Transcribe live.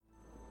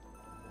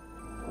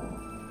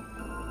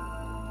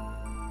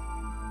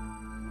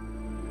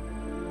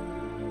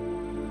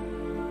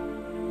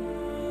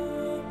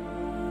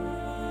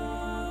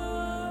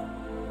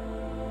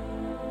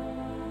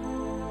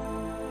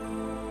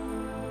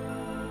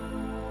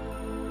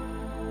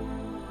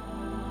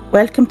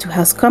Welcome to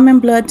House Common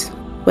Blood,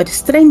 where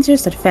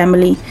strangers are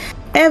family.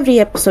 Every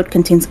episode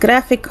contains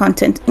graphic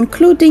content,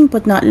 including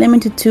but not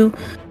limited to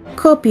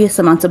copious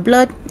amounts of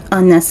blood,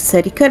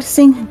 unnecessary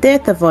cursing,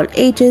 death of all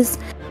ages,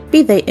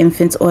 be they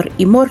infants or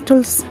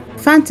immortals,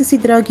 fantasy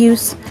drug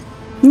use,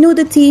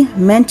 nudity,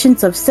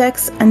 mentions of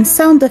sex, and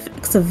sound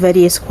effects of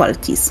various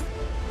qualities.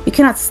 We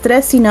cannot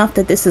stress enough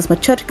that this is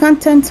mature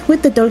content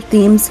with adult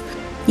themes.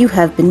 You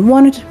have been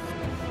warned.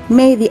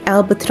 May the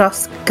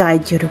albatross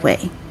guide your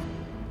way.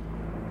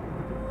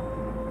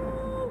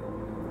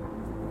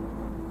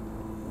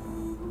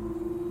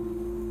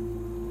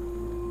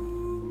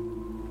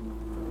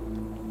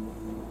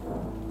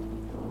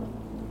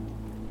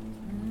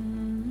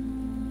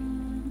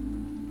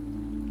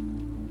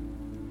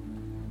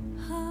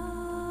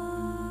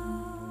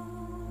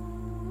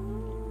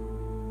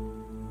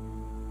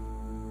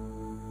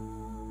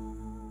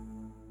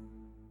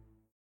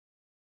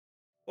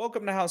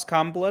 Welcome to House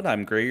Common Blood.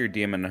 I'm Gray, your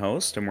DM and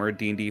host, and we're a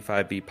D&D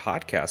 5e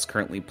podcast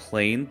currently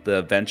playing the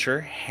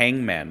adventure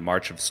Hangman,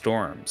 March of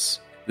Storms.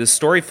 This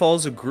story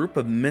follows a group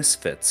of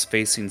misfits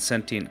facing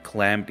sentient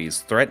calamities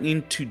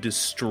threatening to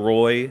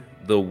destroy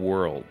the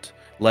world,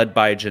 led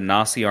by a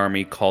Genasi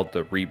army called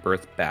the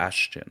Rebirth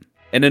Bastion.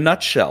 In a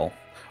nutshell,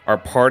 our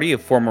party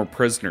of former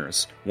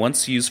prisoners,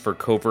 once used for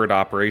covert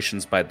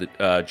operations by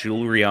the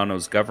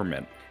Giuliano's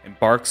government,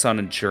 embarks on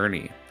a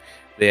journey.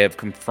 They have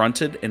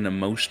confronted an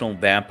emotional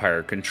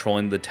vampire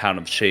controlling the town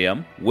of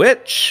Sheum,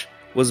 which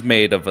was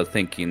made of a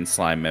thinking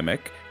slime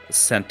mimic, a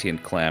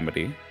sentient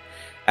calamity.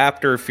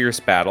 After a fierce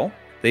battle,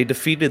 they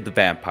defeated the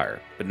vampire,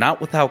 but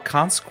not without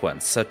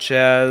consequence, such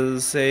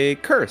as a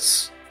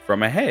curse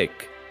from a hag,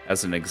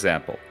 as an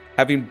example.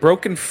 Having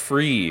broken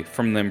free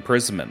from the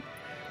imprisonment,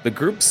 the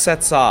group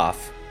sets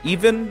off,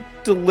 even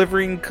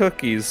delivering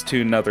cookies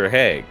to another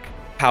hag.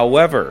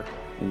 However,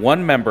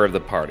 one member of the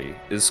party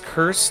is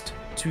cursed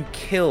to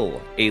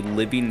kill a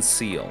living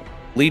seal,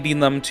 leading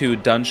them to a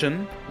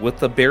dungeon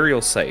with a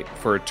burial site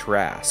for a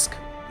Trask.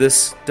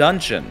 This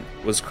dungeon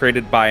was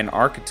created by an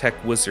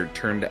architect wizard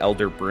turned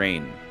elder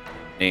brain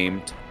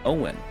named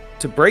Owen.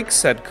 To break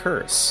said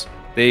curse,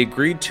 they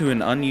agreed to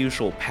an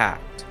unusual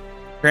pact,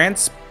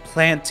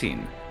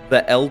 transplanting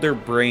the elder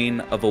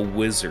brain of a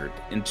wizard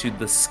into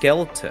the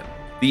skeleton,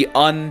 the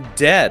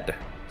undead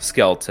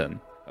skeleton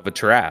of a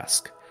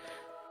Trask.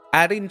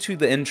 Adding to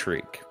the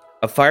intrigue,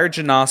 a fire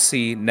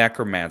genasi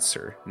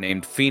necromancer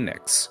named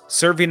Phoenix,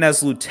 serving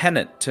as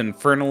lieutenant to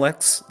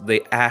Infernalix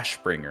the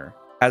Ashbringer,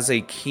 has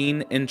a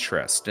keen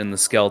interest in the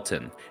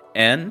skeleton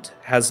and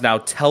has now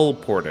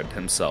teleported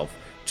himself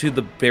to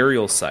the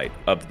burial site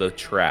of the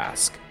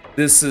Trask.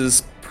 This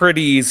is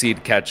pretty easy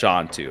to catch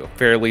on to,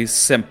 fairly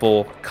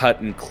simple,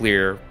 cut and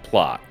clear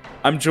plot.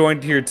 I'm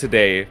joined here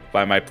today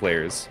by my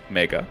players,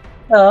 Mega.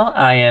 Hello,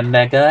 I am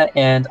Mega,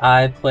 and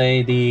I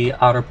play the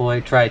Otter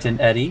Boy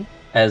Triton Eddie,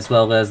 as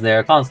well as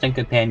their constant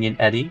companion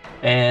Eddie,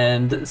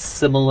 and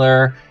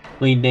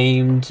similarly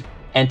named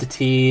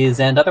entities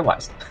and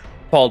otherwise.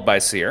 Followed by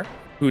Seer,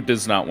 who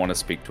does not want to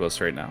speak to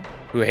us right now,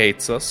 who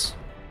hates us.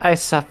 I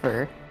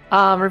suffer.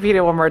 Repeat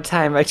it one more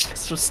time. I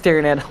just was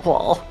staring at a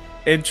wall.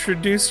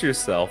 Introduce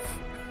yourself.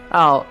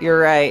 Oh, you're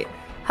right.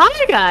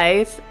 Hi,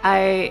 guys.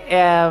 I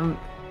am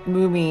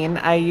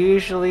Moomin. I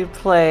usually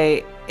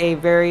play a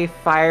very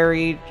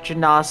fiery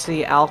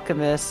Genasi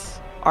alchemist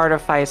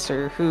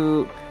artificer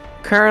who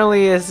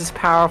currently is as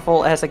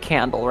powerful as a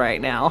candle right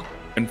now.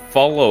 And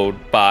followed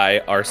by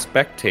our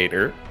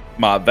spectator,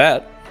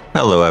 Mavet.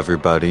 Hello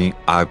everybody,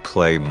 I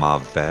play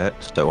Mavet,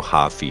 so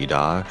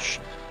Hafidash,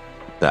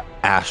 the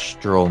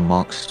Astral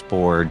Monk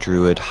Spore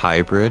Druid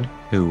hybrid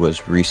who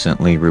was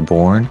recently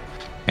reborn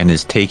and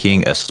is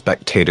taking a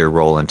spectator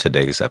role in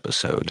today's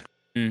episode.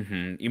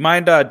 You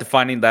mind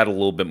defining that a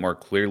little bit more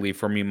clearly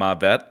for me,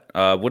 Mavet?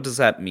 What does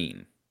that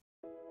mean?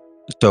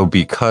 So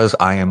because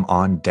I am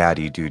on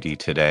daddy duty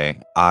today,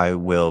 I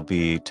will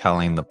be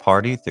telling the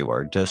party through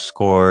our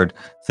Discord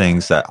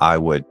things that I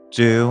would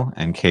do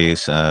in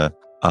case a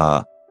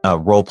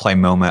roleplay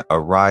moment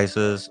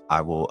arises.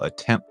 I will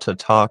attempt to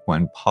talk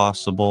when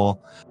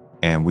possible,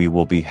 and we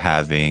will be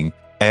having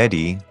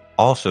Eddie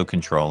also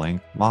controlling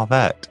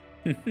Mavet.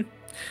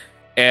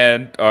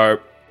 And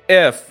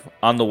if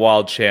on the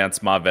wild chance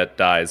Mavet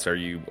dies, are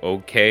you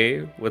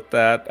okay with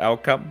that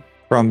outcome?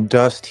 From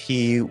dust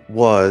he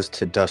was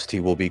to dust he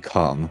will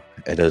become.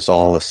 It is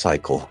all a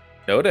cycle.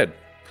 Noted.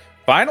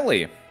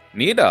 Finally,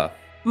 Nita.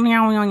 Good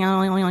morning.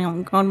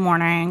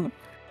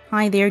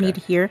 Hi there, Okay. Nita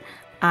here.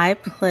 I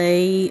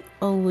play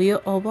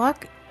Oluya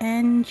Obak,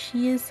 and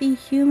she is a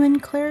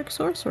human cleric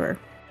sorcerer.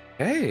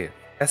 Hey,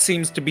 that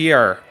seems to be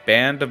our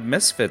band of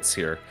misfits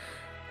here.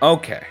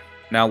 Okay,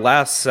 now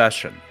last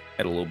session,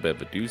 had a little bit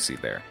of a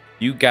doozy there.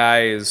 You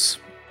guys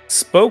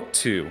spoke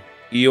to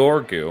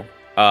Iorgu,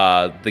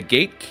 the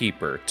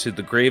gatekeeper to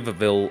the Grave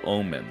of Ill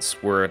Omens,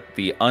 where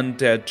the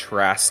undead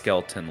Trask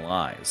skeleton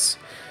lies.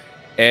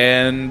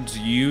 And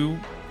you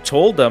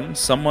told him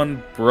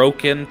someone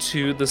broke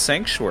into the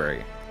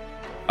sanctuary.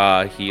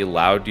 He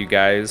allowed you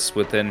guys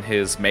within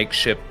his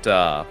makeshift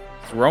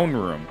throne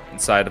room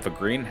inside of a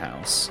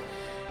greenhouse.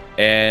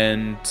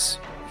 and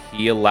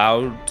he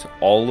allowed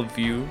all of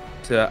you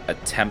to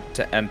attempt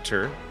to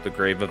enter the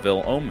Grave of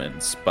Ill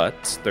Omens,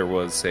 but there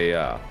was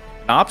an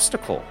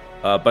obstacle,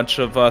 a bunch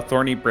of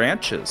thorny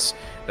branches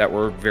that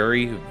were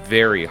very,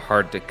 very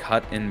hard to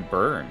cut and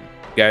burn.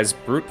 You guys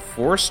brute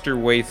forced your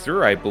way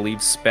through, I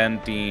believe,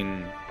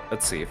 spending,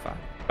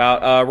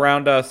 about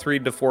around 3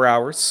 to 4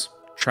 hours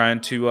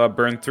trying to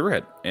burn through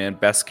it. And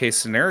best case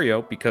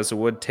scenario, because it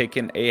would have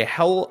taken a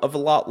hell of a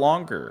lot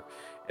longer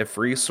if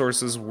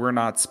resources were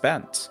not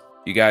spent.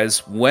 You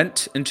guys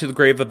went into the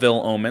Grave of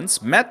Ill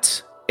Omens,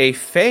 met a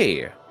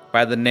fae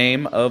by the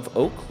name of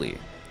Oakley.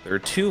 There are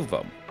 2 of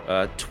them,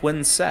 a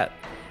twin set,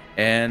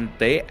 and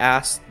they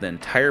asked the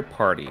entire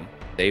party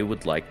they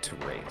would like to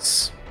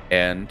race.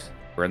 And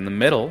we're in the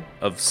middle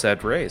of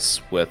said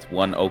race, with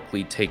one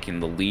Oakley taking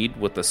the lead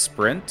with a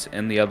sprint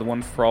and the other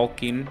one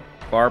frolicking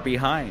far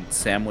behind,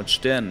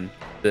 sandwiched in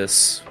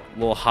this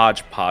little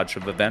hodgepodge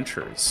of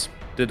adventures.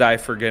 Did I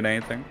forget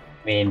anything?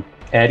 I mean,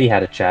 Eddie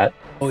had a chat.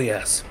 Oh,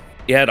 yes.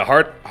 You had a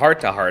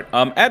heart-to-heart.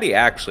 Eddie,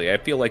 actually, I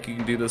feel like you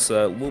can do this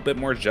a little bit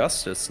more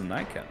justice than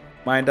I can.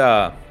 Mind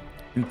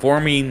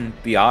informing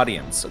the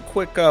audience a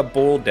quick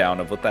boil down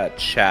of what that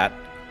chat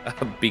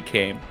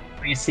became?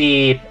 You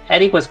see,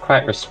 Eddie was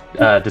quite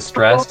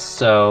distressed,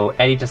 so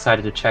Eddie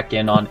decided to check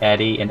in on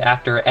Eddie, and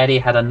after Eddie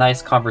had a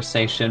nice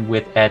conversation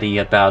with Eddie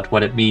about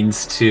what it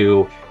means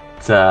to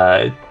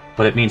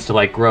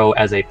like grow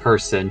as a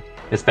person,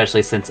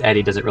 especially since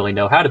Eddie doesn't really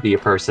know how to be a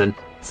person.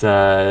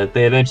 So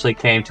they eventually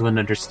came to an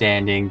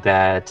understanding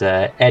that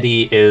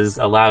Eddie is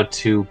allowed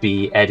to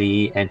be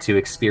Eddie and to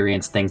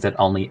experience things that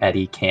only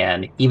Eddie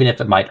can, even if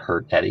it might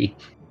hurt Eddie.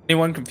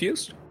 Anyone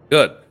confused?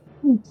 Good.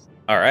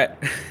 All right.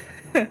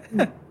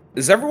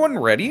 Is everyone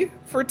ready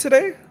for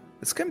today?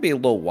 It's going to be a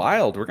little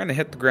wild. We're going to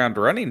hit the ground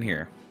running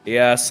here.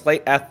 A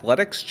slight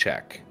athletics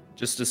check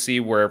just to see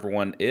where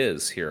everyone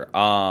is here.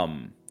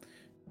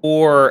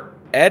 For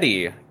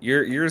Eddie,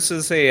 yours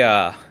is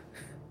a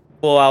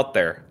full out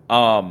there.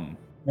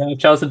 I've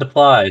chosen to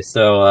fly,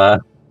 so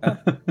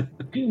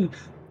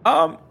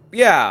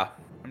yeah.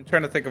 I'm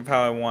trying to think of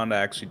how I want to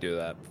actually do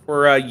that.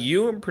 For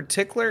you in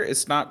particular,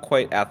 it's not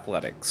quite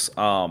athletics.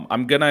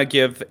 I'm gonna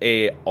give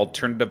a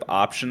alternative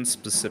option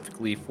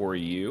specifically for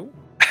you.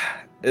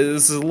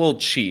 This is a little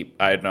cheap,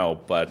 I know,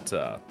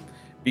 but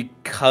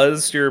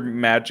because your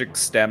magic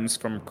stems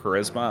from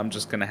charisma, I'm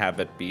just gonna have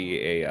it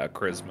be a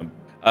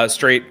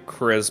straight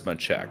charisma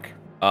check.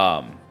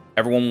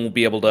 Everyone will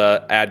be able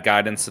to add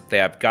guidance if they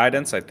have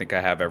guidance. I think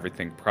I have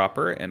everything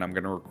proper, and I'm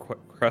gonna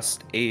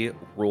request a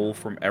roll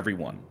from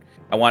everyone.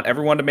 I want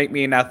everyone to make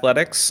me an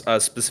athletics,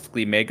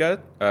 specifically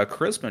mega,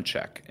 charisma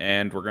check,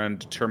 and we're going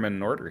to determine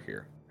an order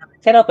here. I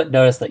can't help but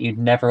notice that you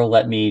never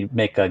let me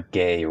make a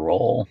gay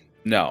roll.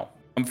 No.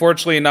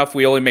 Unfortunately enough,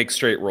 we only make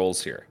straight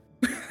rolls here.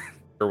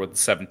 We're with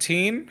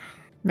 17.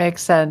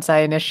 Makes sense. I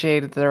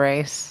initiated the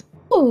race.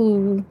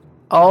 Ooh.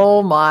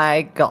 Oh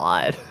my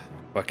god.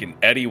 Fucking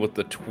Eddie with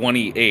the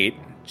 28.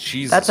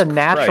 Jesus That's a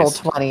natural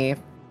Christ. 20.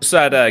 Just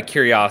out of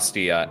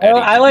curiosity, Eddie.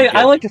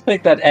 I like to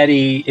think that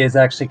Eddie is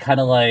actually kind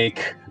of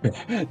like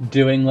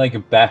doing like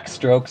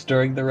backstrokes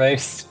during the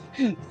race,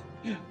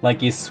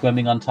 like he's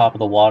swimming on top of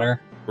the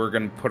water. We're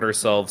gonna put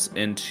ourselves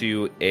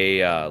into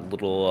a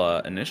little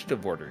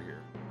initiative order here,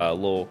 a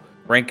little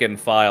rank and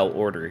file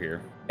order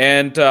here.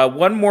 And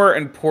one more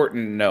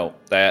important note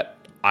that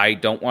I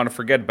don't want to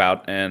forget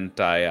about, and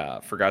I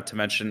forgot to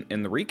mention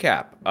in the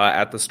recap.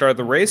 At the start of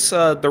the race,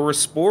 there were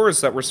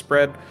spores that were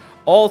spread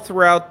all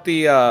throughout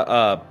the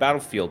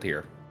battlefield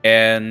here.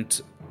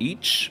 And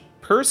each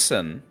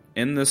person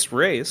in this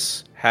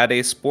race had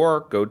a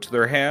spore go to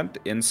their hand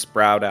and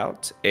sprout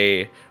out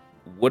a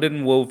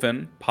wooden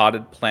woven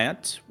potted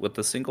plant with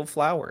a single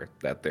flower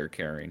that they're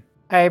carrying.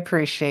 I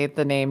appreciate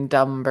the name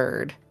Dumb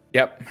Bird.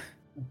 Yep.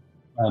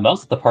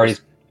 Most of the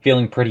party's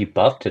feeling pretty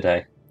buff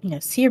today.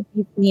 Yes, here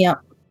beat me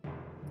up.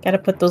 Gotta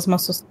put those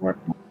muscles to work.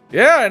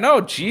 Yeah, I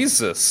know.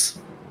 Jesus.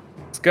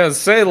 I was gonna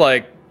say,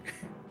 like,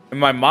 in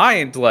my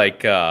mind,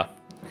 like, I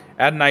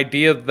had an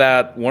idea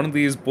that one of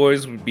these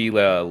boys would be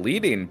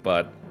leading,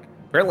 but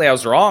apparently I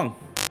was wrong.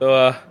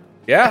 So,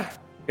 yeah,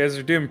 you guys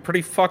are doing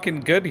pretty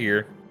fucking good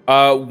here.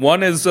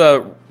 One is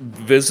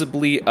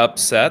visibly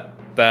upset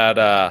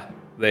that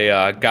they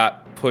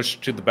got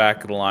pushed to the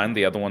back of the line.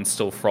 The other one's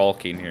still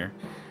frolicking here.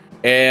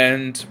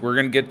 And we're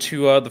going to get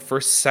to the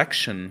first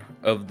section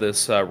of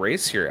this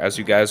race here as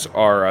you guys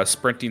are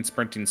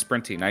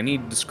sprinting. I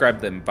need to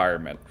describe the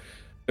environment.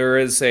 There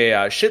is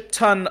a shit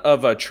ton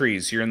of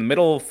trees. You're in the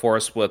middle of a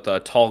forest with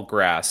tall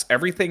grass.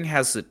 Everything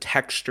has the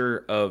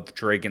texture of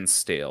dragon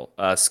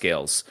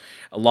scales,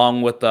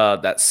 along with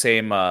that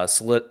same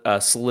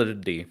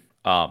solidity.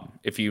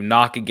 If you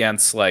knock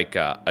against like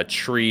a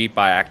tree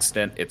by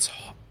accident, it's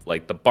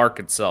like the bark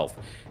itself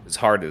is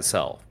hard as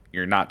hell.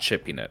 You're not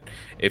chipping it.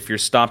 If you're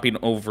stomping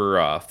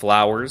over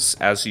flowers,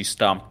 as you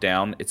stomp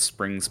down, it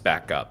springs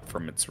back up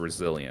from its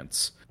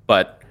resilience.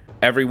 But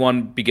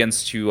everyone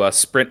begins to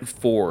sprint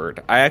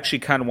forward. I actually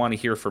kind of want to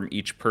hear from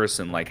each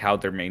person, like how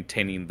they're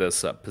maintaining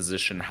this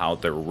position, how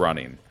they're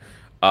running.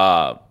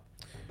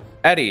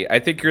 Eddie, I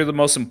think you're the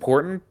most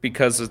important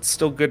because it's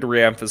still good to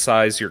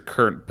reemphasize your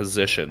current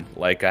position.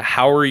 Like,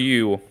 how are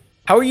you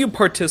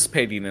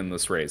participating in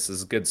this race?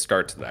 Is a good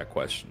start to that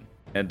question.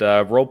 And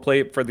role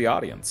play it for the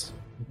audience.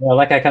 Well,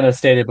 like I kind of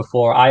stated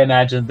before, I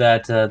imagine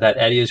that that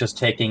Eddie is just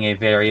taking a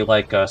very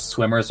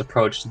swimmer's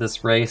approach to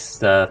this race,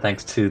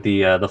 thanks to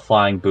the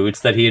flying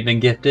boots that he had been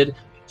gifted.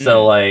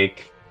 So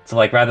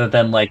Mhm. rather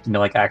than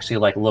actually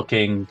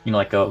looking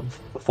a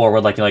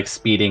forward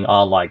speeding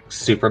on like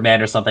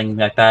Superman or something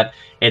like that,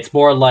 it's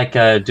more like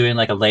doing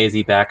like a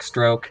lazy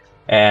backstroke.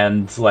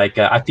 And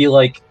I feel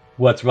like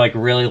what's like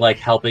really like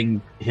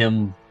helping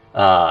him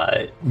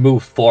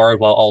move forward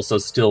while also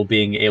still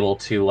being able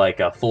to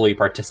fully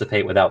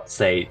participate without,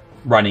 say,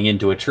 running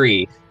into a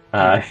tree,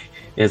 uh,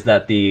 is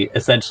that the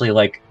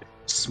essentially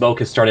smoke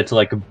has started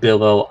to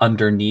billow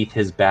underneath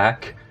his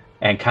back,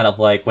 and kind of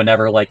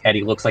whenever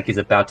Eddie looks like he's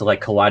about to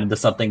collide into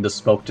something, the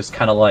smoke just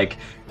kind of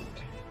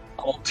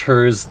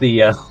alters the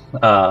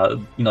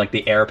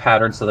the air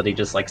pattern so that he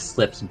just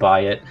slips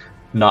by it,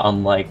 not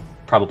unlike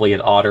probably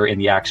an otter in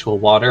the actual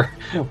water,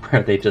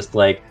 where they just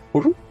right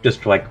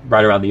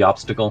around the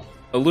obstacle.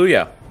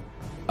 Aluya,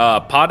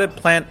 potted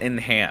plant in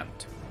hand.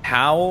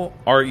 How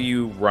are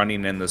you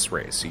running in this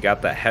race? You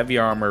got that heavy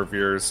armor of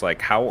yours.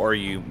 Like, how are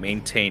you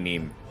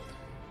maintaining,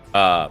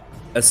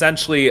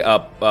 essentially a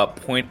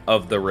point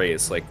of the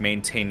race, like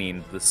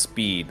maintaining the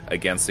speed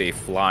against a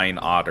flying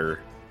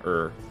otter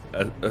or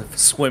a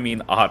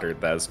swimming otter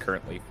that is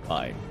currently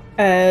flying?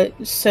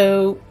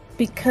 So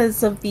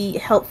because of the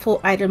helpful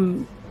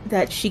item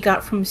that she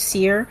got from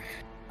Seer,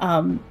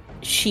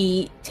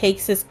 she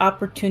takes this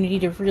opportunity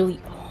to really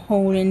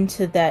hone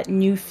into that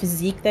new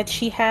physique that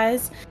she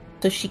has.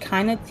 So she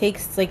kind of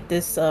takes like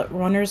this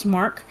runner's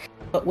mark,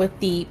 but with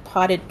the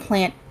potted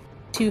plant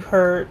to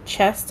her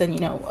chest, and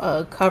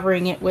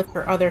covering it with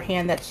her other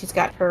hand that she's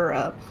got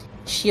her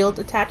shield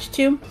attached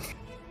to.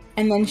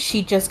 And then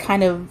she just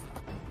kind of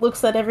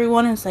looks at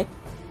everyone and is like,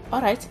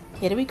 all right,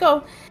 here we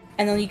go.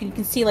 And then you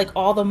can see like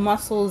all the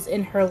muscles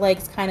in her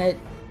legs kind of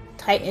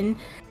tighten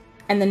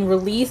and then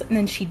release, and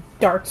then she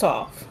darts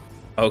off.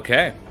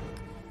 Okay.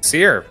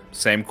 Seer,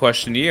 same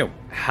question to you.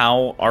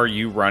 How are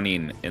you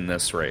running in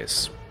this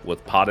race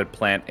with potted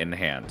plant in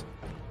hand?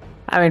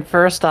 I mean,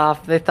 first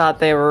off, they thought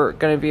they were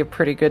going to be a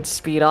pretty good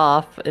speed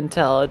off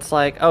until it's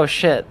like, oh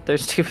shit,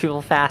 there's two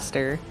people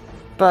faster.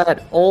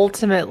 But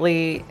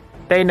ultimately,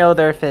 they know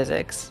their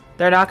physics.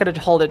 They're not going to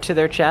hold it to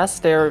their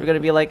chest. They're going to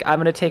be like, I'm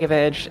going to take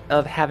advantage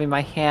of having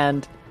my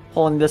hand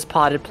holding this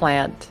potted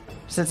plant,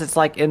 since it's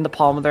like in the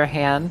palm of their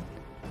hand.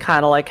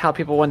 Kind of like how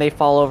people, when they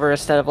fall over,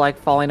 instead of like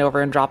falling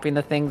over and dropping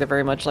the thing, they're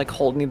very much like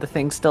holding the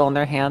thing still in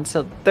their hand.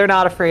 So they're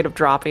not afraid of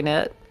dropping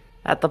it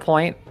at the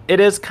point.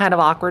 It is kind of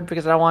awkward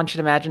because I don't want you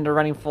to imagine they're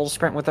running full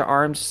sprint with their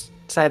arms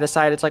side to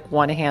side. It's like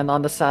one hand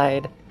on the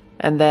side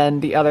and then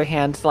the other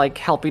hand's like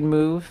helping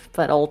move.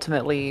 But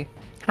ultimately,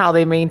 how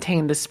they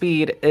maintain the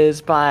speed is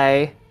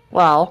by,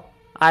 well,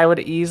 I would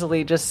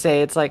easily just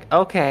say it's like,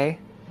 okay,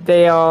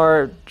 they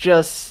are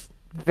just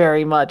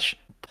very much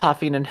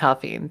puffing and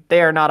huffing.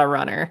 They are not a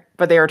runner,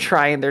 but they are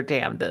trying their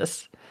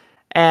damnedest.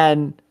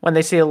 And when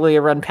they see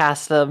Aaliyah run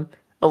past them,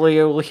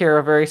 Aaliyah will hear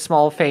a very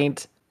small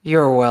faint,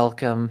 "You're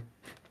welcome."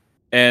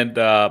 And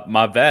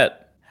Mavet,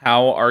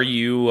 how are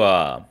you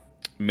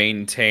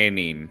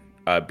maintaining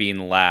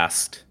being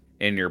last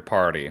in your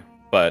party,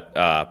 but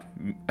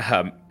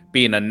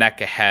being a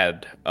neck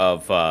ahead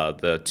of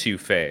the two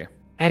Fae?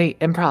 Eddie,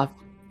 improv.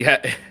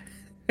 Yeah.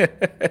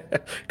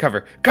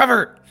 Cover.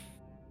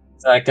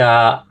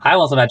 I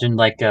also imagine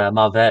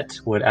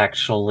Mavet would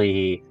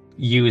actually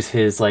use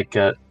his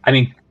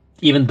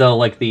even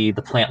though the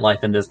plant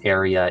life in this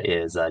area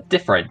is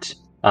different,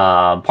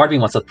 part of me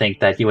wants to think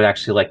that he would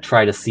actually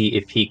try to see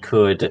if he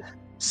could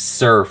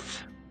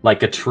surf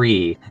like a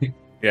tree.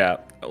 Yeah,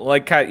 I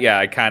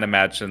kind of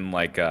imagine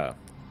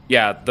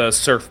the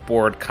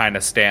surfboard kind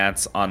of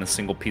stance on a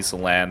single piece of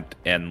land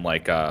and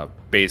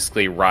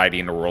basically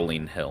riding a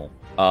rolling hill.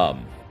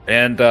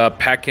 And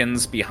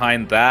Peckins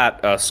behind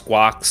that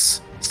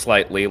squawks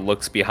slightly,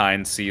 looks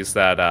behind, sees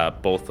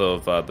that both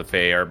of the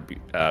Fae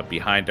are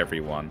behind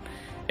everyone,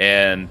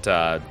 and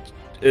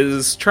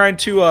is trying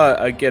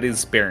to get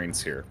his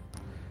bearings here.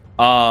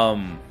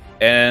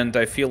 And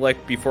I feel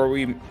like before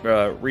we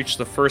reach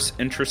the first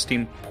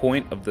interesting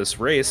point of this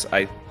race,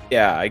 I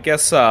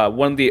guess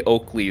one of the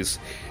Oakleys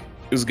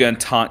is going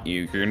to taunt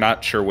you. You're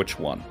not sure which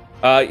one.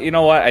 You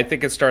know what? I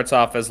think it starts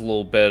off as a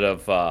little bit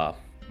of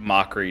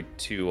mockery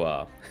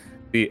to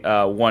the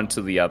one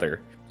to the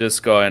other.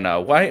 Just going,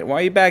 why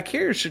are you back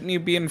here? Shouldn't you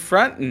be in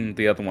front? And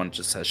the other one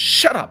just says,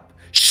 shut up!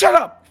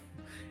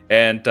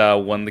 And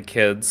one of the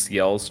kids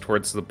yells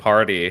towards the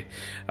party,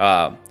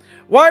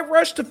 why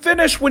rush to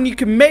finish when you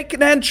can make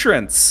an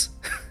entrance?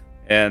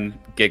 And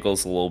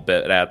giggles a little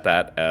bit at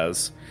that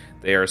as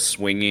they are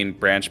swinging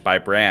branch by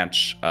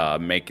branch,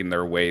 making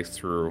their way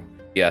through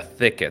the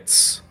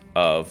thickets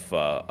of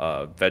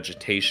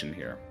vegetation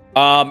here.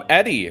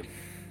 Eddie,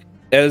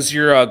 as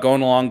you're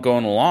going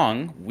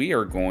along, we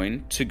are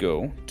going to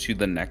go to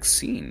the next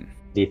scene.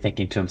 He's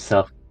thinking to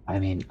himself, I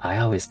mean, I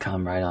always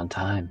come right on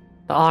time.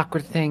 The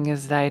awkward thing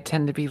is that I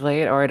tend to be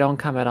late or I don't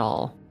come at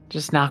all.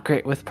 Just not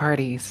great with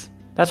parties.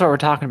 That's what we're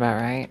talking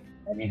about, right?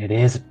 I mean, it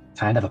is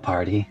kind of a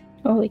party.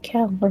 Holy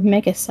cow, we're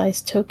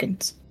mega-sized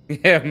tokens.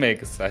 Yeah,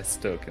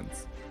 mega-sized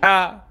tokens.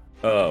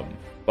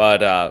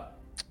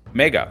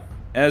 Mega,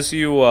 as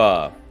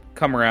you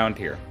come around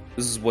here,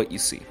 this is what you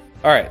see.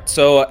 All right,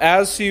 so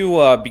as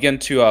you begin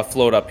to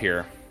float up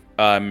here,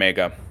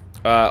 Mega,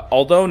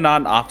 although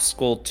not an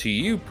obstacle to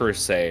you per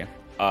se,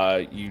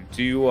 you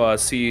do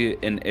see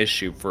an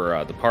issue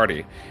for the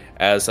party,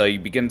 as you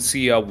begin to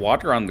see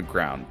water on the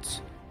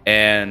ground,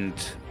 and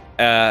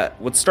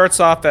what starts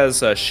off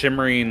as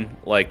shimmering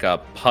like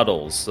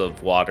puddles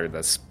of water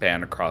that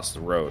span across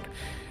the road.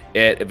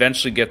 It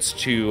eventually gets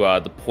to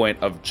the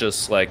point of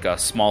just like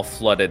small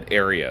flooded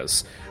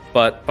areas.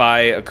 But by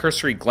a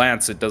cursory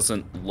glance, it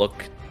doesn't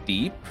look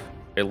deep,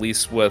 at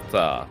least with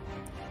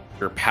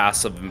your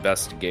passive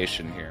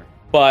investigation here.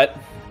 But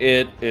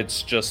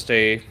it's just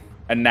a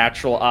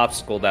natural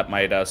obstacle that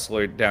might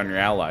slow down your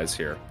allies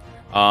here.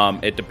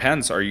 It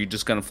depends. Are you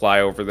just going to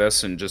fly over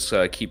this and just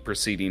keep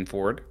proceeding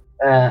forward?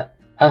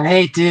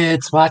 Hey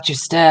dudes, watch your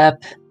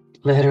step.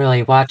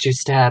 Literally, watch your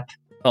step.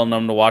 Telling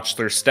them to watch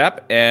their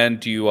step,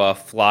 and you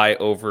fly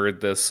over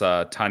this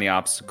tiny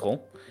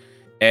obstacle.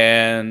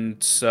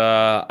 And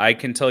I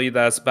can tell you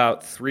that's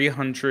about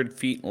 300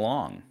 feet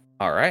long.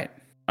 All right.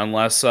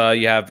 Unless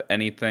you have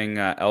anything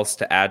else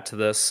to add to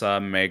this,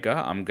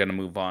 Mega, I'm going to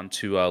move on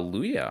to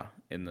Luya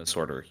in this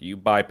order. You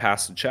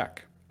bypass the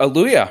check.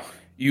 Luya,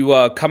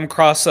 you come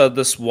across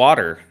this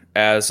water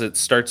as it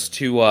starts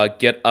to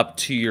get up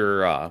to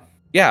your,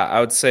 I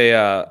would say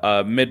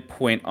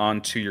midpoint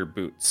onto your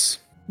boots.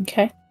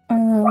 Okay.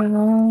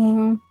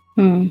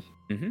 Mm-hmm.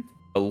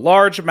 A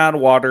large amount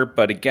of water,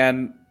 but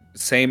again,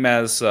 same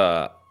as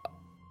a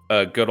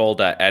good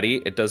old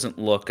Eddie, it doesn't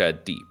look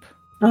deep.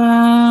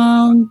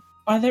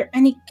 Are there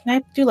any? Can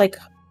I do like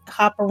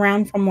hop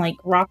around from like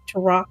rock to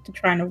rock to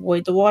try and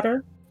avoid the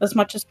water as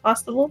much as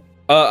possible?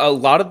 A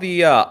lot of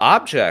the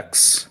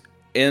objects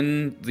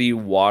in the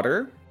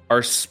water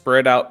are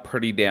spread out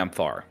pretty damn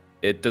far.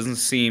 It doesn't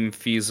seem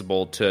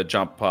feasible to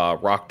jump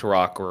rock to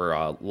rock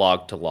or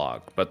log to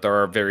log, but there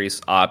are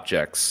various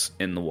objects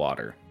in the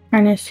water.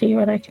 Trying to see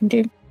what I can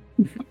do.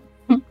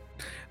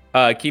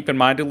 Keep in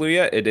mind,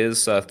 Aluya, it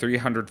is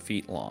 300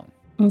 feet long.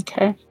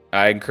 Okay.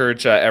 I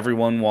encourage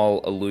everyone,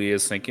 while Aluya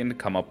is thinking, to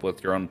come up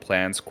with your own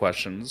plans,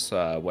 questions,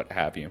 what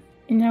have you.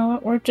 You know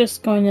what? We're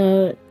just going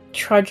to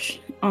trudge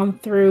on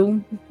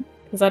through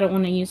because I don't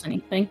want to use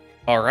anything.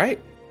 All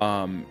right.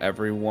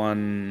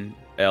 Everyone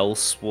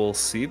else will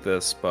see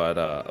this, but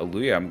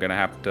Aluya, I'm gonna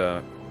have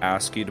to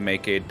ask you to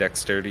make a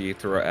dexterity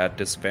throw at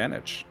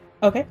disadvantage.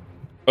 Okay.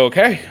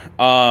 Okay.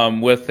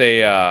 With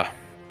a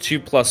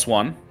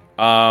 2+1,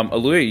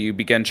 Aluya, you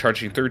begin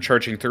charging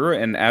through,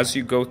 and as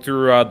you go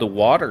through the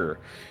water,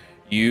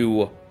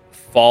 you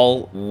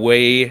fall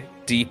way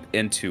deep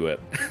into it.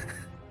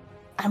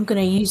 I'm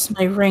gonna use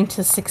my ring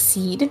to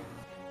succeed.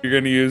 You're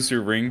gonna use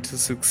your ring to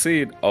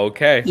succeed.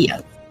 Okay.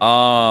 Yeah.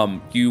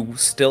 You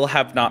still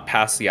have not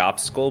passed the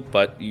obstacle,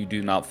 but you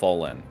do not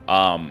fall in.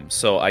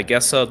 So I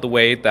guess the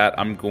way that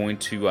I'm going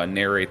to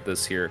narrate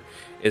this here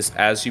is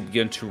as you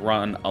begin to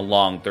run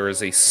along, there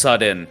is a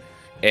sudden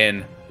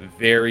and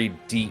very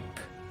deep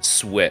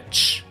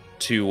switch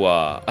to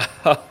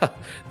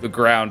the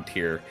ground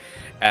here,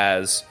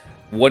 as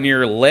one of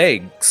your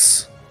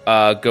legs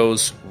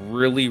goes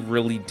really,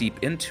 really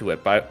deep into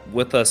it. But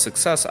with a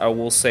success, I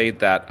will say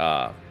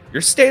that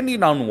you're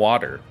standing on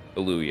water,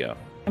 Aluya.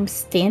 I'm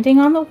standing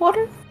on the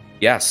water?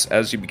 Yes,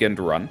 as you begin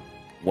to run,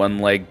 one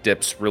leg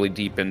dips really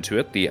deep into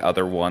it. The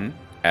other one,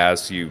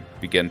 as you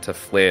begin to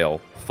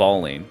flail,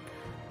 falling,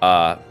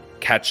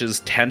 catches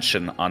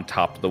tension on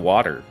top of the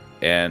water.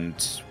 And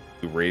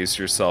you raise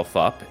yourself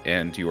up,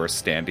 and you are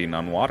standing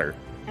on water.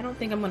 I don't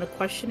think I'm going to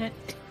question it.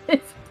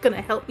 It's going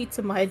to help me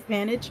to my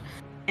advantage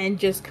and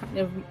just kind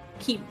of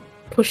keep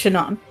pushing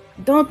on.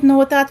 Don't know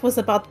what that was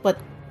about, but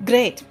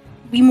great.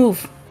 We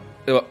move.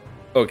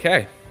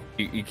 Okay.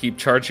 You keep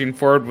charging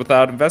forward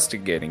without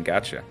investigating.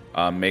 Gotcha.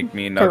 Make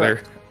me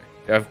another.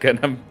 I'm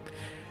gonna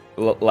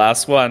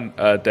last one.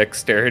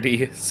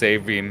 Dexterity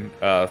saving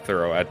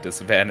throw at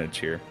disadvantage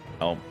here.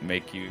 I'll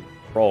make you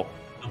roll.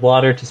 The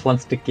water just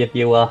wants to give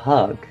you a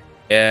hug.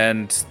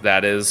 And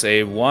that is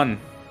a 1.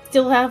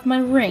 Still have my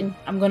ring.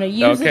 I'm gonna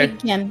use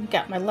it again.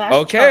 Got my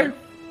last charge.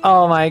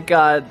 Oh my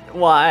god,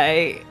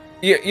 why?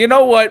 You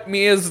know what?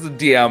 Me as the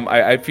DM,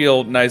 I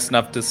feel nice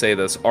enough to say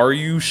this. Are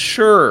you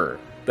sure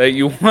that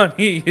you want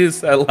to use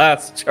that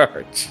last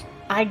charge?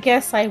 I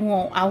guess I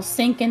won't. I'll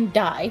sink and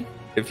die.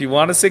 If you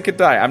want to sink and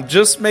die. I'm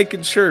just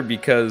making sure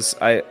because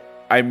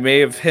I may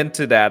have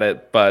hinted at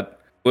it,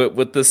 but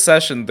with this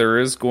session, there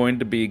is going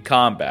to be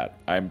combat.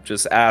 I'm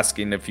just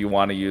asking if you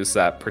want to use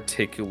that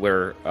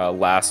particular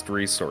last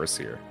resource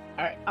here.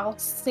 Alright, I'll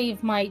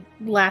save my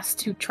last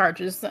 2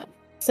 charges then,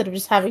 instead of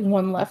just having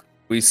 1 left.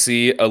 We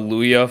see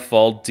Aluya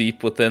fall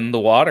deep within the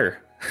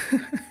water.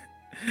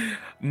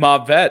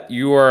 Mavet,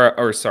 you are...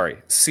 Or sorry,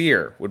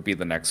 Seer would be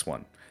the next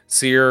one.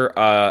 Seer,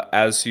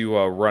 as you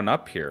run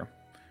up here,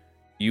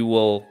 you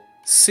will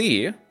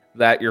see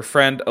that your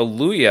friend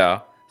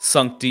Aluya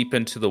sunk deep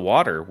into the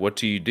water. What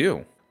do you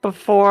do?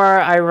 Before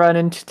I run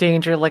into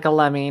danger like a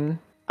lemming,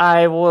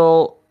 I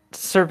will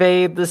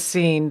survey the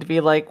scene to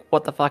be like,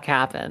 what the fuck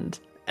happened?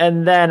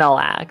 And then I'll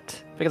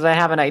act, because I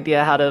have an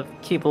idea how to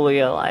keep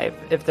Aluya alive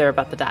if they're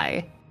about to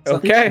die. So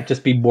Okay.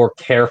 just be more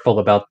careful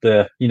about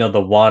the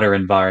water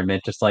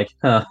environment. Just like,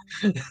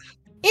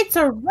 It's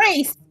a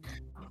race.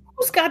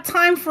 Who's got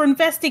time for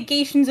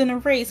investigations in a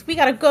race? We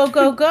gotta go,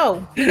 go,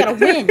 go. We gotta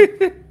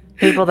win.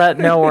 People that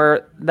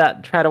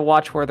that try to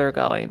watch where they're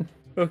going.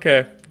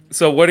 Okay.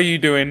 So what are you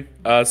doing,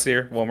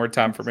 Seer? One more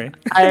time for me.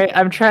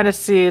 I'm trying to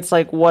see, it's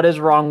like, what is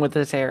wrong with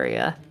this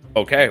area?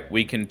 Okay,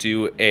 we can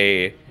do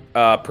a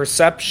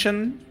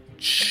perception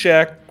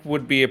check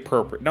would be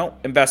appropriate. No,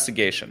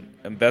 investigation.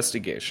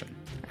 Investigation.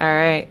 All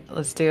right,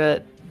 let's do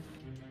it.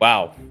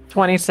 Wow.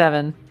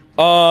 27.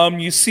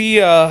 You see,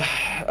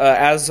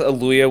 as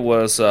Aluya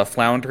was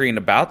floundering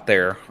about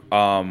there,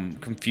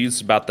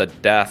 confused about the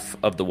depth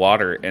of the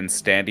water and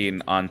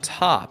standing on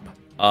top,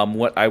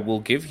 what I will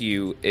give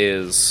you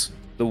is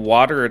the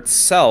water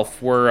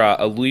itself, where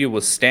Aluya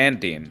was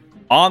standing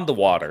on the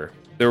water.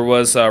 There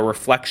was a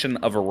reflection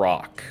of a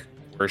rock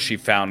where she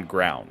found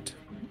ground.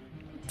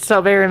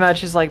 So very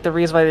much is like the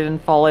reason why they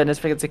didn't fall in is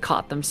because they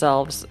caught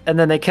themselves, and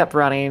then they kept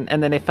running,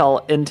 and then they fell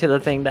into the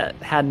thing that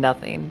had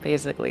nothing,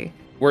 basically.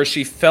 Where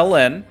she fell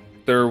in,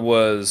 there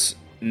was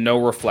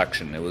no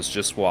reflection. It was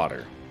just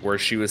water. Where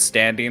she was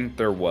standing,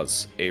 there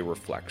was a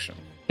reflection.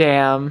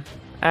 Damn.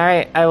 All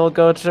right, I will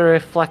go to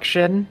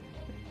reflection.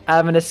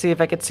 I'm going to see if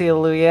I can see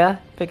Aluya,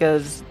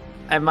 because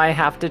I might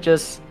have to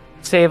just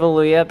save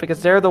Aluya,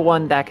 because they're the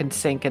one that can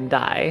sink and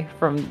die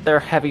from their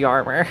heavy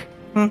armor.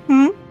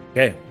 Mm-hmm.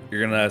 Okay, you're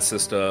going to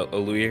assist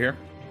Aluya here?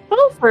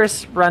 I'll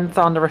first run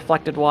on the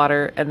reflected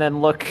water, and then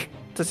look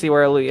to see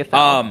where Aluya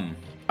fell.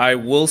 I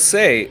will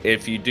say,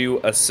 if you do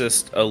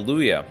assist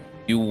Aluya,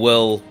 you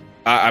will...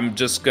 I'm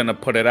just going to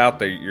put it out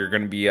there. You're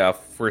going to be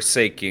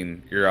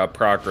forsaking your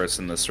progress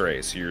in this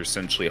race. You're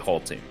essentially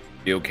halting.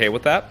 You okay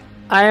with that?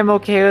 I am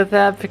okay with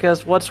that,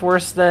 because what's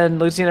worse than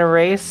losing a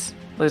race?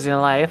 Losing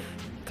a life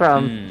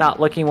from not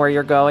looking where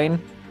you're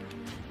going.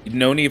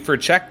 No need for a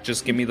check.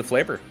 Just give me the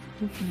flavor.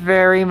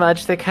 Very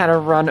much, they kind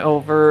of run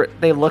over.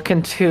 They look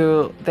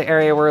into the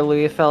area where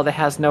Aluya fell that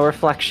has no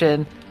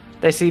reflection.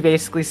 They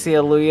basically see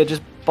Aluya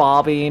just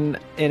bobbing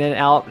in and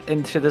out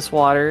into this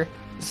water.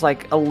 It's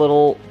like a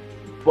little,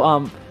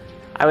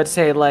 I would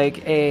say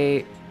like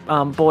a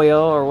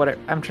boyo or whatever.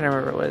 I'm trying to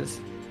remember what it was.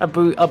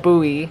 A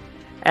buoy.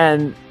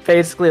 And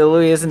basically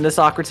Aluya is in this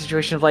awkward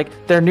situation of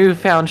like their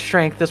newfound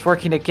strength is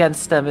working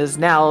against them, as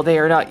now they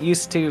are not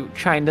used to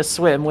trying to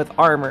swim with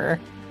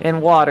armor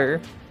in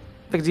water.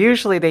 Because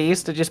usually they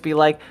used to just be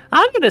like,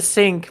 I'm going to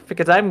sink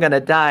because I'm going to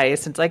die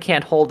since I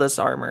can't hold this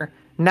armor.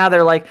 Now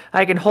they're like,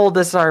 I can hold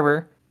this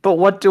armor, but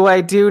what do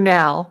I do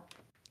now?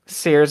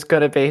 Seer's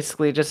going to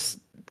basically just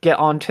get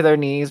onto their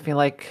knees, be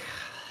like,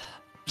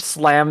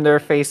 slam their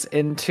face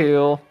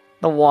into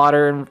the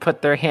water and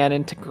put their hand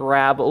in to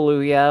grab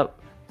Aluya.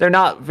 They're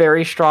not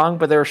very strong,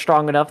 but they're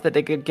strong enough that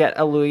they could get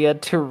Aluya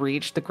to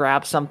reach to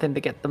grab something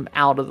to get them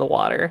out of the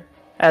water.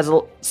 As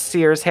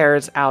Seer's hair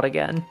is out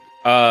again.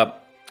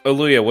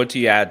 Aluya, what do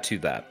you add to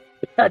that?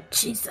 Oh,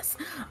 Jesus.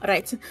 All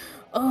right.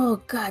 Oh,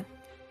 God.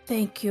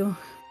 Thank you.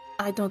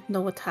 I don't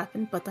know what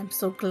happened, but I'm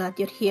so glad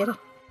you're here.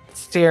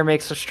 Seer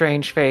makes a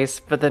strange face,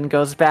 but then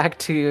goes back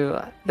to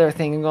their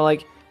thing and go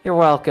like, you're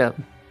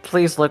welcome.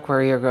 Please look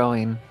where you're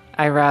going.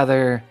 I'd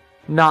rather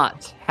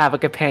not have a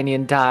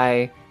companion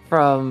die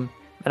from,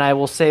 and I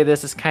will say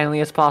this as kindly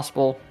as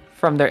possible,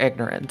 from their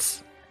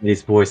ignorance.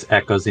 This voice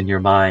echoes in your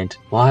mind.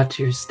 Watch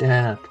your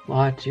step.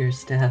 Watch your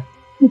step.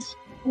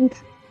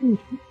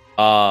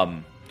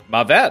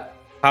 Mavet,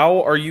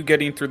 how are you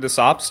getting through this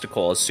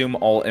obstacle? Assume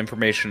all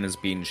information is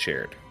being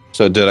shared.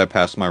 So did I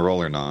pass my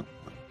roll or not?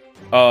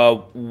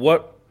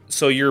 What?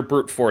 So you're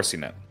brute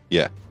forcing it?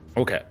 Yeah.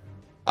 Okay.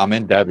 I'm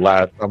in dead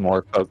last. I'm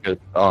more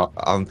focused.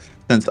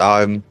 Since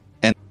I'm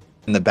in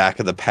the back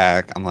of the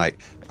pack, I'm like,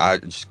 I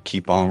just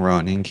keep on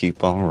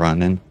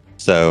running.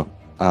 So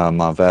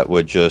my vet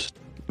would just,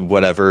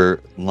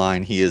 whatever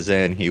line he is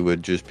in, he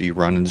would just be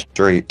running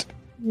straight.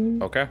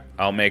 Okay.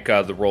 I'll make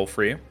the roll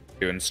for you.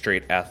 Doing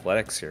straight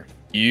athletics here.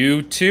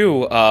 You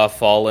too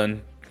fall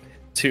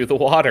into the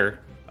water,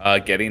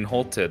 getting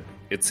halted.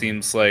 It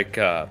seems like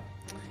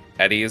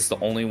Eddie is the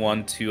only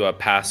one to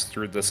pass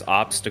through this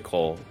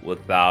obstacle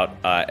without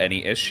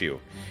any issue.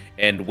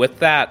 And with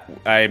that,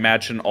 I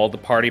imagine all the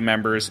party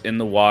members in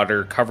the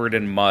water, covered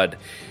in mud,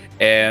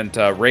 and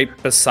right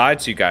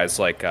beside you guys,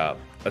 like a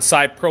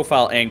side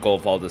profile angle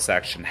of all this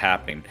action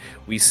happening,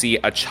 we see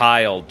a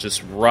child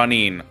just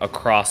running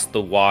across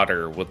the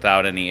water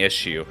without any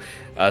issue,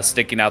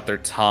 sticking out their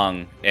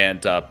tongue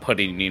and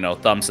putting,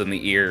 thumbs in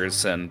the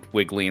ears and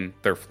wiggling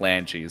their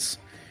phalanges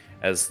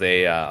as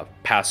they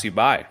pass you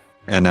by.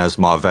 And as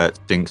Mavet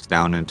sinks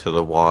down into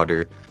the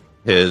water,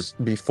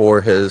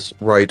 before his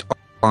right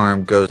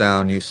arm goes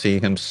down, you see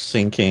him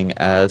sinking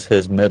as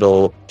his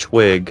middle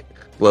twig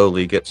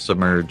slowly get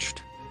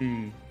submerged.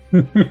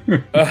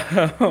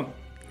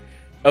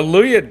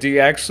 Aluya, do you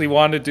actually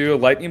want to do a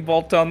lightning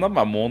bolt on them?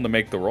 I'm willing to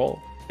make the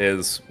roll.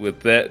 Is with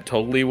that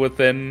totally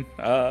within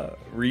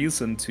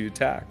reason to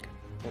attack.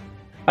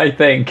 I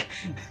think.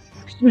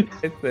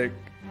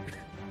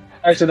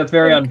 Actually, that's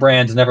very on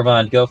brand. Never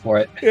mind. Go for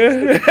it.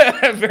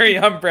 Very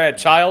on brand.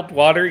 Child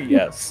water,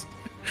 yes.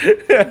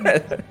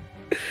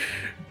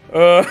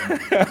 All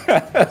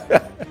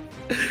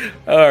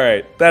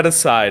right. That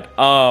aside,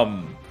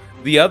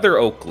 the other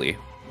Oakley,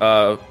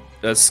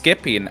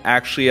 skipping,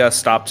 actually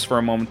stops for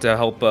a moment to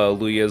help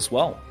Luya as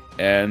well,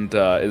 and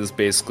is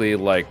basically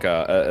like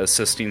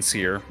assisting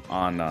Seer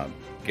on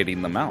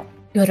getting them out.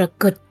 You're a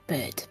good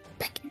bird,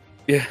 Peckins.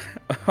 Yeah.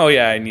 Oh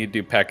yeah, I need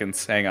to do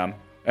Peckins. Hang on.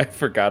 I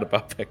forgot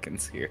about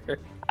Peckins here.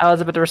 I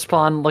was about to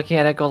respond, looking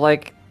at it, go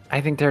like,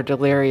 I think they're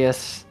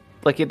delirious.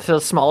 Like it's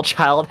a small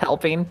child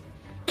helping.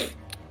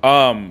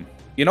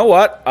 You know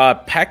what?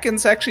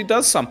 Peckins actually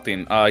does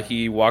something.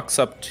 He walks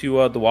up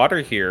to the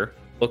water here,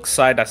 looks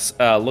side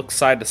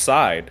to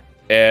side,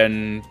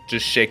 and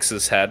just shakes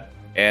his head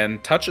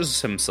and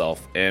touches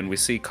himself. And we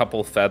see a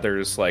couple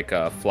feathers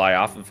fly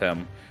off of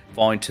him,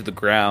 falling to the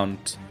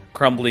ground,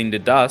 crumbling to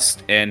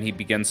dust. And he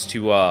begins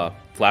to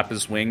flap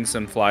his wings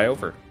and fly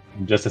over.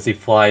 Just as he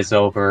flies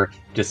over,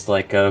 just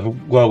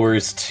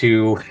lowers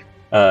two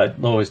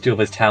of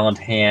his taloned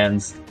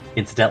hands,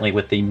 incidentally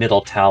with the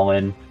middle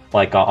talon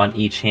on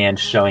each hand,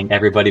 showing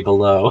everybody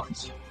below.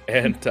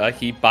 And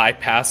he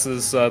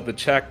bypasses the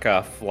check,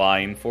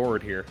 flying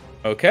forward here.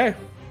 Okay,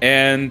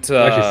 and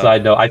actually,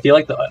 side note, I feel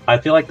like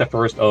the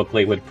first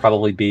Oakley would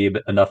probably be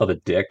enough of a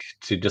dick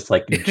to just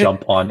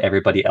jump on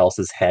everybody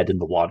else's head in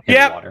the water.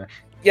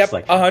 Yep,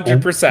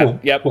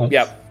 100%.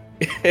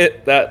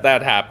 Yep.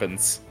 That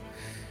happens.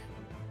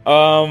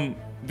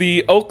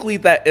 The Oakley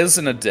that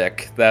isn't a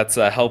dick, that's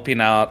helping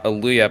out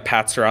Aluya,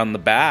 pats her on the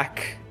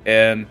back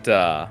and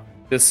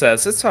just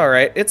says, "It's all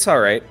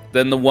right."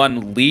 Then the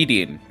one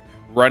leading,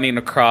 running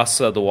across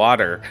the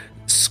water,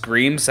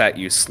 screams at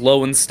you,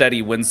 slow and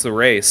steady, wins the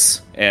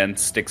race, and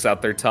sticks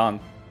out their tongue,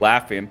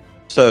 laughing.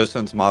 So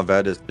since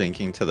Mavet is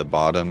sinking to the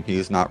bottom,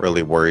 he's not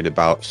really worried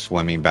about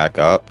swimming back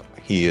up.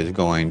 He is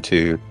going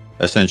to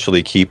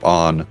essentially keep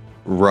on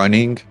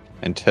running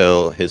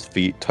until his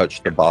feet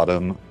touch the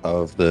bottom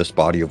of this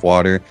body of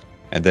water,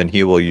 and then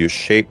he will use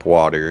shape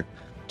water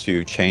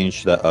to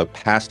change the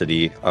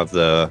opacity of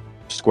the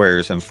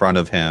squares in front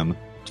of him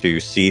to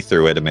see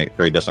through it and make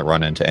sure he doesn't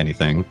run into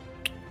anything.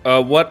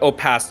 What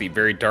opacity?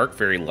 Very dark,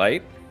 very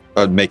light?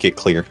 Make it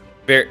clear.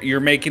 You're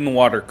making the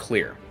water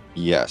clear?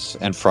 Yes,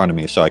 in front of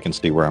me so I can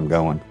see where I'm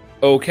going.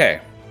 Okay.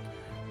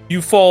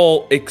 You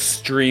fall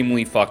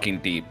extremely fucking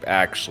deep,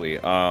 actually.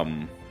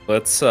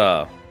 Let's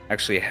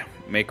actually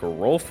make a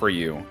roll for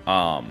you.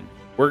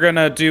 We're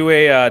gonna do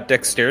a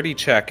dexterity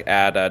check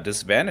at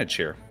disadvantage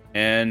here,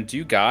 and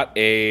you got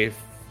a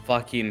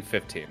fucking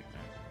 15.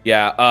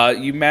 Yeah,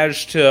 you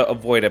managed to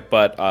avoid it,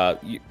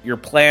 but your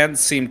plans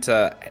seem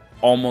to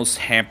almost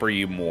hamper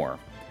you more.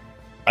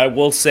 I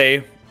will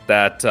say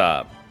that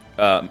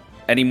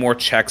any more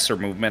checks or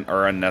movement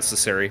are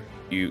unnecessary.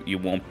 You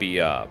won't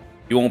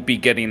be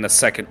getting a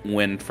second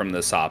wind from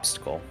this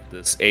obstacle.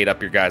 This ate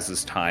up your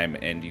guys' time,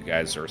 and you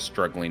guys are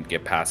struggling to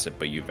get past it,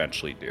 but you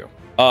eventually do.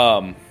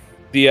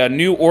 The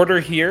new order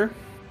here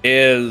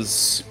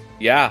is,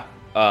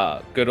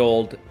 good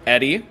old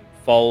Eddie,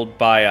 followed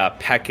by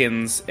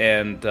Peckins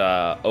and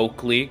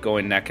Oakley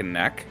going neck and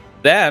neck.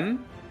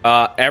 Then,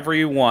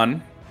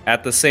 everyone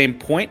at the same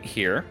point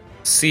here,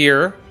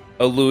 Seer,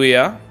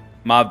 Aluya,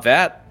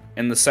 Mavet,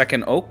 and the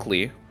second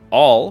Oakley,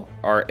 all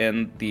are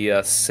in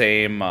the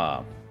same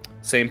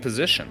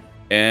position.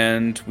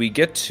 And we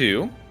get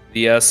to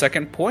the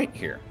second point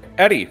here.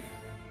 Eddie,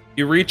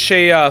 you reach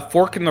a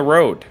fork in the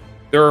road.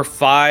 There are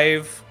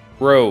 5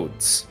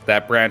 roads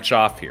that branch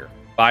off here.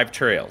 5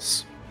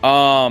 trails.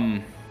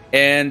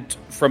 And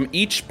from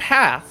each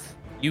path,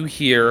 you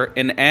hear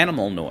an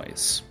animal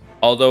noise.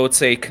 Although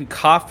it's a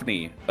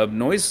cacophony of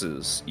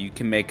noises, you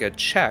can make a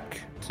check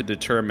to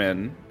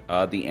determine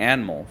the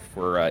animal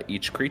for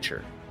each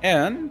creature.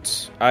 And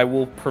I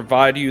will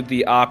provide you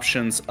the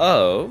options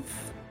of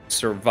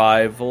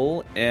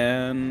survival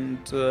and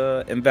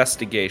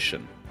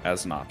investigation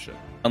as an option.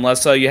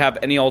 Unless you have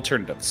any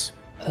alternatives.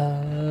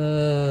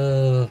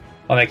 I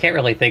can't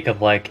really think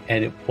of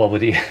what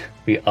would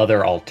be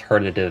other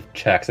alternative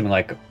checks. I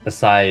mean,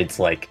 besides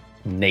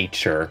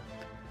nature,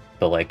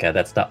 but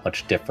that's not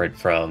much different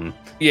from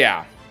the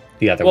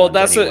other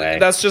ones anyway.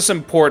 That's just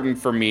important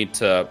for me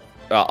to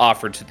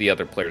offer to the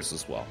other players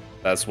as well.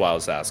 That's why I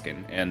was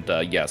asking. And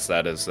yes,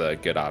 that is a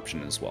good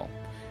option as well.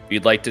 If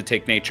you'd like to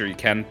take nature, you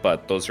can,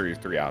 but those are your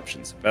 3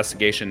 options: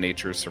 investigation,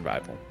 nature,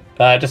 survival.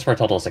 Just for a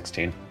total of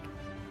 16.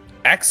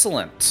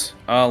 Excellent.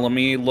 Let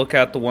me look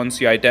at the ones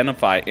you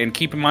identify. And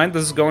keep in mind,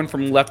 this is going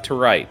from left to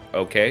right,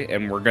 okay?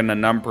 And we're going to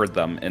number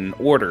them in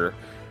order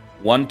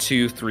 1,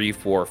 2, 3,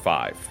 4,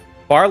 5.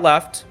 Far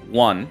left,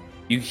 1,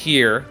 you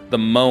hear the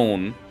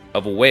moan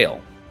of a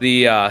whale.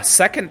 The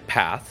second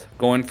path,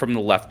 going from the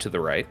left to the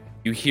right,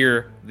 you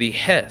hear the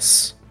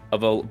hiss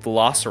of a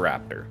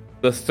velociraptor.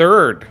 The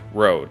third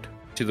road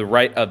to the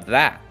right of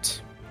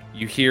that,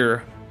 you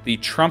hear the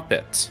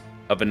trumpet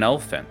of an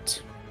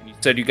elephant. You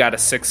said you got a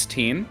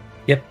 16?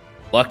 Yep.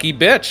 Lucky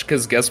bitch,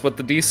 because guess what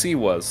the DC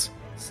was?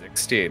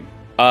 16.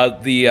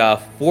 The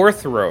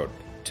fourth road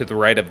to the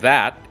right of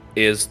that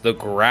is the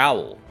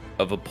growl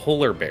of a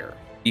polar bear.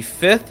 The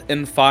fifth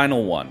and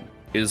final one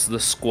is the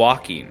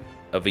squawking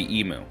of an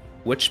emu.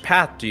 Which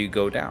path do you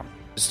go down?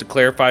 Just to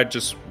clarify,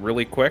 just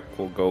really quick,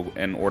 we'll go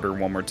in order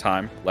one more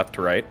time, left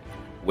to right.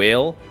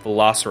 Whale,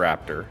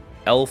 velociraptor,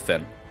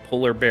 elephant,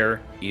 polar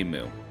bear,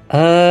 emu.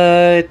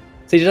 So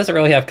he doesn't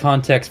really have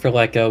context for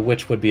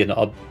which would be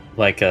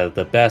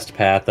the best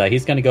path.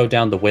 He's going to go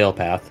down the whale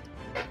path.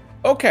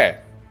 Okay,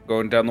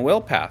 going down the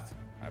whale path.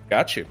 I've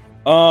got you.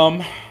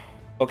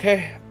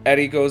 Okay,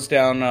 Eddie goes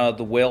down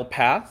the whale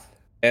path,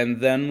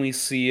 and then we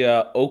see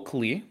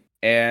Oakley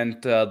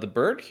and the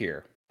bird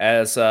here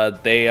as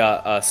they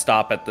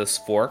stop at this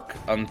fork.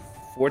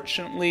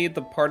 Unfortunately,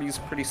 the party's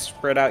pretty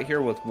spread out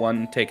here, with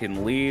one taking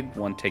the lead,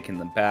 one taking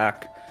the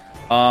back.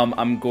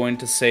 I'm going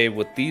to say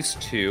with these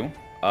two,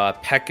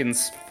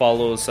 Peckins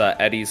follows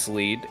Eddie's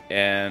lead,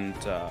 and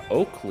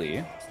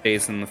Oakley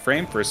stays in the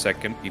frame for a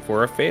second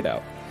before a fade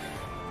out.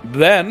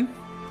 Then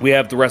we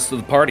have the rest of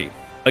the party.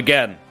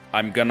 Again,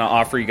 I'm going to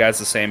offer you guys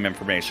the same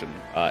information.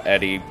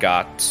 Eddie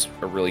got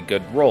a really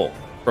good roll.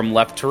 From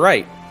left to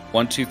right,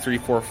 1, 2, 3,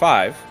 4,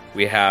 5,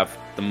 we have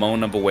the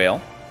moan of a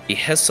whale, the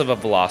hiss of a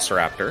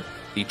velociraptor,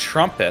 the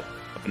trumpet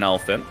of an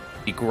elephant,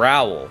 the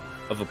growl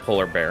of a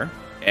polar bear,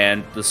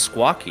 and the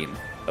squawking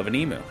of an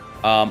emu.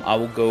 I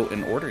will go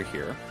in order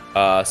here.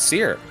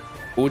 Seer,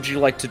 what would you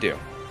like to do?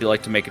 Would you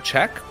like to make a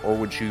check, or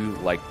would you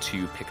like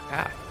to pick a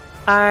path?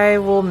 I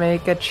will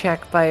make a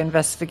check by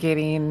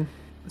investigating,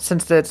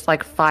 since it's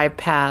 5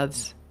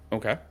 paths.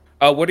 Okay.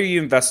 What are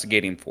you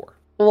investigating for?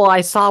 Well,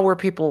 I saw where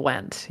people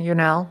went,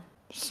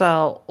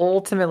 So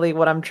ultimately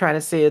what I'm trying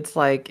to see, it's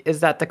is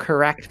that the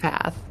correct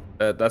path?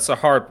 That's a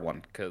hard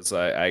one, because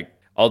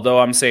although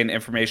I'm saying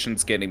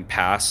information's getting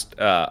passed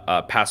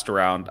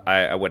around,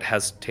 I would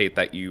hesitate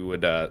that you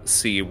would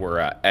see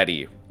where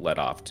Eddie led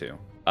off to.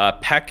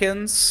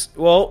 Peckins,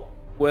 well,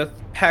 with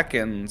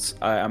Peckins,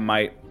 I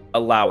might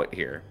allow it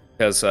here,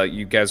 because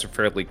you guys are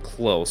fairly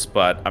close,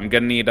 but I'm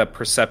going to need a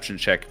perception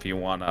check if you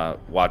want to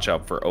watch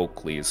out for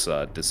Oakley's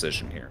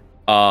decision here.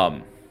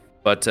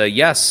 But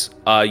yes,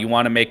 you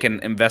want to make an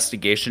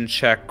investigation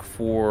check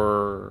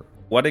for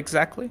what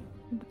exactly?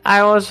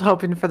 I was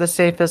hoping for the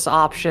safest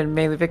option,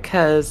 mainly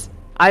because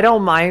I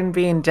don't mind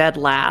being dead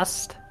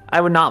last.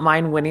 I would not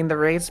mind winning the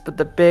race, but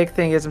the big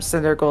thing is I'm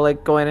sitting there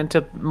going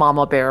into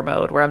mama bear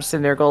mode, where I'm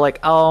sitting there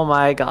oh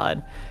my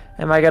god,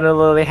 am I going to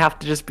literally have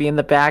to just be in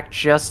the back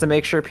just to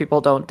make sure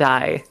people don't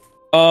die?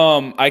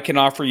 I can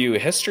offer you a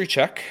history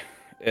check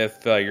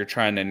if you're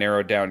trying to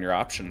narrow down your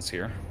options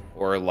here,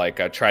 or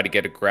try to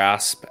get a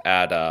grasp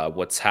at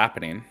what's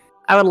happening.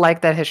 I would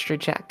like that history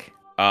check.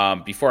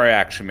 Before I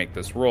actually make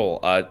this roll,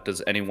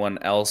 does anyone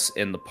else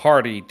in the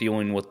party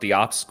dealing with the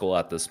obstacle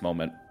at this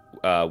moment,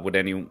 would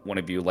any one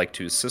of you like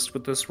to assist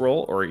with this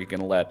roll, or are you going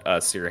to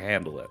let Seer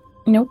handle it?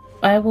 Nope,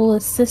 I will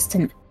assist,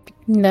 and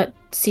that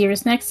Seer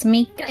is next to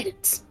me.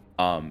 Guidance.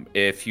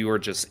 If you are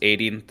just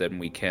aiding, then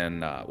we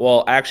can...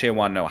 well, actually, I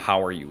want to know,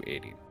 how are you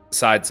aiding?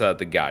 Besides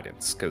the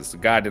guidance, because the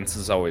guidance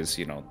is always,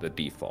 the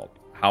default.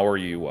 How are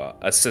you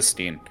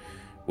assisting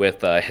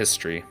with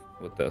history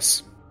with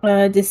this?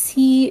 Does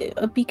he,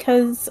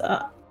 because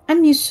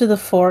I'm used to the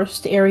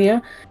forest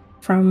area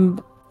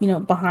from,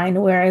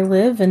 behind where I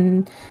live,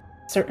 and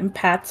certain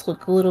paths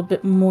look a little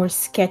bit more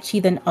sketchy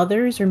than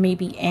others, or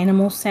maybe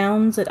animal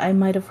sounds that I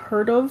might have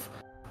heard of,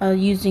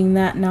 using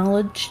that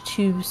knowledge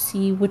to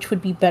see which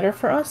would be better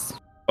for us.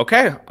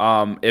 Okay,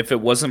 if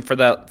it wasn't for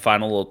that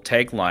final little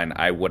tagline,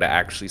 I would have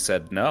actually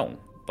said no.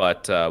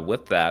 But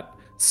with that,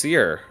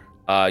 Seer,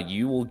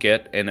 you will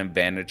get an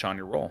advantage on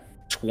your roll.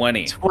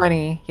 20.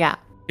 20, yeah.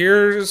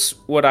 Here's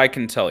what I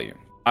can tell you.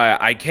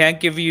 I can't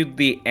give you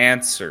the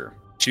answer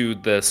to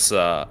this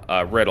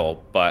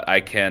riddle, but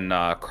I can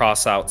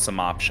cross out some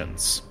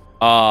options.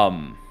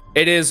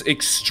 It is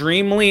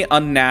extremely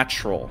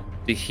unnatural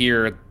to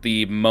hear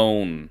the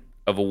moan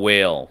of a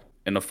whale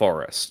in a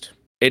forest.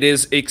 It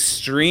is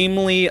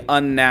extremely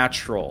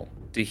unnatural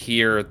to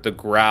hear the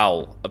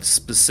growl of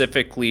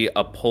specifically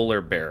a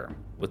polar bear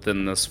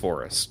within this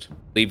forest,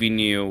 leaving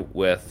you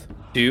with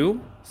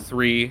 2,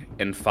 3,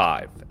 and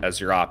 5 as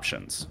your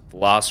options.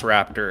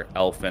 Velociraptor,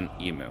 elephant,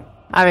 emu.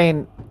 I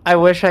mean, I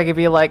wish I could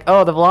be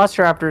oh, the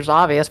Velociraptor's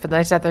obvious, but then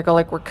I sat there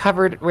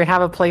we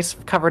have a place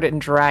covered in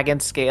dragon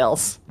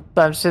scales.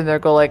 So I'm sitting there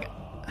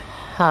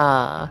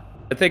huh.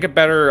 I think a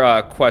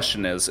better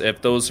question is,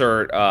 if those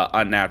are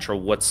unnatural,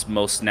 what's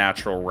most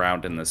natural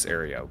around in this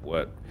area?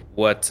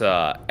 What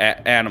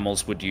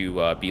animals would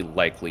you be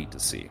likely to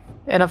see?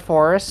 In a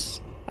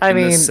forest? In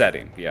this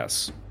setting,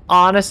 yes.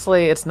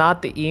 Honestly, it's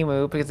not the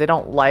emu, because they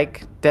don't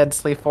like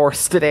densely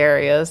forested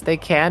areas. They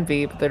can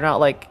be, but they're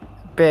not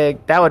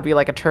big. That would be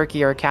a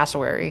turkey or a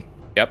cassowary.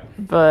 Yep.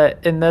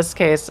 But in this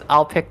case,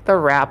 I'll pick the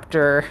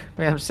raptor.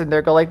 I'm sitting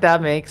there going, like,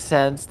 that makes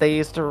sense. They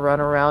used to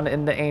run around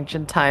in the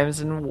ancient times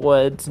in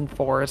woods and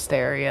forest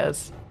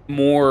areas.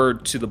 More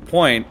to the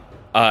point,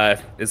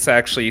 it's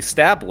actually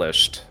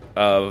established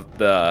of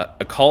the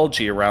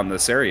ecology around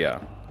this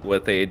area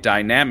with a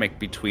dynamic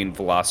between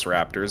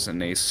velociraptors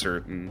and a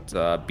certain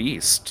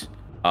beast,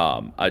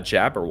 a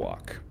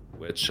jabberwock,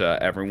 which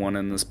everyone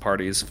in this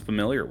party is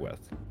familiar with.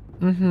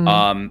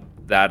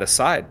 That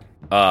aside,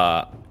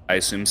 I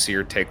assume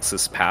Seer takes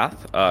this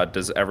path.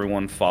 Does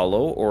everyone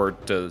follow, or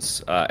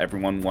does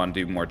everyone want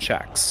to do more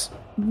checks?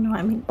 No,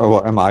 I mean... Oh,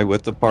 well, am I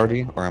with the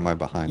party, or am I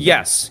behind them?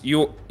 Yes,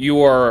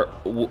 you are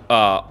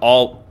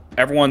all...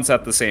 Everyone's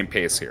at the same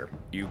pace here.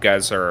 You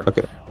guys are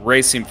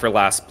racing for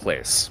last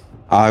place.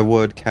 I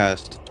would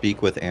cast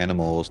Speak with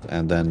Animals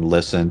and then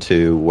listen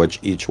to what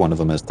each one of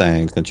them is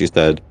saying, since you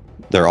said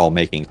they're all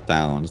making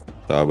sounds,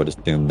 so I would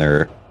assume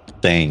they're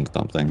saying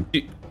something.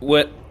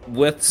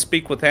 With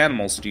Speak with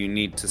Animals, do you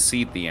need to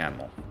see the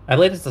animal? I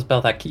believe it's a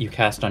spell that you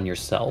cast on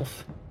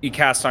yourself. You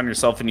cast on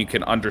yourself and you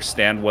can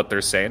understand what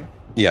they're saying?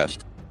 Yes.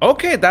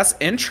 Okay, that's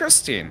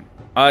interesting.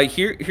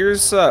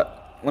 Here's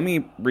let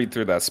me read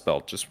through that spell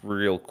just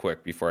real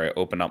quick before I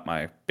open up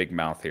my big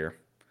mouth here.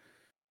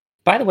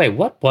 By the way,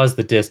 what was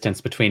the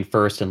distance between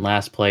first and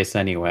last place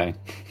anyway?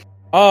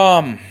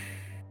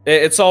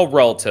 It's all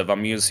relative.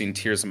 I'm using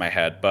tiers in my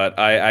head, but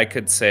I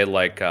could say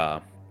like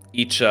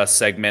each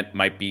segment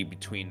might be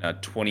between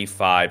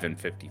 25 and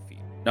 50 feet.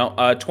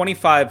 No,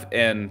 25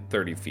 and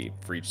 30 feet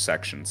for each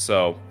section.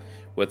 So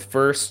with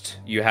first,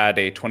 you had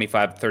a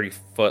 25 to 30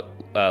 foot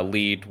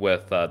lead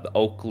with the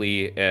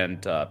Oakley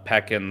and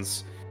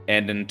Peckins,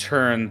 and in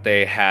turn,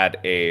 they had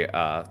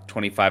a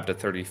 25 to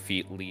 30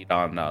 feet lead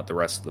on the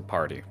rest of the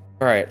party.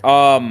 All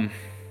right.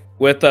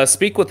 With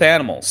Speak with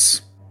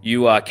Animals,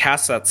 you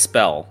cast that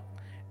spell,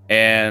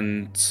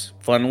 and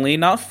funnily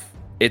enough,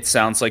 it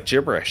sounds like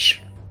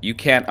gibberish. You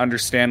can't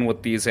understand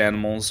what these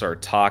animals are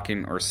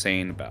talking or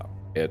saying about.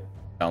 It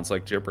sounds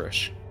like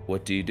gibberish.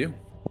 What do you do?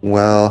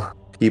 Well,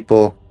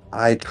 people,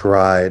 I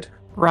tried.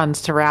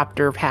 Runs to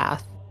raptor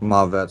path.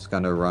 Mavet's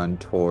gonna run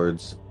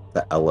towards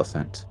the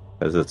elephant,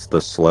 because it's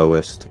the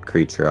slowest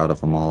creature out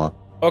of them all.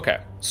 Okay,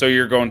 so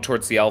you're going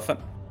towards the elephant?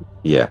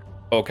 Yeah.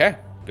 Okay,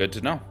 good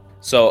to know.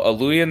 So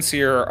Aluya and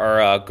Seer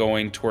are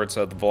going towards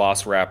the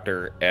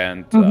velociraptor,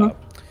 and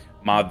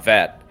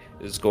Mavet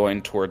is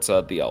going towards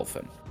the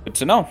elephant. Good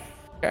to know.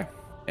 Okay,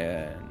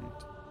 and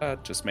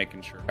just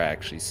making sure I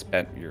actually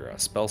spent your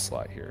spell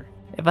slot here.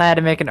 If I had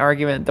to make an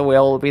argument, the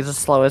whale would be the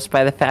slowest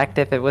by the fact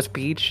if it was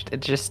beached,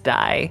 it'd just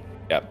die.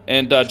 Yeah,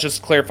 and just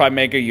to clarify,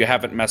 Mega, you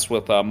haven't messed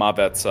with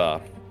Mavet's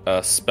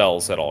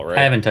spells at all, right?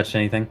 I haven't touched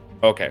anything.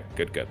 Okay,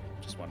 good.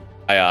 Just one.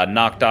 I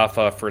knocked off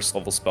a first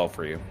level spell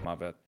for you,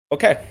 Mavet.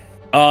 Okay,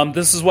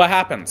 this is what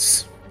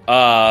happens.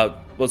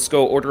 Let's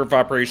go order of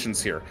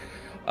operations here.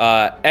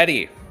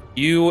 Eddie,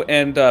 you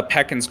and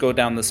Peckins go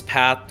down this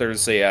path.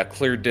 There's a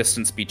clear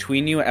distance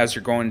between you as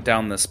you're going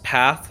down this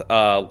path.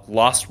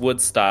 Lost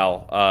Wood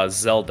style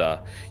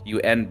Zelda.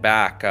 You end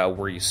back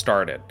where you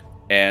started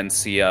and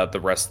see the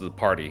rest of the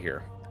party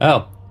here.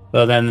 Oh,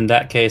 well then in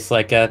that case,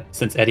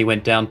 since Eddie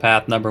went down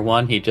path number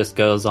 1, he just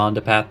goes on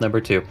to path number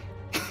 2.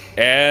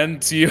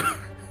 And you...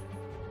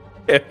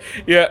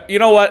 Yeah, you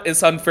know what?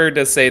 It's unfair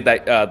to say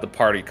that the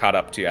party caught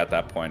up to you at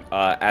that point.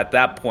 At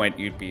that point,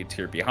 you'd be a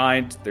tier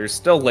behind. They're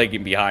still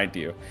lagging behind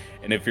you.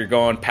 And if you're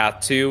going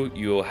path 2,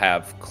 you'll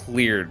have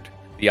cleared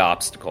the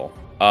obstacle.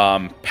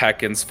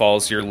 Peckins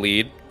follows your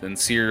lead, then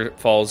Seer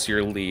follows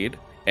your lead,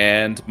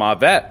 and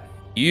Mavet,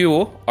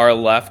 you are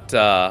left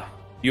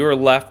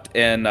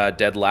in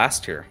dead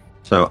last here.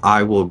 So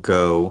I will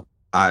go.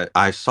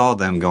 I saw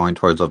them going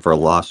towards the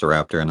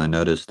velociraptor, and I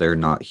noticed they're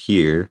not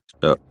here,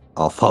 so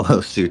I'll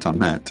follow suit on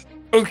that.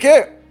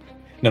 Okay.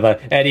 No,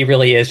 but Eddie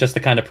really is just the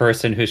kind of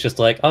person who's just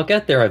like, I'll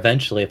get there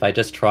eventually if I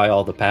just try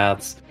all the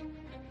paths.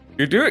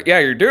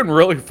 You're doing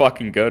really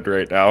fucking good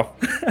right now.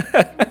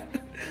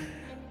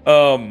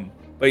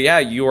 But yeah,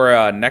 you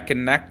are neck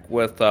and neck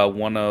with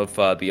one of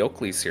the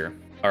Oakleys here.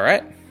 All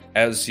right.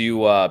 As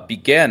you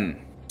begin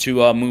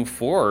to move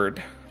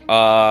forward,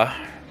 I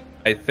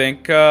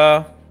think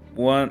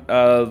one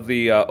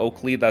the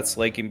Oakley that's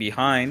lagging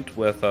behind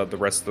with the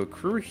rest of the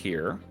crew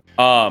here,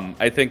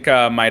 I think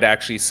might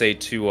actually say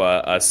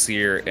to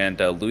Seer and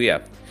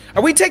Luya,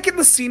 are we taking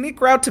the scenic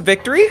route to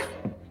victory?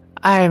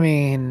 I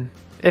mean,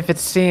 if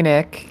it's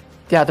scenic,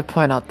 you have to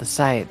point out the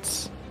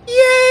sights.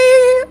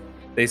 Yay!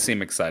 They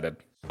seem excited.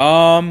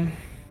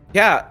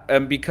 Yeah,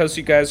 and because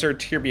you guys are a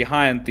tier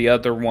behind, the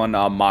other one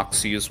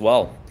mocks you as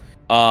well.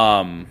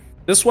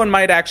 This one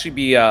might actually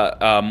be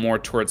more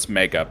towards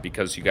Mega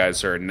because you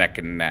guys are neck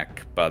and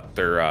neck, but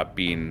they're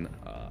being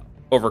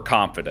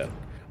overconfident.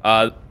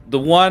 The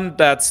one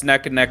that's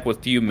neck and neck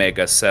with you,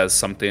 Mega, says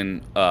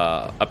something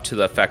up to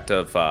the effect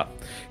of,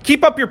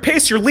 keep up your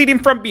pace, you're leading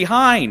from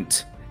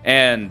behind!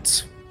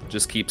 And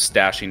just keeps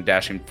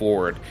dashing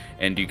forward,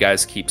 and you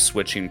guys keep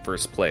switching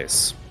first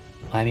place.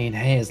 I mean,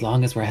 hey, as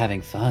long as we're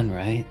having fun,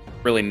 right?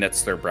 Really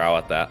knits their brow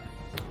at that.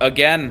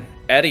 Again,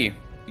 Eddie,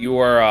 you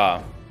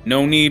are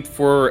No need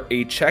for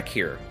a check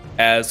here.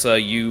 As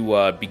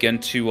you begin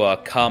to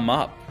come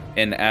up,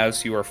 and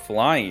as you are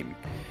flying,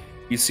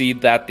 you see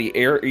that the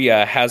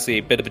area has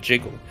a bit of a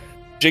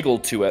jiggle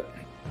to it.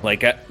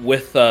 Like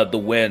with the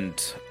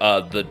wind,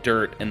 the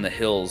dirt and the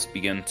hills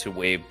begin to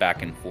wave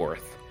back and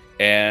forth.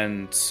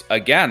 And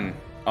again,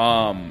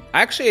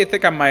 actually, I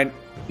think I might.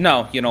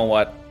 No, you know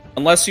what?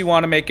 Unless you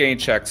want to make any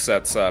checks,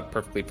 that's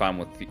perfectly fine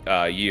with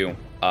you.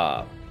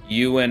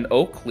 You and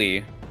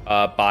Oakley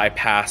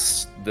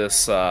bypass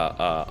this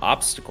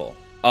obstacle.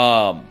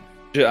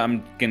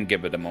 I'm gonna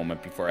give it a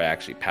moment before I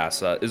actually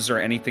pass. Is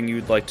there anything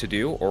you'd like to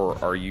do, or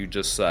are you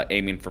just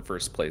aiming for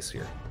first place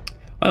here?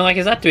 Well, like,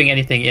 he's not doing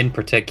anything in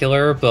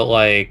particular, but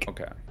like,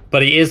 okay.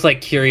 But he is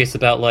like curious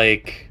about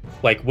like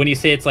when you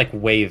say it's like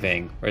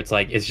waving, or it's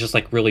like it's just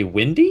like really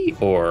windy,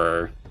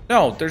 or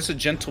no, there's a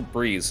gentle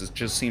breeze. It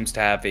just seems to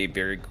have a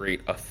very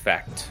great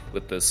effect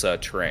with this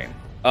terrain.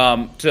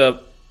 I'm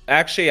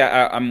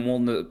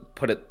willing to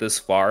put it this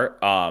far.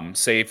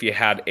 Say if you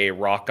had a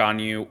rock on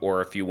you,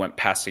 or if you went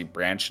past a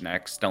branch and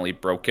accidentally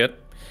broke it,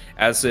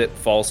 as it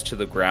falls to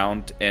the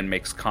ground and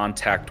makes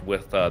contact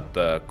with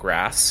the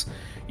grass,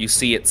 you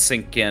see it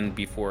sink in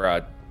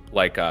before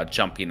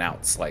jumping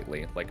out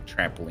slightly, like a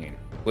trampoline.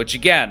 Which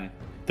again,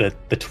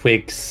 the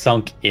twig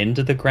sunk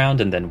into the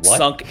ground and then what?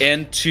 Sunk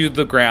into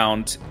the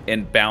ground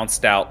and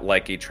bounced out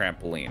like a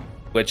trampoline.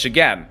 Which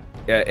again,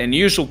 in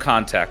usual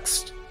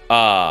context,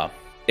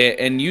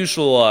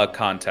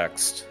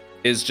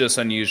 is just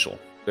unusual.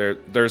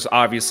 There's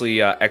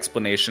obviously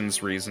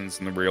explanations, reasons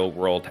in the real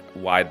world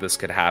why this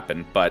could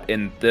happen, but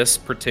in this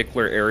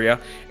particular area,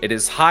 it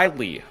is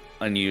highly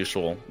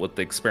unusual what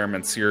the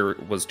experiments here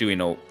was doing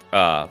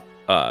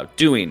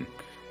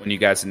when you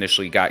guys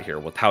initially got here,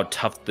 with how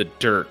tough the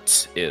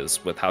dirt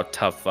is, with how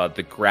tough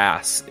the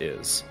grass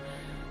is.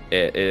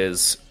 It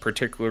is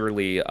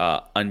particularly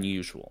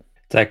unusual.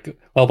 It's like,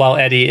 well, while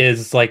Eddie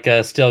is like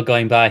still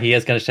going by, he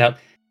is going to shout,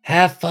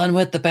 "Have fun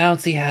with the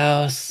bouncy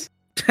house."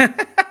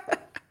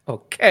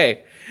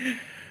 Okay.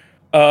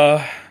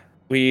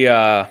 We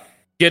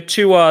get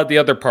to the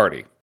other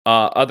part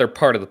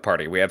of the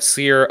party. We have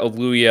Seer,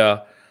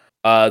 Aluya,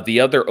 the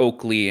other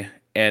Oakley,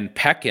 and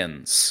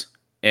Peckins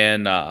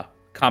in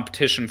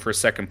competition for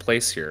second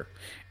place here.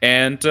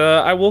 And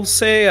I will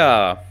say,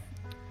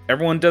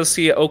 everyone does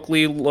see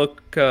Oakley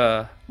look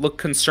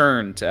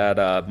concerned at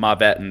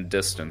Mavet in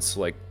distance,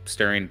 like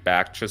staring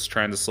back, just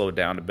trying to slow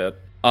down a bit.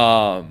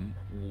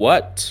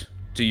 What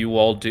do you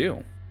all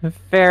do?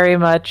 Very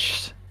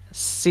much,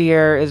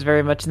 Seer is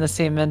very much in the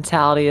same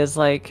mentality as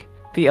like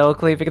the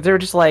Oakley, because they were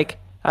just like,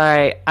 all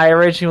right, I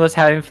originally was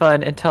having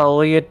fun until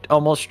Leah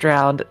almost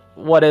drowned.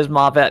 What is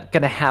Mavet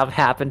gonna have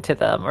happen to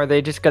them? Are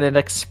they just gonna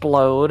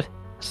explode?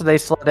 So they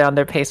slow down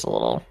their pace a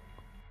little.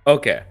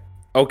 Okay,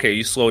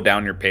 you slow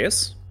down your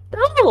pace? A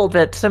little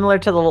bit similar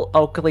to the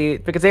Oakley,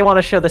 because they want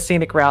to show the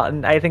scenic route,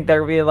 and I think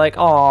they're being like,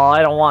 oh,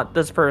 I don't want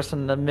this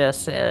person to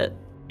miss it.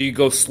 You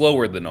go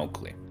slower than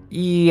Oakley?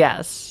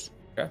 Yes.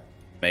 Okay.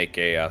 Make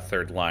a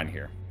third line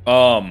here.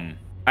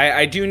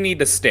 I do need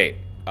to state,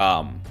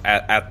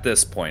 at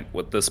this point,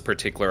 with this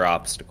particular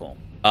obstacle.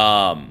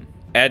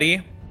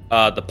 Eddie,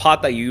 the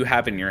pot that you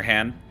have in your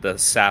hand, the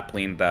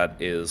sapling that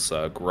is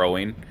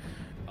growing,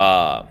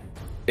 I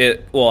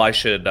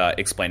should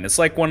explain. It's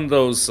like one of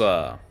those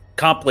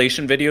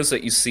compilation videos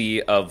that you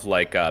see of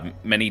like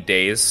many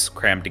days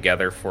crammed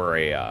together for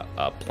a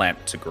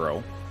plant to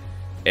grow.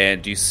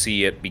 And you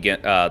see it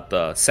begin,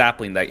 the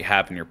sapling that you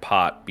have in your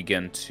pot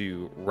begin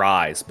to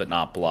rise but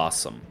not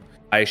blossom.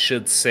 I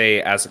should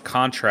say, as a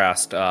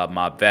contrast,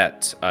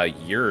 Mavet,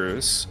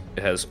 yours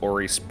has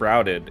already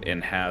sprouted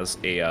and has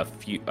a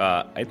few,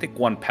 I think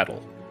one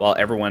petal, while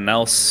everyone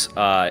else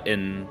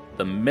in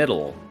the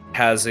middle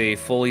has a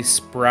fully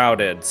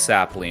sprouted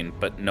sapling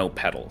but no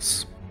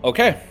petals.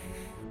 Okay.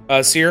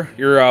 Seer,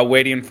 you're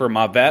waiting for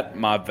Mavet.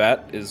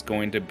 Mavet is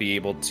going to be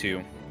able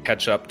to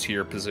catch up to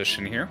your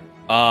position here.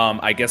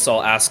 I guess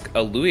I'll ask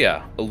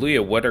Aluya.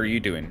 Aluya, what are you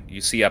doing? You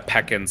see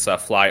Peckins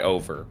fly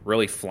over,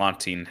 really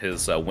flaunting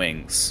his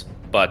wings.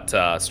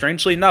 But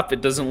strangely enough, it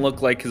doesn't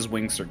look like his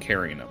wings are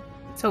carrying him.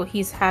 So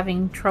he's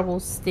having trouble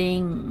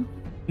staying...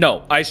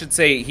 No, I should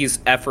say he's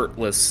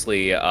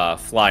effortlessly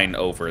flying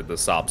over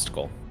this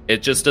obstacle.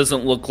 It just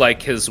doesn't look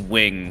like his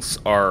wings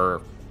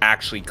are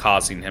actually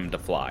causing him to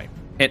fly.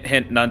 Hint,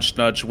 hint, nudge,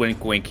 nudge,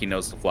 wink, wink, he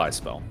knows the fly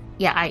spell.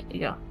 Yeah,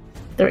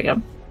 there we go.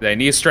 They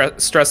need to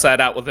stress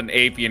that out with an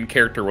avian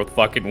character with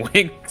fucking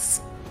wings.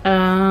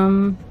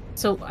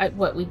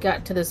 So we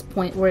got to this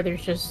point where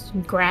there's just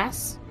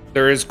grass?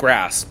 There is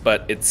grass,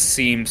 but it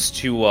seems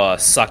to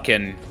suck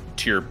in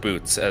to your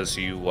boots as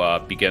you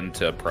begin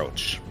to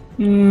approach.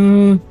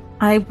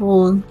 I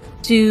will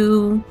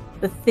do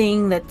the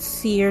thing that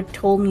Seer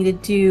told me to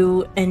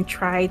do and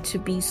try to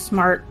be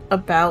smart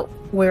about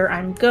where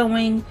I'm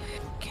going.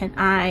 Can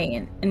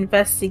I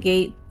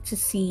investigate to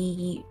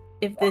see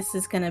if this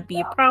is going to be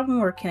a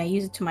problem, or can I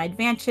use it to my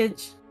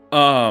advantage?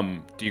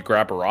 Do you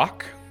grab a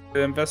rock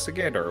to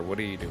investigate, or what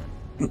are you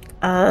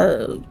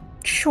doing?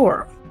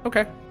 Sure.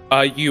 Okay.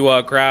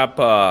 You grab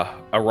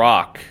a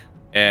rock,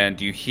 and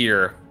you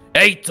hear,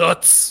 "Hey,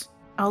 Toots!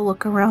 I'll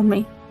look around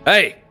me.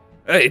 Hey,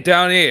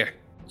 down here.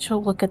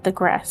 She'll look at the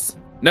grass.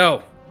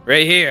 No,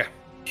 right here."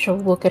 She'll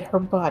look at her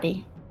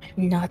body.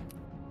 I'm not...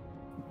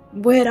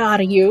 Where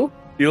are you?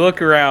 You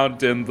look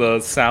around, and the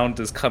sound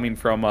is coming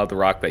from the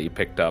rock that you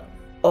picked up.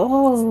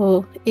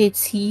 Oh,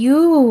 it's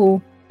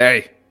you.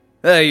 Hey,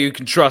 you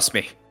can trust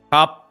me.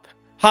 Hop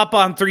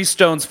on 3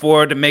 stones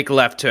forward and make a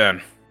left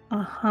turn.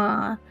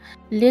 Uh-huh.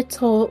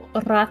 Little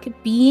rock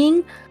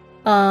being,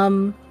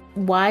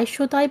 why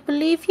should I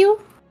believe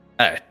you?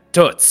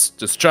 Toots,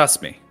 just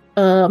trust me.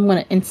 I'm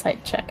gonna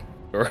insight check.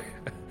 Or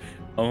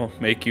I'll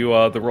make you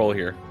the roll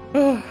here.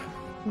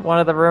 One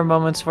of the rare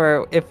moments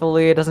where if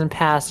Aaliyah doesn't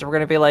pass, we're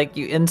gonna be like,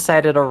 you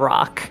incited a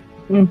rock.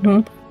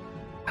 Mm-hmm.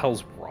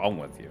 Hell's wrong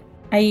with you?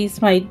 I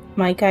use my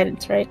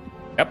guidance, right?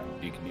 Yep,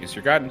 you can use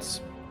your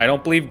guidance. I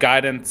don't believe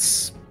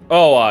guidance...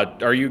 Oh,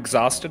 are you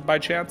exhausted by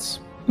chance?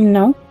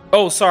 No.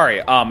 Oh,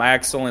 sorry. I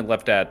accidentally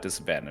left at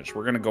disadvantage.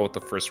 We're gonna go with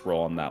the first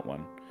roll on that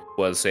one.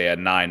 Was a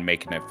 9,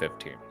 making it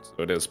 15.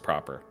 So it is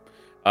proper.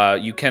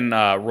 You can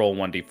roll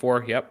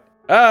 1d4. Yep.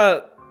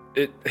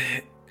 It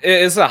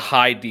is a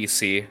high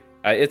DC.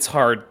 It's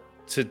hard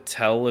to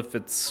tell if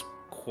it's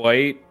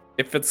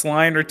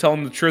lying or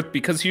telling the truth,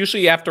 because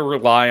usually you have to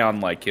rely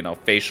on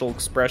facial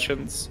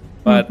expressions.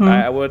 But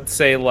I would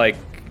say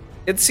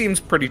it seems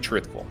pretty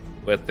truthful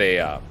with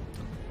a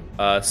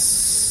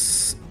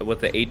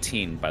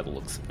 18 by the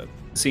looks of it.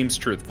 Seems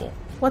truthful.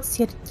 What's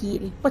your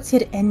deal? What's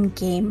your end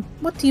game?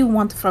 What do you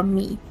want from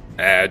me?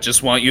 I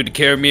just want you to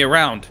carry me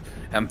around.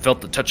 Haven't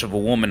felt the touch of a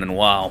woman in a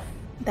while.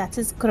 That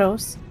is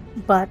gross,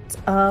 but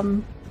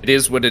It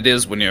is what it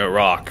is when you're a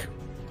rock.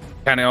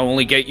 Kinda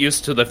only get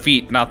used to the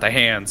feet, not the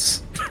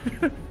hands.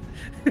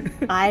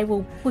 I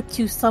will put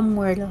you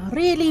somewhere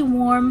really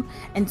warm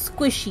and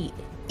squishy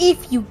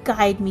if you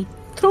guide me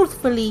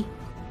truthfully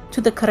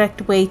to the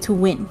correct way to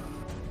win.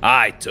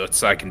 Aye,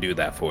 Toots, I can do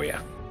that for you.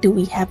 Do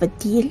we have a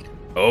deal?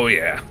 Oh,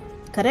 yeah.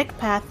 Correct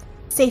path,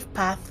 safe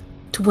path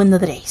to win the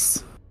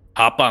race.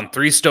 Hop on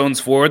 3 stones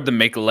forward, then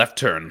make a left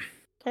turn.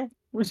 Okay,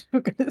 we're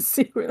gonna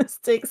see where this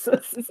takes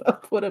us. I'll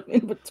put him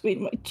in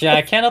between my chest. Yeah,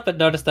 I can't help but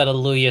notice that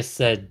Aaliyah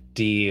said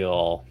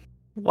deal.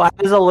 Why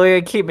does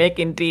Aaliyah keep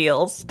making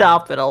deals?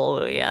 Stop it,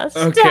 Aaliyah.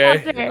 Stop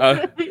Okay.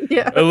 it.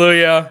 Yeah.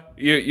 Aaliyah,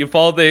 you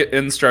follow the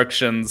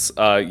instructions.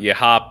 You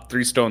hop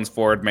 3 stones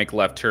forward, make a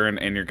left turn,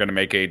 and you're going to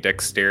make a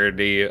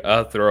dexterity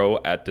throw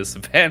at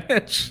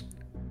disadvantage.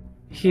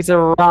 He's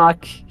a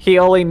rock. He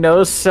only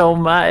knows so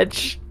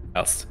much.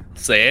 I'll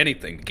say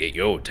anything to get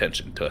your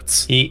attention,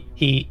 Toots.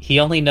 He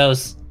only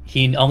knows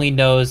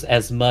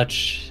as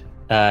much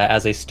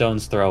as a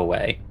stone's throw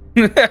away.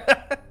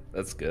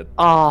 That's good.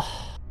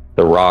 Oh.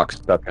 The rock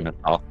stuck in a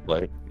soft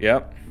place.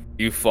 Yep.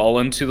 You fall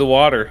into the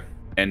water,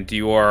 and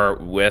you are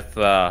with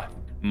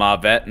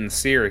Mavet and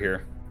Seer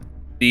here.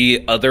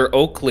 The other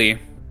Oakley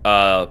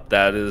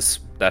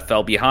that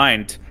fell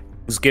behind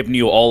is giving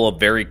you all a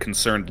very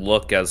concerned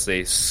look as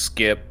they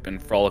skip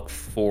and frolic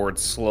forward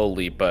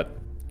slowly, but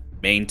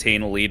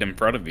maintain a lead in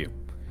front of you.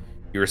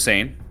 You were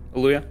saying,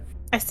 Aaliyah?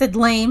 I said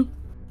lame.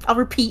 I'll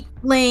repeat,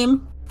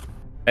 lame.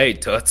 Hey,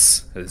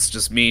 Toots. It's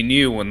just me and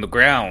you on the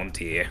ground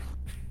here.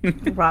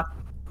 The rock.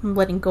 I'm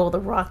letting go of the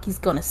rock. He's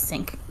gonna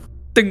sink.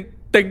 Ding,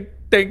 ding,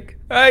 ding.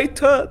 Hey,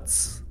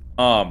 Toots.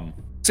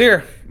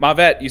 Seer,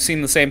 Mavet, you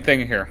seen the same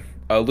thing here.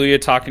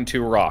 Aaliyah talking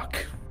to a rock,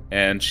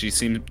 and she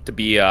seemed to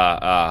be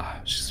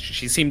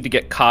she seemed to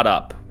get caught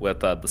up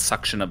with the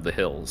suction of the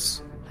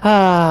hills.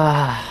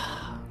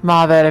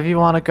 Mavet, if you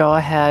want to go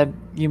ahead,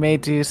 you may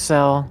do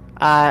so.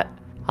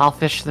 I'll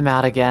fish them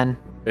out again.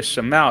 Fish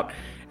them out.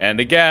 And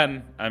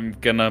again, I'm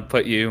gonna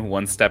put you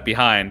one step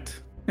behind.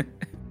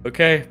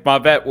 Okay,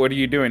 Mavet, what are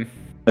you doing?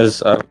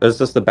 Is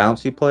this the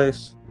bouncy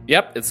place?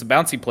 Yep, it's the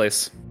bouncy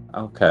place.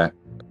 Okay.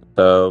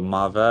 So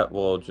Mavet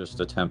will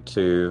just attempt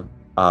to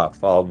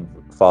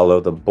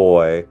follow the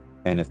boy,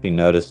 and if he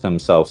noticed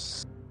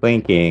himself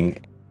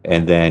sinking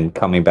and then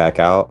coming back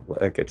out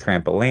like a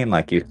trampoline,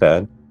 like you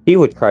said, he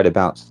would try to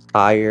bounce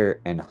higher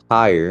and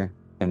higher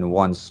in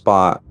one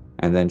spot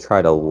and then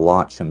try to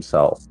launch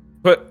himself.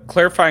 But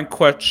clarifying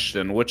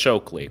question, which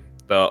Oakley?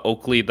 The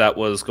Oakley that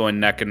was going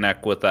neck and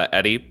neck with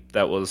Eddie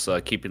that was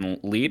keeping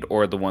lead,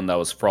 or the one that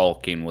was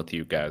frolicking with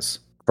you guys?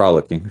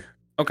 Frolicking.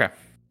 Okay.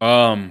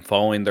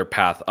 Following their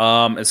path.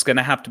 It's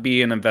gonna have to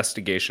be an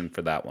investigation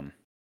for that one.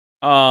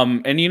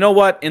 And you know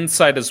what?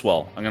 Insight as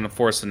well. I'm gonna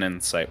force an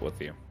insight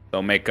with you.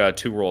 They'll make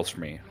 2 rolls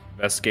for me.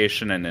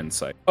 Investigation and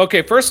insight.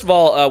 Okay, first of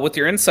all, with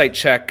your insight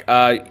check,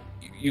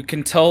 you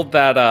can tell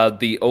that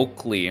the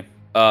Oakley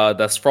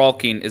that's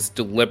frolicking is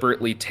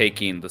deliberately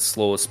taking the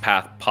slowest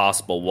path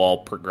possible while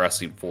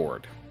progressing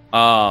forward.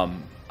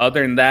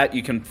 Other than that,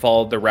 you can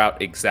follow the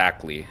route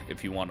exactly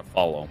if you want to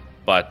follow.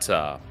 But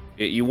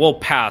you will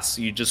pass,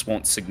 you just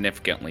won't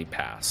significantly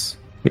pass.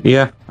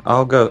 Yeah,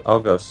 I'll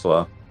go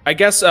slow. I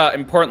guess,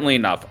 importantly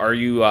enough, are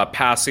you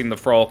passing the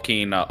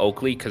frolicking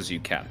Oakley? Because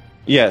you can.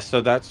 Yeah,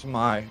 so that's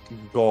my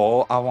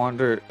goal. I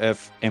wonder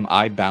am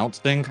I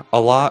bouncing a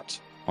lot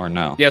or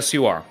no? Yes,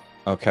 you are.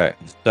 Okay,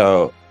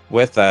 so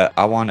with that,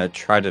 I want to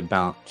try to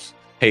bounce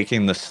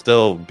taking the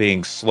still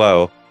being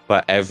slow,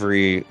 but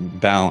every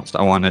bounce,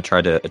 I want to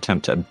try to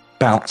attempt to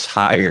bounce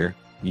higher,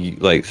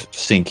 like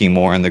sinking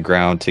more in the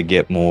ground to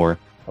get more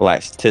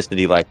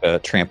elasticity, like a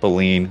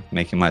trampoline,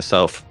 making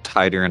myself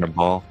tighter in a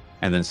ball,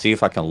 and then see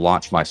if I can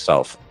launch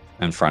myself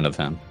in front of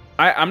him.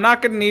 I'm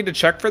not going to need to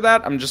check for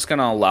that. I'm just going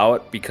to allow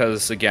it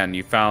because, again,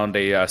 you found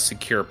a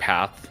secure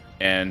path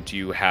and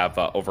you have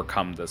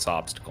overcome this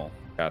obstacle.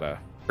 Gotta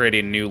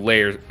create new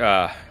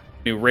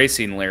new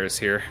racing layers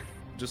here.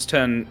 Just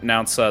to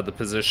announce the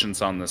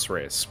positions on this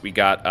race, we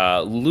got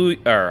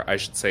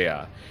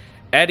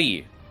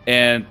Eddie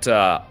and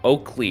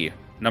Oakley,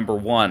 number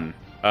 1,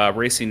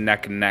 racing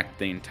neck and neck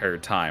the entire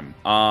time.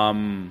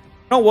 You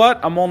know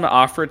what? I'm willing to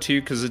offer it to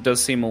you because it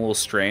does seem a little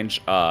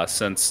strange,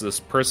 since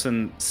this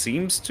person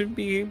seems to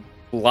be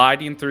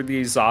gliding through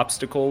these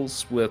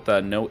obstacles with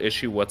no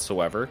issue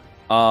whatsoever.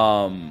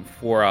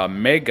 For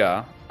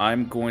Mega,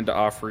 I'm going to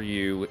offer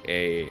you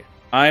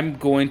I'm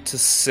going to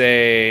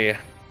say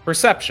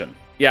perception.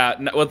 Yeah,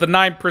 with the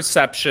 9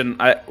 perception,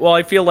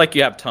 I feel like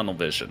you have tunnel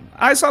vision.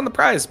 Eyes on the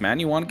prize, man.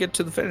 You want to get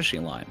to the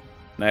finishing line.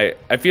 And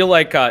I feel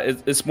like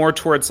it's more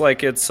towards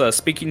like it's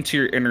speaking to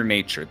your inner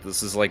nature.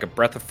 This is like a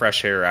breath of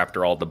fresh air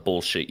after all the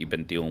bullshit you've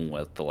been dealing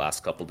with the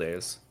last couple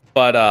days.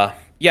 But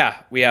yeah,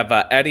 we have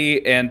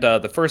Eddie and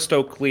the first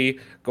Oakley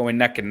going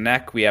neck and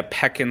neck. We have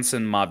Peckins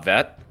and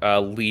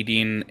Mavet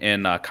leading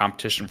in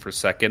competition for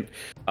second.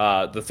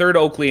 The third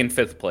Oakley in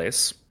 5th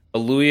place.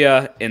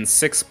 Aluya in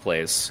 6th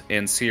place,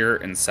 and Seer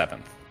in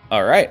 7th.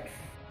 All right,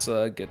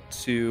 let's get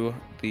to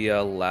the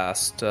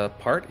last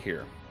part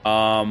here.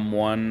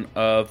 One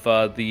of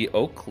the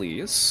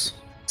Oakleys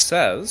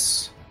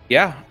says,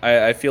 yeah,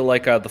 I feel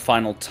like the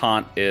final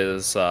taunt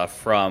is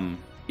from,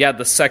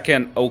 the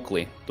second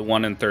Oakley, the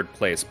one in 3rd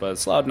place, but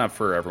it's loud enough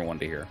for everyone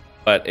to hear.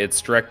 But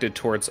it's directed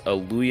towards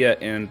Aluya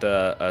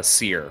and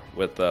Seer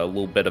with a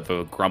little bit of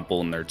a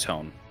grumble in their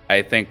tone.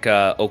 I think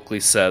Oakley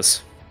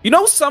says,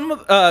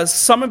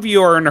 some of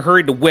you are in a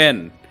hurry to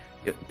win,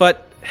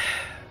 but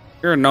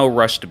you're in no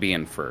rush to be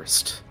in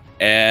first.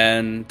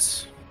 And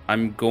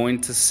I'm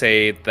going to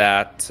say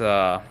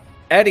that,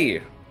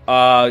 Eddie,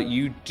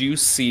 you do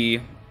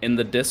see in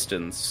the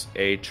distance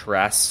a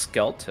Trask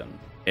skeleton,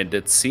 and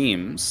it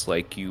seems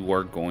like you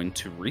are going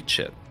to reach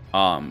it.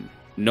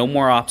 No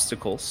more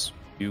obstacles.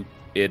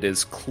 It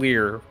is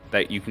clear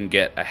that you can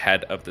get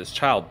ahead of this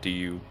child. Do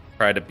you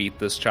try to beat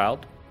this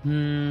child?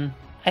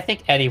 I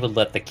think Eddie would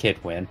let the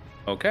kid win.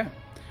 Okay.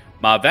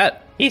 Mavet.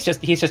 He's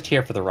just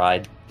here for the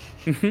ride.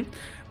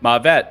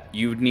 Mavet,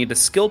 you would need a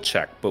skill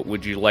check, but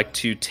would you like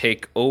to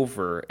take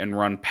over and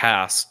run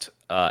past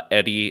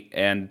Eddie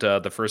and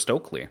the first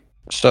Oakley?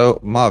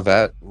 So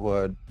Mavet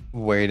would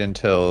wait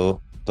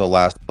until the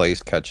last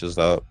place catches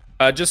up.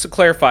 Just to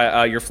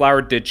clarify, your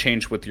flower did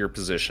change with your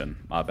position,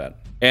 Mavet.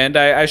 And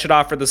I should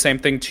offer the same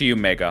thing to you,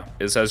 Mega,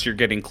 is as you're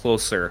getting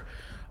closer,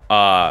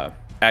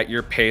 at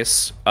your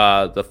pace,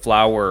 the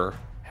flower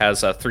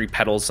has 3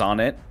 petals on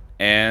it,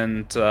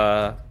 and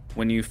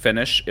when you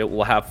finish, it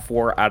will have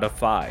 4 out of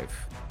 5.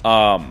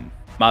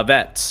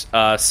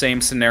 Mavet,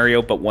 same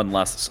scenario, but 1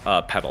 less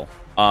petal.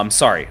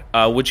 Sorry,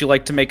 would you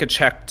like to make a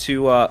check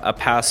to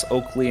pass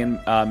Oakley and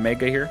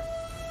Mega here?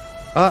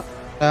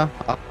 No,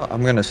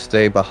 I'm gonna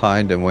stay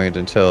behind and wait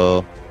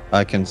until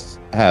I can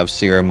have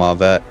Seer and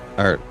Mavet,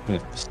 or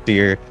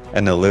Seer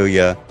and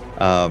Aluya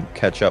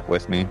catch up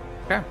with me.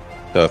 Okay.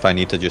 So if I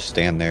need to just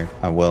stand there,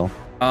 I will.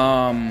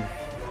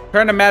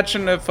 Trying to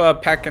imagine if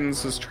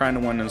Peckins is trying to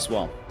win as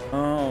well.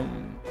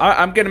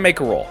 I'm gonna make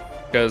a roll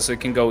because it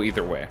can go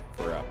either way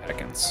for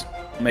Peckins.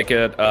 Make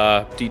it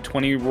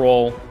D20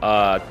 roll.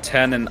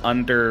 10 and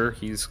under,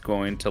 he's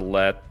going to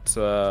let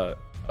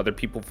other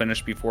people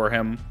finish before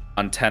him.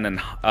 On 10 and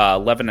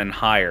 11 and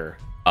higher,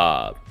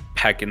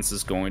 Peckins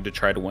is going to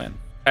try to win.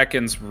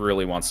 Peckins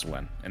really wants to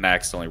win, and I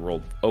accidentally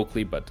rolled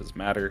Oakley, but doesn't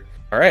matter.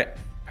 All right,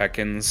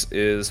 Peckins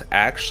is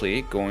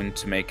actually going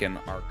to make an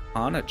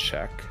Arcana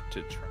check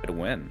to try to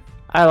win.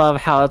 I love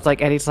how it's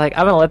like Eddie's like,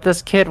 I'm gonna let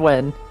this kid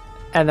win,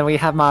 and then we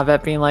have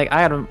Mavet being like,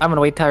 I'm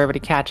gonna wait till everybody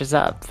catches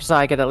up so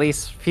I could at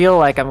least feel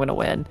like I'm gonna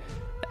win,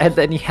 and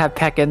then you have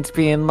Peckins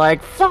being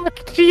like,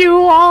 fuck you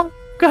all,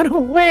 gonna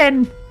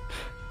win.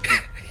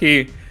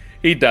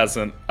 He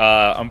doesn't.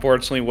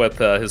 Unfortunately, with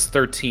his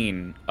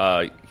 13,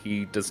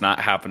 he does not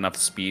have enough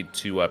speed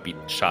to beat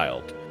the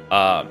child.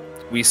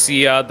 We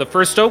see the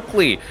first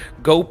Oakley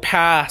go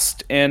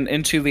past and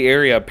into the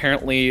area.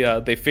 Apparently,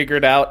 they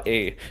figured out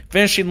a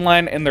finishing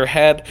line in their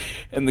head,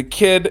 and the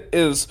kid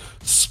is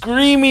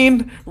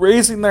screaming,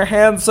 raising their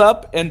hands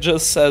up, and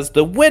just says,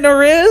 "The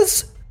winner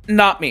is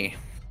not me."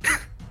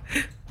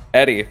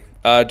 Eddie,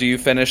 do you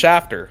finish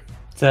after?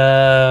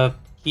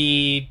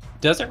 He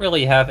doesn't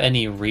really have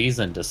any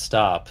reason to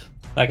stop.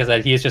 Like I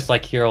said, he's just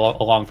like here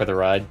along for the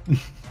ride.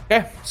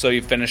 Okay, so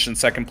you finish in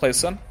second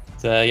place then?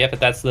 Yeah, but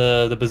that's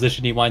the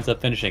position he winds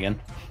up finishing in.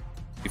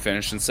 You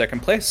finish in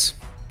second place.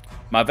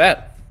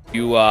 Mavet,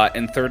 you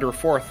in third or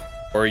fourth?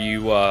 Or are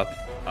you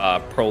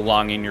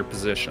prolonging your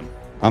position?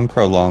 I'm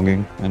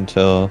prolonging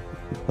until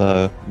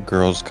the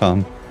girls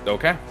come.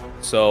 Okay.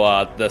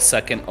 So the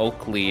second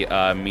Oakley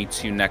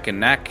meets you neck and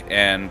neck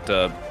and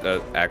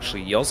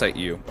actually yells at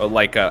you.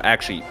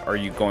 Actually, are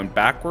you going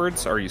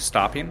backwards? Are you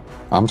stopping?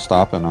 I'm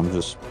stopping. I'm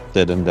just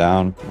sitting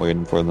down,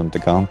 waiting for them to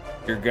come.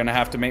 You're going to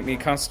have to make me a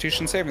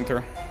Constitution saving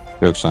throw.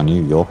 Joke's on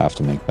you. You'll have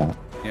to make that.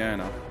 Yeah, I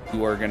know.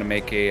 You are going to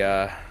make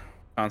a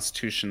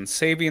Constitution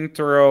saving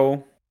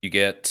throw. You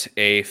get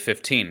a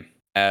 15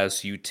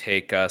 as you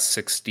take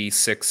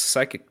 66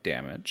 psychic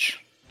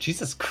damage.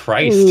 Jesus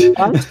Christ.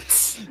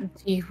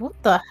 Gee, what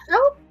the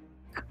hell?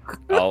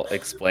 I'll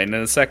explain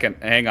in a second.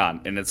 Hang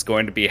on. And it's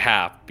going to be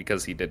half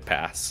because he did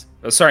pass.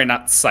 Oh, sorry,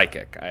 not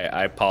psychic.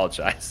 I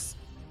apologize.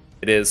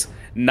 It is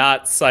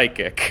not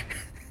psychic.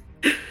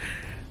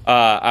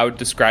 I would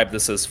describe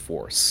this as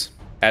force.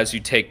 As you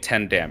take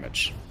 10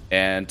 damage.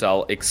 And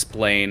I'll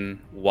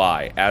explain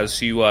why.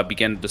 As you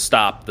begin to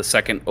stop, the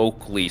second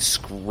Oakley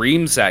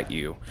screams at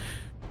you.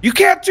 You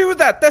can't do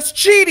that! That's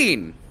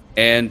cheating!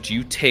 And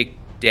you take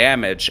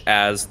damage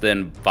as the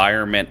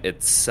environment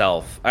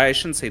itself. I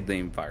shouldn't say the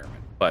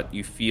environment, but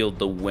you feel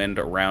the wind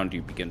around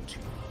you begin to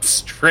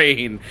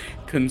strain,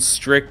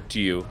 constrict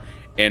you,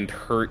 and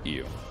hurt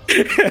you.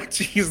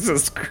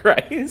 Jesus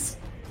Christ.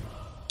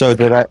 So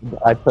did I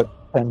took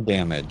 10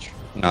 damage,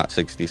 not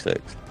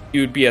 66.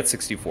 You would be at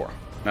 64,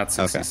 not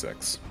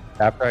 66.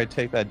 Okay. After I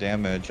take that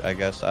damage, I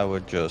guess I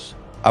want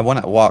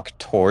to walk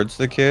towards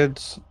the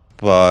kids,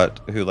 but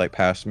who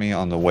passed me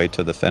on the way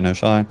to the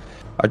finish line.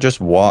 I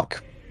just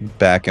walk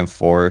back and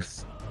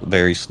forth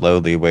very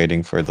slowly,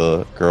 waiting for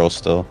the girls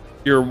still.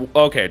 You're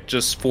okay,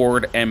 just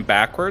forward and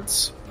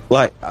backwards?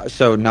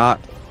 So not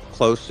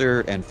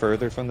closer and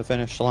further from the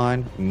finish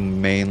line,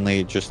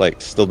 mainly just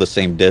still the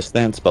same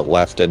distance, but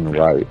left and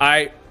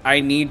right. I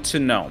need to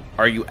know,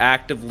 are you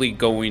actively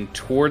going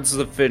towards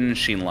the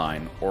finishing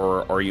line,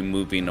 or are you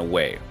moving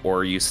away, or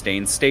are you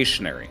staying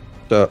stationary?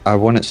 So I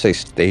wouldn't say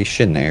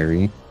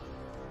stationary.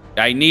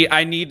 I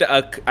need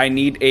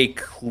a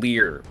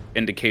clear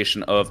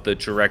indication of the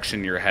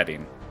direction you're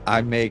heading.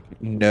 I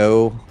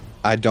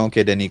don't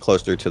get any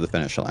closer to the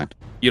finish line.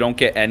 You don't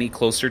get any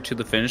closer to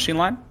the finishing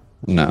line?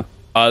 No.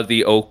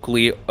 The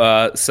Oakley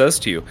says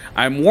to you,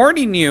 I'm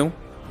warning you,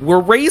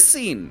 we're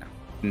racing.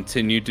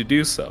 Continue to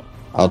do so.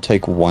 I'll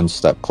take one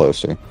step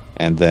closer,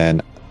 and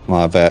then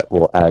my vet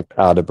will act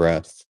out of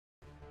breath.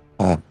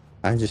 I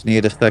just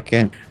need a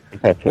second.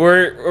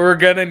 We're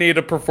gonna need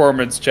a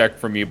performance check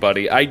from you,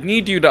 buddy. I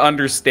need you to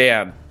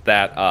understand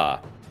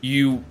that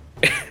you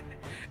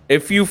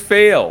if you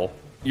fail,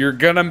 you're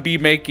gonna be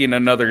making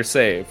another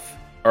save.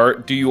 Or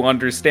do you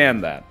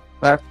understand that?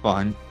 That's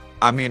fine.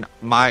 I mean,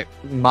 my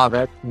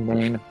vet's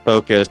main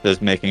focus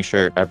is making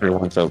sure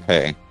everyone's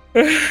okay.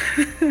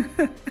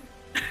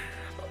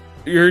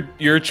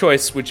 Your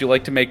choice. Would you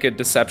like to make a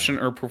deception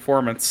or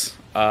performance?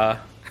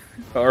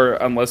 Or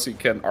unless you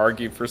can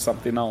argue for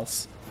something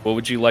else. What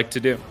would you like to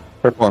do?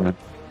 Performance.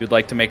 You'd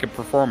like to make a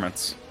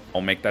performance.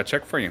 I'll make that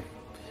check for you.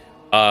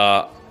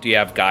 Do you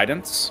have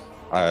guidance?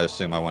 I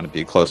assume I want to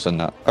be close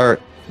enough. Or,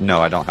 no,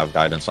 I don't have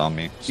guidance on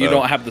me. So. You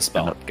don't have the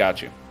spell.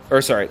 Got you.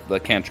 Or, sorry, the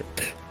cantrip.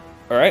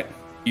 All right.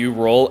 You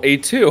roll a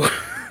 2.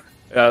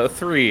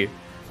 3.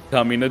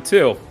 Coming a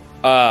 2.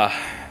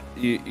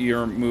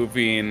 You're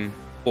moving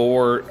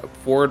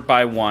forward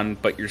by 1,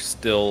 but you're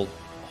still...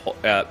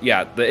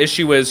 the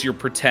issue is you're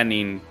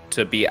pretending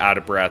to be out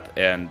of breath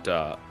and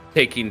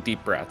taking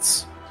deep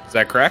breaths. Is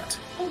that correct?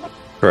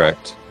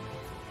 Correct.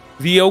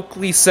 The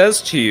Oakley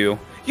says to you,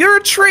 you're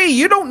a tree,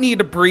 you don't need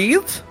to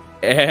breathe.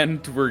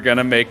 And we're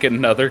gonna make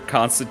another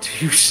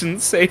Constitution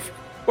save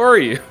for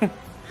you.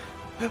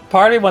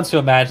 Part of me wants to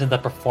imagine the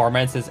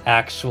performance is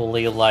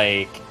actually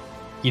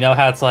you know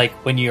how it's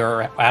when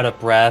you're out of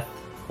breath,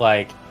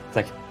 it's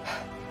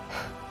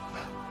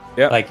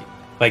yeah,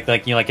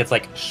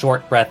 it's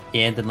short breath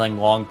in and then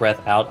long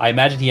breath out. I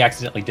imagine he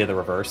accidentally did the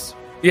reverse.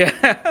 Yeah,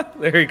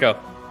 there you go.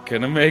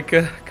 Gonna make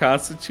a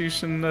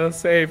Constitution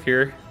save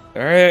here.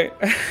 All right.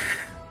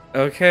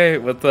 Okay,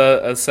 with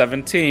a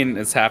 17,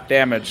 it's half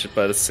damage,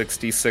 but a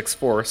 66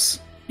 force.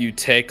 You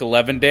take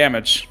 11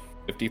 damage.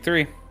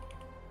 53.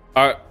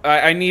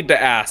 I need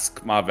to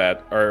ask,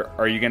 Mavet,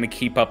 are you going to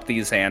keep up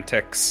these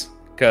antics?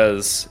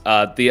 Because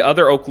the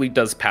other Oakley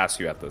does pass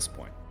you at this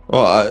point.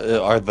 Well,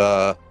 are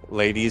the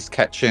ladies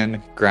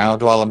catching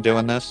ground while I'm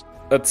doing this?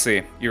 Let's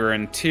see. You were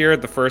in tier.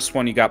 The first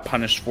one you got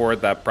punished for.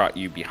 That brought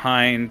you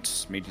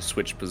behind, made you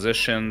switch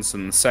positions.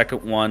 And the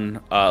second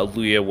one,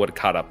 Aluya would have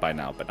caught up by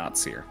now, but not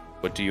Seer.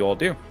 What do you all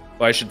do?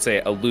 Well, I should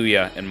say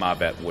Aluya and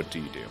Mavet, what do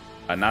you do?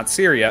 Not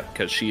Seer yet,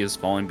 because she is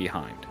falling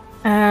behind.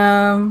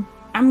 I'm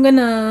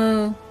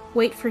gonna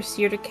wait for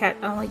Seer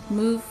to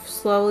move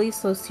slowly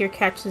so Seer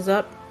catches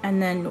up.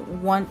 And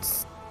then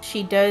once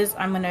she does,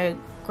 I'm gonna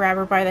grab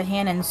her by the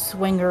hand and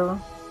swing her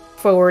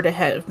forward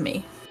ahead of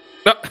me.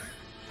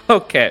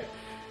 Okay.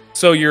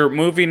 So you're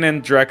moving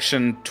in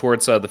direction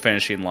towards the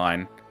finishing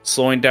line,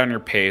 slowing down your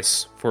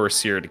pace for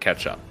Seer to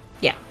catch up.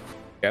 Yeah.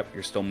 Yep,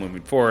 you're still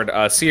moving forward.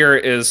 Seer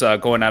is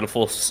going at a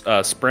full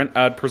sprint,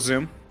 I'd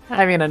presume.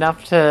 I mean,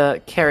 enough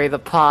to carry the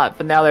pot,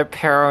 but now they're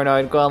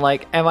paranoid,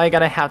 going am I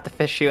gonna have to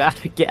fish you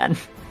out again?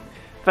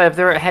 But if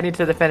they're heading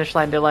to the finish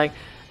line, they're like,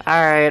 all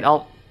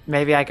right,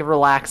 maybe I could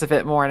relax a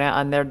bit more now,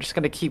 and they're just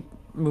going to keep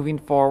moving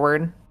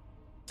forward.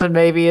 So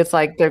maybe it's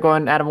like they're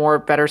going at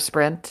a better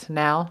sprint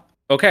now.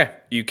 Okay,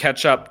 you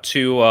catch up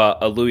to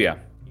Aluya.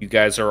 You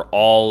guys are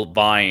all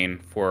vying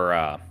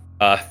for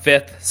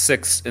 5th,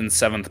 6th, and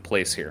 7th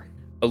place here.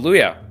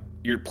 Aluya,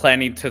 you're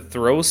planning to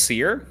throw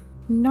Seer?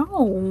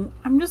 No,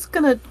 I'm just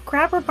gonna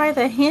grab her by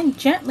the hand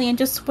gently and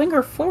just swing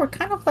her forward,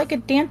 kind of like a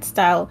dance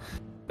style.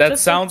 That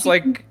just sounds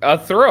like a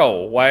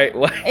throw. Why?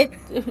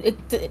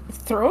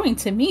 Throwing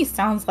to me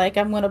sounds like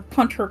I'm gonna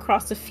punch her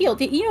across the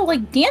field. You know,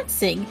 like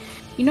dancing.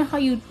 You know how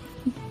you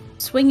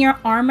swing your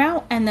arm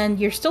out and then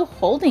you're still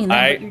holding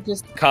them, but you're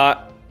just...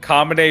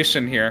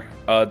 Combination here.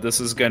 This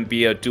is going to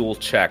be a dual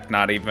check,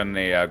 not even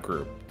a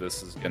group.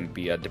 This is going to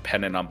be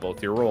dependent on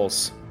both your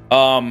rolls.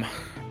 All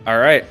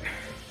right.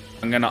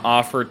 I'm going to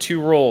offer 2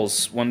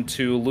 rolls. One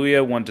to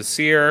Aluya, one to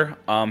Seer.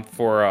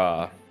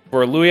 For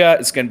Aluya,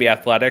 it's going to be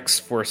athletics.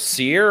 For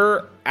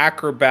Seer,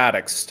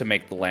 acrobatics to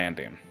make the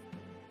landing.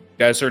 You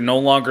guys are no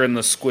longer in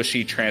the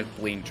squishy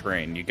trampoline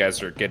terrain. You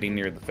guys are getting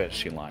near the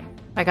finishing line.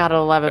 I got an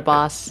 11,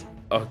 boss.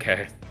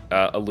 Okay.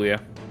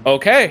 Aluya.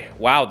 Okay,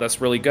 wow,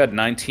 that's really good.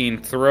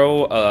 19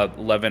 throw,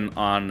 11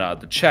 on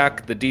the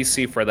check. The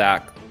DC for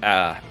that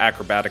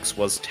acrobatics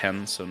was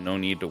 10, so no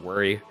need to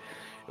worry. It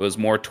was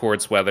more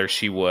towards whether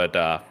she would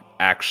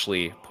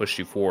actually push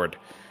you forward.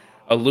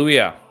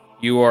 Aluya,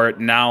 you are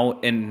now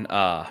in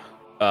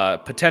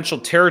potential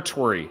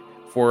territory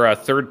for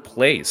 3rd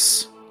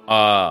place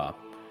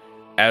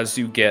as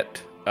you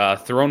get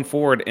thrown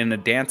forward in a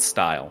dance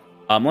style.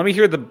 Let me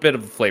hear the bit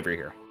of the flavor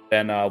here.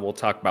 Then we'll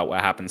talk about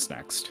what happens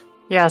next.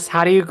 Yes,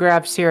 how do you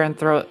grab Seer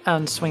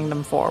and swing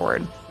them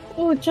forward?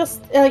 Oh,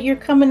 just you're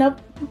coming up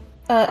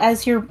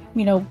as you're,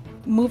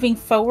 moving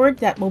forward.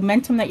 That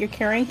momentum that you're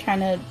carrying,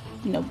 trying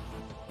to,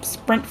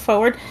 sprint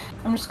forward.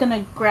 I'm just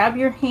gonna grab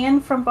your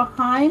hand from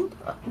behind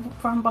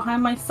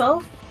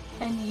myself,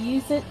 and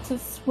use it to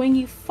swing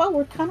you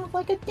forward, kind of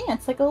like a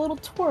dance, like a little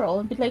twirl,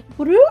 and be like,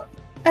 whoop,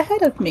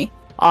 ahead of me.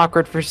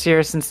 Awkward for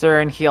Seer since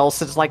they're in heels.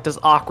 So it's like this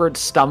awkward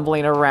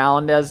stumbling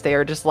around as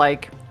they're just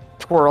like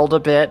twirled a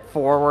bit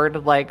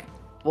forward, like.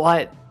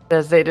 What?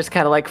 As they just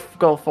kind of like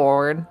go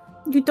forward.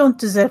 You don't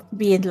deserve to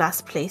be in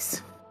last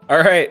place. All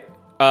right,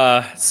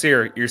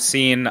 Seer, you're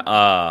seeing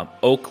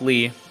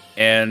Oakley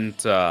and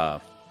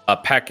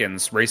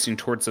Peckins racing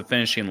towards the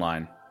finishing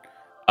line.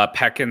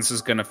 Peckins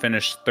is going to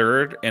finish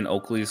 3rd, and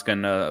Oakley's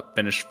going to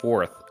finish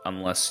 4th,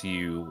 unless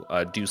you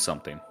do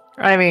something.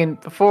 I mean,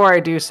 before I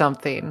do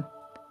something,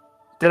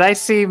 did I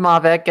see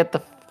Mavet get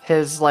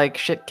his like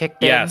shit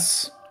kicked in?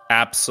 Yes,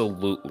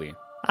 absolutely.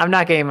 I'm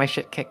not getting my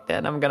shit kicked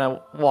in. I'm gonna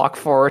walk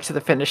forward to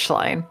the finish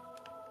line.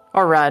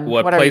 Or run,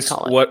 whatever you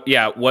call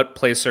it. What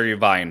place are you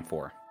vying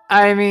for?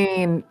 I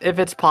mean, if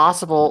it's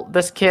possible,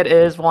 this kid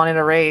is wanting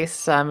a race.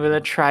 So I'm gonna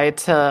try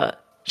to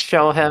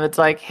show him it's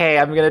like, hey,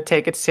 I'm gonna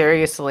take it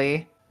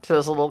seriously to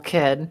this little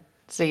kid.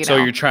 So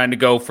you're trying to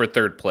go for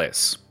 3rd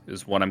place,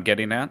 is what I'm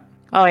getting at?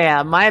 Oh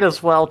yeah, might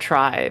as well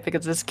try,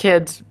 because this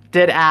kid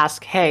did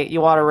ask, hey,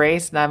 you want a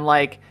race? And I'm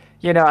like,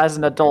 as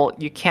an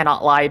adult, you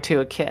cannot lie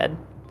to a kid.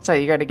 So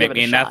you got to give it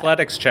a shot. Make an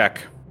athletics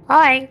check.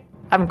 Hi.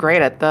 I'm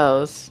great at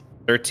those.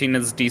 13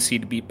 is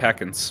DC to beat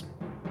Peckins.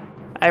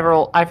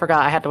 I forgot.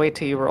 I had to wait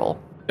till you roll.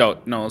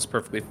 No, it's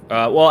perfectly...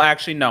 well,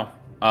 actually, no.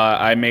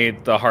 I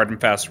made the hard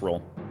and fast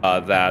rule.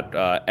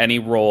 That any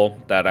roll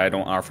that I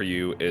don't offer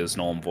you is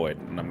null and void.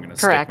 And I'm going to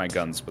stick my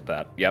guns with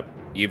that. Yep.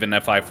 Even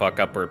if I fuck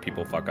up or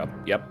people fuck up.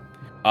 Yep.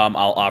 I'll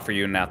offer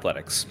you an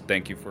athletics.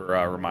 Thank you for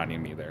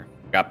reminding me there.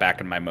 Got back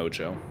in my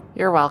mojo.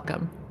 You're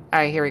welcome. All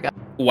right, here we go.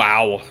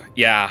 Wow.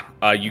 Yeah.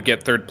 You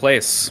get 3rd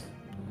place.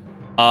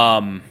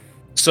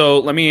 So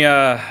let me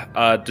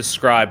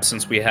describe,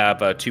 since we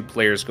have 2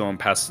 players going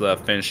past the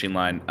finishing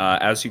line.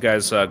 As you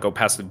guys go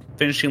past the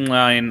finishing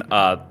line,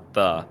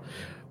 the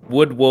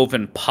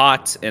wood-woven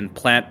pot and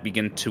plant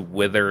begin to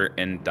wither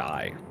and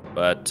die.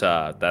 But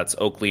that's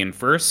Oakley in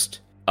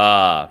first.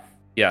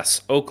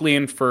 Yes, Oakley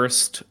in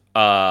first.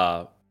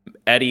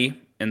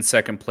 Eddie in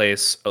 2nd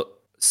place.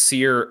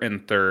 Seer in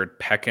 3rd.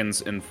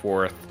 Peckins in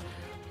 4th.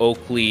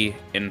 Oakley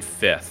in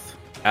 5th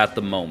at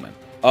the moment.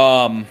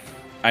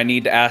 I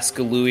need to ask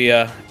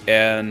Aluya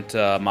and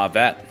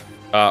Mavet.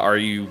 Are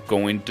you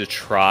going to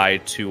try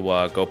to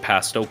go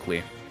past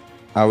Oakley?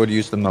 I would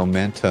use the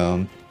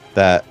momentum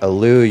that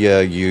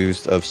Aluya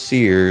used of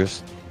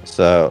Sears,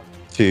 so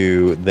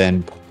to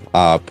then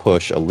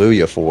push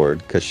Aluya forward,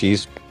 because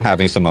she's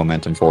having some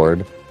momentum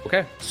forward.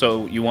 Okay,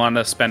 so you want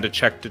to spend a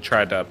check to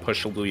try to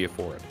push Aluya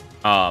forward.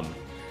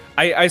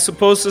 I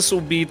suppose this will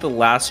be the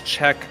last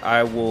check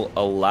I will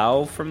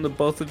allow from the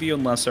both of you,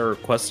 unless I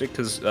request it,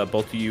 because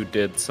both of you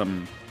did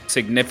some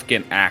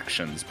significant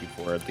actions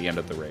before at the end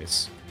of the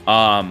race.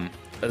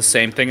 The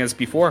same thing as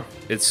before.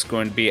 It's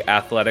going to be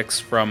athletics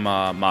from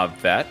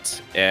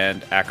Mavet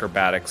and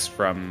acrobatics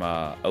from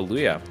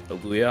Aluya.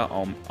 Aluya,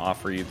 I'll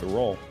offer you the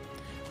roll.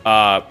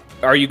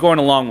 Are you going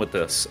along with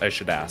this, I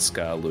should ask,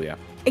 Aluya?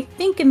 I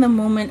think in the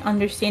moment,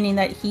 understanding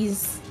that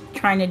he's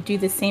trying to do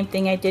the same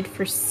thing I did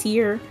for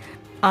Seer,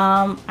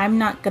 I'm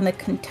not gonna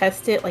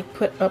contest it, like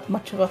put up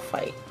much of a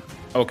fight.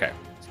 Okay,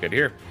 it's good to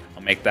hear.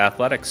 I'll make the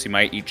athletics. You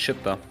might eat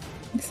shit though.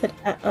 I said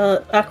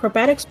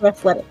acrobatics or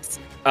athletics?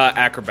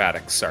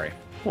 Acrobatics. Sorry.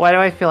 Why do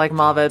I feel like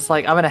Mavid's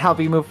like, I'm gonna help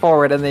you move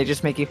forward, and they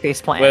just make you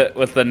face plant?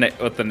 With an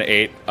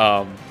 8,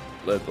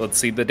 let's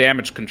see the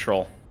damage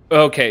control.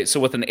 Okay, so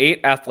with an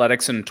 8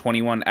 athletics and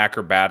 21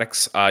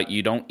 acrobatics,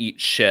 you don't eat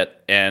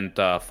shit and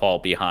fall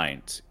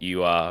behind.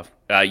 You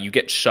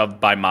get shoved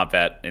by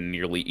Mavet and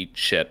nearly eat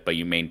shit, but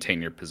you maintain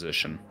your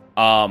position.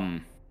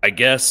 I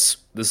guess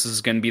this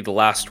is going to be the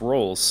last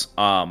rolls.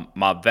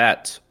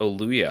 Mavet,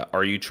 Oluya,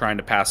 are you trying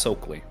to pass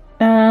Oakley?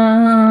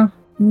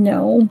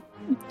 No.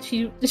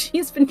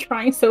 She's been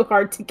trying so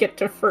hard to get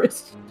to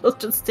first. She'll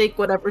just take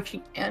whatever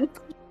she can.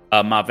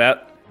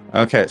 Mavet?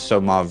 Okay, so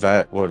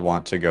Mavet would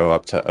want to go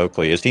up to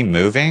Oakley. Is he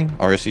moving,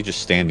 or is he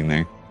just standing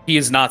there? He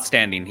is not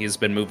standing. He's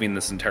been moving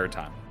this entire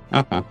time.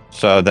 Okay.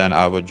 So then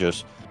I would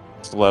just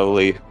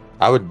slowly...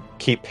 I would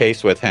keep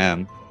pace with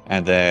him,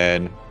 and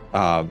then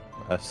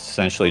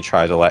essentially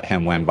try to let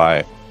him win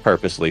by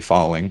purposely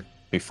falling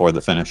before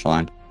the finish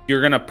line.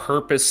 You're going to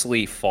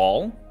purposely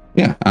fall?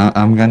 Yeah,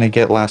 I'm going to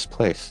get last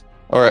place.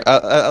 Or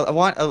I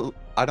want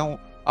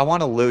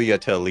Oluya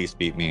to at least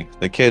beat me.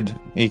 The kid,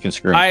 he can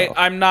screw himself.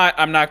 I'm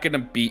not gonna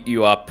beat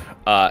you up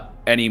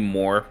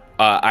anymore.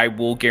 I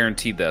will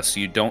guarantee this: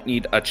 you don't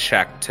need a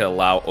check to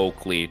allow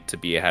Oakley to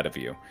be ahead of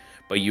you,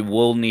 but you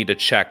will need a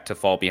check to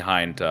fall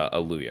behind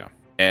Oluya.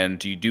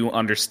 And you do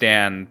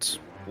understand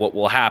what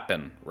will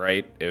happen,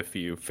 right? If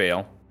you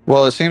fail.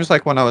 Well, it seems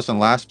like when I was in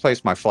last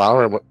place, my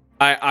flower.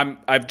 I'm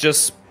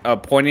just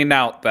pointing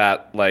out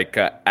that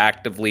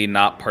actively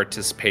not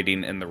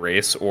participating in the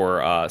race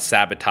or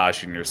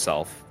sabotaging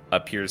yourself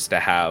appears to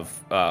have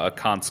a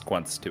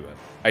consequence to it.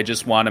 I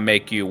just want to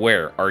make you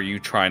aware. Are you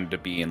trying to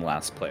be in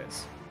last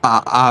place?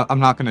 I'm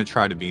not going to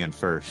try to be in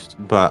first,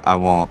 but I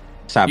won't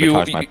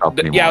sabotage myself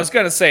anymore. Yeah, I was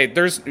going to say,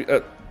 there's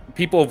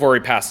people have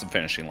already passed the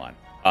finishing line.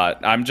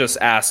 I'm just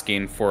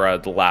asking for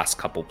the last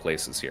couple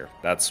places here.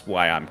 That's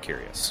why I'm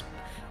curious.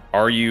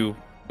 Are you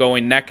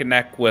going neck and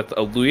neck with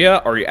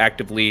Oluya? Are you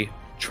actively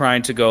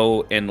trying to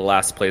go in the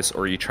last place,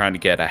 or are you trying to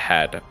get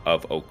ahead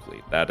of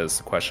Oakley? That is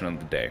the question of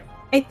the day.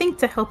 I think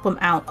to help him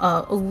out,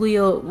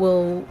 Oluya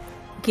will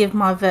give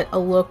Mavet a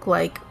look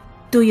like,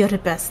 do your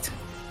best.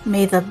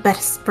 May the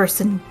best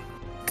person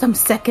come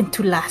second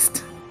to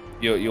last.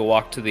 You'll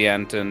walk to the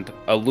end, and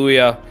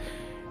Oluya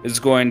is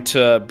going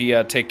to be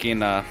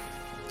taking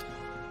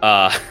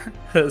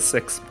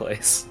 6th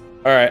place.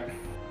 All right.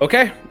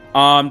 Okay.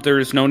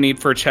 There's no need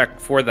for a check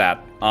for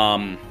that.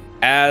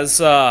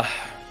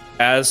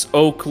 As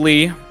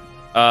Oakley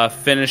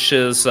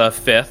finishes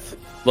 5th,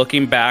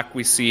 looking back,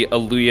 we see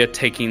Oluya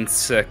taking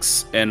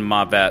 6th and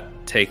Mavet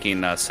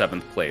taking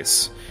 7th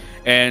place.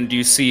 And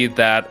you see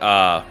that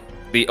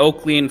the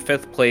Oakley in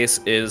 5th place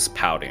is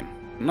pouting.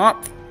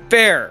 Not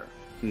fair.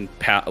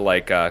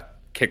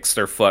 Kicks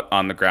their foot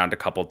on the ground a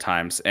couple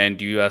times.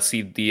 And you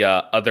see the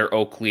other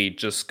Oakley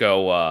just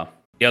go...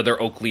 the other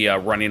Oakley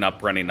running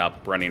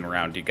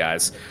around you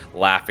guys,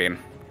 laughing.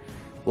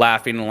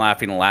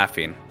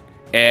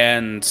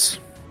 And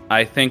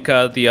I think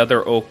the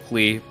other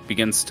Oakley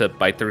begins to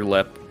bite their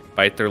lip.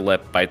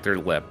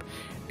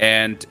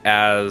 And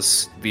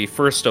as the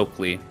first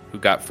Oakley, who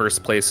got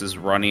first place, is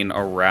running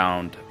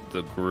around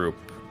the group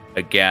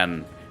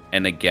again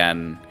and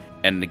again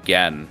and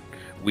again,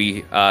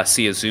 we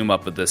see a zoom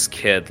up of this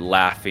kid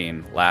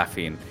laughing,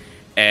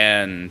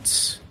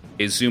 and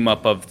a zoom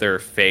up of their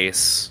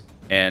face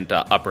and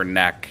upper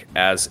neck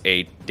as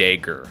a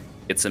dagger.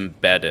 It's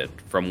embedded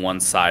from one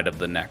side of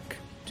the neck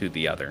to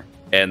the other.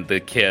 And the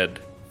kid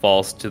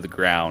falls to the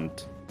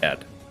ground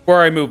dead.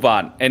 Before I move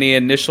on, any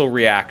initial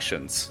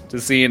reactions to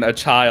seeing a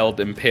child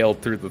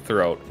impaled through the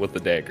throat with a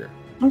dagger?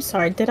 I'm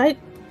sorry, did I...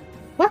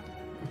 What?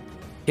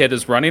 Kid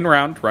is running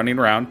around,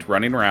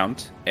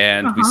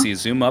 and we see a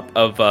zoom up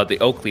of the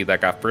Oakley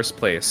that got first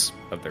place,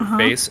 of their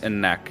face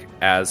and neck,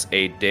 as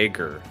a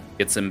dagger.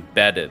 It's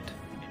embedded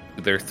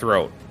to their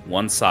throat,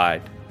 one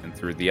side and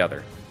through the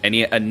other.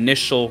 Any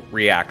initial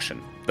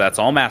reaction? That's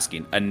all I'm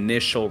asking.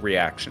 Initial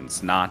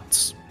reactions,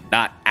 not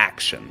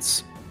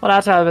actions. Well,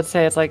 that's what I would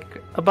say. It's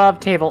like above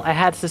table. I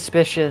had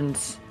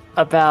suspicions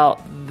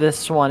about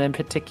this one in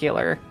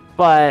particular,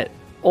 but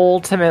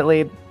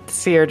ultimately,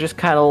 Seer just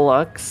kind of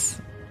looks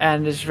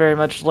and just very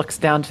much looks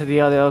down to the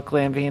other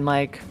Oakley and being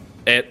like,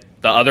 The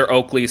other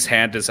Oakley's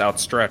hand is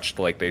outstretched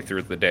like they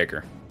threw the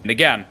dagger. And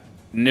again,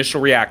 initial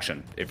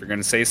reaction. If you're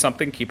going to say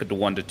something, keep it to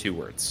 1 to 2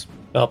 words.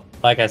 Well,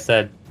 like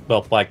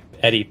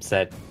Eddie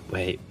said,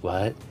 wait,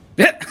 what?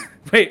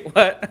 Wait,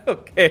 what?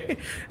 Okay,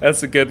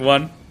 that's a good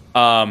one.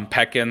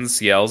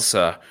 Peckins yells,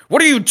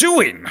 what are you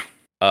doing?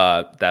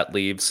 That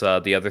leaves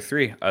the other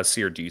 3.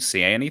 Seer, do you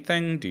see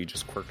anything? Do you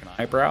just quirk an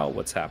eyebrow?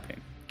 What's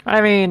happening?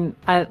 I mean,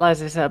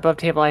 as I said, above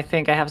table, I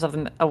think I have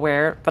something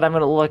aware, but I'm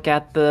going to look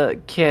at the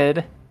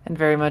kid and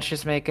very much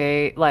just make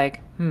a, Okay.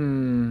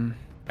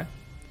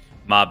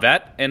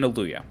 Mavet and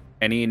Oluya,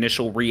 any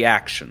initial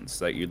reactions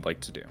that you'd like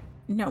to do?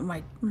 No,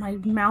 my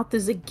mouth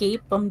is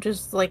agape. I'm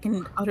just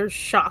in utter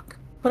shock.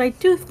 but I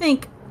do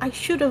think I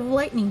should have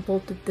lightning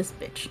bolted this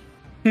bitch.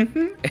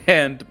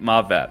 And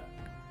Mavet.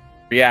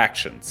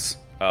 Reactions.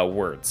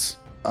 Words.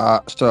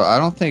 So I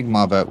don't think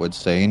Mavet would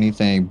say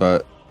anything,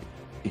 but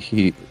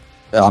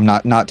I'm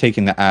not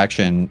taking the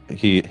action.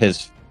 He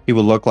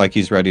will look like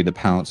he's ready to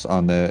pounce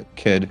on the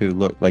kid who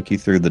looked like he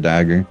threw the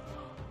dagger.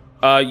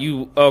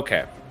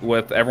 Okay.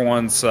 With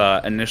everyone's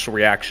initial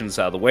reactions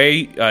out of the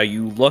way,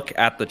 you look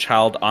at the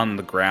child on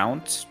the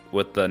ground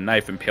with the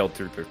knife impaled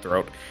through their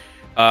throat.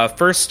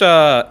 First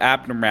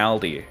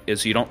abnormality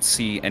is you don't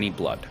see any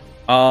blood.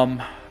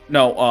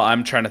 No,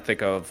 I'm trying to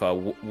think of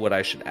what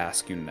I should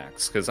ask you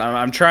next, because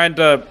I'm trying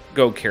to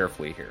go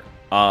carefully here.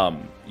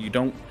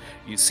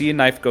 You see a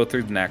knife go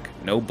through the neck,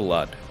 no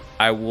blood.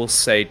 I will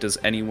say, does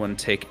anyone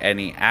take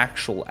any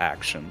actual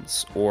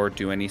actions or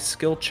do any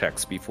skill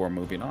checks before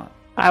moving on?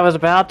 I was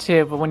about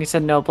to, but when you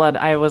said no blood,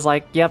 I was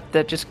like, yep,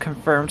 that just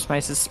confirms my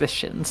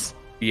suspicions.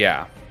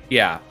 Yeah.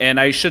 And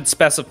I should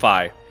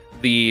specify,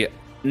 the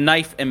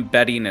knife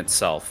embedding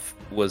itself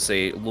was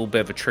a little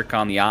bit of a trick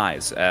on the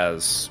eyes,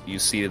 as you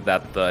see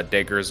that the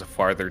dagger is a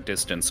farther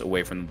distance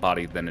away from the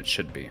body than it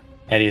should be.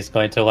 Eddie's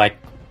going to,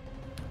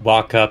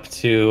 walk up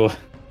to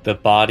the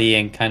body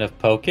and kind of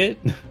poke it.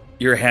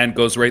 Your hand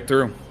goes right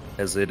through,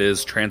 as it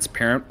is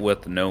transparent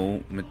with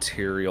no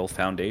material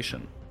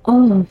foundation.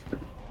 Oh,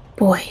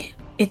 boy.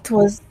 It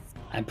was...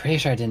 I'm pretty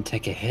sure I didn't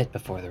take a hit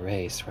before the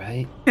race,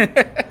 right?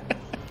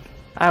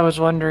 I was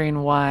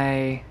wondering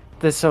why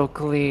this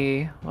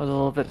Oakley was a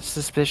little bit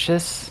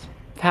suspicious.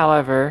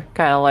 However,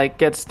 kind of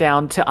gets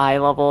down to eye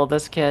level of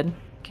this kid.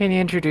 Can you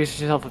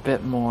introduce yourself a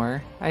bit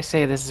more? I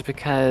say this is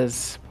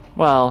because,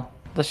 well,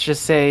 let's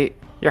just say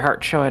your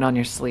heart showing on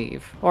your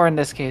sleeve. Or in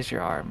this case,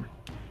 your arm.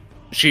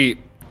 They,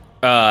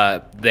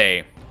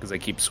 because I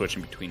keep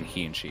switching between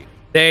he and she.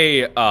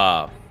 They,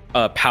 pout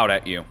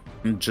at you.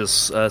 And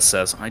just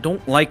says, I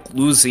don't like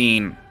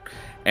losing.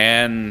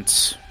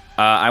 And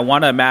I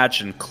want to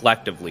imagine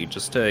collectively,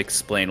 just to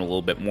explain a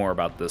little bit more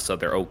about this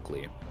other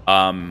Oakley.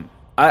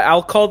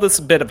 I'll call this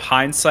a bit of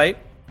hindsight,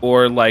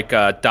 or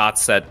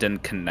dots that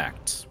didn't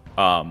connect.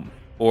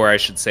 Or I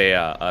should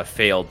say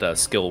failed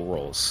skill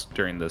rolls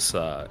during this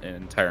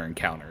entire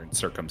encounter and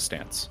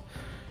circumstance.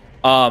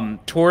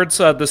 Towards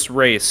this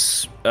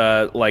race,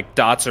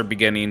 dots are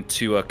beginning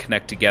to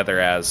connect together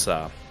as...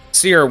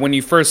 Seer, when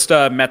you first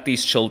met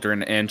these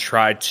children and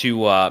tried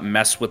to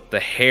mess with the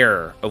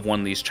hair of one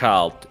of these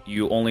child,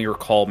 you only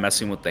recall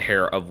messing with the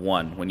hair of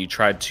one. When you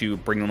tried to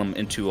bring them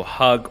into a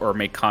hug or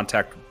make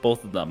contact with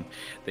both of them,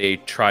 they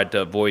tried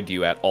to avoid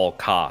you at all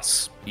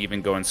costs,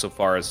 even going so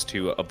far as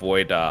to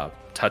avoid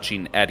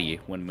touching Eddie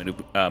when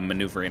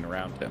maneuvering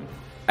around him.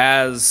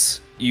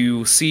 As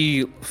you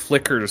see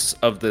flickers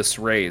of this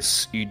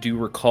race, you do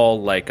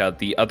recall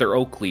the other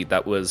Oakley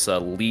that was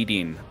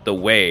leading the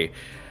way.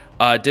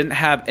 Didn't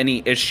have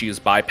any issues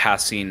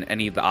bypassing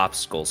any of the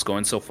obstacles,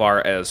 going so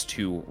far as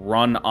to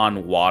run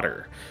on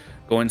water,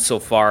 going so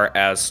far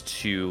as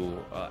to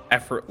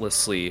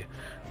effortlessly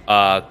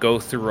go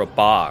through a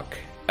bog.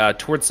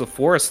 Towards the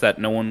forest that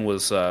no one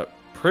was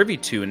privy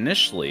to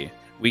initially,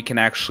 we can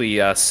actually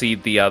see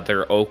the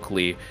other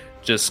Oakley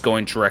just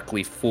going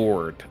directly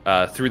forward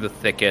through the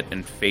thicket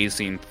and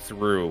phasing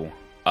through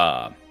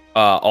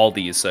all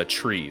these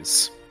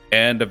trees.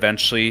 And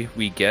eventually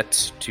we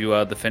get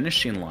to the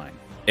finishing line.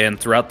 And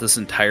throughout this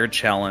entire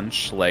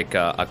challenge,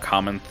 a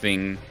common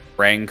thing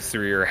rang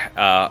through your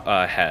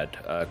head,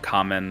 a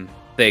common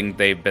thing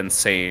they've been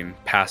saying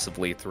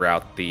passively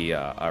throughout the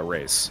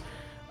race.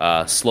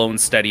 Slow and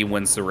steady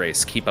wins the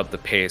race. Keep up the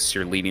pace.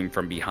 You're leading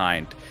from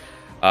behind.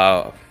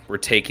 We're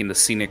taking the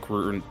scenic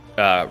route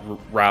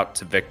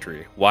to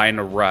victory. Why in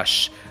a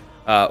rush?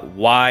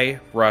 Why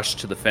rush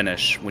to the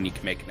finish when you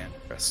can make an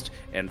interest?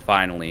 And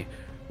finally,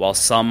 while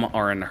some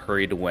are in a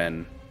hurry to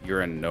win,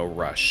 you're in no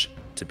rush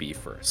to be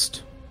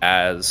first.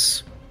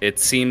 As it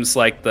seems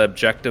like the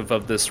objective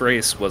of this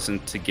race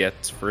wasn't to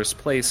get first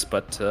place,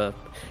 but to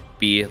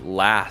be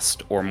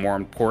last, or more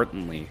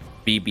importantly,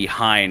 be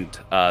behind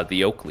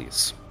the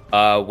Oakleys.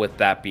 With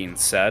that being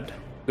said,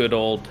 good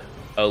old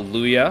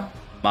Aluya,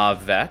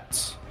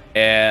 Mavet,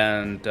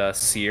 and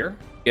Seer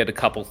get a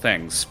couple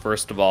things.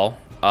 First of all,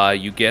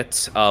 you get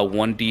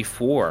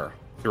 1d4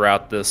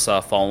 throughout this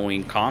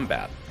following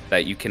combat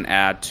that you can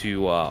add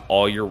to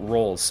all your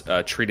rolls.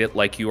 Treat it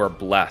like you are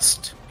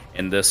blessed.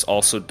 And this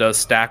also does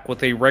stack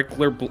with a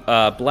regular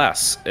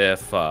bless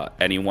if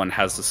anyone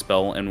has the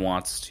spell and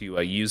wants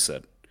to use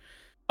it.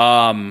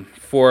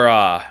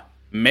 For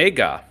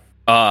Mega,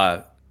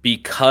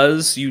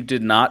 because you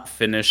did not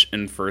finish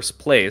in first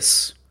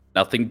place,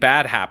 nothing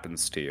bad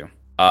happens to you.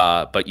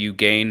 But you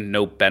gain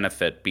no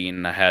benefit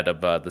being ahead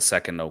of the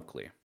second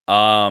Oakley.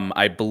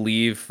 I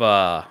believe,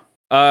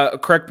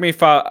 correct me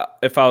if I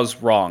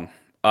was wrong,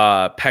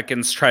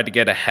 Peckins tried to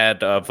get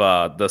ahead of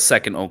the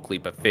second Oakley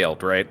but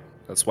failed, right?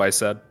 That's why I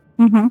said.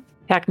 Mm-hmm.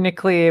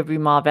 Technically, it'd be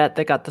Mavet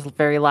that got the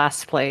very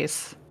last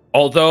place.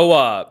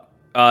 Although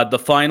the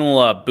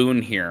final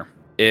boon here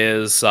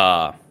is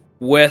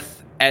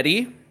with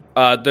Eddie,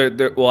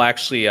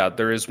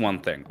 There is one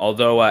thing.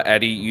 Although,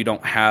 Eddie, you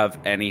don't have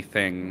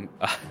anything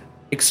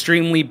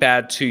extremely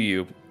bad to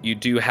you, you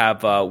do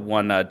have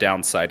one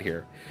downside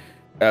here.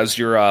 As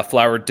your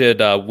flower did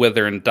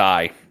wither and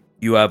die,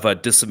 you have a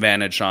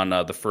disadvantage on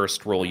the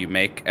first roll you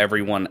make.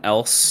 Everyone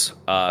else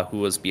who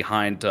was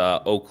behind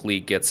Oakley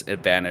gets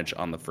advantage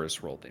on the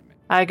first roll they make.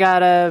 I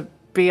gotta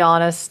be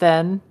honest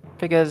then,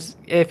 because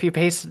if you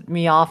pace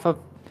me off of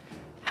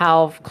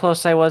how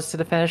close I was to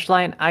the finish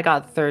line, I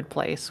got third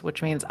place,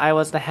 which means I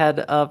was the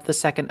head of the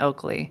second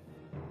Oakley.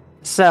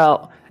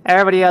 So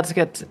everybody else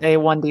gets a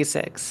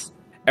 1d6.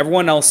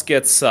 Everyone else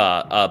gets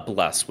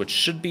bless, which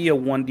should be a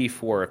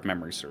 1d4 if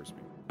memory serves me.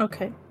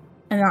 Okay.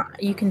 And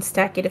you can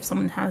stack it if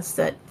someone has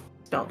that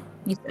spell,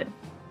 you said.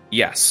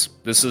 Yes.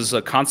 This is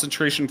a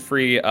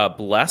concentration-free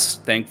bless.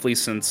 Thankfully,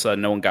 since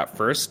no one got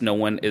first, no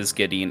one is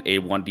getting a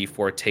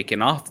 1d4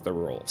 taken off the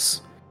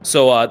rolls.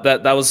 So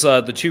that was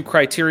the two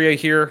criteria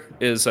here,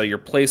 is your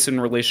place in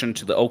relation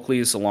to the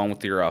Oakleys, along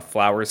with your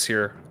flowers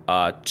here.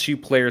 2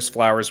 players'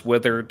 flowers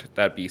withered.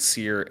 That'd be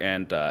Seer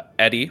and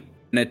Eddie.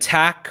 An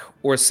attack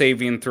or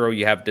saving throw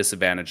you have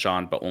disadvantage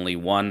on, but only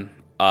one.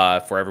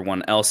 For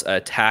everyone else,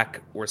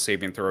 attack or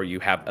saving throw you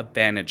have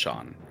advantage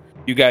on.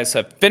 You guys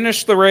have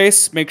finished the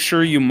race. Make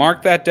sure you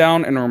mark that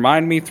down and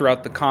remind me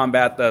throughout the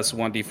combat that's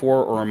 1d4,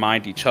 or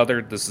remind each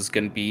other. This is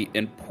going to be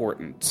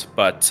important.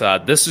 But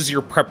this is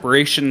your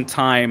preparation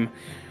time.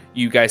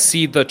 You guys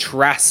see the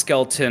trash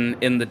skeleton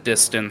in the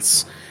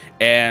distance,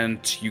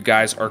 and you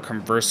guys are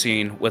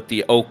conversing with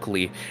the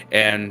Oakley.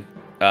 And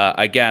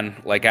again,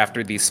 like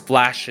after these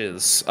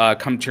flashes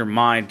come to your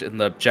mind and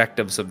the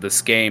objectives of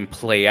this game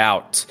play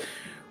out,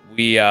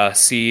 we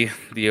see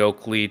the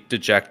Oakley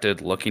dejected,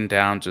 looking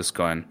down, just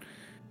going,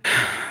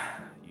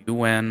 you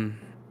win.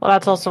 Well,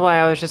 that's also why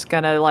I was just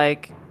gonna,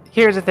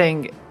 here's the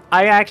thing.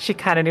 I actually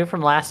kind of knew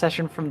from last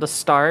session from the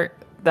start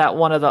that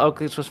one of the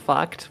Oakleys was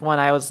fucked when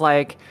I was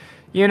like,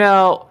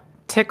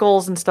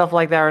 tickles and stuff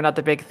like that are not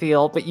the big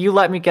deal, but you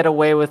let me get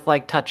away with,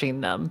 touching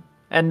them.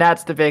 And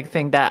that's the big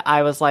thing that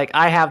I was like,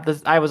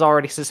 I was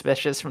already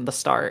suspicious from the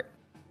start.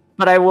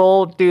 But I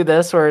will do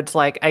this where it's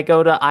like, I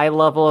go to eye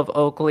level of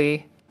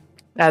Oakley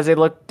as they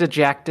look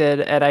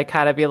dejected, and I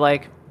kind of be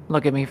like,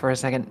 look at me for a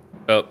second.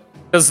 Oh,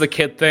 does the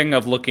kid thing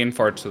of looking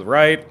far to the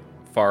right,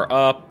 far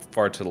up,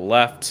 far to the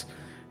left,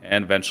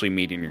 and eventually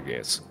meeting your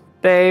gaze.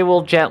 They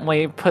will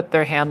gently put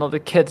their hand on the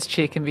kid's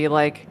cheek and be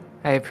like,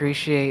 I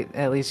appreciate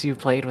at least you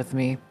played with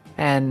me,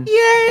 and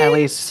at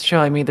least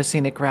showing me the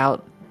scenic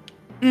route.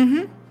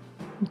 Mm-hmm.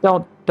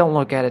 Don't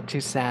look at it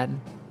too sad,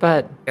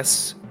 but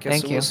guess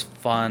thank it you. was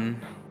fun.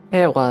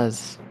 It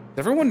was. Is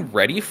everyone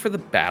ready for the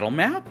battle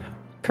map?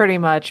 Pretty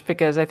much,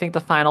 because I think the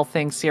final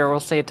thing Sierra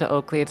will say to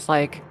Oakley, it's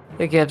like,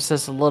 it gives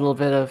us a little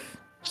bit of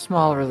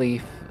small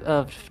relief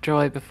of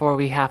joy before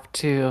we have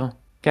to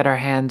get our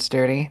hands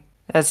dirty.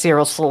 As Sierra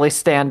will slowly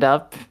stand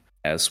up.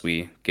 As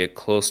we get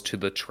close to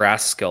the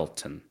trash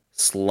skeleton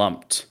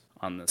slumped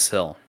on this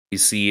hill, you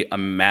see a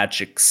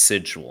magic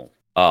sigil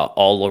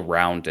all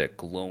around it,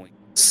 glowing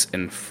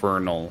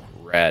infernal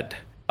red.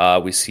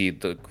 We see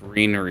the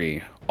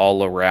greenery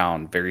all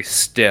around, very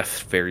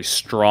stiff, very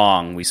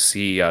strong. We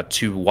see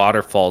 2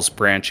 waterfalls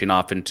branching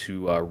off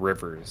into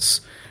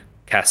rivers,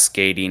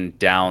 cascading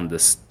down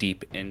this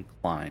steep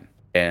incline.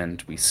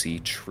 And we see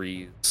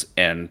trees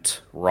and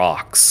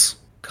rocks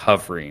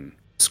covering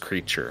this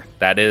creature.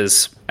 That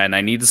is, and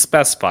I need to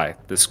specify,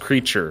 this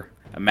creature,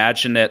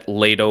 imagine it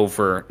laid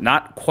over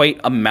not quite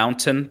a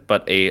mountain,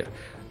 but a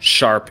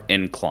sharp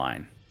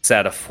incline. It's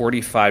at a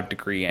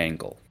 45-degree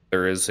angle.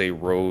 There is a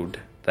road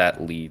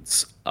that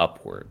leads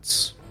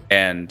upwards.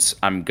 And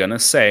I'm gonna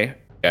say, you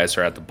guys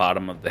are at the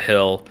bottom of the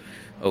hill.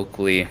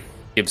 Oakley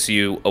gives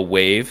you a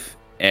wave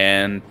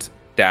and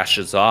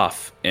dashes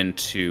off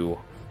into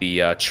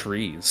the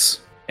trees.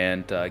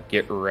 And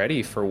get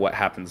ready for what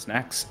happens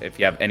next. If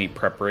you have any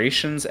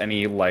preparations,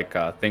 any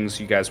things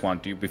you guys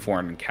want to do before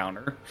an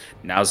encounter,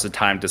 now's the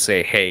time to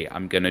say, hey,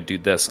 I'm going to do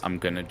this, I'm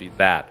going to do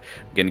that.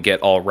 I'm going to get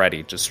all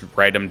ready. Just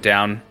write them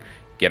down,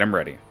 get them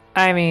ready.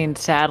 I mean,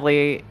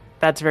 sadly,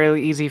 that's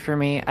very easy for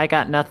me. I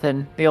got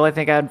nothing. The only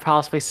thing I'd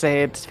possibly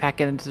say is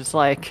Peckins is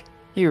like,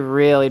 you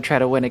really try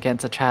to win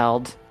against a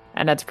child.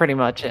 And that's pretty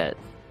much it.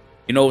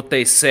 You know what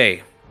they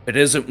say, if it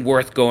isn't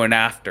worth going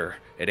after,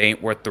 it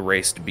ain't worth the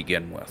race to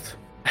begin with.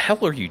 The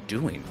hell are you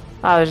doing?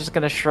 I was just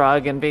going to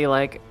shrug and be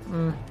like,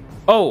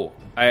 Oh,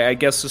 I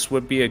guess this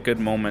would be a good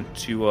moment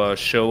to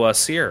show us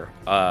Seer.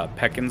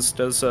 Peckins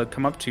does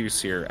come up to you,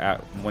 Seer,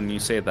 when you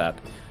say that.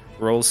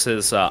 Rolls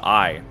his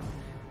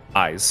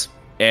eyes,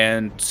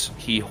 and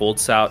he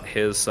holds out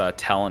his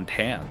taloned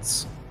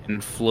hands.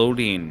 And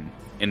floating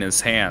in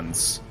his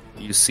hands,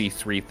 you see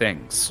 3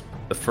 things.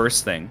 The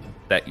first thing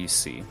that you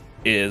see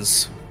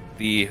is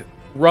the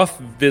rough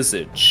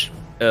visage,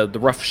 the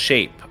rough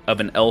shape of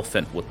an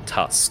elephant with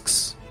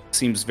tusks.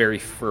 Seems very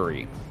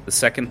furry. The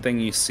second thing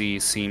you see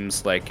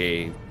seems like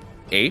a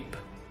ape,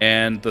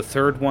 and the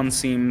third one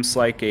seems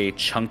like a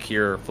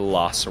chunkier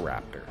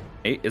velociraptor.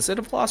 Is it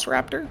a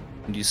velociraptor?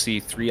 And you see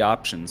 3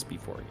 options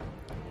before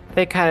you.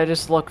 They kind of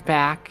just look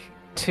back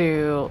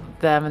to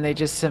them and they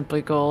just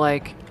simply go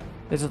like,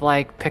 this is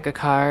like pick a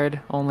card,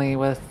 only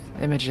with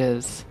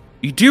images.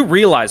 You do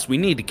realize we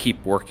need to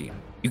keep working.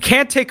 You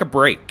can't take a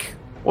break.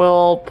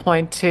 We'll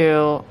point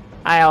to,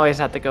 I always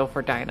have to go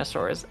for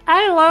dinosaurs.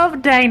 I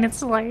love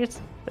dinosaurs.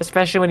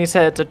 Especially when you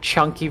said it's a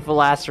chunky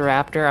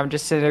velociraptor. I'm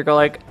just sitting there going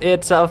like,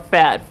 it's a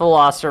fat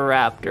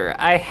velociraptor.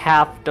 I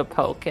have to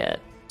poke it.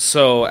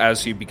 So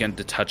as you begin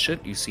to touch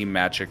it, you see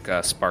magic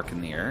spark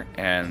in the air,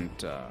 and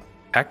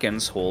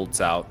Peckins holds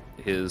out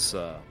his,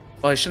 well,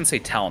 I shouldn't say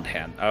talent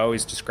hand. I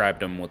always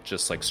described him with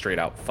just like straight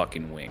out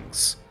fucking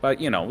wings. But,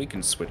 you know, we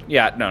can switch.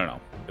 Yeah,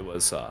 no. It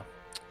was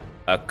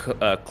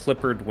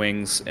clippered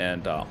wings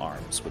and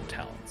arms with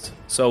talons.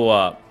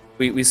 So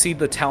we see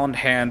the talent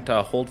hand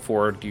hold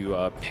forward.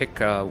 You pick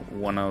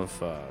one of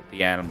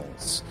the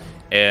animals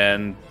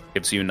and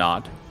gives you a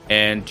nod.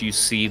 And you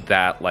see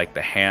that like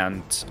the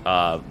hand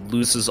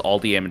loses all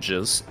the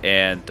images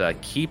and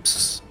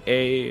keeps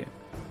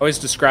always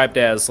described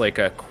as like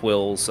a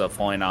quills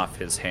falling off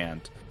his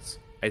hand.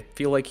 I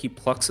feel like he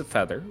plucks a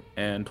feather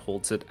and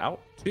holds it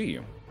out to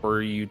you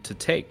for you to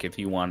take if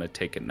you want to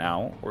take it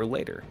now or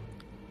later.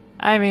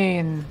 I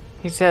mean,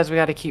 he says we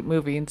got to keep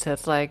moving, so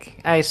it's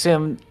like, I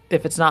assume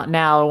if it's not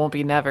now, it won't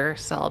be never,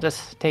 so I'll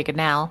just take it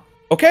now.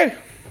 Okay.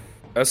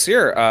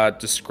 Seer,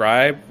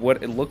 describe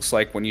what it looks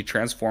like when you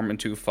transform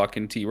into a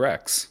fucking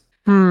T-Rex.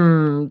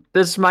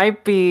 This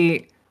might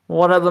be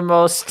one of the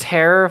most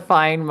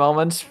terrifying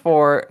moments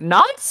for,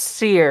 not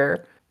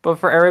Seer, but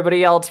for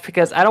everybody else,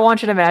 because I don't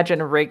want you to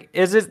imagine,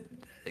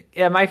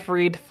 am I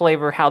free to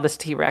flavor how this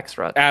T-Rex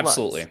looks?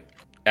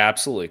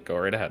 Absolutely. Go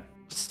right ahead.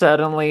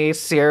 Suddenly,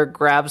 Seer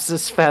grabs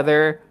this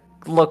feather,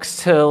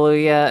 looks to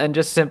Luya, and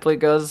just simply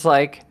goes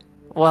like,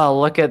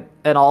 well, look at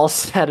it all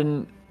said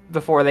and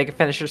before they can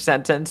finish their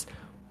sentence,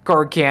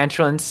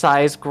 gargantuan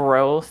size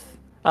growth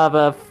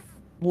of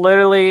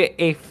literally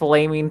a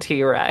flaming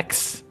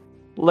T-Rex.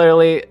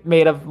 Literally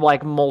made of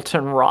like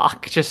molten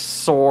rock, just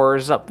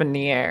soars up in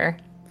the air.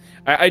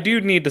 I do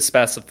need to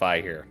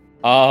specify here.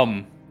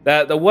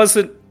 That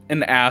wasn't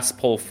an ass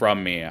pull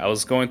from me. I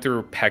was going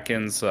through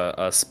Peckin's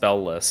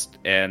spell list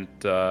and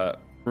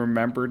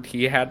remembered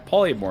he had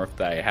polymorph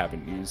that I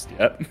haven't used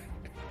yet.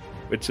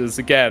 Which is,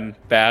 again,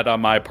 bad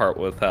on my part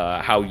with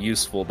how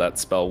useful that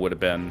spell would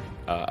have been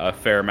a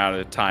fair amount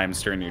of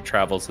times during your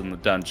travels in the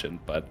dungeon.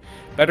 But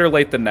better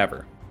late than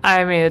never.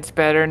 I mean, it's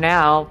better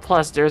now.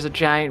 Plus, there's a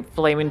giant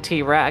flaming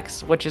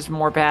T-Rex, which is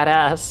more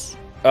badass.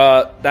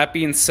 That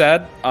being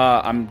said,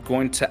 I'm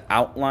going to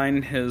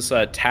outline his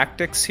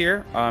tactics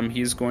here.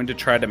 He's going to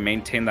try to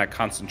maintain that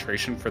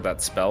concentration for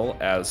that spell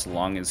as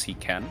long as he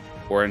can,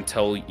 or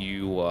until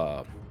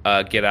you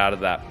get out of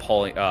that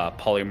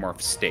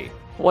polymorph state.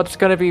 What's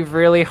going to be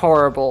really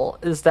horrible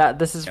is that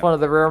this is one of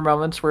the rare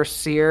moments where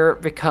Seer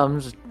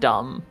becomes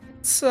dumb.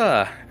 Let's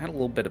add a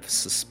little bit of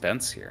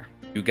suspense here.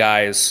 You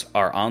guys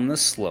are on the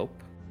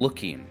slope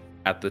looking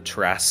at the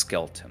Trask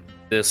skeleton.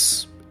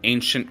 This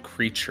ancient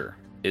creature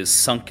is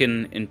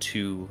sunken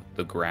into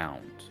the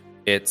ground.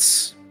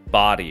 Its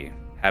body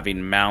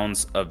having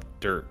mounds of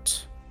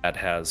dirt that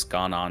has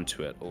gone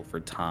onto it over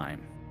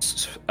time.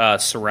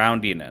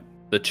 Surrounding it,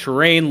 the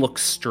terrain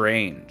looks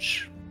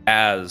strange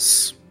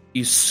as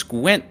you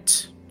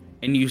squint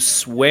and you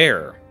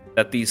swear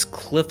that these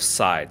cliff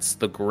sides,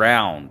 the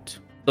ground,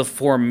 the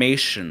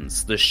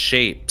formations, the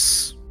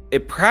shapes,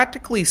 it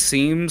practically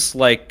seems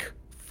like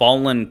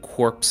fallen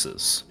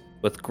corpses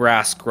with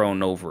grass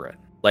grown over it.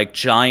 Like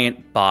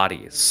giant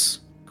bodies,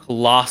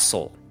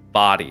 colossal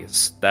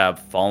bodies that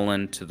have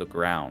fallen to the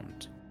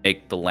ground,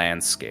 make the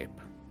landscape.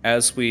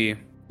 As we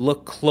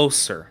look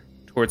closer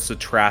towards the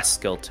Trask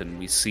skeleton,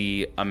 we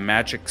see a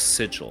magic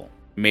sigil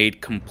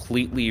made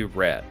completely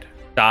red,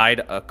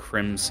 dyed a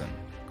crimson,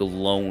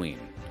 glowing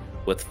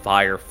with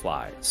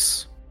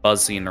fireflies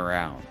buzzing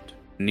around.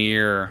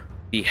 Near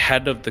the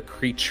head of the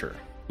creature,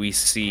 we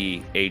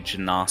see a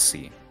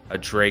genasi, a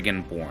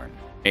dragonborn,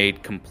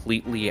 made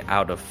completely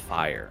out of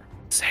fire.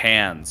 His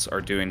hands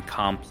are doing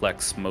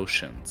complex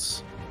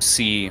motions. You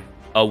see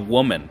a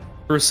woman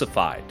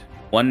crucified,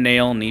 one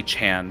nail in each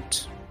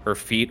hand, her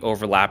feet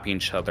overlapping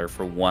each other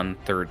for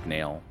 1/3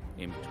 nail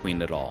in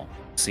between it all.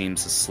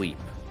 Seems asleep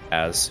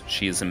as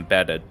she is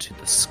embedded to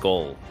the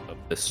skull of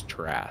this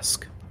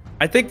Trask.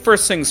 I think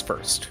first things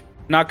first.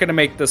 Not going to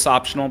make this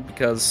optional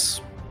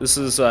because this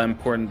is an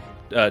important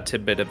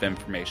tidbit of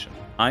information.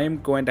 I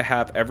am going to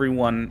have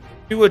everyone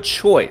do a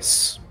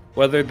choice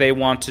whether they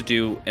want to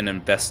do an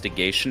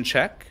investigation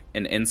check,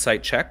 an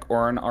insight check,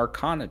 or an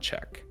arcana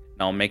check.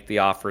 And I'll make the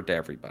offer to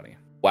everybody.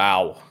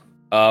 Wow.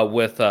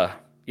 With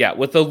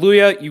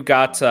Luya, you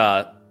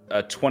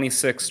got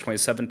 26,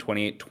 27,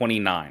 28,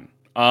 29.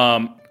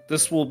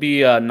 This will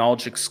be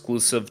knowledge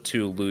exclusive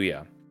to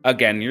Luya.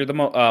 Again, you're the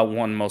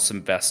one most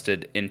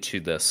invested into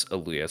this,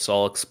 Luya, so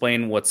I'll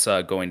explain what's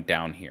going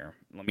down here.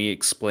 Let me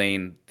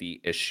explain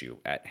the issue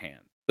at hand.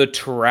 The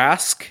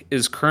Trask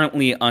is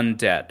currently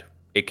undead.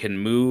 It can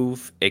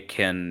move, it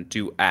can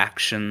do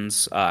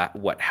actions,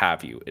 what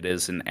have you. It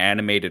is an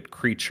animated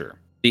creature.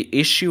 The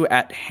issue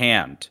at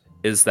hand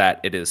is that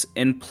it is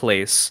in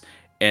place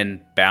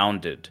and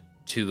bounded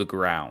to the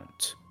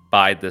ground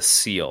by this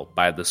seal,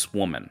 by this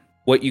woman.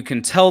 What you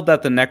can tell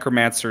that the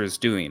necromancer is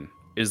doing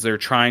is they're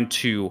trying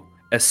to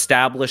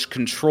establish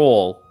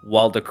control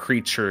while the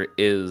creature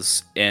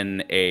is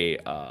in a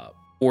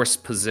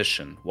forced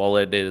position, while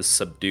it is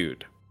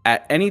subdued.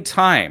 At any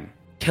time,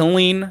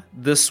 killing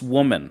this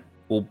woman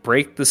will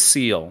break the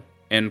seal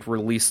and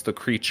release the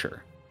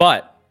creature.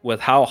 But with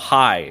how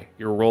high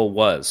your roll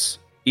was,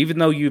 even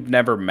though you've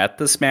never met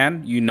this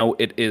man, you know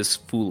it is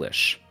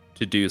foolish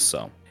to do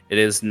so. It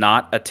is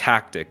not a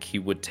tactic he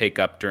would take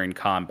up during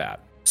combat.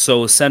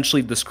 So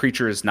essentially, this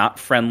creature is not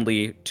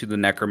friendly to the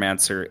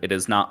necromancer. It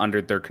is not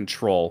under their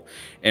control,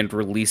 and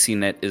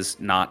releasing it is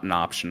not an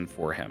option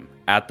for him.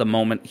 At the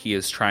moment, he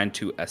is trying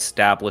to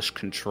establish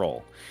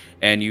control.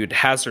 And you'd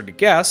hazard a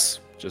guess,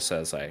 just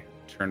as I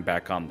turn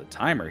back on the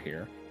timer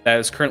here, that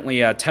is currently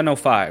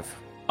 10:05.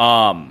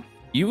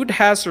 You would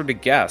hazard a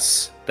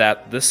guess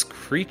that this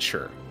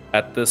creature,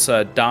 at this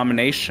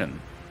domination,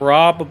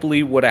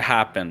 probably would have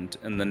happened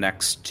in the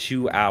next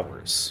 2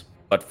 hours.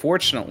 But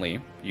fortunately,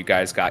 you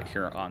guys got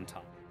here on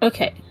time.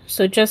 Okay,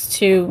 so just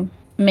to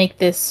make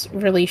this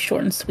really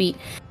short and sweet,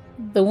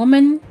 the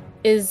woman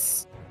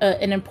is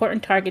an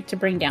important target to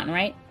bring down,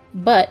 right?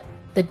 But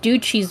the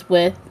dude she's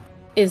with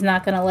is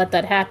not going to let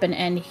that happen,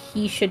 and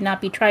he should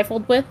not be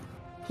trifled with.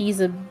 He's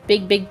a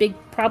big, big, big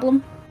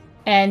problem.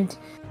 And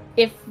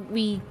if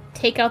we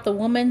take out the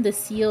woman, the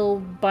seal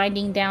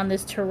binding down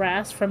this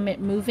terrace from it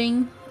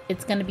moving,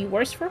 it's going to be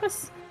worse for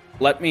us?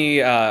 Let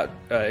me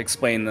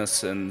explain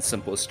this in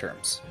simplest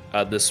terms.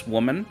 This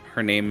woman,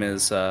 her name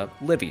is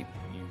Livy.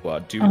 You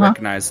do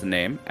recognize the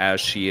name,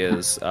 as she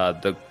is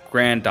the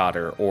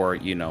granddaughter, or,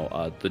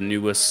 the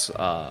newest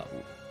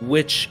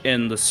witch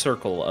in the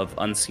circle of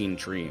unseen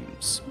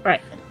dreams.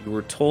 Right. You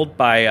were told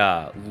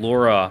by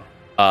Laura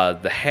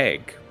the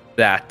Hag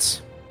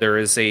that there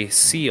is a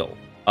seal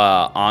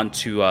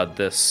onto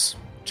this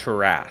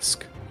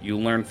Tarrasque. You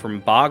learned from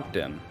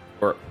Bogdan,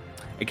 or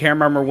I can't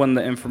remember when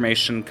the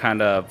information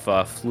kind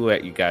of flew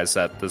at you guys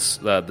that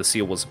the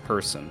seal was a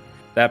person.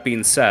 That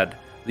being said,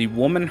 the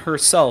woman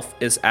herself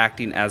is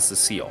acting as the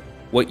seal.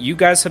 What you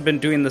guys have been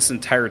doing this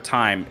entire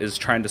time is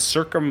trying to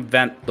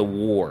circumvent the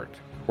ward,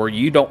 where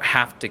you don't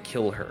have to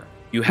kill her.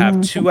 You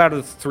have 2 out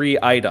of 3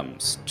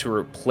 items to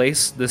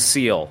replace the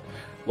seal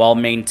while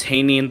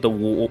maintaining the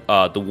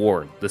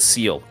ward, the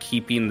seal,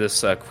 keeping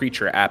this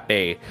creature at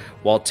bay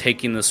while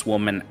taking this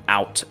woman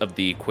out of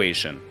the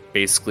equation.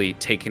 Basically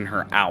taking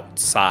her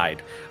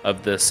outside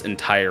of this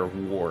entire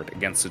ward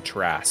against the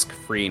Tarrasque,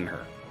 freeing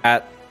her.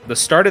 At the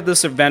start of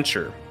this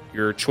adventure,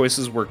 your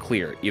choices were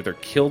clear. Either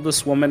kill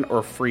this woman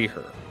or free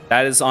her.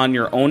 That is on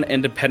your own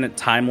independent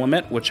time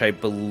limit, which I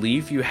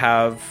believe you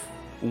have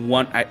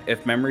one,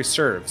 if memory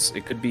serves,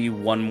 it could be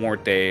one more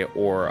day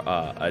or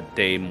a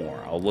day more.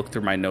 I'll look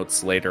through my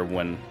notes later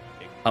when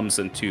it comes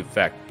into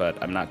effect,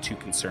 but I'm not too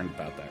concerned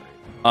about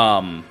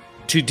that.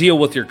 To deal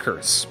with your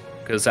curse.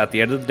 Because at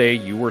the end of the day,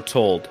 you were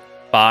told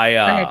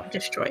by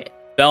destroy it.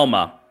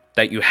 Velma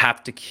that you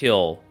have to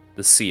kill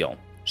the seal.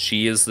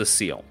 She is the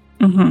seal.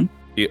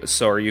 Mm-hmm.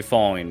 So are you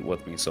following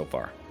with me so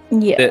far?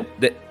 Yeah.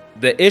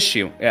 The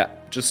issue,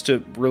 just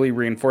to really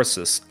reinforce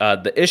this,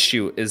 the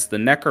issue is the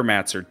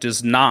necromancer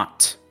does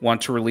not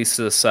want to release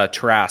this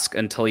Tarrasque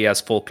until he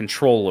has full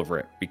control over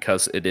it,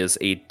 because it is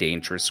a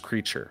dangerous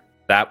creature.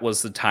 That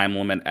was the time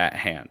limit at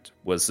hand,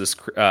 was this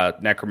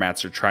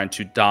necromancer trying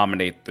to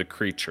dominate the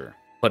creature,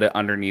 put it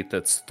underneath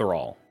its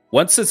thrall.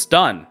 Once it's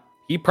done,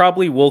 he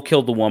probably will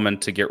kill the woman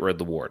to get rid of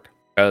the ward,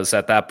 because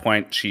at that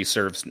point she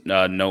serves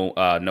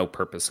no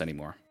purpose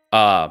anymore.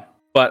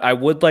 But I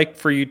would like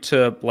for you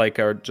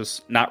to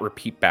just not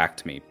repeat back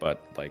to me, but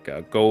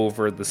go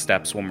over the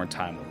steps one more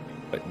time with me,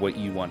 but what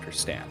you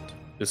understand,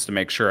 just to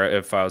make sure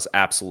if I was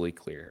absolutely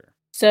clear.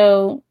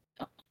 So,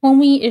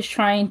 Homie is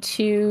trying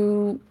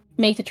to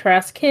make the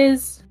Tarrasque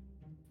his.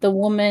 The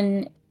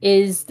woman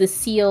is the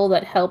seal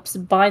that helps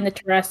bind the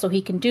Tarrasque so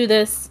he can do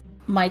this.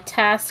 My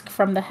task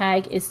from the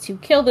hag is to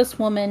kill this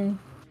woman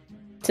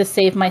to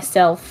save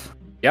myself.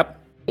 Yep.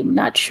 I'm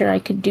not sure I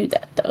could do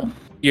that, though.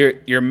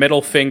 Your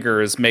middle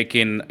finger is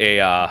making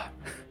a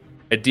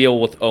deal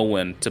with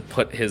Owen to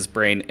put his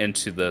brain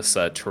into this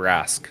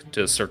Tarrasque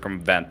to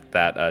circumvent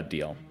that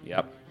deal.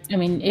 Yep. I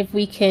mean, if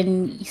we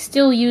can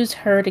still use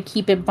her to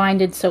keep it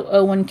binded so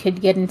Owen could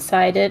get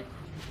inside it,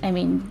 I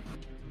mean,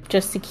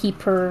 just to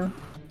keep her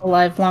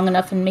alive long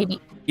enough and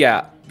maybe...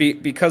 Yeah,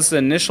 because the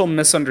initial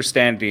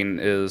misunderstanding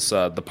is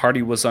the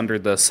party was under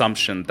the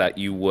assumption that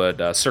you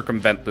would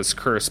circumvent this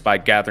curse by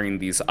gathering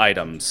these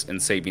items and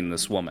saving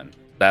this woman.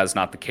 That is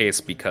not the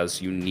case,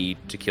 because you need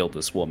to kill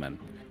this woman.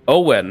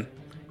 Owen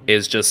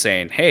is just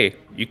saying, hey,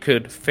 you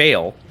could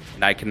fail,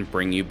 and I can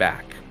bring you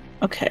back.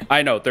 Okay.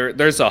 I know,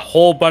 there's a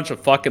whole bunch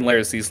of fucking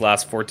layers these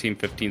last 14,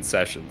 15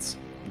 sessions.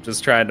 I'm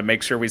just trying to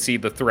make sure we see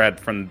the thread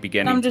from the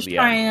beginning to the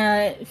end. I'm just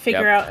trying to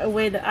figure out a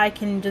way that I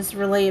can just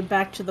relay it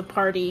back to the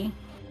party.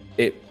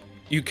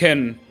 You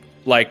can,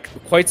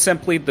 quite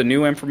simply, the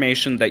new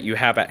information that you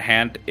have at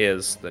hand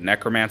is the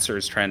necromancer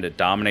is trying to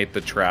dominate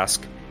the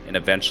Tarrasque and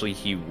eventually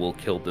he will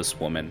kill this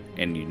woman.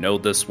 And you know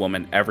this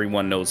woman.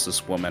 Everyone knows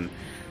this woman.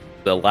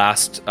 The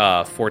last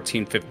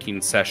 14,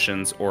 15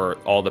 sessions, or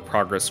all the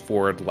progress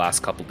forward the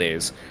last couple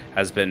days,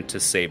 has been to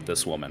save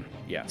this woman.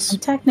 Yes. And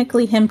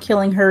technically him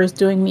killing her is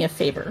doing me a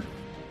favor,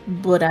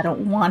 but I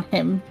don't want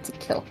him to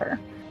kill her.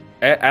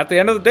 At the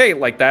end of the day,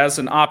 like, that is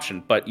an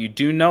option, but you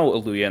do know,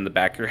 Aluya, in the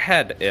back of your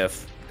head,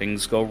 if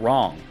things go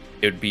wrong,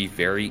 it would be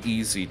very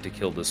easy to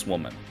kill this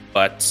woman.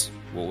 But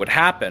what would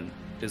happen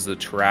is the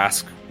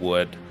Tarask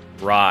would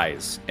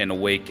rise and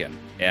awaken,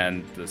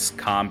 and this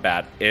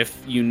combat,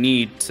 if you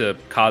need to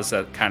cause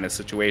that kind of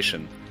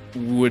situation,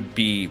 would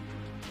be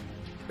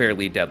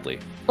fairly deadly.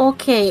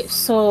 Okay,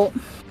 so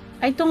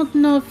I don't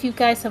know if you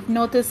guys have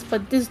noticed,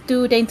 but this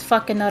dude ain't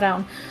fucking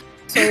around.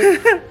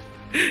 So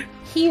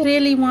he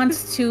really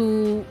wants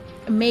to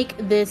make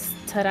this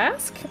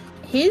Tarask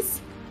his.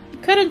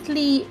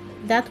 Currently,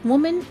 that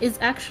woman is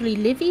actually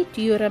Livy.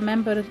 Do you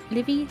remember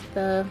Livy,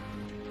 the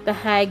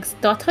hag's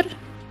daughter?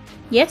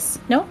 Yes?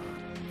 No?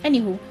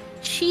 Anywho,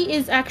 she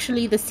is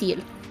actually the seal.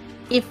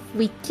 If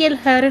we kill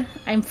her,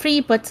 I'm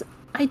free, but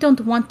I don't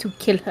want to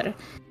kill her.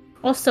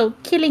 Also,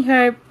 killing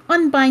her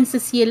unbinds the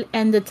seal,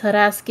 and the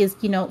Tarask is,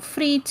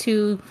 free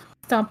to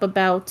stomp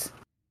about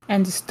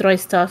and destroy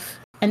stuff.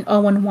 And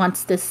Owen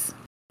wants this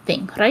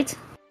thing, right?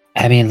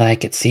 I mean,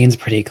 it seems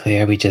pretty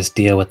clear we just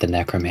deal with the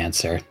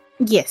necromancer.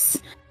 Yes.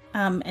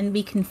 And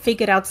we can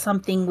figure out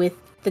something with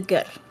the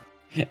girl.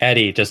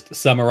 Eddie just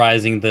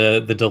summarizing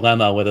the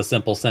dilemma with a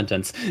simple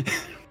sentence.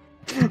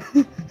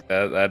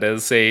 That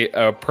is a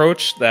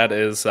approach that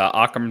is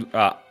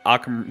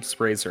Occam's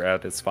razor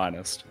at its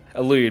finest.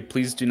 Aluya,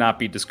 please do not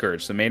be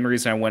discouraged. The main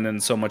reason I went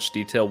into so much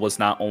detail was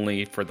not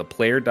only for the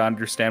player to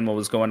understand what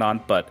was going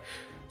on, but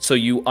so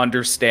you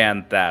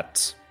understand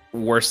that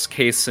worst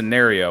case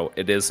scenario,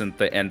 it isn't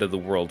the end of the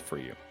world for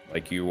you.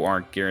 Like, you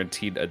aren't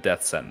guaranteed a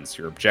death sentence.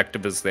 Your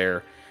objective is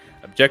there.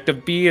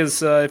 Objective B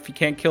is if you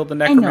can't kill the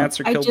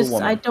necromancer, kill the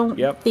woman. I don't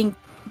think,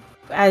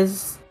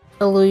 as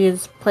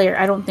Aluya's player,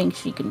 I don't think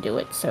she can do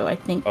it. So I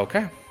think...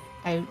 Okay.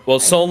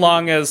 So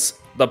long as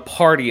the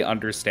party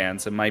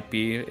understands, it might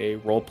be a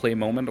roleplay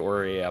moment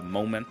or a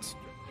moment.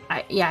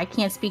 I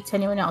can't speak to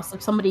anyone else.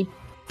 If somebody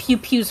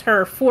pew-pews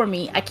her for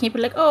me, I can't be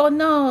like, oh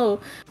no,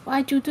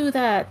 why'd you do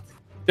that?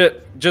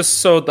 Just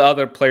so the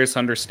other players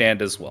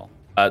understand as well.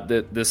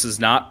 This is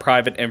not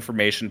private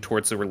information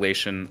towards the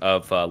relation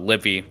of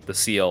Livy, the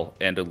seal,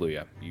 and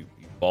Aluya. You've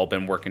all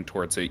been working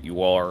towards it.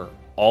 You are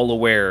all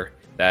aware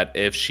that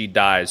if she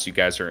dies, you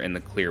guys are in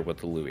the clear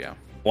with Aluya.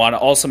 Want to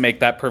also make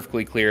that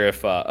perfectly clear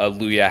if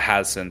Aluya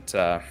hasn't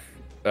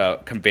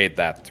conveyed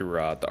that through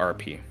the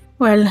RP.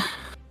 Well,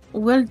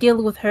 we'll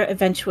deal with her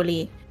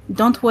eventually.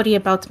 Don't worry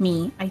about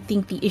me. I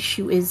think the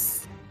issue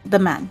is the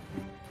man.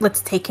 Let's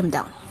take him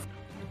down.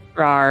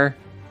 Rar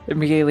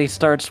immediately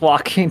starts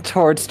walking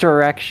towards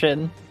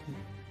direction.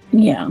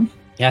 Yeah.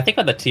 Yeah, I think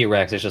about the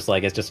T-Rex, it's just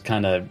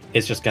gonna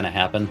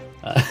happen.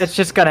 It's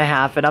just gonna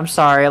happen. I'm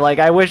sorry.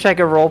 I wish I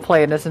could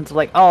roleplay in this into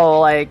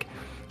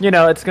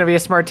it's gonna be a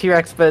smart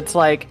T-Rex, but it's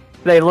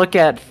they look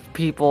at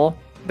people,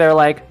 they're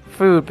like,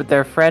 food, but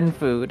they're friend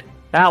food.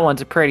 That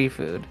one's a pretty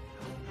food.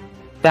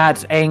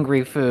 That's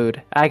angry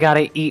food. I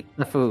gotta eat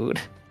the food.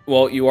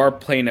 Well, you are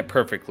playing it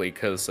perfectly,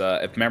 because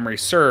if memory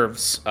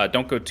serves,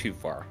 don't go too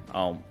far.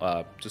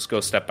 I'll just go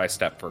step by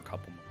step for a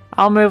couple more.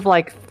 I'll move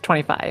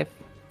 25.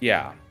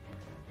 Yeah.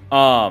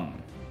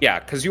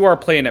 Because you are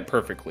playing it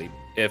perfectly.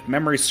 If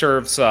memory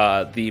serves,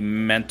 the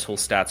mental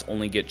stats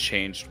only get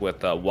changed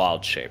with a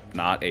wild shape,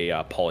 not a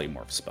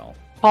polymorph spell.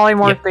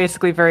 Polymorph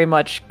basically very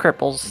much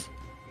cripples.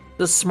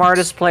 The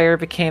smartest player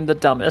became the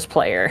dumbest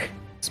player.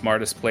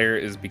 Smartest player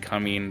is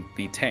becoming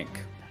the tank.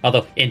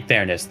 Although, in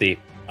fairness, the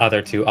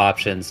other two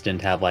options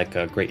didn't have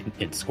great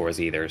int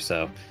scores either,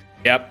 so...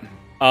 Yep.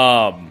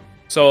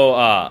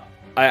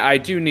 I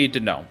do need to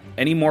know.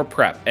 Any more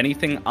prep?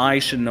 Anything I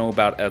should know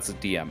about as a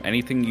DM?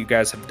 Anything you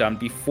guys have done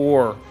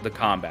before the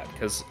combat?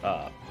 Because,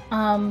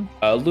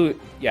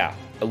 Aluya,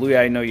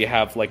 I know you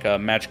have a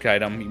magic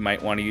item you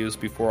might want to use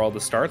before all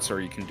the starts, or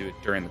you can do it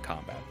during the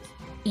combat.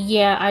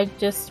 Yeah,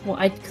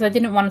 because I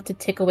didn't want it to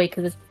tick away,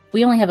 because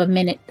we only have a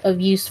minute of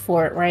use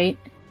for it, right?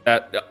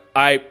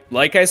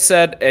 Like I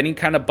said, any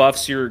kind of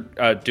buffs you're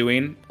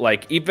doing,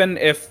 even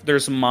if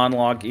there's a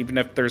monologue, even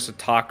if there's a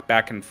talk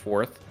back and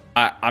forth,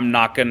 I'm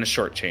not going to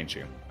shortchange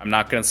you. I'm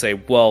not going to say,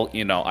 well,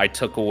 I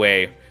took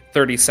away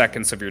 30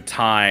 seconds of your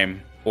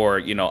time, or,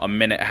 a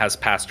minute has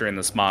passed during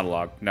this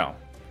monologue. No.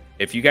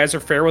 If you guys are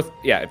fair with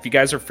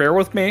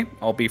me,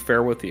 I'll be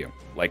fair with you.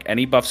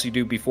 Any buffs you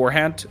do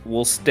beforehand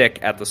will stick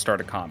at the start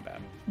of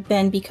combat.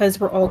 Then, because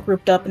we're all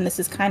grouped up and this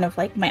is kind of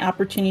my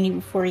opportunity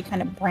before we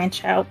kind of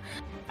branch out,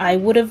 I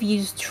would have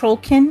used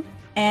Trollkin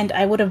and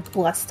I would have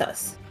blessed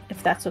us,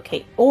 if that's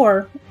okay.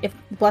 Or if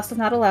blessed is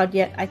not allowed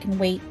yet, I can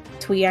wait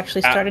till we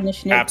actually start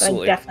initiative.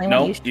 Absolutely. But I definitely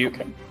want to use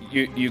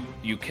Trollkin.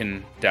 You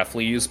can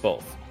definitely use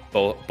both.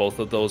 Both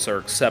of those are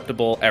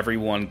acceptable.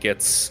 Everyone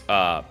gets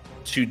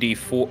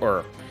 2d4,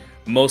 or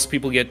most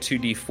people get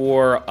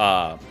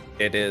 2d4.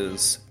 It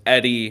is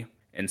Eddie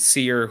and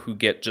Seer who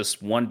get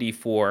just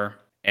 1d4.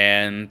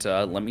 And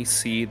let me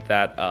see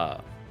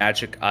that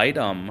magic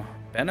item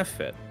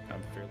benefit.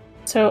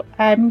 So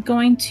I'm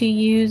going to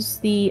use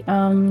the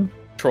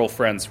Troll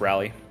Friends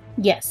Rally.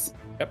 Yes.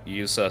 Yep,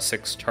 use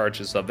 6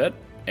 charges of it,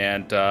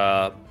 and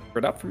put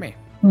it up for me.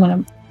 I'm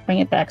gonna bring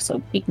it back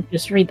so you can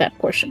just read that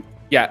portion.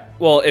 Yeah,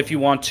 well, if you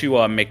want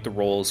to make the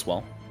roll as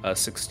well,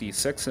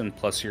 66 and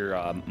plus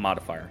your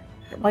modifier.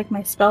 Like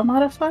my spell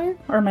modifier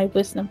or my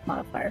wisdom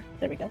modifier?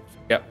 There we go.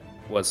 Yep,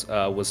 was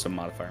wisdom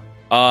modifier.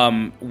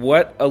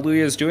 What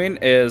Aluya is doing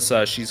is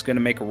she's going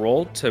to make a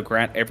roll to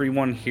grant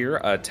everyone here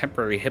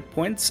temporary hit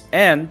points,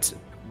 and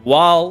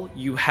while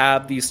you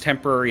have these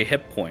temporary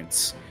hit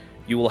points,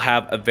 you will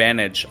have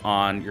advantage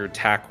on your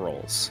attack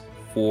rolls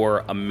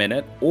for a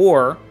minute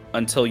or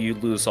until you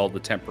lose all the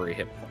temporary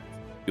hit points.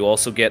 You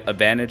also get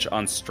advantage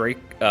on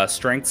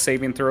strength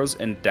saving throws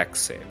and dex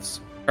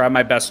saves. Try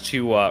my best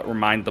to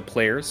remind the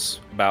players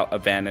about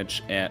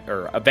advantage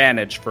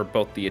for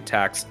both the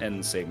attacks and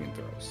the saving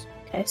throws.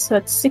 Okay, so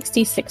it's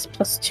 66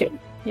 plus 2.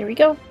 Here we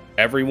go.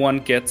 Everyone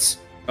gets...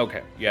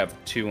 Okay, you have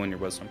 2 on your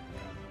wisdom.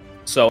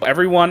 So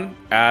everyone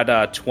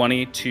add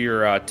 20 to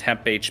your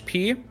temp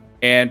HP.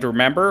 And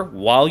remember,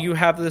 while you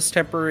have this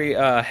temporary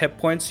hit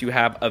points, you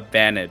have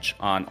advantage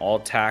on all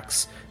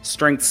attacks,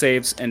 strength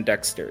saves, and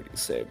dexterity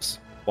saves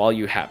while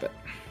you have it.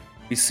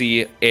 You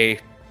see a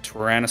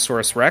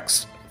Tyrannosaurus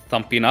Rex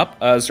thumping up.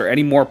 Is there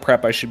any more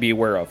prep I should be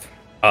aware of?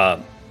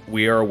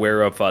 We are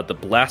aware of the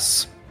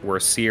Bless, where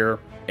Seer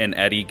and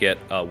Eddie get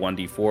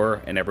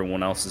 1d4, and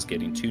everyone else is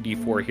getting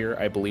 2d4 here,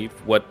 I believe.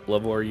 What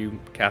level are you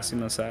casting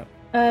this at?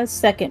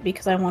 Second,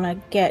 because I want to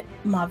get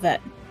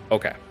Mavet.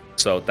 Okay,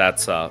 so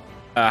that's...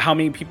 how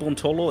many people in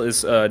total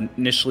is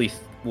initially,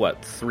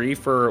 3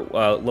 for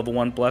level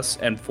 1 Bless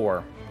and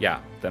 4? Yeah,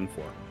 then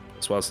 4.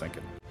 That's what I was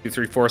thinking. 2,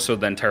 3, 4, so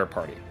the entire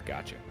party.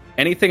 Gotcha.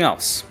 Anything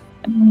else?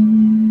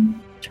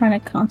 Trying to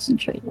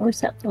concentrate.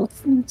 Where's that little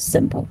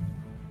symbol?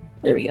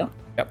 There we go.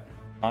 Yep.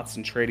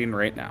 Concentrating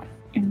right now.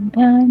 And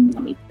then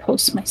let me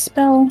post my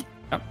spell.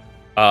 Yep.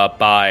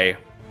 By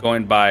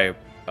going by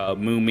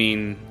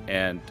Moomin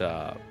and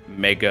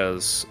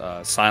Mega's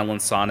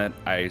silence on it,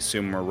 I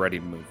assume we're ready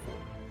to move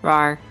forward.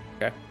 Rar.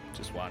 Okay.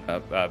 Just want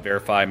to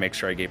verify, make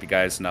sure I gave you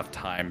guys enough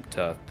time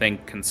to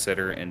think,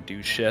 consider, and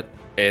do shit.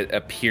 It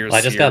appears. Well,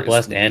 I just got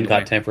blessed and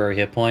got temporary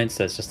hit points.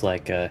 So it's just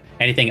like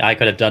anything I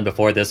could have done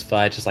before this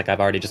fight, just like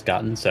I've already just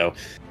gotten. So,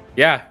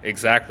 yeah,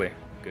 exactly.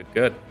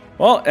 Good.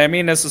 Well, I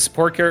mean, as a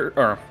support character,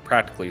 or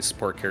practically a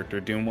support character,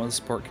 doing what a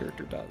support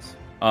character does.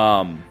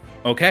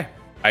 Okay.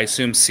 I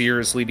assume Seer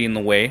is leading the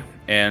way,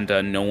 and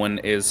no one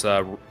is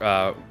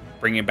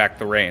bringing back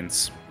the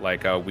reins.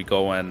 Like we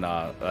go in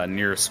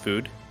nearest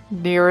food.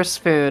 Nearest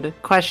food.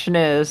 Question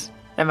is,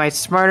 am I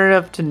smart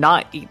enough to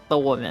not eat the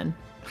woman?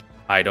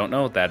 I don't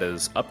know. That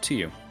is up to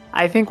you.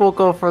 I think we'll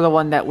go for the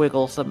one that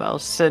wiggles the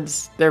most,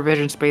 since their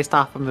vision's based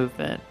off of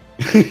movement.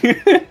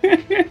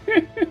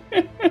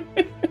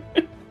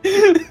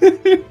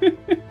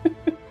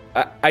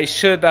 I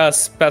should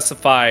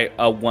specify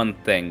one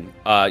thing.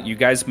 You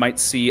guys might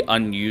see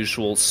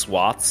unusual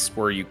swaths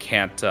where you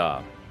can't,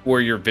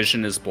 where your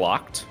vision is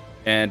blocked,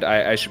 and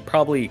I should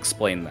probably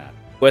explain that.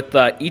 With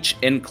each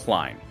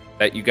incline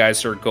that you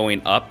guys are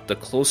going up, the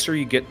closer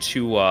you get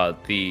to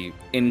the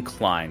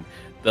incline,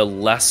 the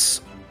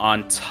less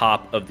on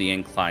top of the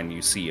incline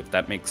you see, if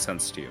that makes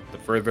sense to you. The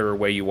further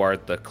away you are,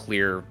 the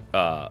clear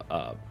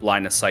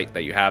line of sight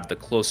that you have, the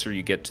closer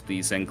you get to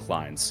these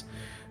inclines,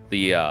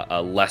 the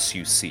less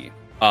you see.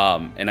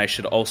 And I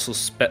should also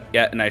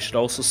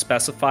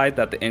specify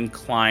that the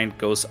incline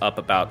goes up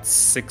about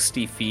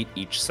 60 feet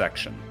each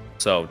section.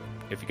 So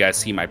if you guys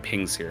see my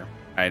pings here,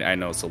 I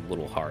know it's a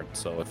little hard.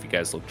 So if you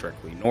guys look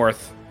directly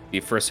north, the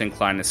first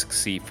incline is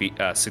 60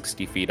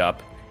 feet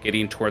up.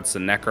 Getting towards the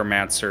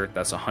Necromancer,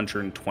 that's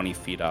 120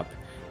 feet up.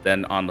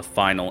 Then on the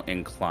final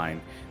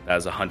incline, that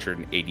is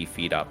 180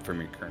 feet up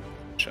from your current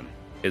position.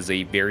 It is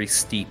a very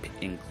steep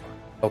incline.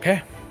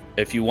 Okay.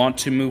 If you want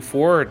to move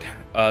forward,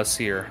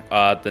 Seer,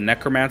 the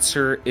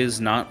Necromancer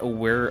is not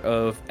aware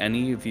of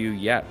any of you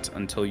yet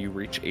until you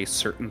reach a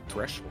certain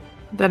threshold.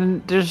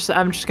 Then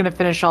I'm just going to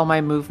finish all my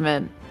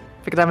movement,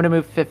 because I'm going to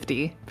move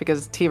 50,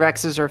 because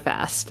T-Rexes are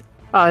fast.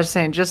 I was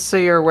saying, just so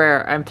you're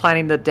aware, I'm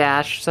planning the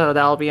dash, so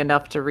that'll be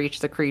enough to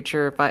reach the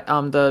creature,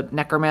 the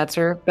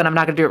Necromancer, but I'm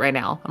not going to do it right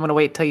now. I'm going to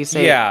wait till you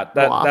say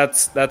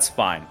that's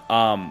fine.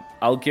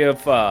 I'll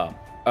give...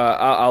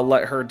 I'll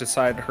let her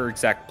decide her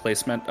exact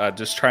placement.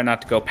 Just try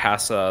not to go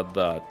past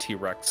the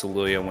T-Rex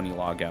Aluya when you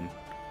log in.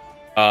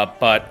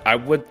 But I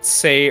would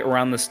say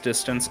around this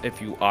distance, if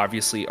you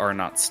obviously are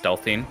not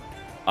stealthing,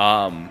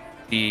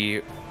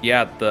 the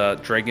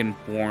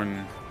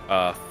Dragonborn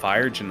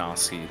Fire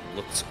Genasi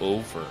looks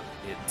over.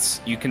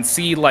 You can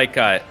see like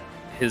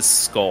his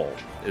skull,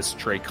 his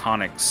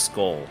draconic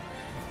skull,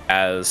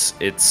 as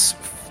its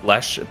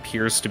flesh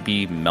appears to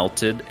be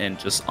melted and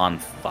just on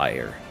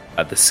fire.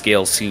 The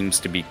scale seems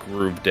to be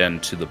grooved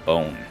into the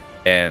bone,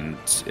 and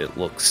it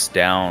looks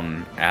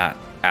down at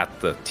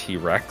the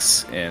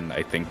T-Rex, and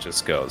I think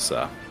just goes,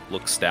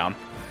 looks down.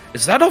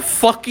 Is that a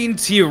fucking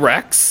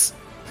T-Rex?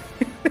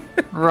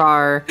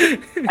 Rar.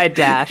 I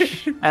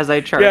dash as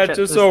I charge. Yeah, at just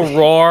this a thing.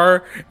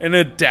 roar and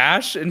a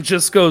dash and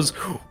just goes,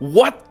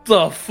 what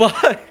the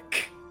fuck?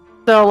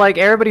 So like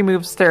everybody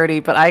moves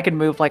 30, but I can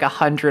move like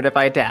 100 if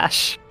I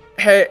dash.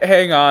 Hey,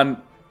 hang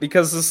on.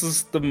 Because this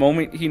is the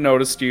moment he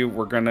noticed you,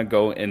 we're going to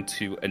go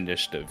into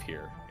initiative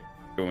here.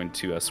 We're going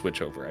to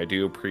switch over. I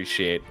do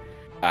appreciate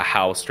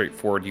how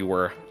straightforward you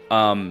were.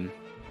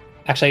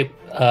 Actually,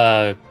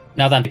 now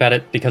that I'm about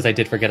it, because I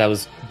did forget I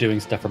was doing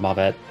stuff for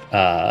Mavet.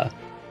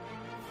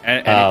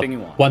 Anything you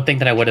want. One thing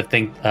that I would have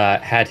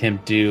had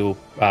him do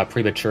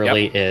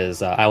prematurely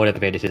is I would have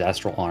evaded his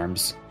astral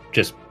arms.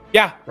 Just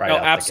Yeah, right no,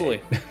 out the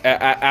absolutely.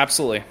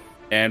 Absolutely.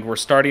 And we're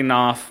starting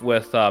off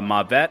with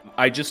Mavet.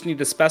 I just need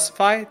to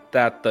specify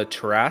that the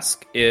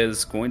Tarask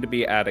is going to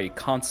be at a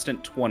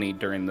constant 20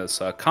 during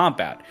this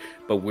combat.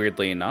 But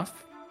weirdly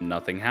enough,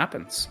 nothing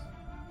happens.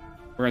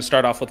 We're going to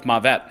start off with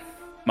Mavet.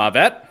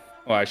 Mavet,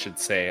 or I should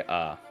say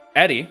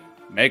Eddie,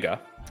 Mega.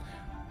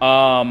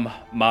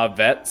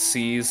 Mavet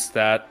sees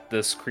that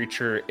this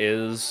creature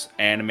is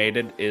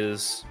animated,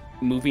 is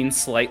moving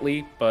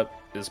slightly, but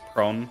is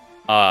prone.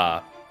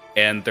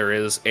 And there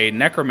is a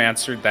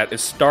necromancer that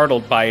is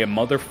startled by a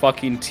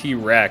motherfucking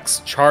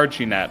T-Rex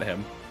charging at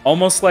him.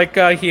 Almost like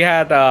he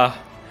had a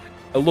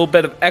little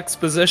bit of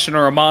exposition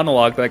or a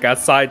monologue that got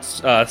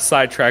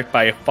sidetracked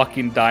by a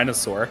fucking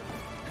dinosaur.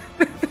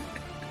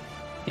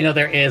 You know,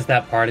 there is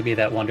that part of me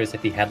that wonders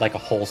if he had like a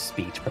whole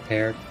speech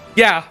prepared.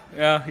 Yeah,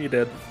 he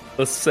did.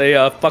 Let's say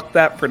fuck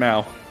that for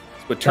now.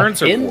 That's what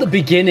turns are In for. the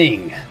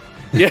beginning.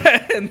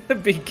 Yeah, in the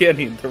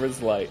beginning there was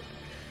light.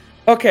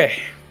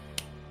 Okay.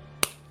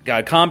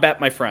 Gotta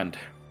combat, my friend.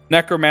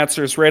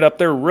 Necromancer's right up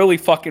there, really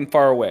fucking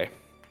far away.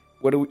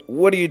 What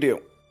do you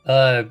do?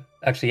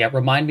 Actually, yeah,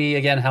 remind me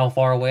again how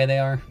far away they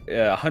are.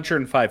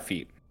 105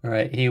 feet. All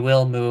right, he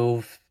will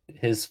move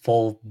his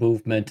full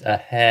movement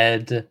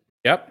ahead.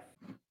 Yep.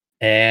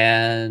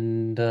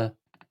 And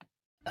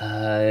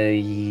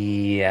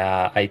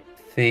yeah, I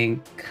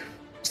think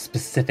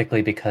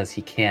specifically because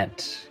he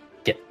can't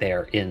get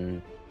there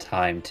in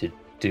time to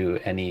do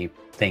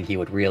anything he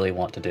would really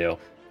want to do.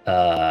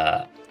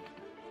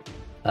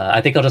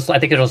 I think he'll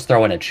just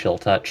throw in a chill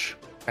touch.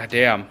 God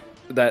damn.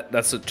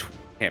 That's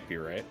can't be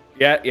right.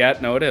 Yeah,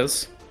 no it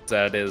is.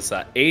 That is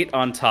 8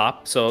 on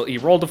top. So he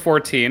rolled a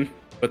 14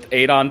 with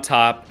 8 on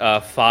top,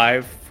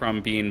 5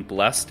 from being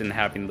blessed and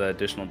having the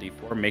additional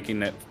d4,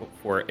 making it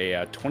for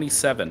a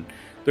 27.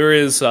 There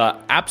is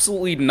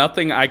absolutely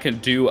nothing I can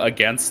do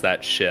against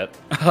that shit.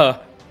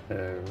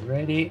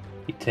 Alrighty.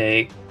 He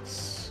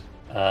takes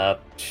 8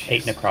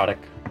 necrotic.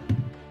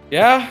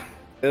 Yeah,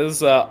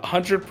 is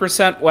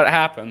 100% what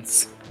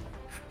happens.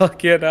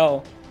 Fucking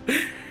hell.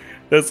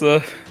 That's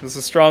a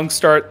strong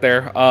start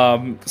there.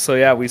 So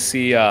yeah, we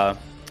see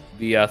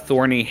the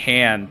thorny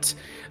hand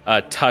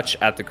touch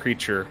at the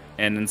creature,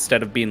 and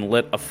instead of being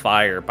lit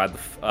afire by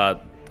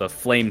the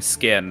flame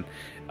skin,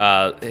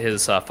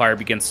 his fire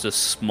begins to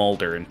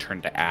smolder and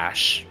turn to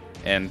ash.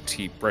 And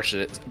he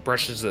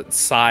brushes it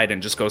aside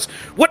and just goes,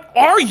 "What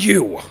are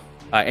you?"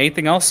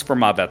 Anything else for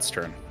Mavet's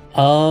turn?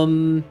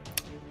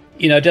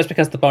 You know, just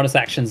because the bonus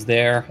action's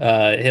there,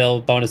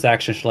 he'll bonus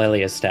action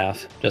Shillelagh his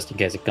staff, just in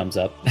case it comes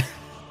up.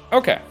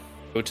 Okay.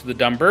 Go to the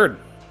dumb bird.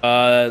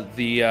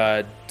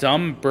 The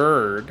dumb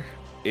bird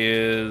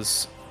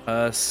is,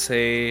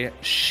 say,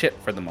 shit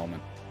for the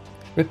moment.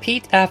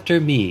 Repeat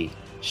after me.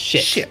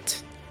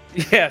 Shit.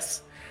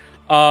 Yes.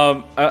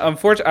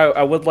 Unfortunately,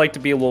 I would like to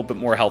be a little bit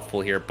more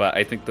helpful here, but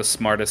I think the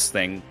smartest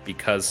thing,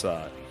 because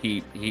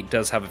he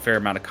does have a fair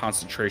amount of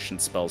concentration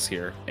spells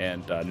here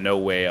and no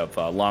way of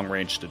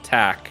long-ranged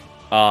attack,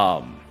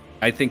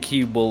 I think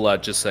he will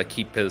just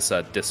keep his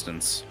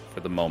distance for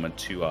the moment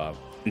to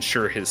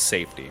ensure his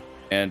safety.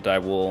 And I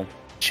will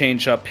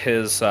change up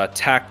his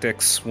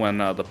tactics when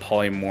the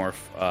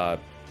polymorph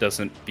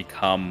doesn't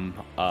become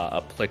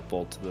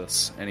applicable to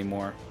this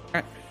anymore. All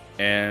right.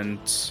 And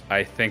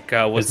I think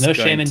what's There's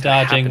no shame in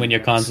dodging when you're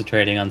is-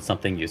 concentrating on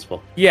something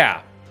useful.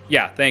 Yeah,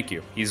 thank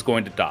you. He's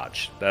going to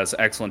dodge. That's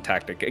an excellent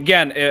tactic.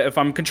 Again, if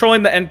I'm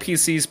controlling the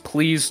NPCs,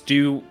 please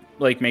do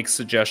make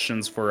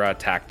suggestions for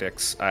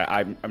tactics.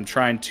 I'm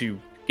trying to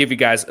give you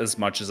guys as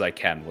much as I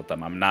can with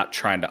them. I'm not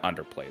trying to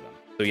underplay them.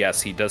 So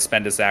yes, he does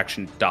spend his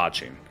action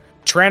dodging.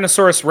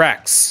 Tyrannosaurus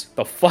Rex,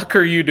 the fuck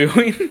are you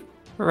doing?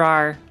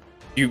 Rar.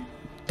 You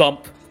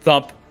thump.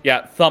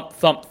 Yeah,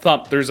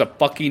 thump. There's a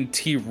fucking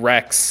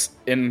T-Rex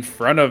in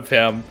front of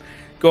him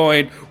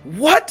going,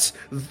 "What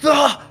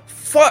the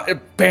fuck?"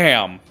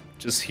 Bam.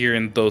 Just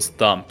hearing those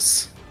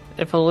thumps.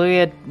 If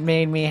Aluya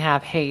made me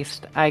have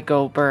haste, I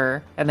go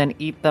burr and then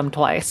eat them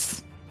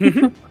twice.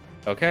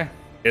 Okay.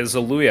 Is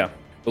Aluya.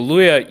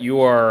 Aluya,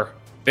 you are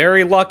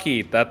very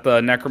lucky that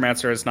the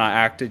Necromancer has not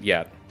acted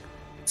yet.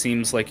 It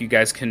seems like you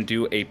guys can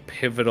do a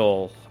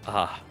pivotal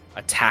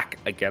attack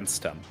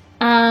against him.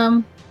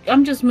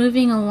 I'm just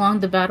moving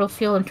along the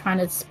battlefield and trying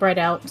to spread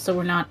out so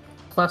we're not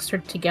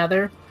clustered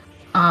together.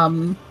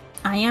 I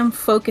am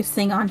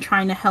focusing on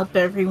trying to help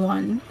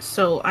everyone,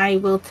 so I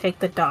will take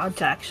the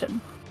dodge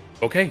action.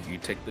 Okay, you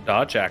take the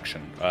dodge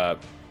action.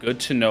 good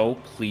to know.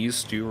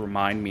 Please do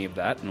remind me of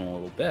that in a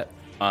little bit.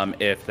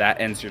 If that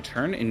ends your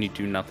turn and you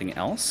do nothing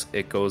else,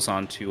 it goes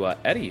on to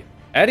Eddie.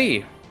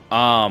 Eddie,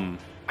 I'm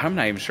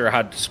not even sure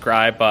how to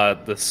describe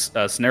this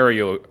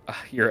scenario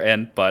you're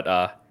in, but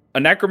a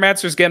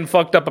necromancer's getting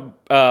fucked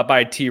up by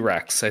a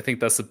T-Rex. I think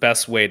that's the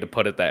best way to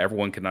put it that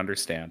everyone can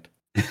understand.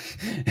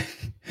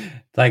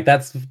 Like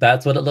that's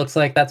what it looks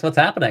like. That's what's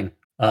happening.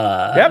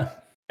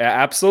 Yep,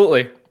 yeah,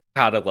 absolutely.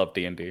 God, I love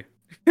D&D.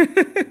 All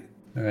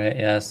right,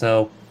 yeah.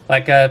 So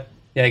like, I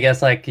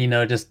guess like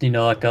just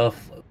like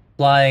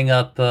flying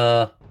up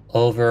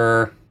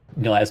over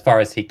as far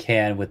as he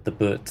can with the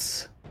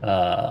boots.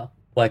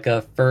 Like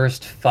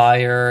first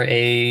fire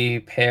a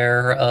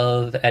pair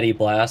of Eddy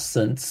blasts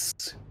since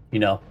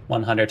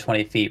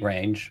 120 feet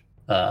range.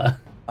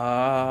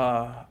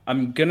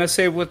 I'm gonna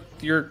say with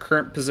your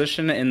current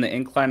position in the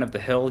incline of the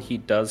hill, he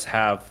does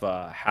have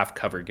half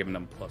cover given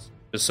him plus.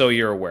 Just so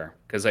you're aware,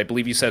 because I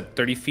believe you said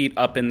 30 feet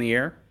up in the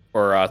air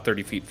or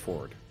 30 feet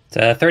forward.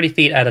 It's 30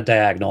 feet at a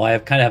diagonal. I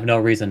kind of have no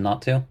reason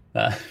not to.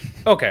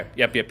 Okay.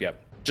 Yep.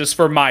 Just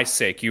for my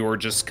sake, you were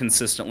just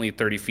consistently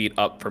 30 feet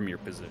up from your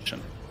position,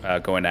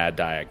 going at a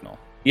diagonal.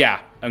 Yeah,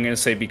 I'm gonna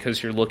say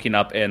because you're looking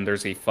up and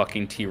there's a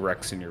fucking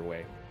T-Rex in your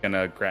way.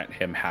 Gonna grant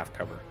him half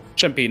cover.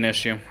 Shouldn't be an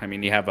issue. I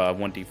mean, you have a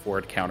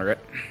 1d4 to counter it.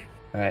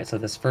 All right, so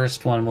this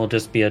first one will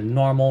just be a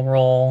normal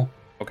roll.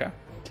 Okay.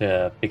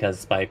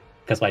 Because my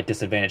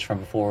disadvantage from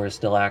before is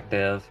still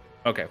active.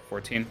 Okay,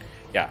 14.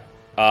 Yeah.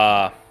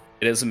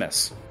 It is a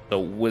miss. So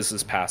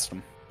whizzes past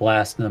him.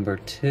 Blast number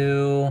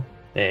 2,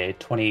 a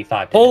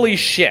 25. Holy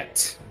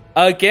shit!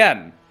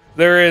 Again,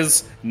 there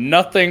is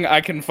nothing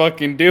I can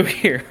fucking do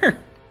here.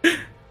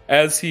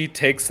 As he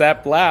takes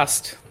that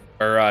blast.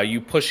 Are you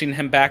pushing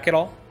him back at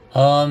all?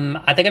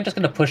 I think I'm just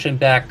gonna push him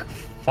back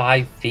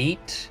 5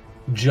 feet,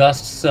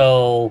 just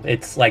so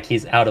it's like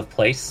he's out of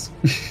place.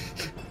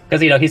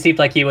 Because he seemed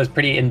like he was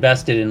pretty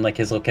invested in like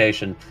his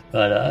location,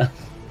 but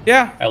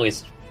yeah, at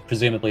least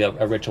presumably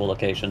a ritual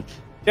location.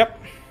 Yep.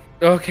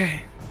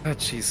 Okay. Oh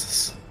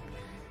Jesus.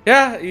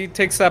 Yeah, he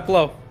takes that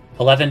blow.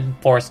 11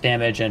 force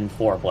damage and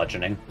 4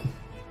 bludgeoning.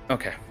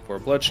 Okay, 4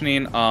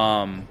 bludgeoning.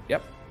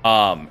 Yep.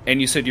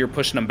 And you said you're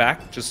pushing him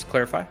back, just to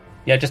clarify?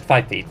 Yeah, just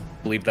 5 feet.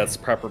 I believe that's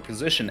the proper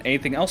position.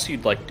 Anything else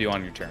you'd like to do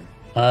on your turn?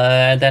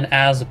 And then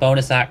as a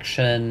bonus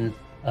action,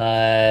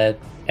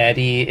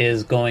 Eddie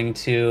is going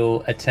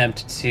to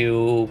attempt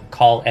to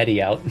call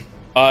Eddie out.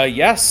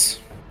 Yes.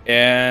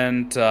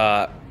 And,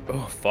 oh,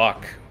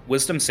 fuck.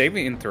 Wisdom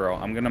saving throw.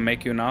 I'm going to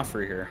make you an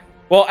offer here.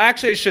 Well,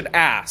 actually, I should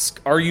ask,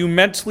 are you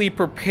mentally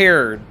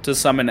prepared to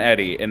summon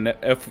Eddie? And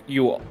if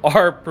you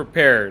are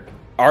prepared,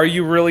 are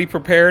you really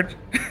prepared?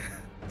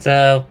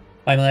 So,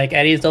 I mean, like,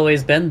 Eddie's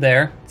always been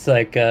there. It's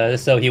like,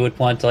 so he would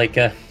want,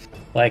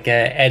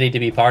 Eddie to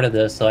be part of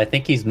this, so I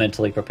think he's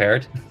mentally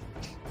prepared.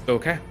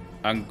 Okay.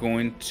 I'm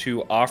going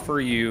to offer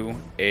you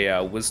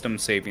a wisdom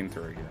saving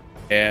throw here.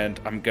 And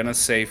I'm going to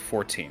say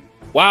 14.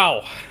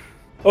 Wow.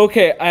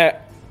 Okay,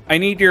 I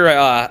need your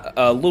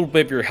a little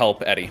bit of your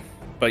help, Eddie.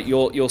 But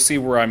you'll see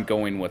where I'm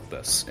going with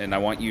this, and I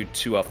want you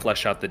to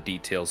flesh out the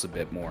details a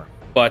bit more.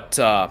 But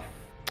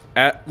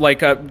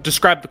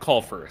describe the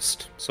call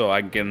first, so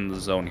I can get in the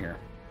zone here.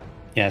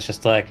 Yeah, it's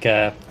just like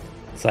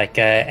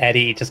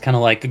Eddie just kind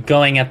of like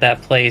going at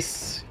that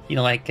place,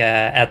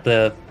 at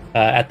the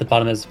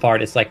bottom of his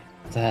fart. It's like,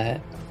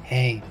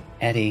 hey,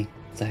 Eddie,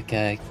 it's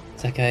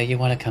like you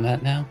want to come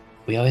out now?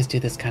 We always do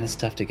this kind of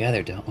stuff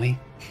together, don't we?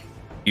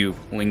 You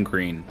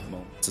lingering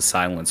moments of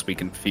silence, we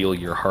can feel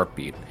your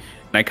heartbeat.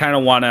 And I kind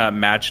of want to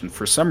imagine,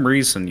 for some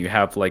reason, you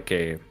have like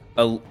a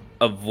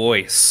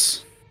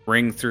voice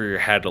ring through your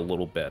head a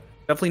little bit.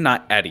 Definitely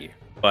not Eddie,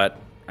 but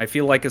I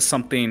feel like it's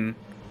something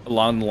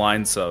along the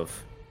lines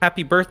of,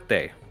 happy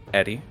birthday,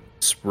 Eddie.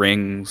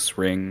 Rings.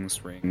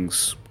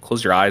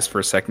 Close your eyes for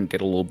a second,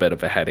 get a little bit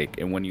of a headache.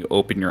 And when you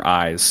open your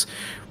eyes,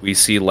 we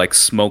see like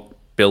smoke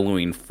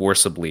billowing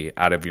forcibly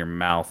out of your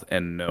mouth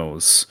and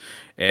nose.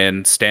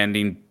 And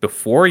standing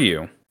before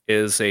you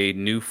is a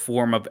new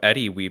form of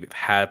Eddie we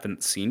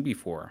haven't seen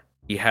before.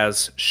 He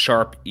has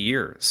sharp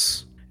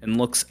ears and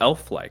looks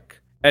elf-like.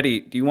 Eddie,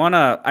 do you want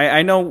to...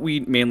 I know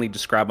we mainly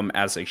describe him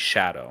as a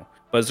shadow,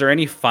 but is there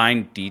any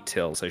fine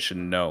details I should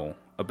know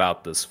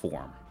about this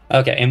form?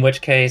 Okay, in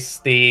which case,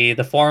 the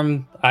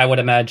form, I would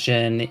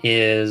imagine,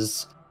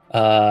 is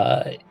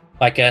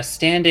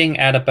standing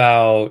at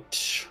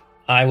about...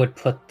 I would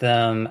put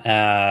them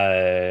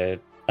at...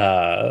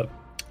 I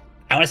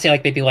want to say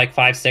maybe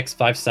 5'6",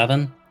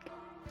 5'7".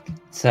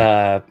 It's,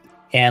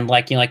 and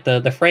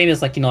the frame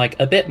is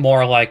a bit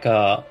more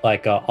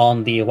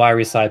on the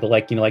wiry side,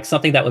 but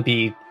something that would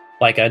be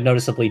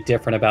noticeably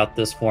different about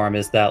this form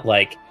is that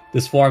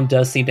this form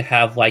does seem to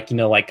have a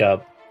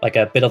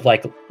bit of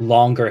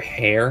longer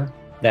hair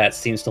that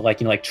seems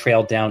to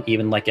trail down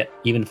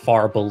even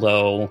far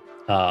below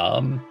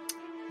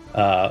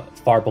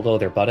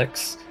their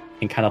buttocks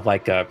and kind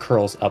of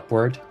curls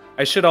upward.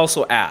 I should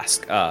also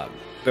ask,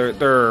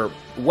 their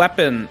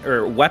weapon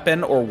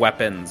or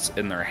weapons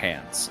in their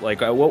hands.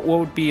 What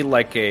would be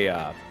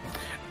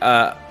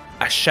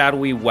a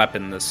shadowy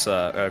weapon this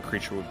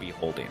creature would be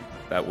holding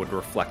that would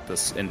reflect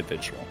this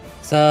individual?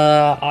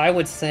 So I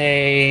would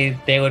say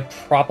they would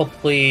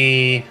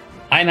probably...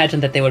 I imagine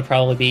that they would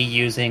probably be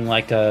using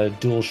like a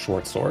dual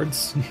short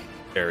swords.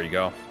 There you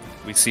go.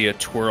 We see a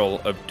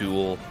twirl of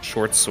dual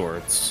short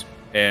swords,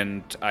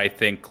 and I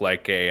think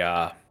like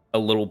a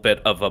little bit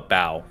of a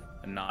bow,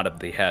 a nod of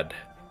the head,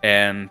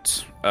 and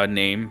a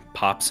name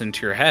pops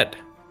into your head,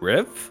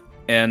 Riv.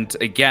 And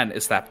again,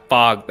 it's that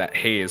fog, that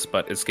haze,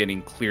 but it's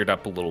getting cleared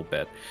up a little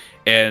bit,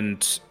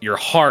 and your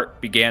heart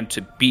began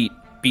to beat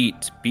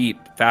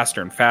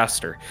faster and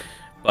faster,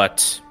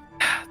 but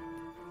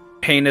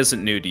pain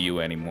isn't new to you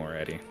anymore,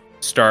 Eddie.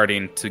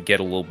 Starting to get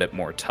a little bit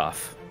more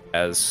tough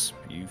as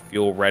you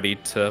feel ready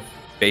to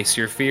face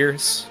your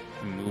fears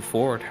and move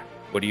forward.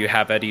 What do you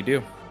have Eddie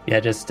do? Yeah,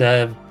 just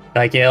kind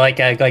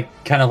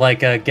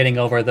of getting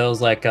over those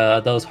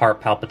those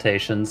heart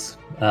palpitations.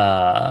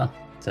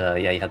 So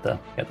yeah, you had the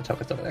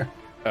tokens over there.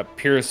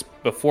 Appears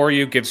before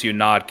you, gives you a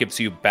nod, gives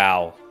you a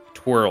bow,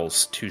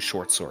 twirls two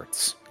short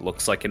swords.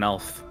 Looks like an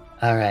elf.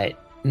 All right,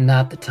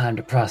 not the time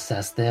to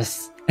process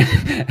this.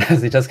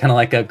 As he just kind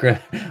of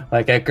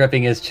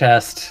gripping his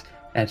chest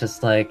and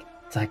just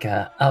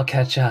I'll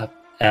catch up.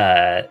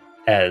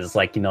 As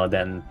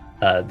then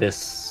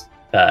this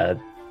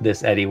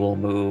Eddie will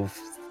move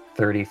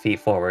 30 feet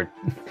forward.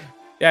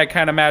 Yeah, I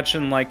kind of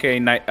imagine like a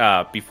night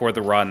before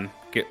the run,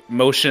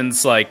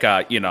 motions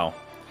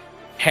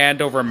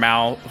hand over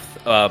mouth,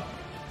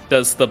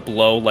 does the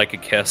blow like a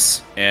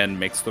kiss and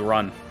makes the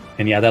run.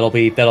 And yeah, that'll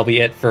be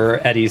it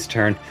for Eddie's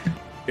turn.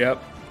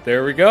 Yep,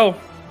 there we go.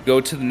 Go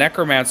to the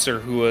necromancer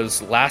who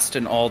was last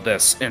in all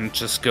this and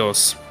just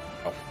goes,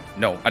 oh,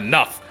 no,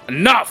 enough,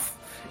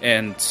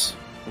 and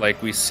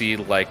we see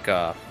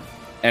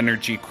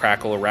energy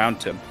crackle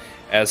around him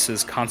as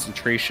his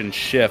concentration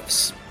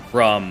shifts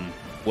from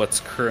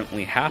what's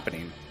currently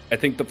happening. I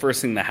think the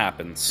first thing that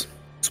happens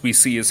is we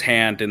see his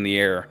hand in the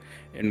air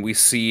and we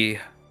see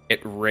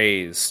it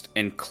raised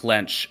and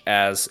clench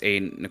as a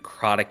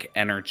necrotic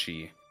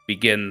energy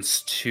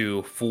begins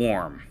to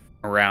form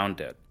around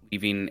it,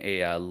 leaving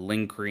a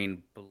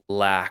lingering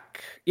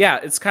black... Yeah,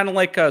 it's kind of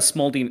like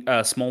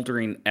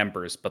smoldering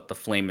embers, but the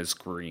flame is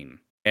green.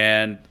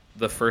 And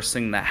the first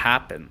thing that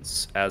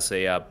happens as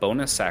a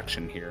bonus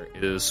action here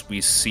is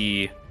we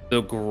see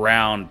the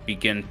ground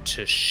begin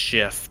to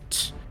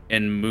shift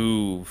and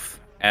move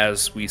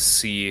as we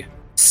see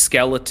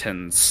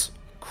skeletons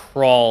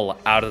crawl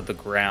out of the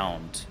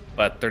ground.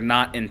 But they're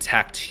not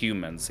intact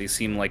humans. They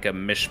seem like a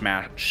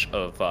mishmash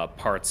of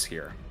parts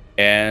here.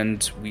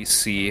 And we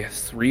see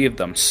 3 of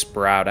them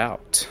sprout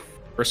out.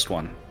 First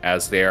one,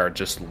 as they are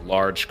just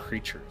large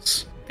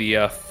creatures.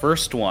 The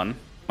first one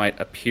might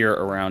appear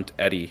around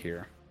Eddie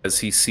here, as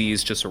he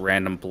sees just a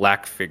random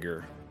black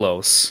figure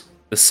close.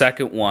 The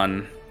second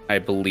one, I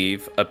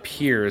believe,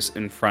 appears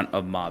in front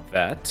of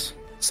Mavet.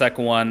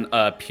 Second one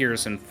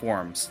appears in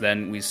forms.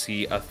 Then we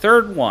see a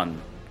third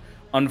one.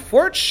 Not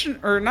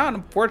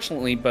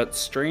unfortunately, but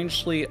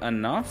strangely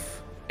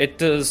enough, it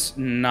does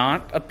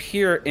not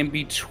appear in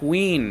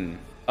between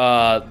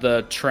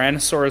the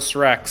Tyrannosaurus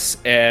Rex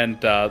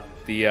and the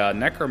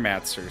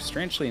Necromancer.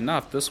 Strangely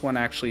enough, this one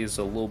actually is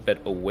a little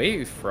bit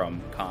away from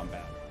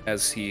combat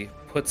as he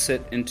puts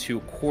it into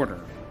a corner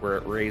where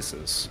it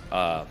raises.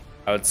 I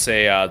would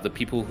say the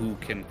people who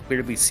can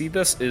clearly see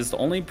this is the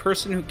only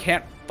person who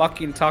can't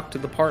fucking talk to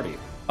the party.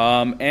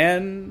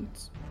 And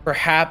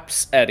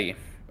perhaps Eddie.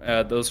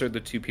 Those are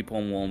the 2 people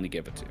I'm willing to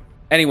give it to.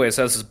 Anyways,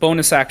 as his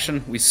bonus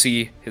action, we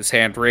see his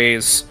hand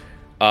raise,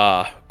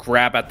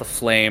 grab at the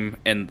flame,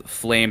 and the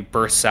flame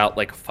bursts out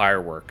like a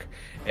firework.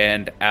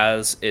 And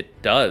as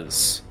it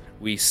does,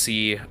 we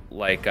see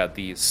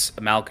these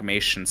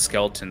amalgamation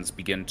skeletons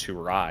begin to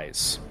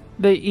rise.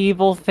 The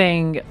evil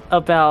thing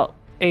about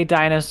a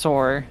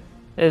dinosaur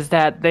is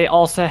that they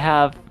also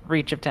have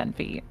reach of 10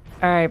 feet.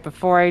 All right,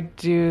 before I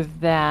do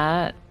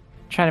that,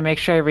 trying to make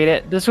sure I read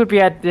it. This would be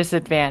at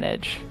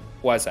disadvantage.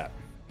 Why is that?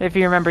 If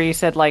you remember, you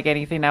said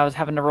anything I was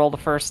having to roll the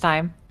first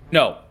time.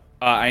 No,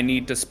 I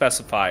need to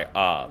specify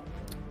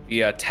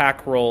the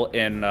attack roll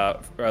in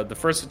the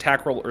first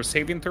attack roll or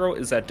saving throw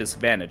is at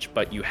disadvantage,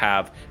 but you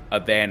have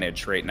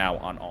advantage right now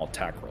on all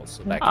attack rolls.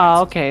 So that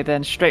okay,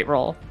 then straight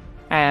roll.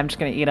 I'm just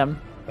gonna eat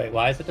them. Wait,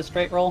 why is it a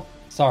straight roll?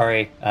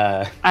 Sorry.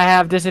 I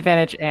have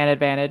disadvantage and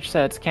advantage,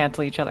 so it's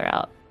cancel each other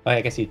out. Oh,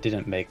 I guess you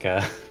didn't make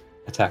a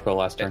attack roll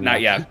last turn.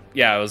 Not yet.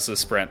 Yeah, it was a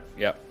sprint.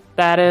 Yep.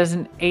 That is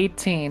an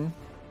 18.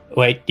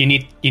 Wait, you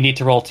need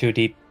to roll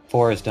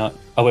 2d4s, don't...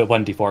 Oh, wait,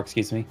 1d4,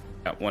 excuse me.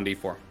 Yeah,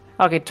 1d4.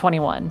 Okay,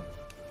 21.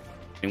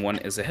 21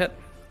 is a hit.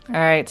 All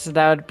right, so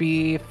that would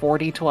be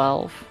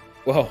 40-12.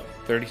 Whoa,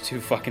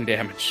 32 fucking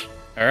damage.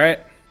 All right.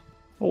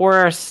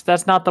 Worse.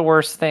 That's not the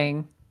worst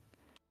thing.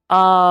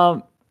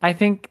 I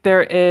think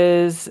there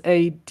is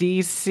a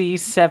DC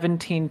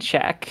 17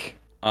 check.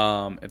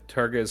 If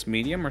target is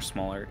medium or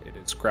smaller, it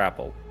is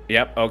grappled.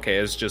 Yep, okay,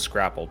 it's just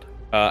grappled.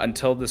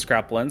 Until this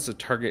grapple ends, the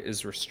target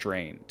is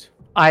restrained.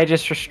 I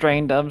just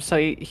restrained him, so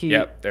he...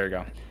 Yep, there you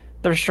go.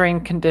 The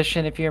restrained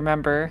condition, if you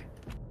remember.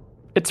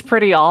 It's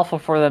pretty awful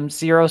for them.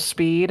 0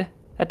 speed.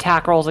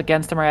 Attack rolls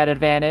against them are at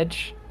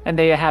advantage, and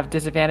they have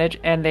disadvantage,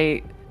 and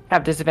they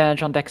have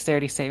disadvantage on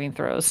dexterity saving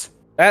throws.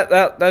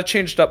 That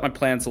changed up my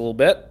plans a little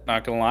bit,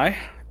 not gonna lie.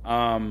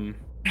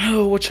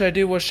 What should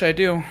I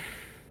do?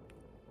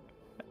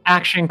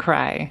 Action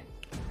cry.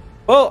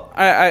 Well,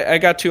 I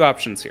got 2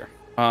 options here.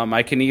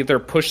 I can either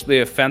push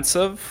the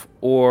offensive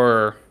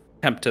or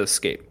attempt to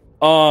escape.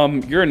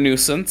 You're a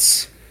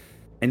nuisance,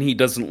 and he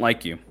doesn't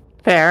like you.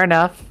 Fair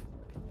enough.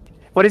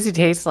 What does he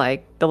taste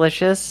like?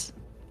 Delicious?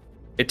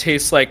 It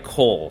tastes like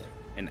coal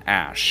and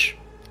ash.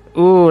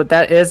 Ooh,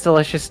 that is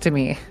delicious to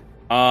me.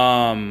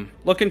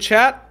 Look in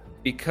chat,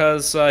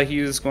 because he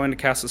is going to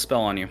cast a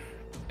spell on you.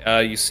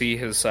 You see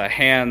his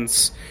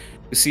hands.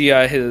 You see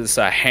his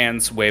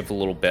hands wave a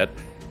little bit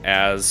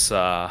as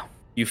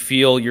you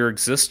feel your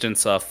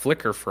existence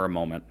flicker for a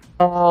moment.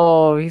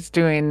 Oh, he's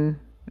trying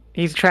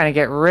to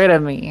get rid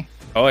of me.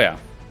 Oh yeah,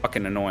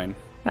 fucking annoying.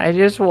 I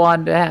just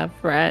wanted to have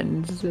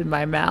friends in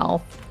my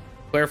mouth.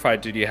 Clarify,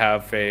 did you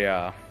have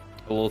a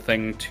little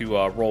thing to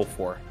roll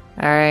for?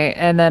 Alright,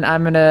 and then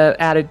I'm gonna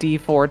add a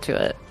d4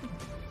 to it.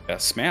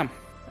 Yes, ma'am.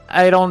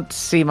 I don't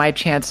see my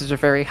chances are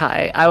very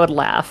high. I would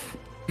laugh.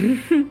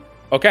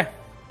 Okay,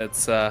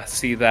 let's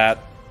see that.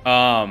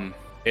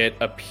 It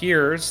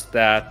appears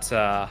that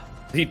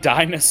the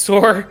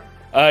dinosaur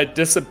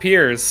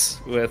disappears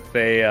with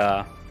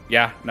a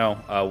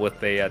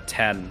with a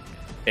 10.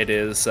 It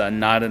is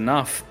not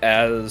enough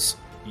as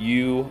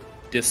you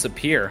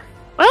disappear.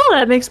 Well,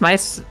 that makes my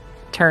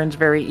turns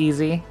very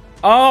easy.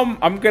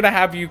 I'm gonna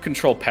have you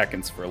control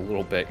Peckins for a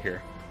little bit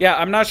here. Yeah,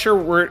 I'm not sure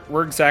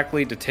where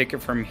exactly to take it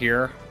from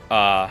here.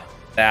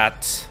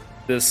 That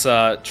this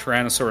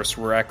Tyrannosaurus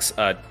Rex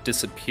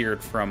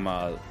disappeared from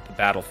the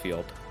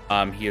battlefield.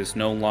 He is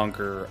no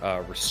longer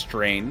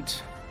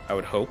restrained, I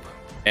would hope,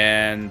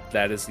 and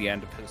that is the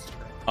end of his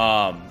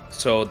turn.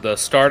 So the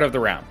start of the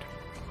round,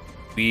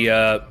 we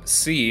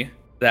see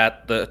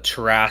that the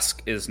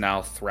Tarrasque is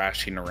now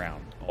thrashing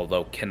around,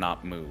 although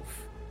cannot move.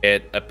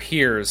 It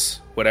appears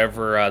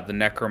whatever the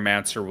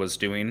Necromancer was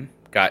doing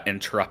got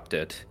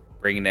interrupted,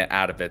 bringing it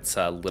out of its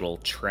little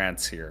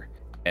trance here,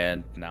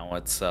 and now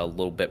it's a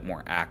little bit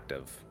more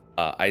active.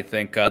 I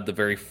think the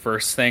very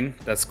first thing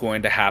that's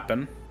going to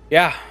happen,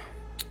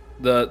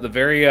 the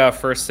very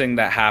first thing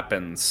that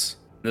happens,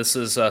 this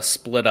is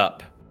split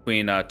up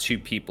between 2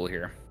 people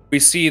here. We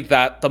see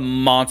that the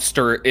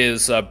monster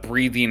is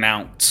breathing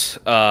out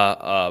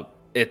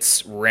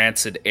its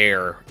rancid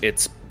air,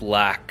 its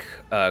black,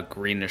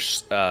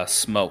 greenish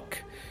smoke.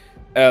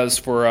 As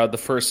for the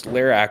first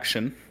lair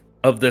action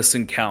of this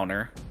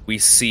encounter, we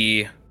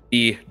see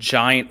the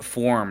giant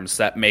forms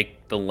that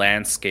make the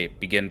landscape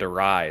begin to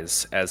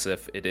rise, as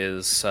if it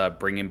is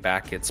bringing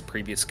back its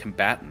previous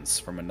combatants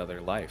from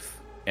another life.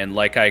 And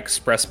like I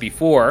expressed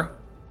before,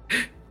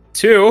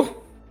 2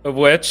 of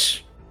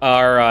which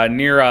are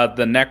near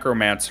the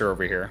Necromancer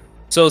over here.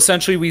 So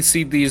essentially we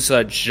see these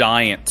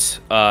giant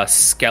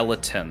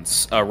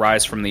skeletons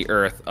rise from the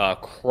earth,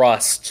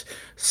 crust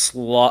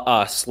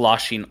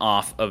sloshing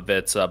off of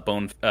its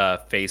bone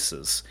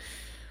faces.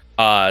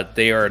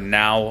 They are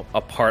now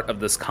a part of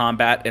this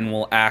combat and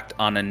will act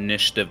on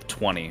initiative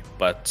 20.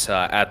 But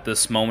at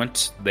this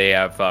moment, they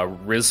have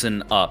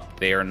risen up.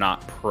 They are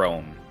not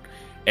prone.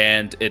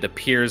 And it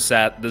appears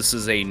that this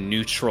is a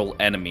neutral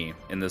enemy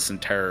in this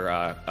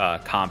entire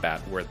combat,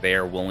 where they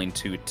are willing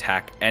to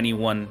attack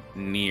anyone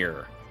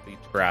near the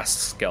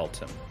Tarrasque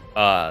skeleton.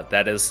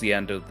 That is the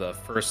end of the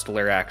first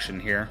lair action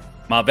here.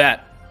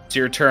 Malvet, it's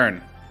your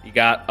turn. You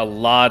got a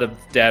lot of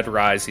dead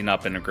rising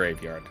up in a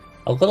graveyard.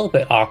 A little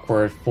bit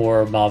awkward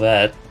for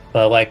Malvet,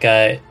 but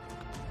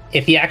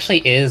if he actually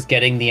is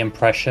getting the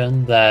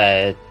impression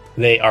that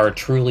they are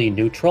truly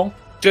neutral.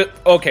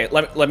 Okay,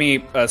 let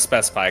me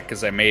specify,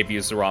 because I may have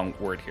used the wrong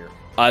word here.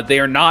 They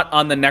are not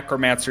on the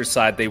Necromancer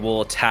side. They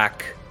will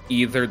attack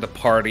either the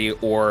party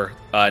or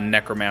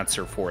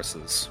Necromancer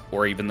forces,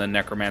 or even the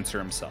Necromancer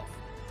himself.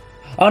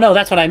 Oh no,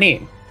 that's what I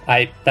mean.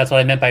 That's what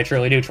I meant by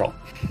truly neutral.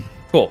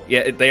 Cool.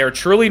 Yeah, they are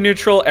truly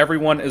neutral.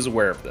 Everyone is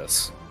aware of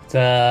this.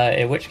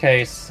 In which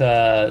case,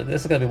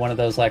 this is going to be one of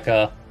those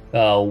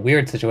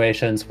weird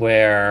situations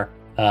where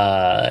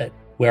I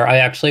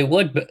actually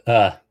would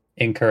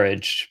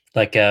encourage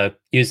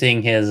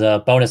using his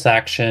bonus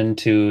action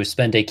to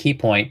spend a key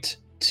point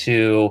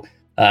to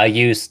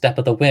use Step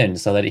of the Wind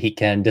so that he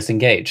can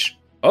disengage.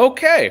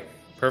 Okay,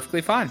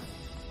 perfectly fine.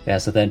 Yeah,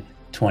 so then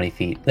 20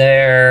 feet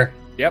there.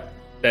 Yep,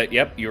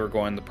 you are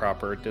going the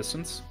proper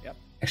distance. Yep.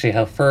 Actually,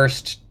 I'll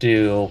first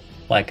do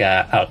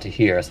out to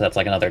here, so that's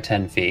another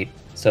 10 feet.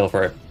 So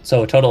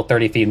a total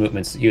 30 feet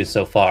movements used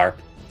so far.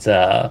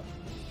 But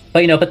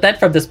then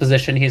from this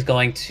position, he's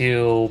going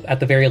to, at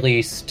the very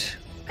least,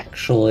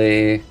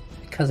 actually,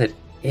 because it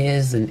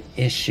is an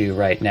issue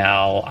right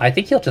now, I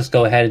think he'll just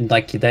go ahead and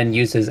then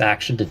use his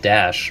action to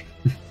dash.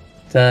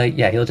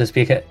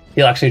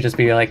 He'll actually just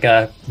be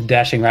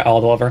dashing right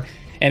all over.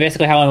 And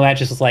basically how I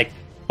imagine is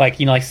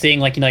just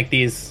seeing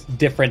these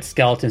different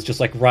skeletons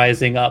just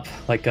rising up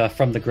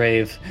from the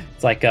grave.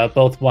 It's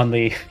both on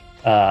the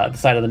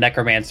the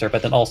necromancer,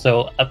 but then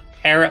also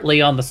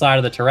apparently on the side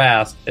of the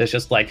Tarrasque, it's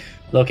just like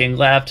looking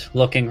left,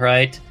 looking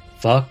right.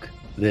 Fuck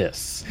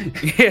this.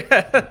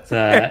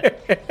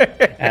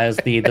 As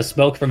the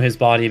smoke from his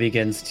body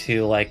begins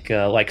to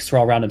like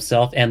swirl around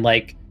himself, and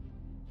like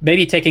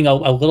maybe taking a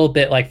little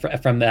bit like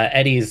from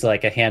Eddie's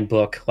like a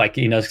handbook, like,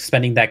 you know,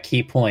 spending that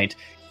key point,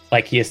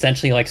 like he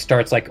essentially like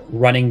starts like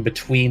running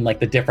between like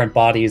the different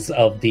bodies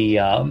of the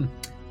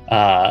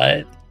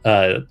undead,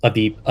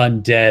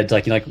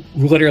 like, you know, like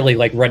literally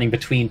like running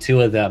between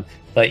two of them,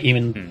 but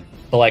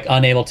like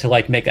unable to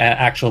like make an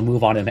actual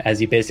move on him, as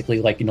he basically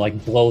like, you know,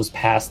 like blows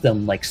past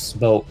them like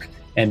smoke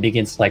and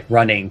begins like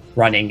running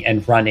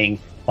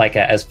like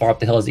as far up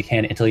the hill as he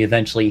can, until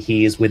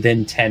he's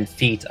within 10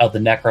 feet of the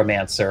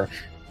necromancer,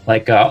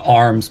 like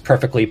arms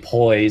perfectly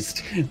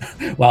poised,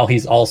 while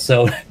he's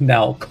also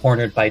now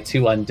cornered by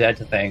two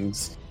undead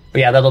things. But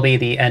yeah, that'll be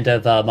the end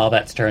of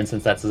Malvet's turn,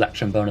 since that's his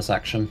bonus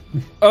action.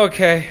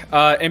 Okay,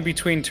 in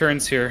between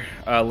turns here,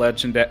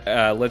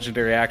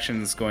 legendary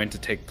action is going to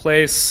take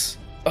place.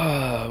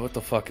 What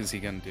the fuck is he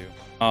gonna do?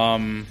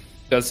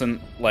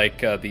 Doesn't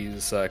like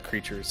these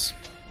creatures.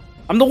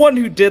 I'm the one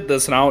who did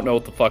this, and I don't know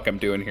what the fuck I'm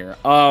doing here.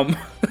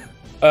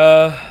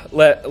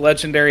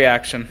 Legendary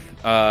action.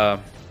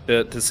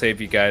 To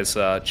save you guys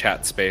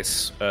chat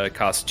space.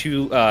 Costs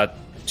two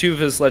of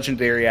his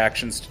legendary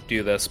actions to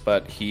do this,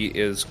 but he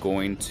is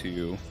going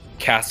to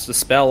cast a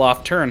spell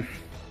off turn,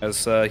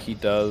 as he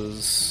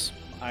does.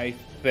 I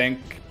think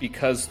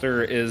because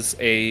there is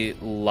a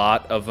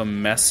lot of a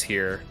mess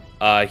here,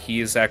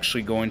 he is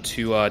actually going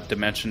to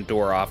Dimension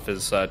Door off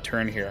his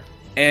turn here.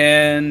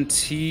 And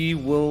he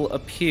will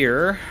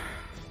appear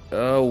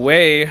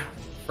away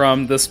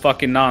from this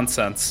fucking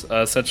nonsense,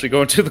 essentially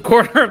going to the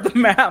corner of the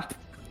map,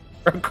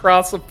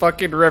 across a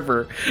fucking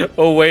river,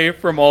 away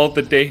from all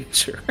the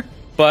danger.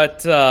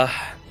 But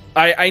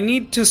I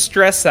need to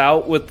stress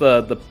out with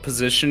the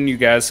position you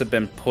guys have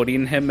been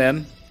putting him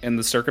in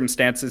the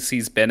circumstances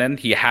he's been in.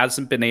 He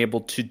hasn't been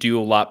able to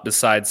do a lot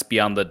besides be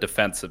on the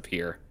defensive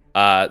here.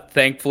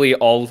 Thankfully,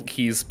 all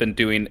he's been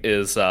doing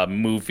is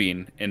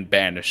moving and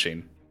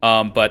banishing.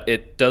 But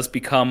it does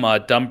become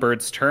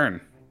Dumbbird's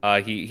turn.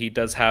 He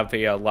does have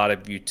a lot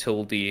of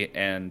utility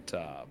and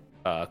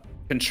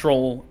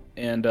control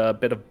and a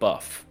bit of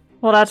buff.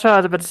 Well, that's what I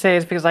was about to say,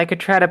 is because I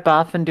could try to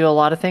buff and do a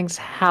lot of things.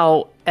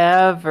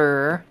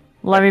 However,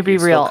 let me be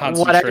real.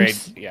 Well,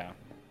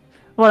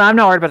 I'm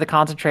not worried about the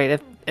concentrate.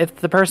 If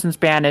the person's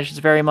banished, it's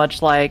very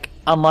much like,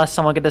 unless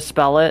someone could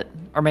dispel it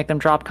or make them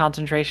drop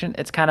concentration,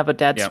 it's kind of a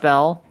dead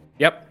spell.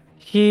 Yep.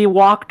 He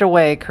walked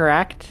away,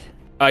 correct?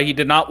 He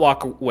did not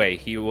walk away.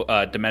 He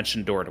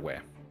Dimension Doored away.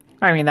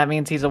 I mean, that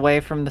means he's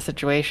away from the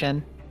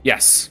situation.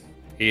 Yes.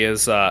 He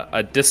is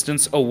a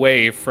distance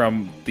away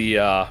from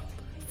the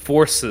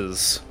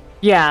forces.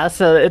 Yeah,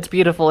 so it's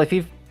beautiful. If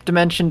you've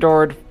Dimension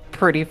Doored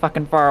pretty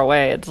fucking far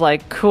away, it's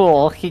like,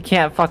 cool, he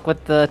can't fuck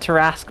with the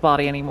Tarrasque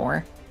body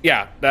anymore.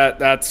 Yeah,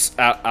 that's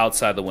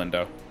outside the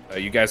window.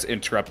 You guys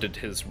interrupted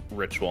his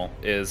ritual.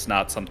 It is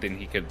not something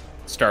he could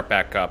start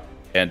back up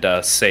and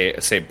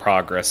save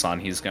progress on.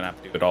 He's going to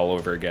have to do it all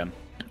over again.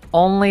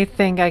 Only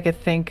thing I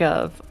could think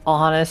of,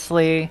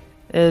 honestly,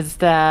 is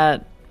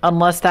that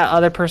unless that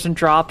other person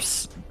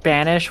drops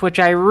Banish, which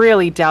I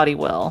really doubt he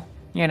will,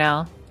 you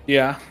know?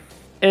 Yeah.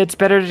 It's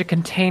better to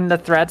contain the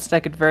threats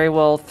that could very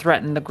well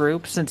threaten the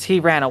group, since he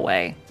ran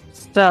away.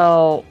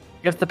 So,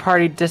 if the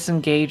party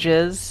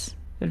disengages,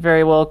 it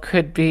very well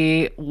could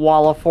be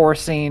wall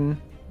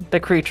forcing the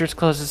creatures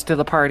closest to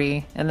the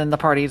party, and then the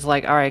party's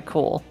like, alright,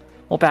 cool,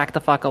 we'll back the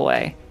fuck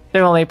away. The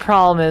only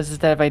problem is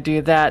that if I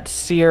do that,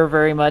 Seer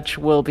very much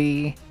will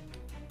be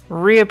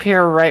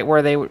reappear right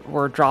where they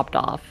were dropped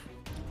off.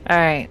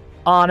 Alright,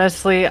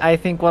 honestly, I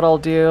think what I'll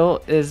do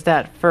is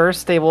that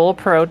first they will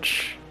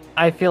approach.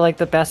 I feel like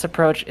the best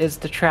approach is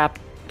to trap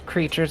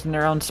creatures in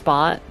their own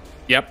spot.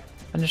 Yep.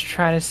 I'm just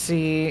trying to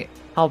see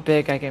how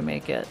big I can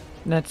make it.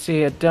 Let's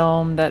see, a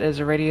dome that is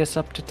a radius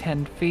up to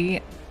 10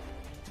 feet.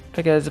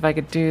 Because if I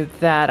could do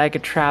that, I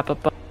could trap a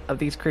bunch of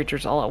these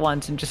creatures all at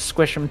once and just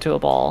squish them to a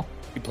ball.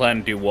 You plan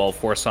to do wall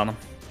force on them?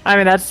 I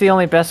mean, that's the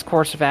only best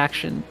course of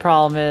action.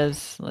 Problem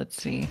is,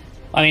 let's see.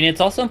 I mean,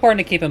 it's also important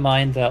to keep in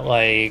mind that,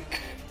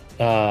 like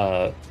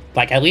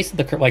at least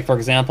for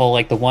example,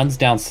 like the ones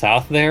down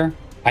south there,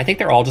 I think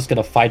they're all just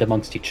gonna fight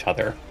amongst each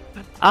other.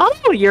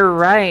 Oh, you're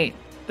right.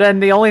 Then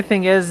the only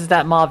thing is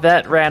that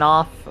Malvet ran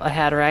off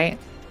ahead, right?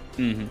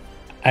 Mm-hmm.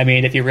 I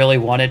mean, if you really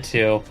wanted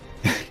to,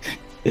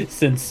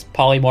 since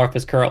Polymorph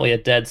is currently a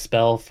dead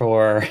spell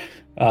for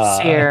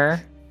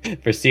Seer.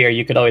 For Seer,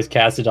 you could always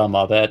cast it on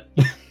Malvet.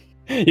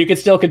 You could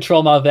still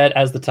control Malvet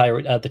as the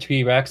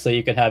T-Rex, so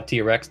you can have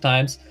T-Rex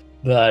times.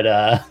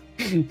 But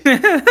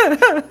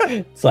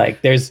it's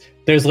like there's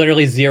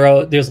literally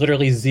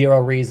zero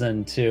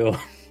reason to.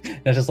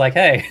 It's just like,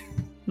 hey.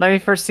 Let me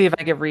first see if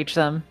I can reach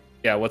them.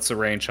 Yeah, what's the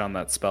range on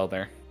that spell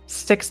there?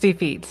 60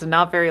 feet, so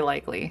not very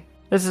likely.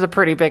 This is a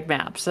pretty big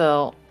map,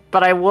 so...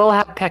 But I will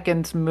have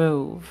Peckins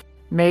move.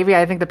 Maybe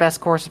I think the best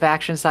course of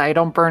action is that I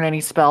don't burn any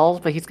spells,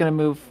 but he's going to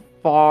move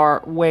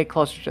way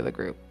closer to the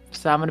group.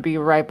 So I'm going to be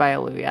right by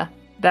Aluya.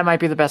 That might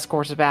be the best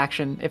course of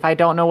action. If I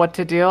don't know what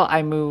to do,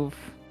 I move.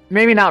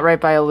 Maybe not right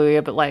by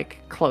Aluya, but like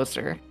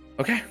closer.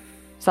 Okay.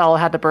 So I'll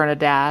have to burn a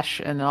dash,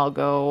 and I'll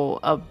go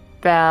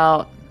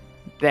about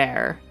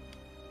there.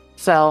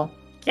 So,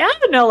 yeah,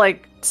 no,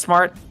 like,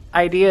 smart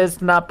idea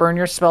is not burn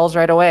your spells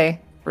right away.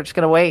 We're just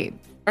going to wait.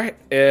 All right.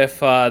 If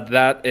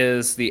that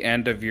is the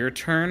end of your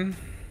turn,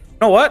 you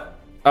know what?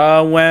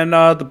 When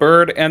the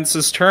bird ends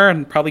his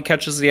turn, probably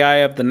catches the eye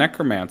of the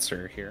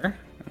necromancer here.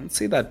 Let's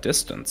see that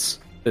distance.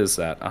 What is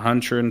that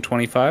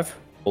 125?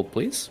 Hold,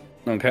 please.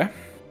 Okay.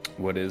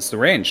 What is the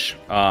range?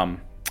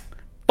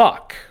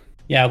 Fuck.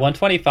 Yeah,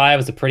 125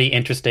 is a pretty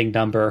interesting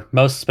number.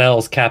 Most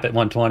spells cap at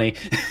 120.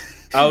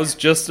 I was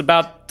just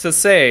about to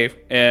say,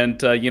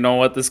 and you know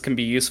what? This can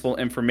be useful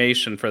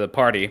information for the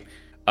party.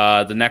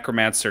 The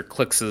necromancer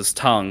clicks his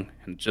tongue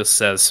and just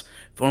says,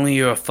 "If only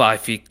you were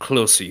 5 feet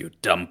closer, you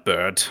dumb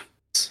bird."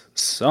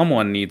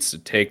 Someone needs to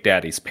take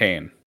Daddy's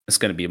pain. It's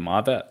going to be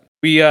Mavet.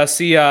 We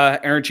see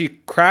energy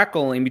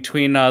crackle in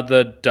between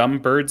the dumb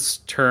bird's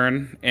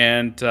turn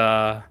and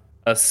a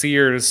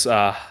seer's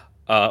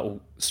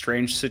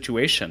strange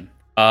situation.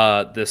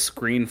 This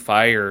green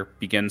fire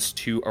begins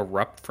to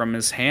erupt from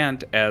his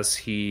hand as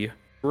he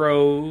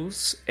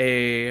throws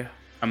a...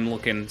 I'm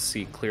looking to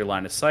see clear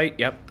line of sight.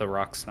 Yep, the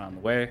rock's not in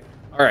the way.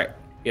 All right.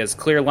 He has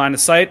clear line of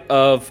sight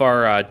of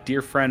our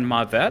dear friend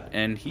Mavet,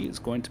 and he is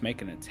going to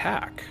make an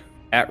attack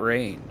at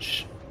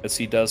range as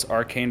he does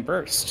Arcane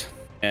Burst.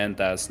 And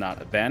that's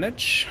not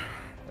advantage.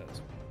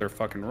 That's their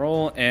fucking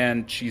roll.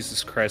 And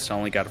Jesus Christ, I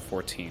only got a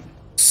 14.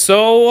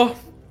 So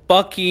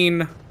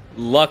fucking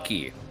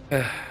lucky.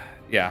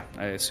 Yeah,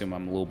 I assume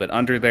I'm a little bit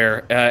under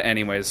there.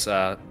 Anyways,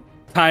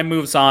 time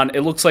moves on.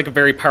 It looks like a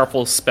very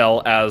powerful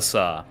spell as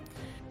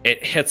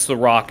it hits the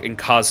rock and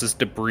causes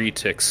debris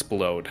to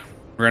explode.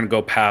 We're going to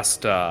go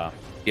past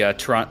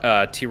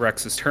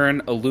T-Rex's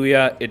turn.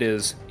 Aluya, it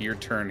is your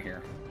turn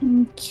here.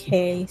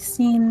 Okay,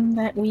 seeing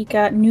that we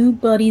got new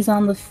buddies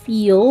on the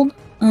field.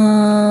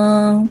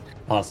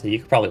 Honestly, you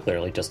could probably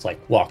literally just like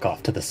walk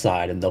off to the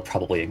side and they'll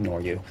probably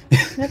ignore you.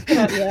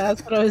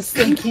 That's what I was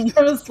thinking.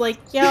 I was like,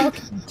 y'all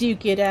can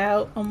duke it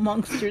out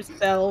amongst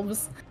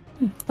yourselves.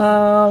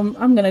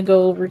 I'm gonna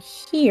go over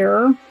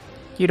here.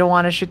 You don't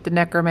want to shoot the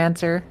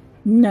necromancer?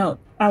 No,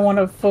 I want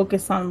to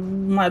focus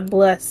on my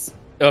bless.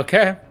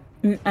 Okay.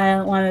 I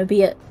don't want to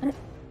be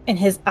in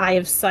his eye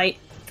of sight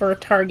for a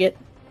target.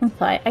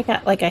 I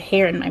got like a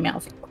hair in my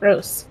mouth.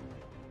 Gross.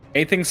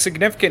 Anything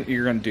significant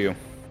you're going to do?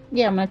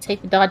 Yeah, I'm going to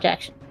take the dodge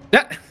action.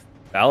 Yeah,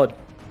 valid.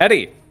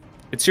 Eddie,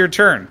 it's your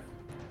turn.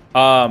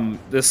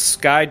 This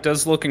guy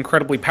does look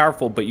incredibly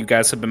powerful, but you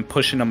guys have been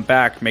pushing him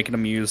back, making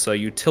him use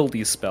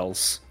utility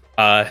spells.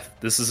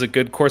 This is a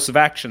good course of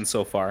action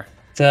so far.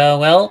 So,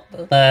 well,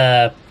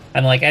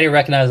 I'm like, Eddie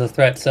recognizes the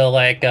threat, so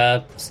like,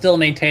 still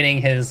maintaining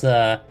his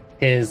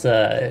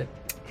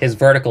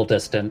vertical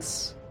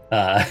distance.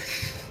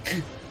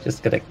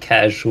 Just gonna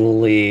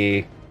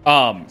casually.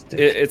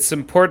 It's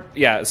important.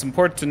 Yeah, it's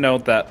important to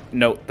note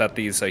that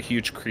these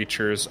huge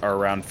creatures are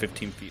around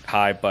 15 feet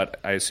high, but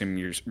I assume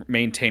you're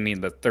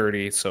maintaining the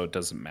 30, so it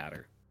doesn't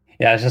matter.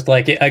 Yeah, it's just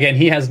like, again,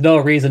 he has no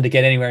reason to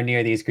get anywhere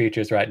near these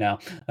creatures right now.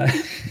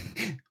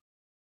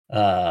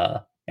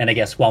 And I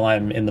guess while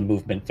I'm in the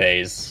movement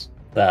phase,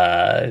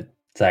 we're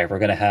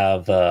gonna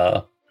have.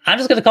 I'm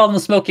just gonna call them the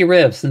Smoky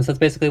Riv, since that's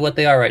basically what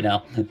they are right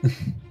now.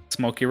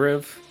 Smoky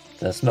Riv.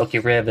 The Smoky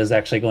Riv is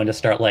actually going to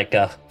start like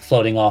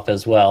floating off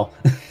as well.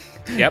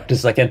 Yep.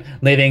 Just like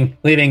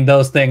leaving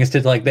those things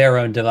to like their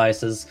own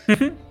devices.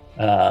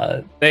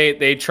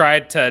 They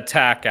tried to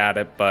attack at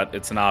it, but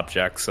it's an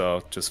object, so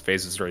it just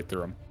phases right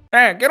through them.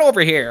 Hey, get over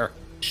here,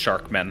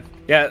 Sharkmen.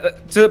 Yeah,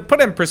 to put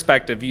it in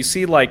perspective, you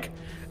see like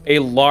a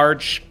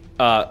large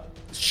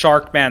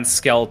Sharkman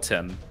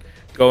skeleton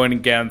going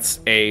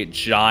against a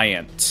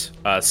giant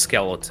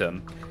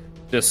skeleton,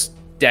 just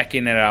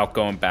decking it out,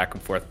 going back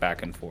and forth,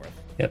 back and forth.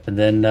 Yep, and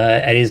then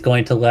Eddie's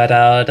going to let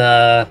out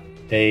a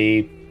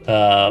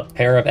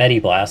pair of Eddie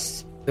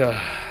blasts.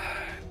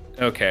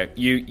 Okay,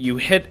 you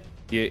hit.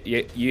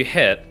 You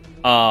hit.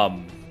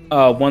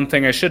 One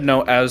thing I should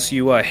know: as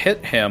you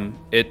hit him,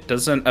 it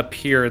doesn't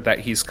appear that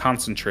he's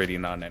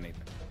concentrating on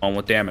anything. On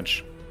with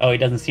damage. Oh, he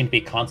doesn't seem to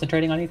be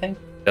concentrating on anything?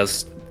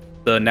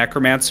 The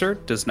necromancer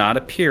does not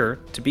appear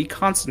to be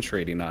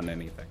concentrating on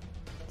anything.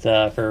 It's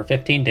for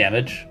 15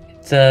 damage.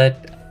 I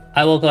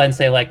will go ahead and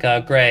say, like,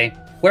 Gray,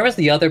 where was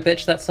the other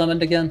bitch that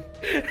summoned again?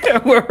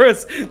 Where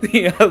was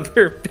the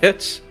other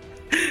bitch?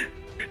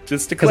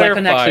 Just to clarify. Because I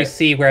couldn't actually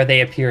see where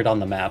they appeared on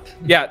the map.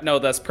 Yeah, no,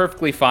 that's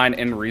perfectly fine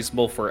and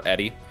reasonable for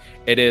Eddie.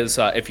 It is,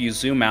 if you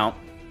zoom out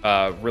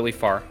really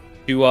far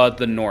to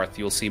the north,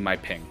 you'll see my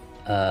ping.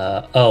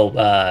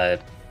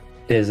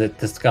 Is it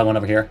this guy one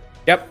over here?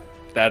 Yep,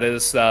 that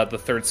is the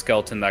third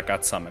skeleton that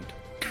got summoned.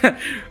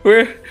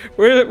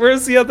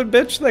 Where's the other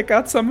bitch that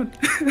got summoned?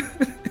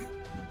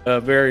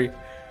 Very,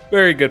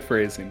 very good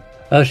phrasing.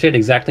 Oh shit!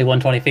 Exactly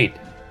 120 feet.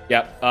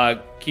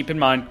 Yep. Keep in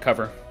mind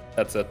cover.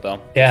 That's it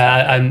though.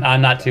 Yeah,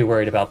 I'm not too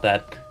worried about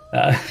that.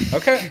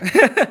 Okay.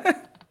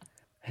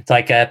 It's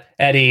like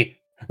Eddie.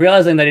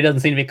 realizing that he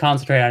doesn't seem to be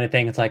concentrating on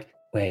anything, it's like,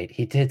 wait,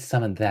 he did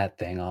summon that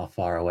thing all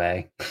far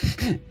away.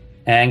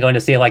 And going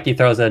to see like he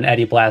throws an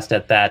Eddie Blast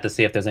at that to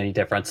see if there's any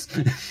difference.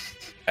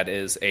 That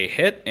is a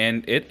hit,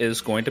 and it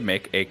is going to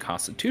make a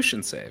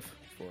Constitution save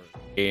for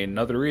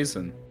another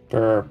reason.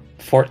 For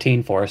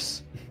 14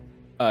 force.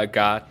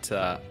 Got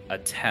a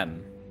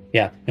 10.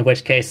 Yeah, in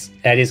which case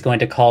Eddie's going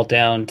to call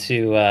down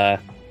to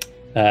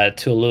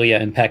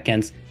Aluya and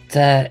Peckins.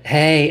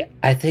 Hey,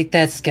 I think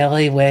that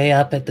skelly way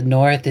up at the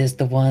north is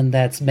the one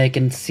that's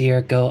making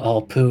Seer go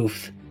all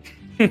poof.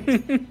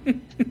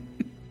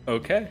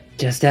 Okay.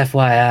 Just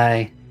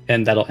FYI.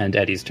 And that'll end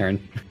Eddie's turn.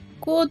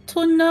 Good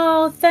to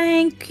know.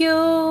 Thank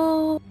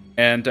you.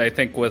 And I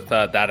think with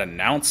that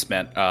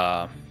announcement,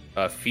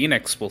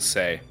 Phoenix will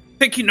say,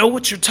 "Think you know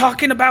what you're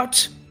talking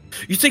about?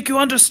 You think you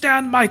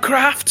understand my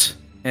craft?"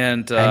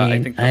 And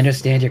I think I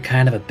understand you're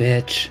kind of a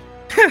bitch.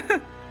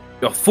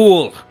 You're a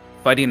fool,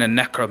 fighting a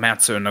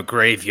necromancer in a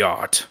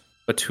graveyard.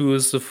 But who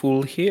is the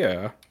fool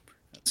here?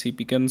 As he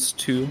begins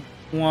to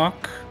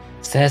walk.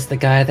 Says the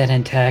guy that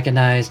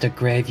antagonized a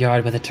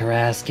graveyard with a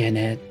Tarask in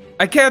it.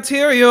 I can't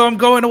hear you, I'm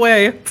going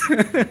away.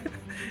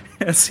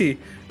 As he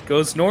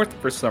goes north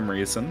for some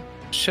reason.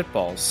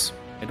 Shitballs.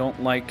 I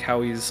don't like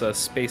how he's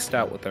spaced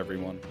out with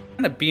everyone.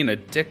 Kind of being a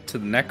dick to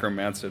the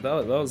necromancer.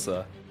 That was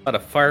a lot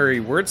of fiery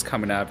words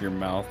coming out of your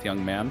mouth,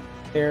 young man.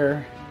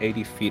 There,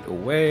 80 feet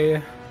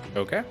away.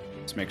 Okay,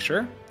 let's make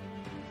sure.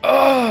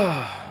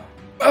 Fuck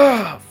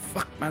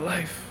my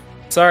life.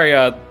 Sorry,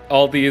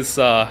 all these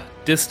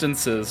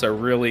distances are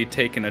really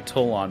taking a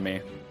toll on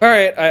me.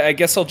 Alright, I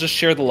guess I'll just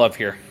share the love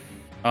here.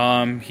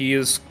 He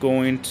is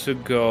going to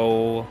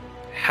go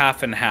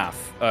half and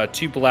half.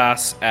 2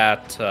 blasts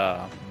at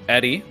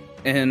Eddie,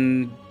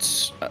 and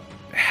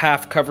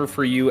half cover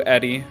for you,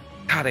 Eddie.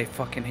 God, I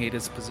fucking hate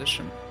his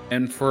position.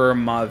 And for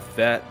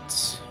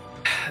Mavet,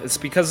 it's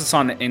because it's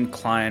on an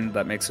incline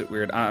that makes it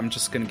weird. I'm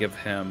just going to give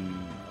him...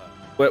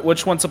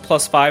 which one's a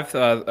 +5?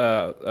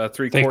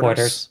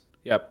 3/4?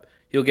 Yep,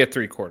 he'll get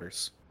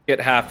 3/4. Get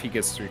half, he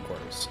gets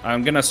 3/4.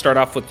 I'm going to start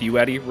off with you,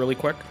 Eddie, really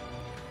quick.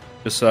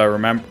 Just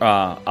remember,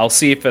 I'll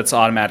see if it's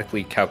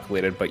automatically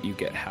calculated, but you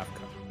get half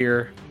cover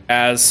here.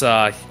 As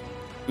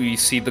we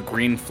see the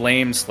green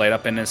flames light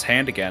up in his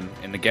hand again,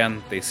 and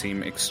again, they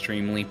seem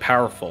extremely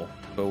powerful.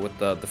 Go with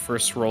the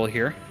first roll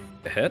here,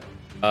 the hit.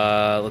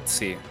 Let's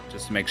see,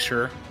 just to make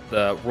sure.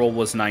 The roll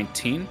was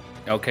 19.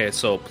 Okay,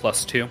 so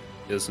 +2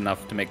 is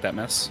enough to make that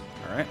miss.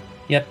 All right.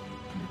 Yep.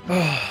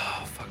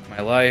 Oh, fuck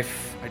my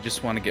life. I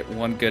just want to get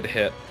one good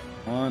hit.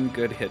 One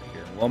good hit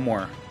here. One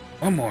more.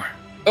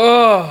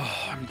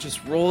 Oh, I'm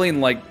just rolling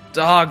like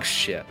dog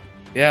shit.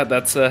 Yeah,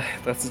 that's a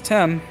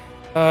 10.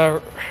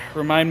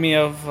 Remind me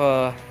of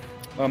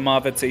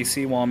Mavet's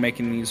AC while I'm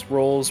making these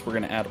rolls. We're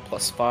gonna add a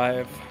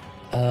 +5.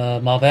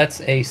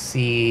 Malvet's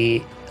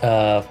AC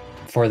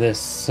for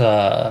this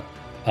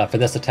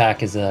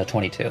attack is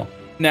 22.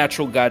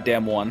 Natural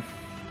goddamn 1.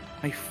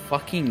 My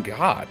fucking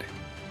god.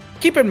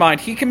 Keep in mind,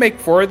 he can make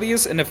 4 of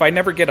these, and if I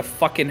never get a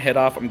fucking hit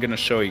off, I'm gonna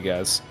show you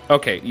guys.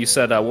 Okay, you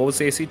said, what was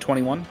the AC?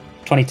 21?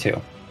 22.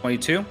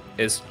 22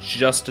 is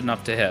just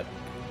enough to hit.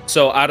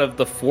 So out of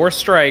the 4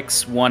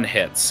 strikes, 1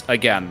 hits.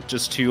 Again,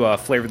 just to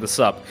flavor this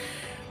up,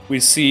 we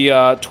see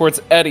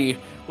towards Eddie,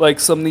 like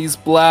some of these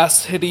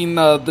blasts hitting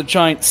the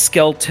giant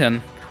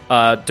skeleton,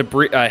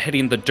 debris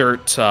hitting the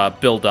dirt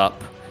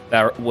buildup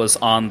that was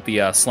on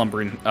the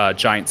slumbering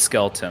giant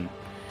skeleton,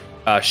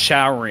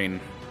 showering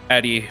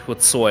Eddie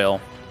with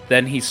soil.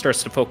 Then he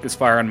starts to focus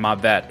fire on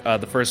Mavet.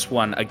 The first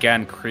one,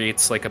 again,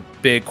 creates like a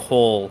big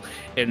hole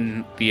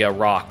in the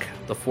rock.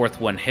 The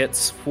fourth one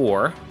hits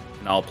for,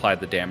 and I'll apply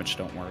the damage,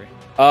 don't worry,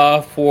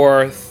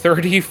 for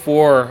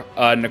 34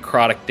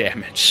 necrotic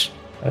damage.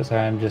 Oh,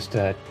 sorry, I'm just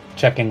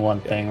checking one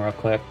thing real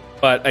quick.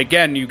 But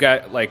again, you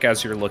guys, like,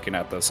 as you're looking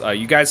at this,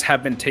 you guys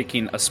have been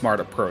taking a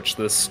smart approach.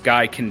 This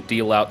guy can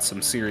deal out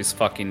some serious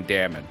fucking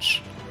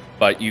damage.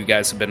 But you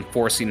guys have been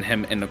forcing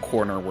him in a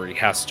corner where he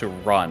has to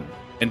run.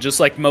 And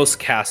just like most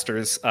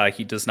casters,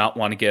 he does not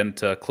want to get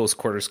into close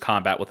quarters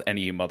combat with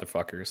any of you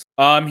motherfuckers.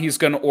 He's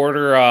going to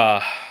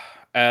order,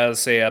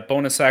 as a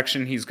bonus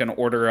action, he's going to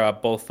order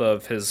both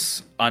of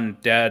his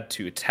undead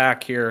to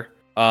attack here.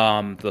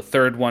 The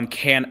third one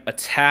can't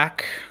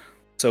attack,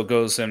 so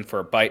goes in for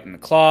a bite and a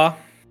claw.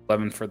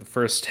 11 for the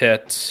first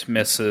hit,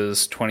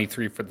 misses.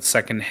 23 for the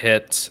second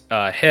hit,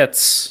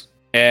 hits.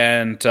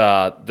 And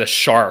the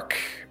shark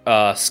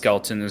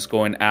skeleton is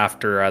going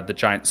after the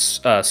giant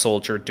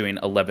soldier, doing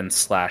 11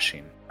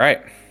 slashing. All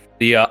right.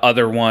 The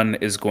other one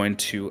is going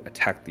to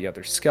attack the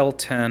other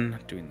skeleton,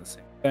 doing the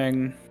same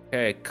thing.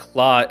 Okay,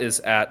 claw is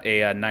at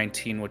a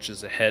 19, which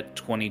is a hit.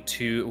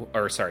 22,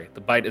 or sorry,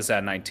 the bite is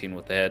at 19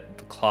 with the hit.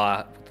 The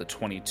claw with the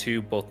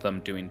 22, both of them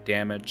doing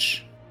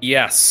damage.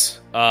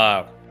 Yes,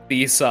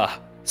 these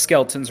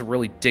skeletons are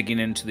really digging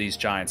into these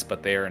giants,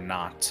 but they are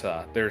not.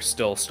 They're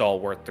still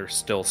stalwart. They're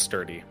still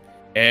sturdy.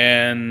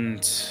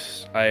 And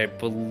I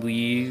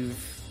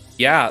believe,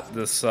 yeah,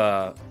 this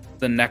the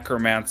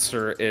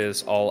necromancer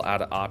is all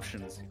out of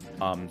options.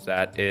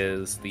 That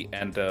is the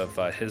end of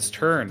his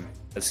turn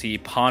as he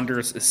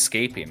ponders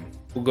escaping.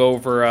 we'll go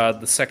over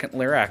the second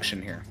lair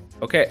action here.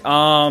 Okay,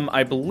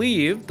 I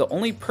believe the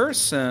only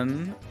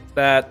person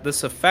that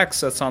this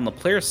affects that's on the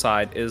player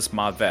side is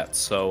Mavet.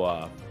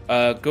 So,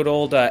 good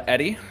old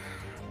Eddie,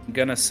 I'm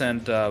gonna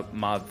send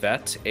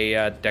Mavet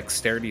a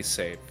dexterity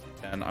save,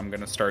 and I'm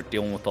gonna start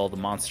dealing with all the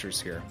monsters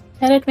here.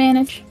 At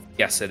advantage.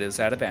 Yes, it is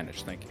at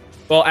advantage. Thank you.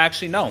 Well,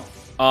 actually, no.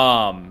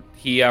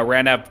 He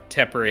ran out of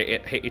temporary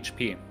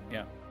HP.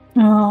 Yeah.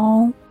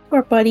 Oh,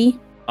 poor buddy.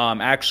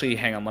 Actually,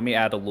 hang on. Let me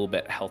add a little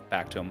bit health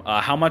back to him.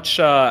 How much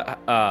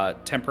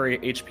temporary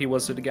HP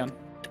was it again?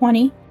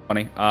 20.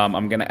 20.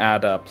 I'm gonna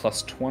add a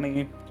plus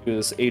 20 to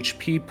his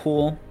HP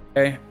pool.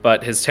 Okay,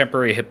 but his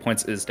temporary hit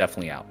points is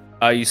definitely out.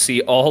 You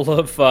see all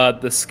of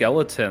the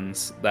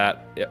skeletons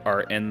that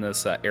are in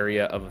this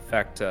area of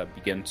effect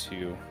begin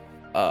to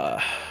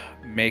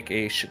make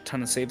a shit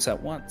ton of saves at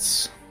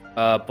once.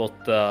 Both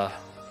the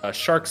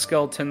shark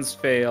skeletons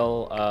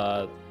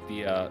fail.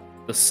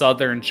 The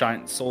southern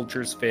giant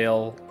soldiers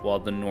fail, while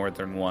the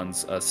northern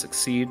ones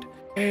succeed.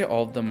 Okay,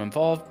 all of them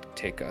involved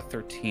take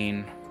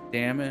 13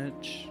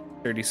 damage.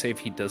 30 save,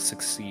 he does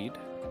succeed.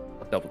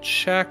 Double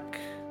check.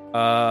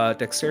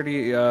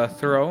 Dexterity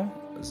throw.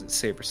 Does it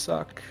save or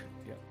suck?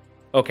 Yeah.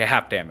 Okay,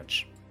 half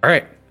damage. All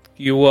right.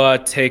 You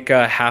take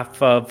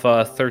half of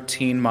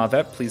 13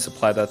 Mavet. Please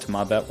apply that to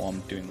Mavet while I'm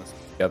doing this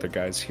with the other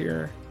guys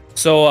here.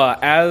 So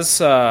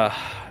as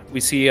we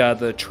see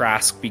the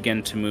Trask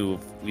begin to move,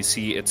 we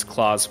see its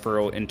claws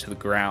furrow into the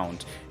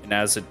ground. And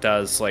as it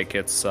does, like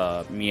its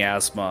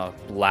miasma,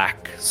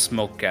 black,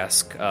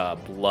 smoke-esque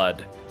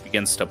blood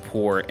begins to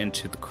pour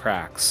into the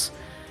cracks.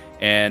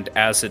 And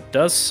as it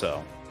does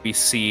so, we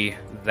see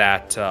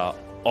that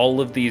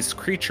all of these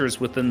creatures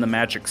within the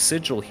magic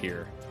sigil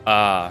here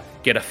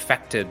get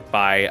affected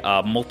by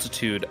a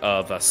multitude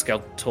of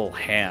skeletal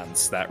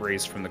hands that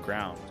raise from the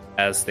ground,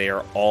 as they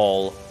are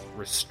all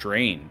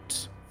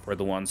restrained for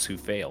the ones who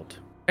failed.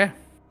 Okay.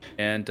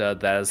 And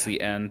that is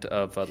the end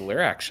of the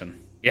lair action.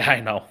 Yeah, I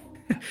know.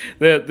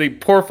 The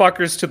poor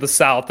fuckers to the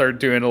south are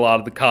doing a lot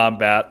of the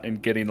combat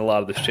and getting a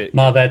lot of the shit.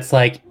 Mavet's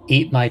like,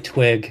 eat my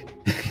twig.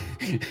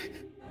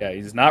 Yeah,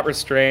 he's not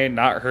restrained,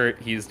 not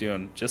hurt. He's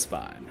doing just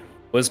fine.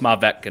 What is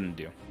Mavet gonna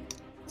do?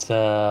 It's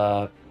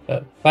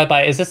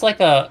bye. Is this like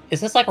a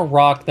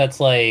rock that's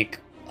like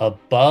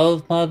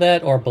above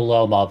Mavet or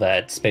below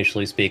Mavet,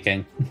 spatially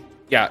speaking?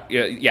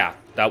 Yeah.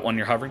 That one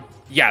you're hovering?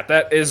 Yeah,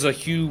 that is a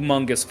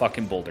humongous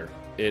fucking boulder.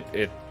 It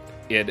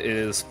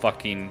is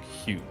fucking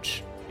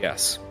huge.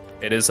 Yes.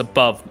 It is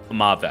above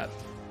Mavet.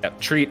 Yep.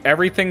 Treat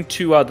everything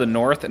to the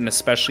north and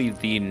especially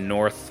the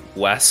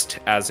northwest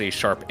as a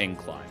sharp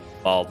incline,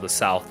 while the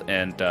south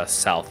and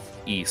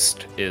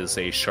southeast is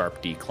a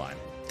sharp decline.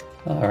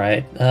 All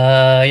right.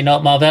 You know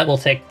what, Mavet will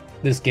take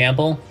this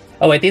gamble.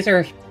 Oh wait, these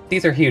are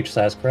huge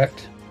size,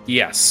 correct?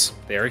 Yes,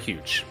 they are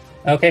huge.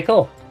 Okay,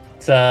 cool.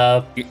 It's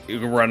You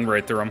can run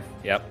right through them.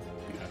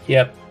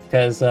 Yep,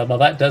 because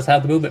Mavet does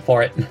have the movement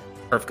for it.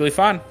 Perfectly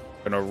fine.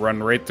 I'm gonna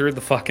run right through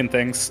the fucking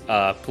things.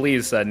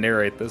 Please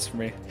narrate this for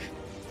me.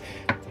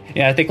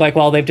 Yeah, I think like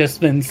while they've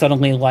just been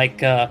suddenly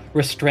like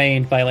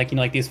restrained by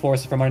like these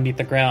forces from underneath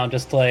the ground,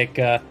 just like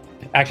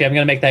actually I'm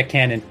gonna make that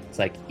canon. It's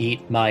like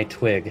eat my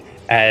twig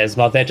as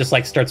Mavet just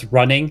like starts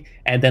running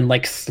and then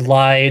like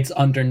slides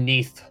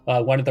underneath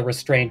one of the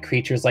restrained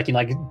creatures, like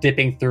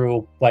dipping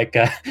through like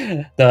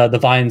the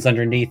vines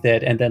underneath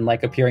it and then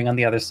like appearing on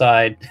the other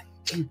side.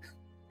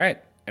 All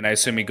right, and I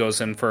assume he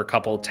goes in for a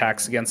couple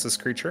attacks against this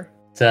creature.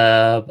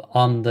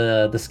 On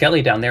the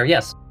skelly down there,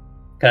 yes.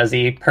 Because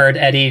he heard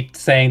Eddie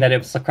saying that it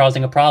was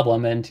causing a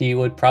problem, and he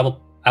would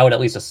I would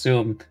at least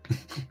assume.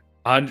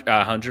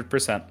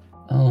 100%.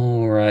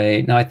 All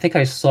right. Now, I think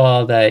I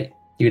saw that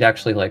you'd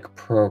actually, like,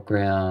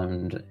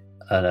 programmed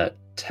an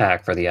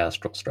attack for the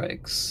astral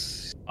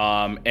strikes.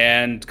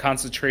 And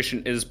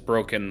concentration is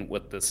broken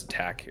with this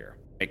attack here,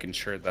 making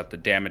sure that the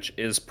damage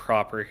is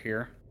proper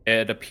here.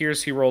 It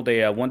appears he rolled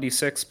a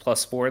 1d6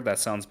 plus 4. That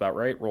sounds about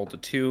right. Rolled a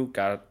 2,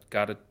 got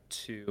a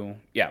 2.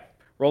 Yeah,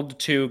 rolled a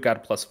 2, got a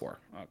plus 4.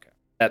 Okay.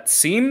 That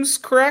seems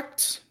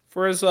correct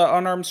for his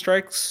unarmed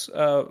strikes,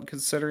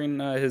 considering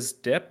his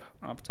dip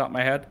off the top of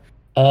my head.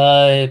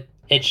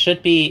 It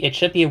should be a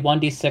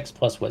 1d6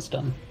 plus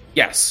wisdom.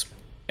 Yes,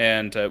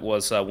 and it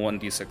was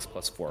 1d6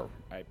 plus 4.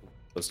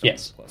 Wisdom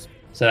yes, plus.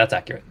 So that's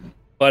accurate.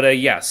 But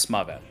yes,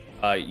 Mavet.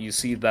 You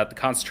see that the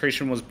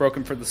concentration was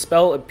broken for the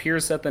spell. It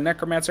appears that the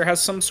necromancer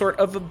has some sort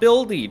of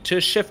ability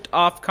to shift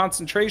off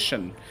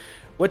concentration,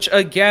 which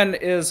again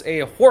is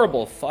a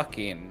horrible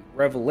fucking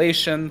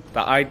revelation.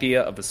 The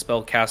idea of a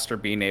spellcaster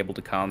being able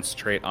to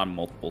concentrate on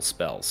multiple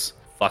spells.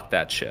 Fuck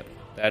that shit.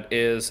 That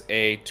is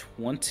a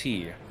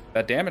 20.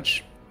 That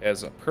damage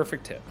is a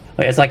perfect hit.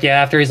 It's like,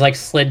 yeah, after he's like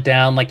slid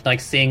down, like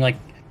seeing like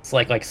it's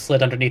like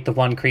slid underneath the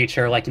one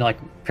creature, like like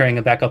peering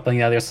it back up on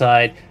the other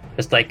side,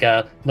 just like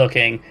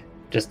looking,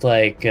 just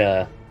like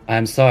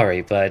I'm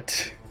sorry,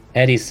 but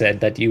Eddie said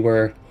that you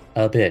were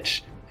a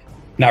bitch,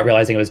 not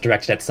realizing it was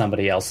directed at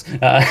somebody else.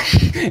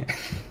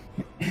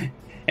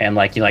 And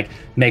like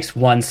makes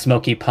one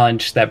smoky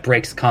punch that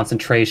breaks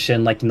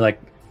concentration, like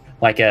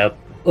a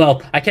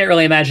well, I can't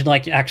really imagine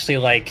like actually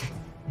like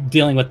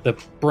dealing with the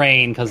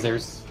brain because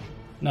there's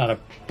not a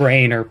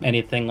brain or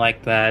anything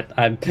like that.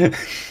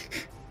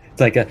 It's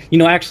like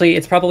actually,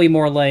 it's probably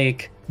more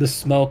like the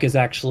smoke is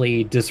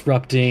actually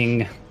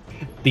disrupting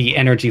the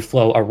energy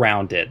flow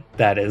around it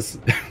that is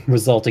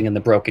resulting in the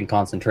broken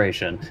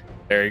concentration.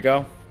 There you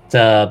go.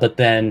 But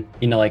then,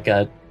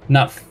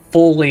 not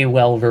fully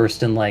well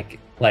versed in like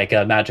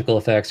magical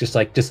effects,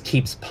 just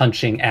keeps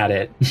punching at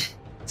it.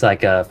 It's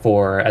like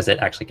as it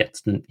actually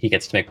he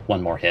gets to make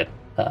one more hit.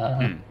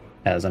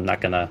 As I'm not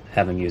gonna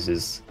have him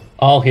use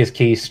all his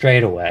keys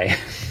straight away.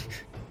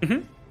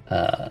 20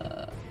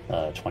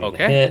 to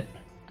hit.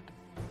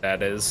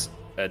 That is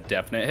a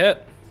definite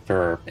hit.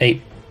 For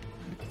 8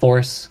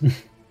 force.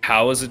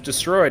 How is it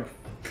destroyed?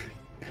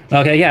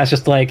 Okay, yeah, it's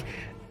just like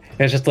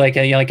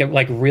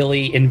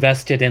really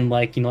invested in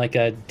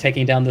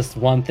taking down this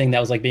one thing that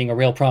was like being a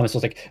real promise. It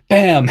was like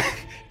bam,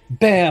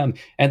 bam,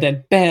 and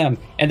then bam,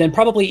 and then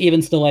probably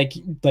even still like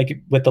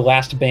with the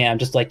last bam,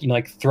 just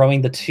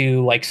throwing the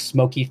two like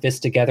smoky fists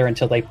together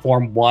until they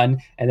form one,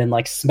 and then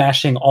like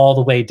smashing all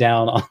the way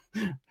down on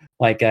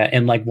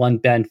in one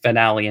bend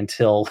finale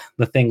until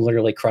the thing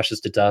literally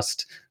crushes to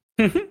dust.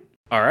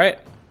 All right,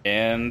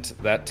 and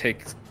that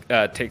takes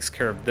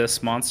care of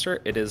this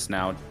monster. It is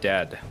now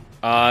dead.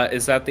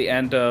 Is that the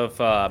end of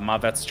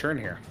Mavet's turn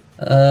here?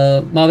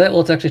 Mavet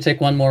will actually take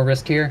one more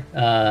risk here,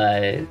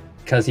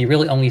 because he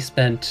really only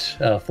spent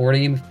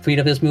 40 feet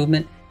of his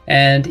movement,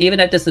 and even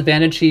at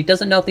disadvantage, he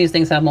doesn't know if these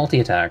things have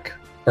multi-attack.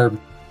 Or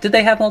did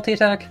they have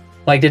multi-attack?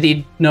 Did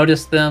he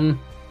notice them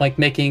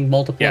making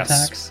multiple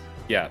attacks?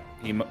 Yeah,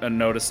 he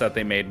noticed that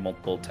they made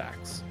multiple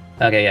attacks.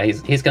 Okay, yeah,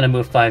 he's gonna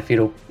move 5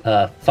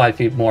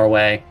 feet more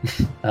away.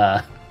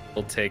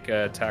 He'll take an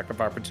attack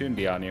of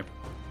opportunity on you.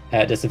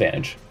 At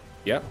disadvantage.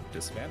 Yep,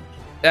 disadvantage.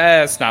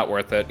 It's not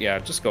worth it. Yeah,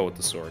 just go with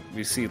the sword.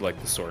 We see the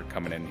sword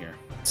coming in here.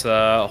 It's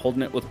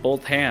holding it with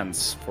both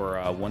hands for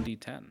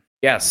 1d10.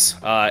 Yes,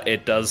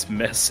 it does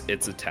miss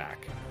its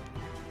attack.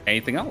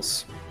 Anything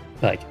else?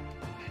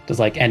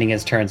 Just ending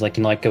his turns,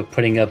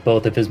 putting up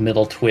both of his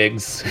middle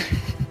twigs.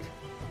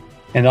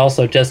 And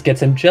also just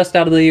gets him just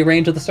out of the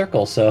range of the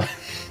circle, so.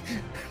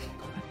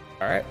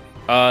 All right.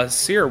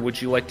 Seer,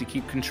 would you like to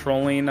keep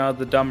controlling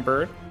the dumb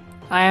bird?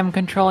 I am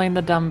controlling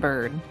the dumb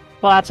bird.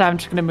 Well, that's why I'm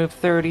just going to move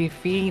 30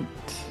 feet,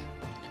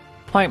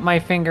 point my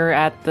finger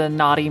at the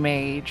naughty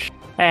mage,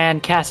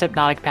 and cast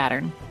Hypnotic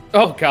Pattern.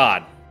 Oh,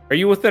 God. Are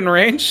you within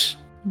range?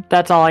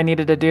 That's all I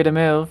needed to do to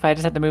move. I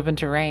just had to move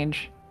into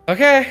range.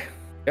 Okay.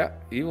 Yeah,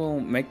 you will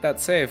make that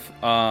save.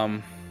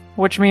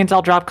 Which means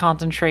I'll drop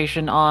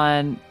concentration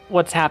on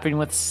what's happening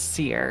with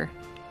Seer.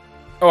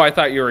 Oh, I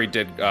thought you already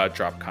did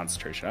drop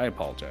concentration. I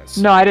apologize.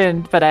 No, I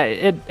didn't, but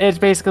it's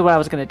basically what I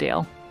was going to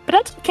do. But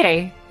that's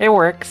okay. It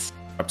works.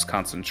 Drops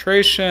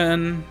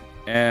concentration,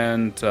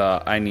 and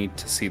I need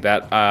to see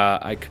that.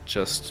 I could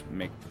just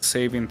make the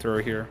saving throw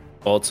here.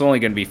 Well, it's only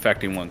going to be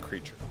affecting one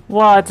creature.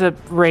 Well, it's a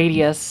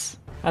radius.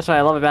 That's what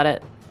I love about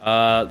it.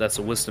 That's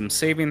a wisdom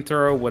saving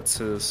throw. What's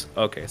his...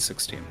 Okay,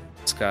 16.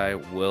 This guy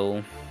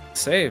will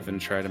save and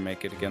try to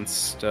make it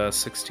against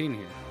 16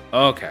 here.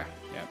 Okay.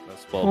 Yeah,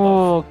 that's well above.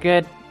 Oh,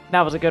 good.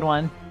 That was a good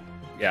one.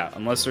 Yeah,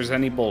 unless there's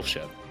any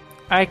bullshit.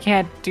 I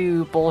can't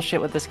do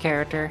bullshit with this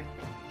character.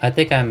 I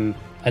think I'm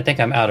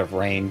out of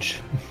range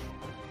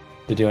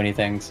to do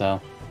anything,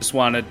 so. Just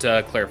wanted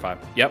to clarify.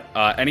 Yep.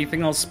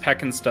 Anything else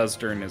Peckins does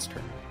during his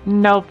turn?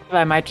 Nope.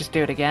 I might just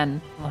do it again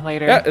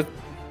later. Yeah,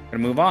 gonna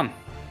move on.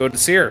 Go to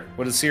Seer.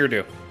 What does Seer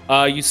do?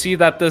 You see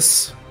that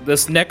this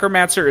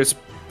necromancer is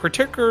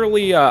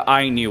particularly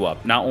eyeing you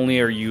up. Not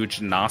only are you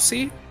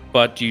Genasi,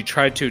 but you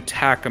tried to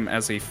attack him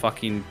as a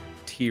fucking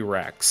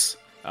T-Rex.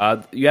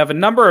 You have a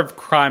number of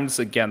crimes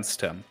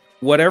against him.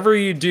 Whatever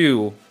you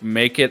do,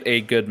 make it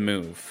a good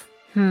move.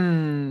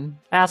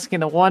 Asking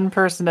the one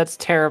person that's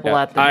terrible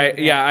at the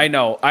I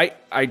know.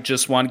 I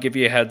just want to give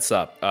you a heads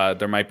up.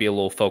 There might be a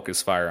little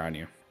focus fire on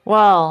you.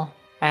 Well,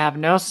 I have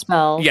no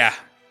spells. Yeah,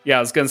 I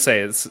was gonna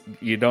say,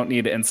 you don't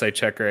need an insight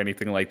check or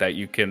anything like that.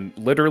 You can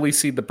literally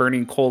see the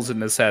burning coals in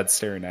his head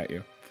staring at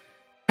you.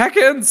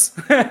 Peckins!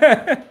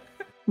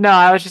 No,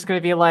 I was just gonna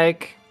be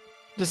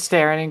just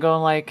staring and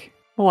going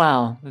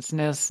wow, it's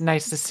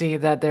nice to see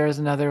that there's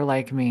another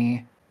like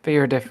me, but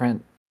you're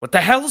different. What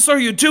the hells are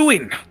you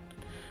doing?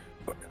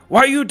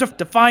 Why are you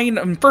defying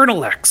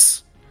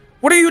Infernalex?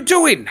 What are you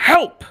doing?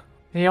 Help!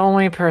 The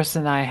only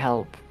person I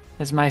help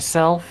is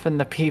myself and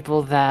the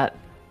people that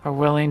are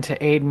willing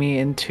to aid me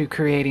into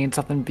creating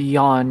something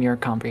beyond your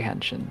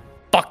comprehension.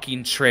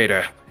 Fucking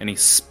traitor. And he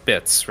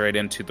spits right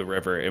into the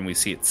river, and we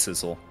see it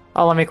sizzle.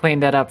 Oh, let me clean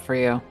that up for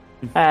you.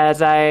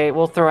 As I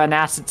will throw an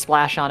acid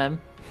splash on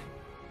him.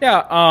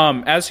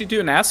 Yeah, as you do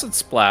an acid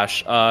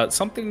splash,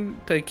 something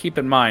to keep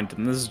in mind,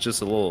 and this is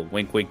just a little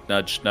wink, wink,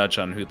 nudge, nudge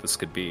on who this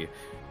could be.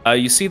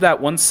 You see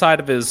that one side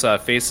of his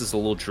face is a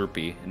little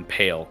droopy and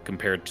pale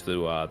compared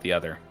to the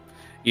other.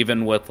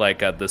 Even with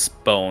this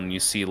bone, you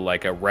see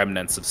a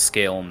remnants of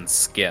scale and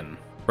skin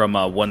from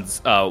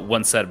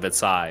one set of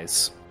its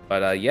eyes.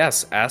 But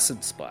yes,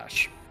 acid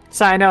splash.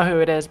 So I know who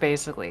it is,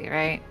 basically,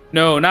 right?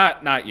 No,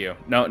 not you.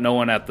 No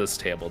one at this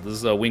table. This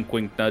is a wink,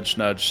 wink, nudge,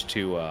 nudge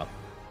to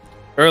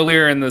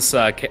earlier in this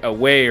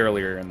way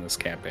earlier in this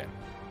campaign.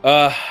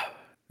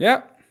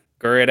 Yeah,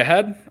 go right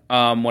ahead.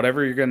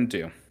 Whatever you're gonna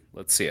do,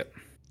 let's see it.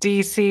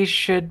 DC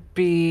should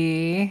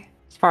be,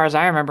 as far as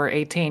I remember,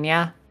 18.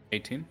 Yeah,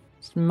 18.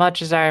 as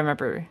much as I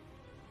remember.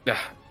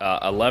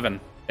 11,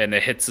 and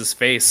it hits his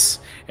face,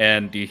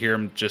 and you hear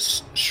him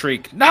just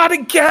shriek, "Not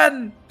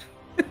again!"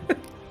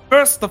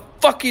 First the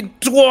fucking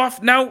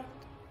dwarf, now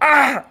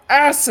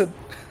acid.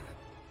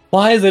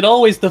 Why is it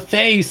always the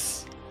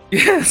face?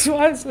 Yes,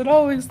 why is it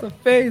always the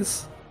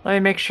face? Let me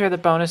make sure the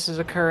bonus is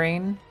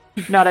occurring.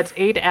 No, that's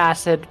 8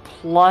 acid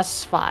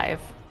plus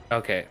 5.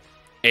 Okay,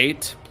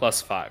 8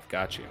 plus 5,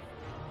 got you.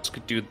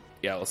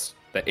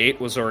 The 8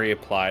 was already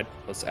applied.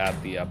 Let's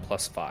add the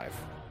plus 5.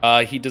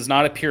 He does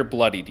not appear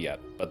bloodied yet,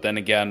 but then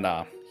again,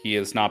 he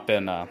has not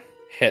been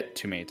hit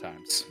too many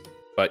times.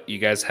 But you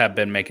guys have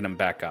been making him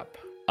back up.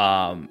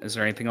 Is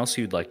there anything else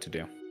you'd like to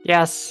do?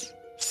 Yes,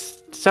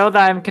 so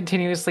that I'm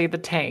continuously the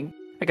tank,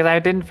 because I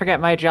didn't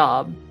forget my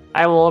job,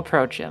 I will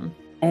approach him.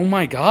 Oh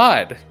my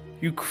god,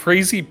 you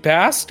crazy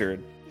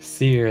bastard.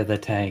 Sear the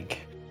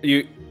tank.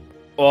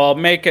 Well,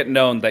 make it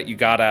known that you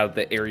got out of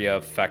the area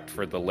of effect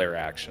for the lair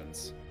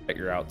actions, that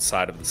you're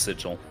outside of the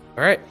sigil.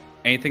 Alright,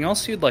 anything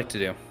else you'd like to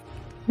do?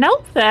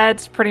 Nope,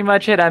 that's pretty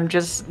much it. I'm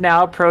just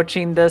now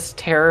approaching this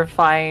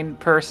terrifying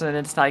person.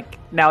 It's like,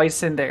 now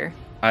he's in there.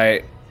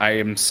 I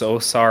am so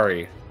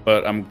sorry,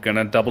 but I'm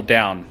gonna double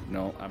down.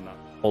 No, I'm not.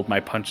 Hold my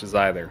punches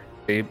either.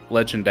 A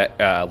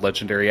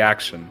legendary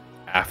action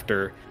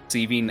after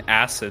receiving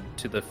acid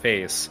to the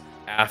face,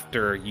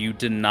 after you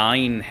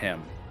denying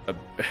him.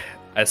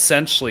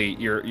 Essentially,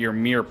 your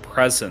mere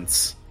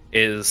presence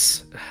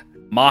is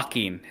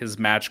mocking his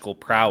magical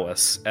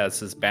prowess as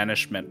his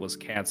banishment was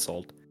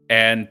canceled.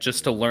 And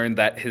just to learn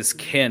that his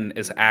kin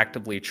is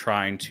actively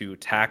trying to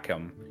attack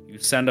him, you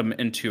send him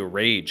into a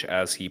rage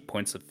as he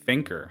points a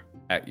finger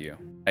at you.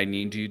 I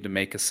need you to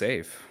make a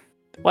save.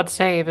 What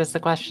save is the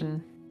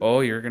question? Oh,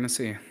 you're gonna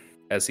see.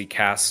 As he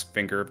casts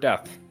Finger of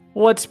Death.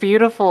 What's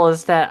beautiful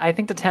is that I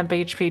think the temp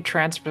HP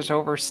transfers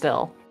over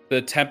still.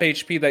 The temp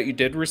HP that you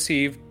did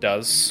receive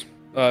does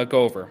go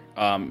over.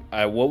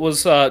 What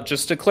was,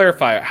 just to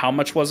clarify, how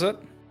much was it?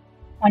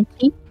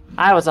 20.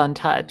 I was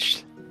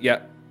untouched.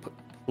 Yeah,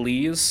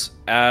 please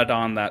add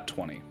on that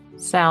 20.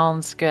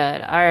 Sounds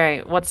good.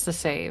 Alright, what's the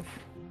save?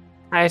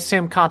 I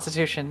assume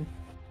Constitution.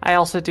 I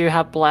also do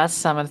have Bless,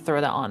 so I'm going to throw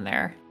that on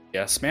there.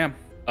 Yes, ma'am.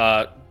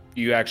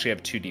 You actually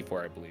have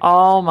 2d4, I believe.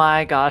 Oh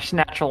my gosh,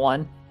 natural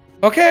 1.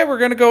 Okay, we're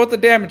gonna go with the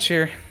damage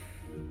here.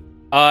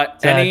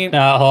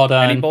 Hold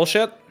on. Any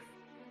bullshit?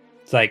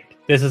 It's like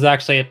this is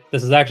actually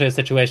a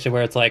situation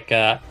where it's like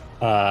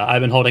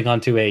I've been holding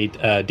on to a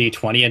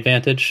D20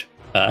 advantage.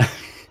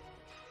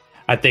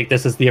 I think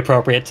this is the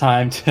appropriate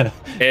time to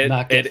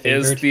not get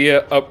fingered.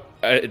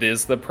 It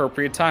is the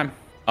appropriate time.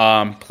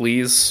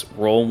 Please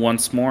roll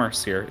once more,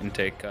 Seer, and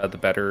take the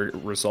better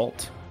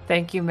result.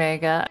 Thank you,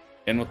 Mega.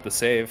 In with the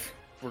save.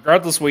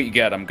 Regardless of what you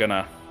get, I'm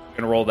gonna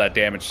roll that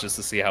damage just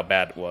to see how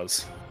bad it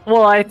was.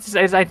 Well, I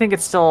think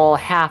it's still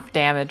half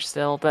damage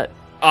still, but...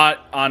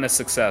 On a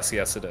success,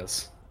 yes it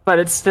is. But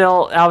it's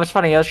still... I was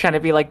funny, I was trying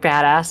to be like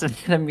badass and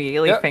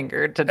immediately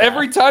fingered to death.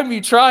 Every time you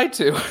try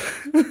to.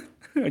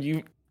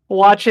 You...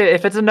 Watch it.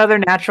 If it's another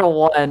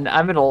natural 1,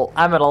 I'm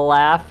gonna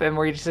laugh and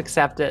we just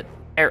accept it.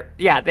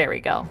 Yeah, there we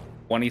go.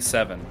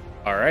 27.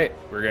 Alright,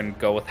 we're gonna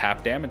go with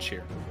half damage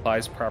here.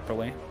 Applies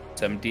properly.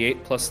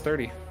 78 plus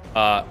 30.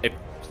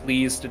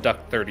 Please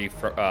deduct 30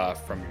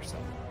 from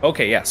yourself.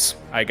 Okay, yes,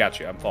 I got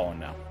you. I'm following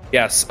now.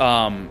 Yes,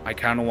 I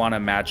kind of want to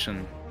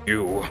imagine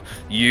you,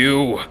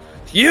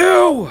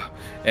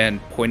 and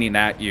pointing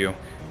at you.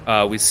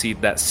 We see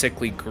that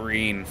sickly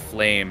green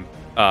flame,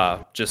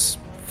 just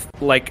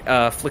like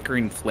a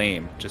flickering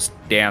flame, just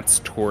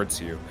dance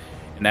towards you.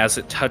 And as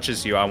it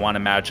touches you, I want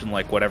to imagine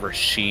like whatever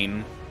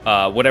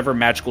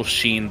magical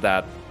sheen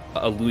that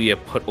Aluya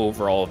put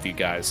over all of you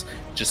guys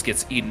just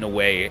gets eaten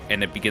away,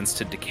 and it begins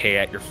to decay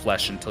at your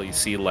flesh until you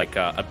see like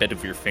a bit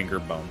of your finger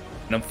bone.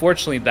 And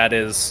unfortunately, that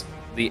is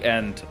the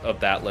end of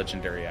that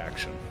legendary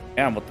action.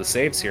 And with the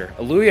saves here,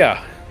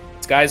 Aluya,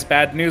 this guy's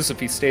bad news if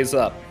he stays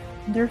up.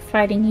 They're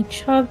fighting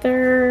each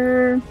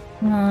other.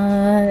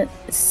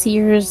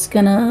 Seer's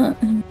gonna...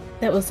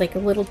 That was like a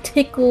little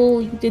tickle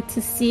you did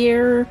to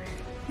Seer.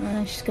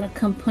 She's gonna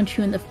come punch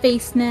you in the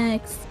face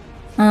next.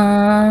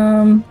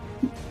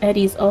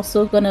 Eddie's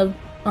also gonna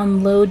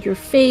unload your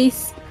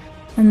face.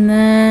 And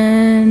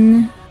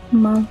then...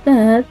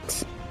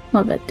 Mavet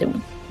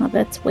doing?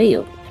 Mavet's way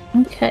over.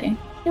 Okay. I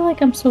feel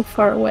like I'm so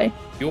far away.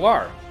 You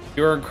are.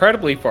 You're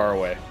incredibly far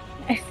away.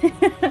 You've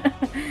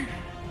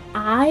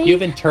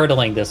been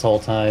turtling this whole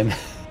time.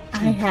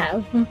 I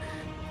have.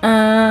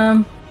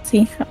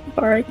 See how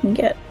far I can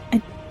get.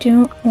 I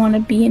don't want to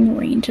be in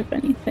range of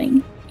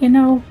anything. You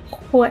know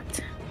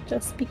what?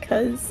 Just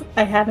because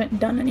I haven't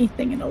done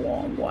anything in a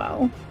long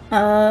while.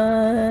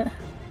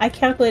 I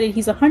calculated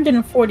he's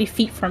 140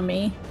 feet from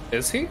me.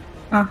 Is he?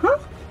 Uh-huh.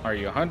 Are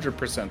you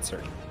 100%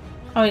 certain?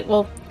 Oh wait,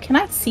 well, can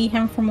I see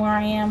him from where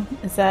I am?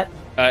 Is that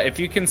If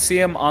you can see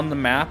him on the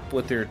map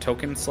with your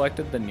token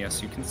selected, then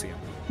yes, you can see him.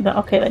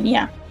 okay? Then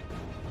yeah.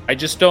 I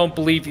just don't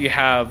believe you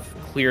have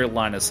clear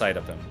line of sight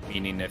of him.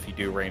 Meaning, if you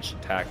do ranged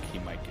attack, he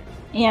might get.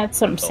 Yeah,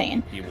 that's what I'm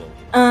saying. He will.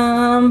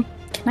 Can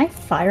I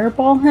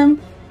fireball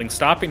him? Nothing's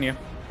stopping you.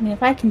 I mean,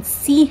 if I can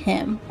see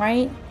him,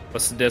 right?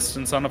 What's the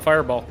distance on a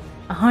fireball?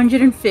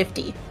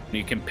 150.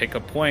 You can pick a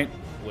point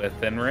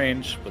within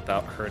range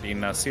without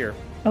hurting Seer.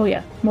 Oh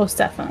yeah, most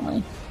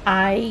definitely.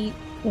 I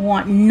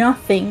want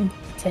nothing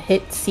to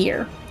hit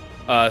Seer.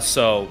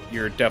 So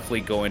you're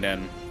definitely going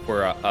in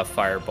for a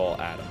fireball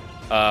at him.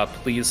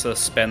 Please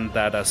spend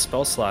that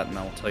spell slot, and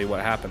I'll tell you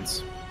what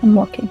happens. I'm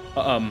looking.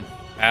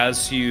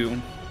 As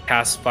you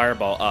cast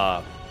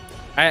fireball,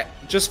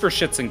 just for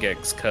shits and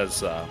gigs,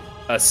 because a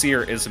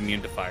Seer is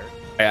immune to fire.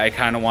 I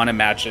kind of want to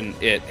imagine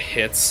it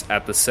hits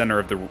at the center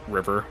of the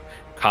river,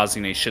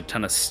 causing a shit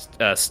ton of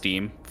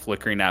steam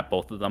flickering at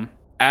both of them.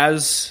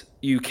 As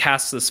you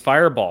cast this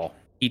fireball,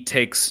 he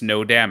takes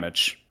no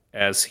damage,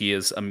 as he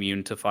is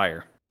immune to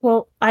fire.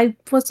 Well, I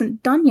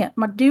wasn't done yet,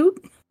 my dude.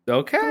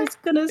 Okay.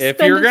 If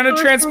you're gonna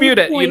transmute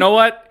it, you know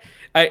what?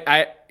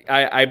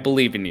 I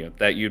believe in you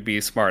that you'd be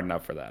smart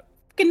enough for that.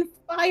 Fucking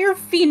Fire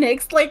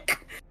Phoenix, like,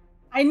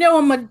 I know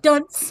I'm a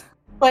dunce,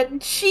 but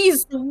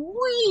jeez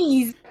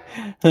Louise.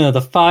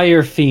 The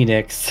Fire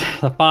Phoenix.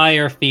 The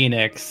Fire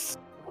Phoenix.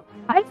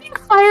 I think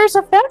fire's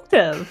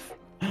effective.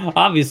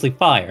 Obviously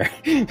fire.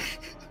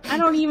 I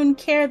don't even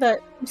care that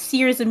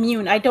Seer's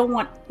immune. I don't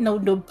want no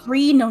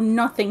debris, no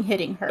nothing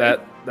hitting her.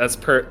 That's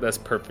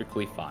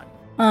perfectly fine.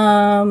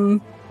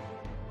 I'm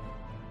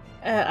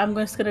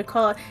just gonna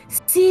call it,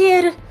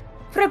 Seer,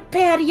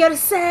 prepare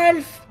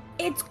yourself.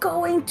 It's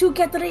going to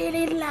get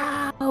really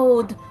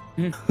loud.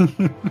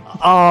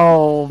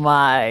 Oh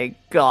my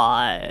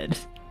god.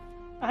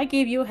 I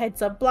gave you a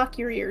heads up. Block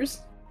your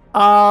ears.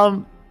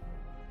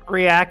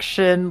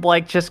 Reaction,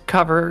 like, just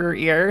cover her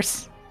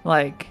ears.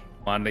 Like,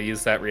 Wanted to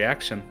use that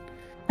reaction.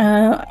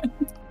 Now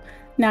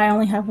I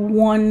only have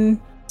one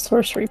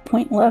sorcery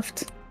point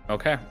left.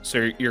 Okay,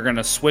 so you're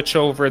gonna switch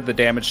over the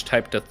damage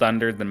type to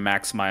thunder, then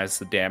maximize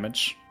the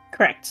damage.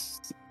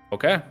 Correct.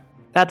 Okay.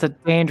 that's a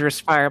dangerous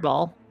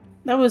fireball.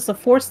 That was the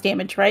force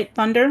damage, right?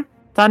 Thunder?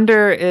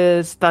 Thunder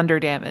is thunder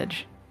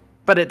damage,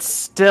 but it's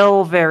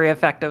still very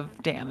effective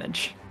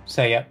damage.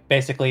 So yeah,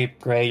 basically,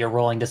 Gray, you're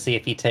rolling to see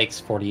if he takes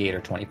 48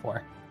 or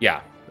 24.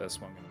 Yeah,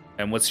 that's one.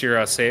 And what's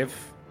your save,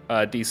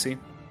 DC?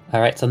 All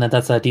right, so then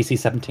that's a DC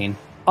 17.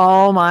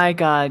 Oh my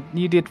god,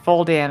 you did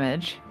full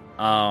damage.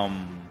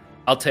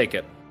 I'll take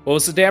it. What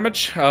was the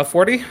damage?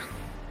 40?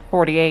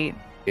 48.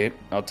 Okay,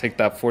 I'll take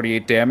that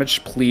 48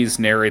 damage. Please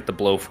narrate the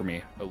blow for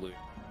me, Elu.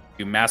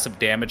 Do massive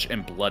damage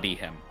and bloody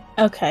him.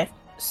 Okay,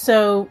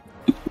 so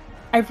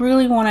I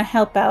really want to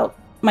help out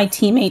my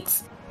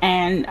teammates,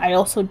 and I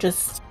also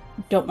just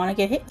don't want to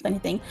get hit with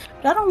anything.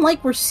 But I don't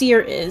like where Seer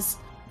is.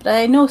 But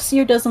I know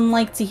Seer doesn't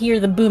like to hear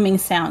the booming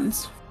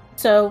sounds.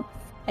 So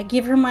I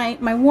give her my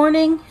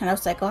warning, and I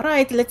was like,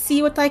 alright, let's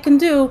see what I can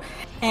do.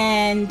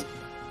 And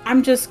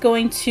I'm just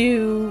going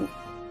to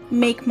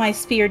make my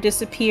spear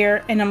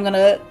disappear, and I'm going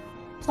to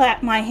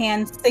clap my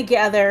hands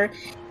together,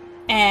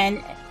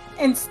 and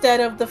instead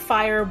of the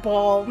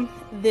fireball,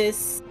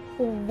 this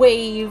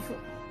wave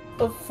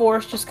of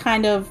force just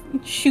kind of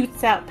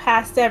shoots out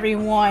past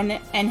everyone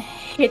and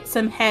hits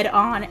him head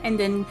on, and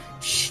then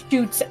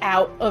shoots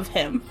out of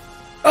him.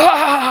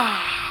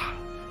 Ah!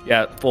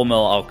 Yeah, Full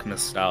Metal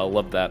Alchemist style.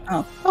 Love that.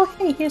 Oh,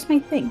 hey, here's my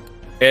thing.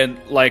 And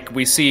like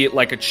we see,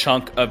 like a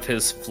chunk of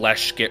his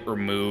flesh get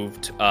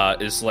removed.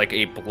 Is like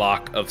a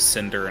block of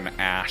cinder and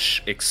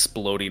ash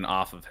exploding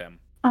off of him.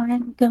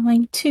 I'm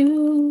going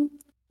to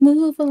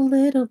move a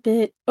little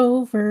bit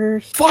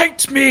over.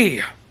 Fight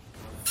me!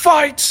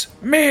 Fight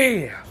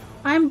me!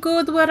 I'm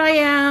good where I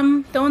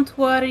am. Don't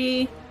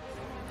worry.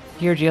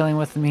 You're dealing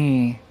with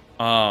me.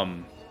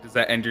 Does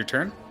that end your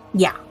turn?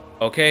 Yeah.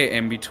 Okay,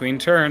 in between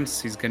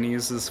turns, he's gonna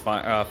use his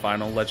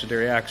final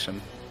legendary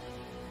action.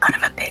 Son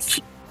of a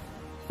bitch.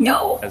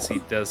 No. As he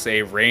does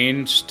a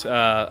ranged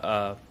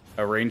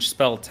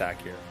spell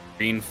attack here.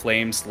 Green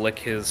flames lick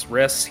his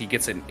wrists. He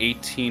gets an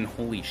 18.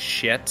 Holy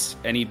shit.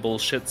 Any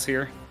bullshits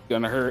here?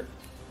 Gonna hurt.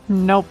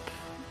 Nope.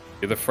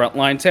 You're the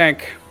frontline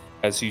tank.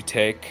 As you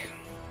take...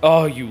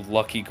 Oh, you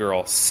lucky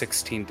girl.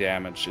 16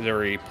 damage. It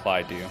already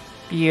applied to you.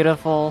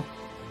 Beautiful.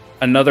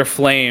 Another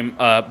flame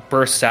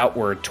bursts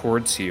outward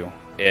towards you.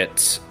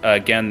 It,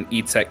 again,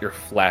 eats at your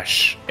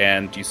flesh,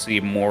 and you see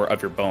more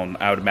of your bone.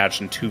 I would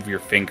imagine 2 of your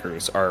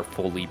fingers are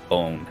fully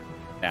bone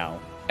now.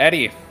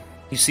 Eddie,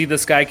 you see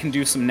this guy can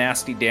do some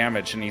nasty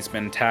damage, and he's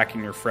been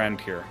attacking your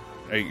friend here.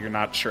 You're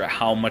not sure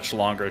how much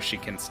longer she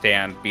can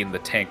stand being the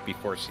tank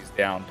before she's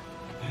downed.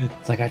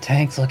 It's like our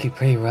tank's looking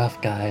pretty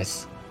rough,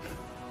 guys.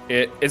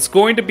 It's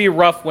going to be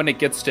rough when it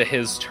gets to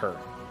his turn,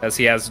 as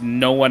he has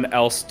no one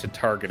else to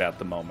target at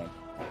the moment.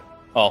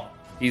 Oh,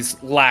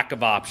 he's lack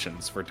of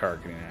options for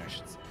targeting, I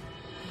should say.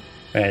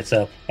 Alright,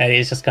 so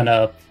Eddie's just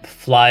gonna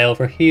fly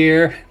over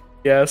here.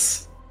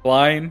 Yes,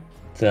 flying.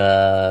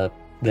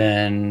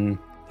 Then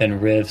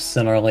and Riv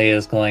similarly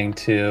is going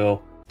to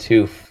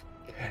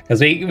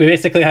because we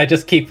basically I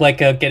just keep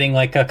getting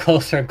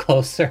closer and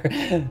closer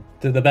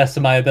to the best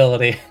of my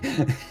ability.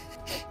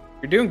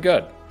 You're doing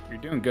good. You're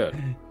doing good.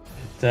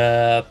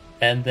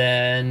 And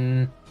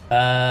then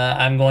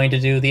I'm going to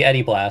do the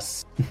Eddy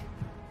Blast.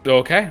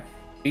 Okay.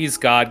 Please,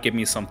 God, give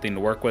me something to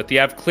work with. You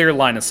have clear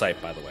line of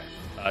sight, by the way.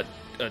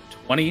 A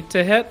 20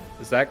 to hit?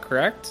 Is that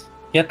correct?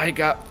 Yep. I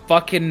got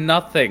fucking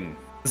nothing.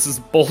 This is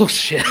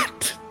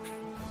bullshit.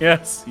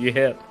 Yes, you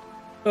hit.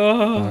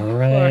 Oh, all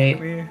right.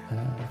 Fuck me.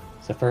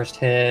 So first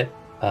hit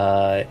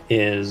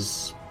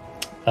is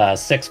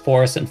 6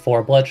 force and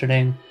 4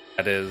 bludgeoning.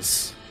 That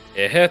is...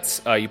 It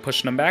hits. You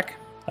pushing him back?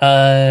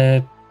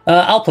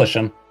 I'll push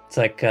him. It's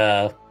like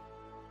at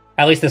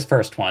least this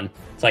first one.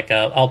 It's like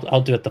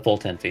I'll do it the full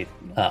 10 feet.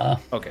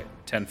 Okay,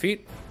 10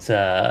 feet.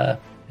 And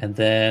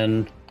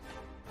then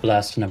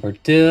blast number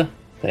 2,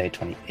 a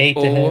 28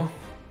 to hit. Oh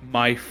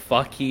my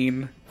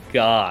fucking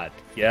God!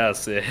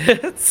 Yes, it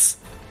hits.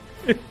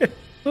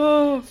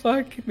 Oh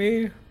fuck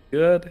me.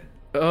 Good.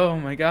 Oh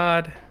my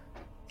God.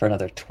 For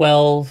another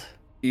 12.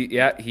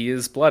 Yeah, he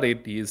is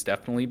bloodied. He is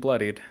definitely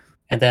bloodied.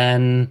 And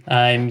then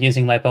I'm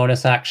using my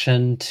bonus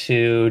action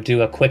to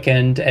do a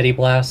quickened Eddy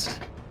Blast.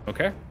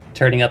 Okay.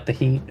 Turning up the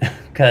heat.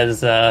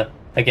 Because,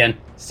 again,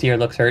 Seer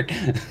looks hurt.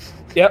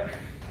 Yep.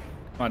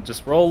 Come on,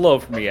 just roll low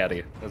for me,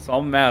 Eddie. That's all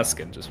I'm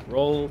asking. Just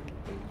roll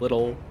a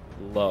little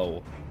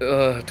low.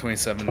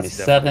 27 is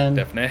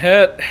definite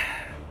hit.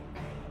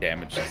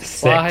 Damage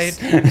is applied.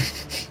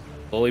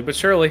 Slowly but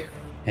surely.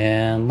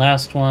 And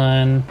last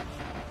one,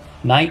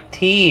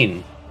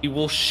 19. You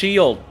will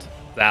shield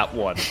that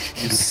one,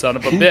 you son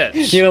of a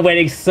bitch. You've been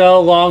waiting so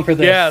long for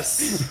this.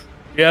 Yes.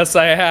 Yes,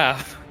 I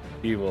have.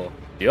 He will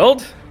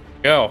shield.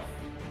 Go.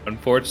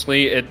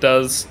 Unfortunately, it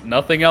does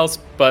nothing else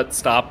but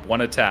stop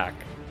one attack.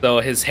 So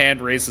his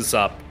hand raises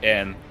up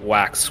and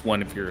whacks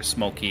one of your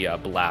smoky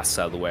blasts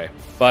out of the way.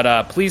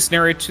 But please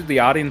narrate to the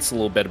audience a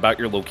little bit about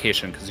your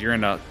location, because you're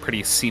in a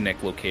pretty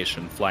scenic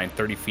location, flying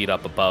 30 feet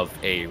up above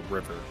a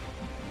river.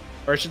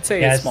 Or I should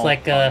say a small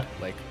pond.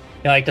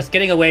 Just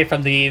getting away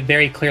from the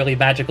very clearly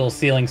magical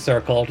ceiling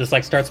circle, just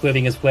starts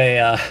moving his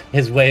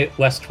way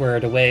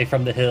westward away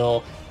from the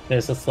hill.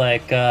 There's just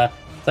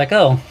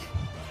oh,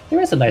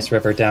 there is a nice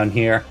river down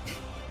here.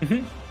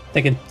 Mm-hmm. I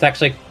think it's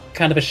actually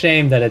kind of a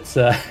shame that it's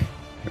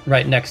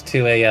right next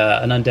to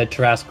an undead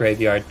Tarrasque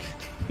graveyard.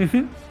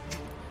 Mm-hmm.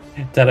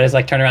 So I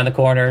just turn around the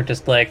corner,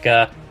 just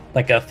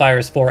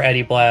fires 4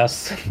 Eddy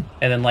blasts,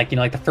 and then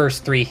the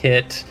first 3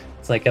 hit.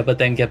 It's but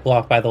then get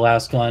blocked by the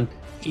last one.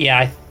 Yeah,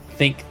 I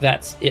think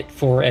that's it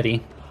for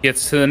Eddie.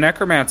 Gets to the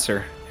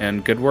Necromancer,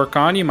 and good work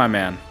on you, my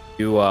man.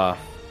 You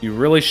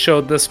really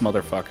showed this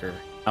motherfucker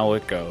how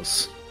it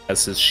goes.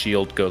 As his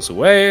shield goes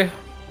away,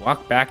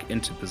 walk back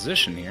into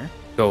position here,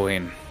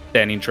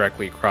 standing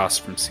directly across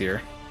from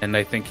Seer. And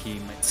I think he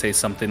might say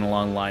something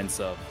along the lines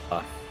of,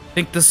 I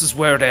think this is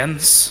where it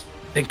ends.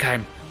 I think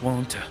I'm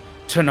willing to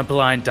turn a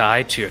blind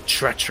eye to your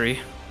treachery.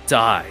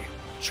 Die,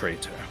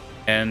 traitor.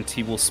 And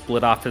he will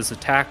split off his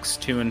attacks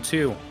 2 and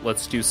 2.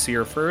 Let's do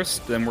Seer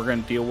first, then we're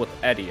going to deal with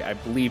Eddie. I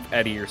believe,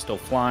 Eddie, you're still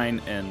flying,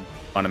 and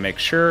want to make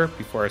sure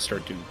before I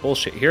start doing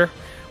bullshit here.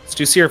 Let's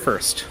do Seer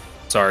first.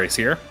 Sorry,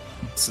 Seer.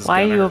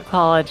 Why you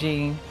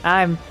apology?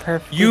 I'm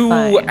perfectly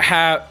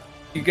fine.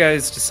 You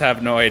guys just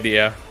have no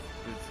idea.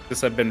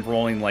 Because I've been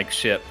rolling like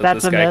shit. But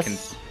That's this guy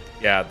miss.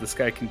 this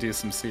guy can do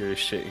some serious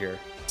shit here.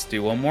 Let's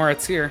do one more.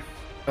 It's here.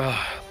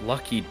 Ugh,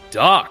 lucky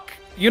duck.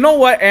 You know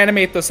what?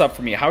 Animate this up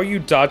for me. How are you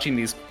dodging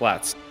these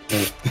flats?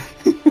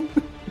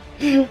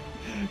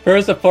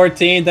 First a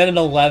 14, then an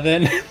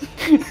 11.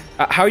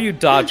 How are you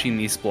dodging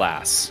these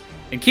blasts?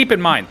 And keep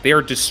in mind, they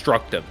are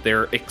destructive.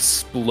 They're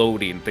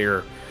exploding.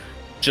 They're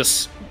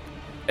just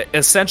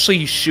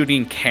essentially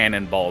shooting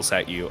cannonballs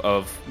at you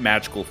of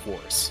magical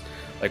force.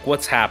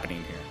 What's happening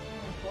here?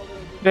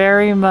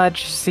 Very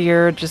much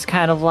Seer just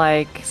kind of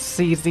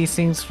sees these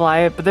things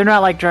fly, but they're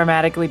not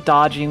dramatically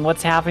dodging.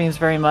 What's happening is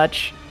very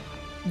much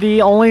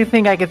the only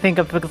thing I could think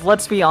of, because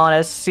let's be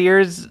honest,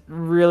 Seer's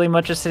really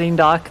much a sitting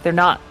duck. They're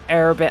not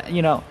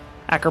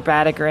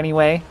acrobatic or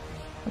anyway.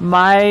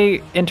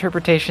 My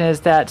interpretation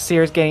is that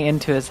Seer's getting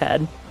into his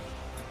head.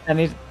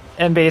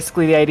 And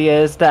basically the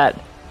idea is that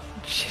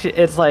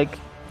it's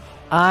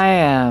I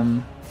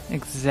am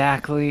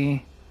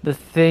exactly the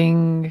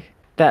thing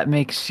that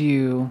makes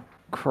you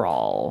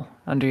crawl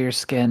under your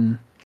skin.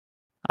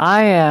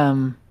 I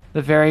am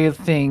the very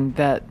thing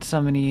that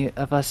so many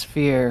of us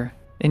fear.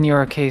 In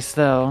your case,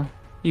 though,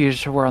 you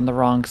were on the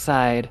wrong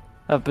side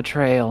of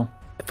betrayal.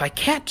 If I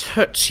can't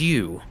hurt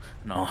you,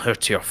 then I'll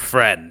hurt your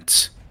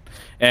friend.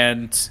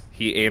 And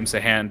he aims a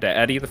hand at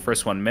Eddie. The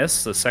first one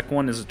missed. The second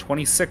one is a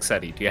 26,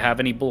 Eddie. Do you have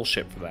any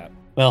bullshit for that?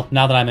 Well,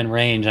 now that I'm in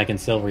range, I can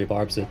still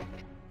rebarbs it.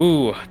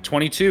 Ooh,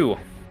 22.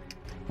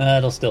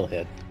 It'll still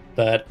hit,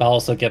 but I'll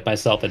also get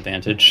myself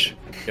advantage.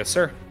 Yes,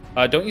 sir.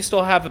 Don't you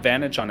still have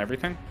advantage on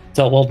everything?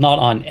 So, well, not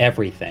on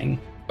everything.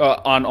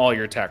 On all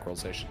your attack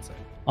rolls, I should say.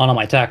 On all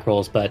my attack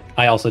rolls, but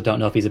I also don't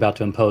know if he's about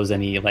to impose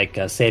any,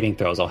 saving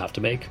throws I'll have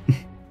to make.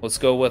 Let's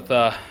go with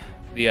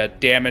the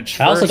damage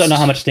first. I also don't know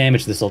how much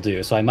damage this will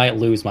do, so I might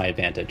lose my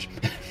advantage.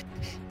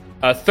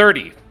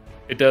 30.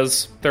 It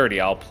does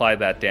 30. I'll apply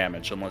that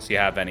damage unless you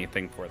have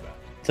anything for that.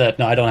 So,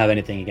 no, I don't have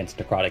anything against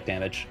necrotic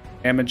damage.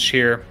 Damage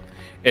here.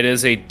 It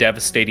is a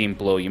devastating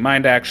blow. You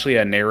mind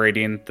actually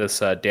narrating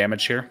this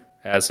damage here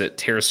as it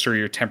tears through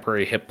your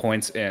temporary hit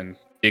points and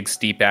digs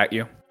deep at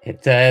you?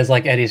 It is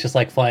like Eddie's just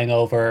like flying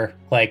over,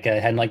 like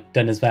hadn't like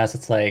done his best.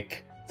 It's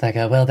like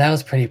well, that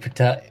was pretty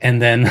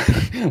and then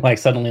like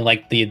suddenly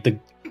like the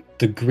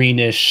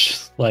greenish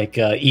like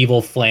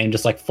evil flame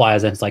just like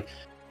flies and it's like,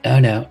 oh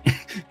no,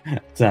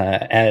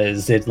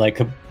 as it like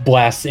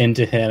blasts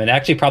into him and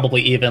actually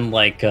probably even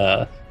like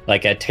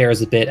it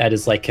tears a bit at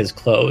his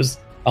clothes,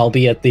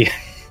 albeit the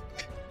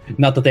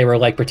not that they were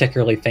like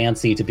particularly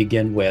fancy to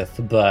begin with,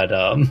 but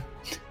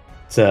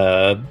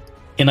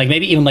and like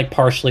maybe even like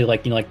partially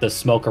like like the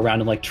smoke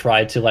around him like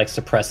tried to like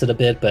suppress it a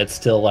bit, but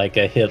still like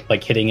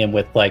hitting him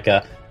with like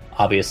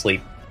obviously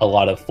a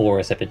lot of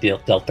force if it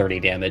dealt 30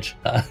 damage.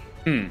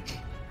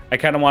 I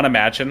kind of want to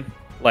imagine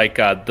like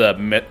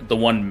the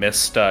one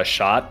missed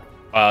shot.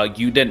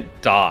 You didn't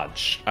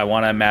dodge. I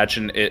want to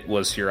imagine it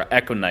was your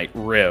Echo Knight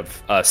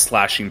Riv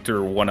slashing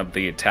through one of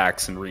the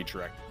attacks and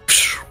redirect.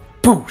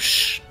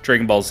 Boosh!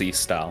 Dragon Ball Z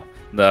style.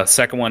 The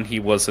second one he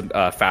wasn't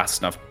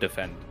fast enough to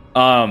defend.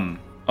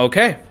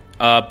 Okay.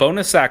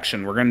 Bonus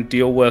action. We're going to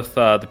deal with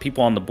the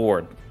people on the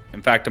board.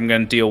 In fact, I'm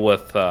going to deal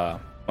with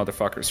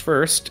motherfuckers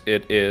first.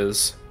 It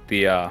is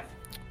the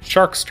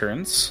sharks'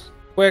 turns.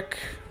 Quick.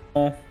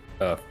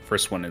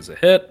 First one is a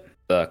hit.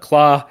 The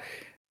claw,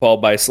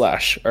 followed by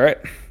slash. All right.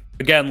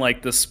 Again,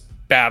 like this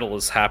battle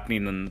is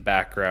happening in the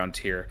background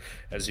here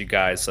as you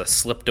guys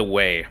slipped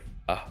away.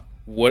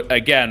 Would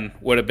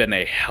have been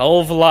a hell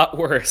of a lot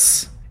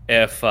worse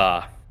if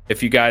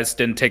you guys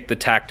didn't take the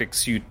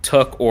tactics you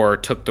took or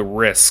took the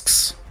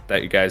risks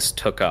that you guys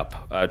took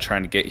up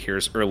trying to get here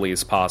as early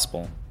as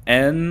possible.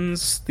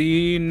 Ends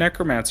the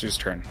Necromancer's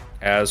turn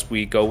as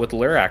we go with the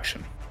lair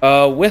action.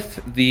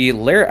 With the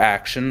lair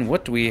action,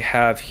 what do we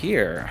have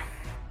here?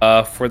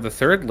 For the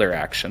third lair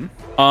action,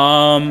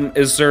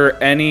 is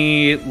there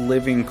any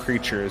living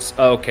creatures?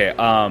 Okay,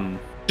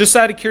 just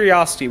out of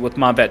curiosity with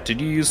Mavet, did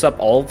you use up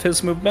all of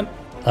his movement?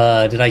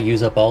 Did I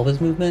use up all of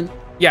his movement?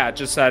 Yeah,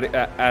 just out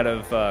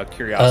of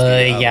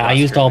curiosity. Yeah, I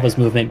used all of his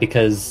movement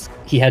because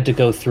he had to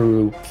go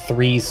through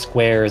 3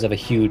 squares of a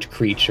huge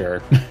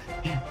creature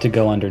to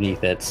go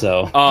underneath it,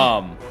 so...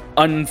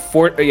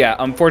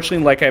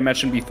 Unfortunately, like I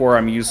mentioned before,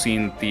 I'm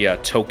using the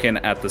token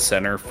at the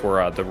center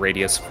for the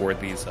radius for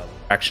these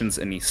actions,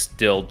 and he's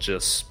still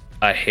just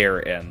a hair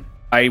in.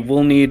 I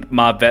will need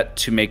Mavet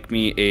to make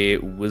me a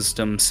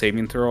wisdom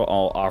saving throw.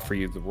 I'll offer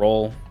you the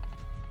roll.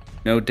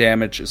 No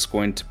damage is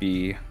going to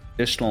be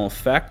additional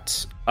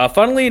effect.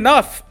 Funnily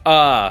enough,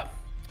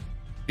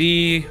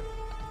 the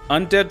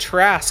undead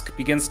Trask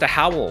begins to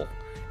howl,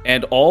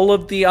 and all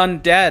of the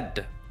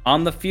undead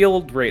on the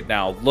field right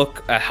now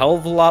look a hell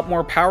of a lot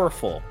more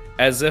powerful,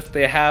 as if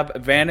they have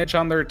advantage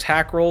on their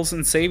attack rolls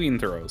and saving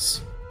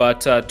throws.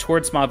 But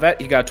towards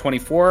Mavet, he got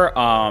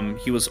 24.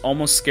 He was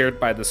almost scared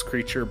by this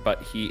creature,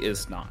 but he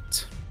is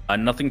not.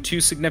 Nothing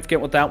too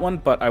significant with that one,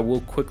 but I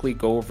will quickly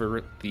go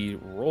over the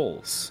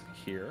rolls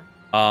here.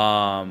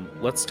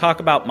 Let's talk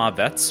about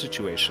Mavet's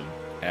situation,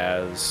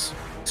 as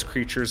these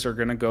creatures are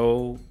going to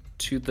go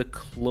to the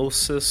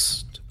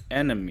closest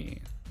enemy.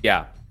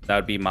 Yeah, that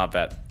would be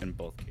Mavet in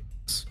both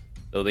cases,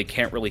 though they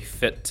can't really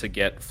fit to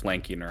get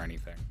flanking or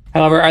anything.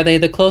 However, are they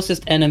the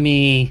closest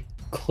enemy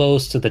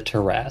close to the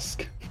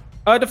Tarrasque?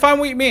 Define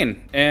what you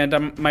mean, and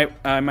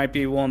I might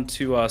be willing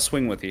to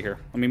swing with you here.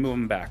 Let me move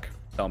them back.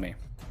 Tell me.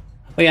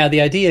 Well, yeah,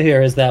 the idea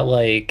here is that,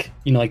 like,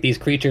 like these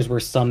creatures were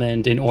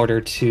summoned in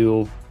order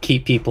to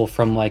keep people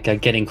from, like,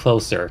 getting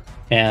closer.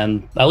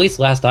 And at least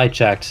last I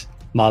checked,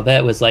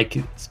 Mavet was, like,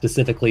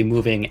 specifically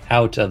moving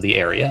out of the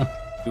area.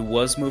 Who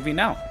was moving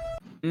out?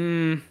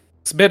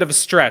 It's a bit of a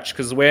stretch,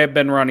 because the way I've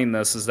been running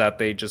this is that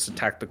they just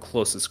attack the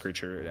closest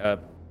creature.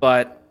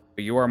 But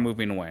you are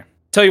moving away.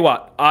 Tell you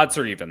what, odds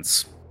or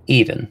evens?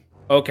 Even.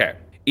 Okay.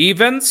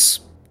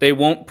 Evens, they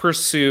won't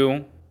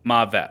pursue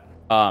Mavet.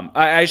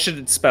 I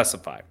should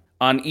specify.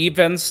 On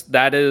evens,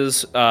 that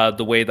is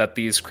the way that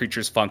these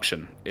creatures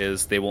function,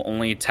 is they will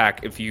only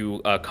attack if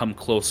you come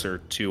closer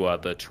to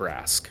the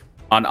Tarrasque.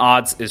 On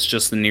odds, it's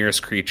just the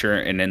nearest creature,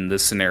 and in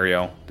this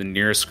scenario, the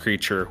nearest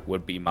creature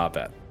would be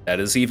Mavet. That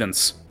is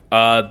evens.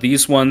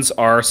 These ones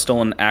are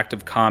still in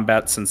active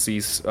combat since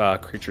these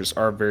creatures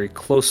are very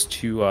close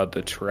to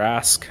the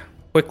Tarrasque.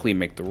 Quickly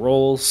make the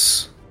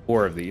rolls.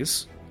 4 of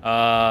these.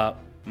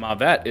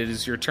 Mavet, it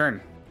is your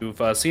turn.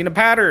 You've seen a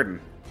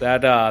pattern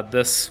that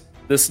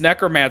this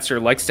necromancer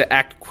likes to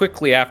act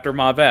quickly after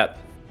Mavet,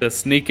 to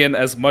sneak in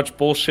as much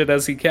bullshit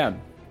as he can.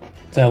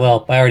 So,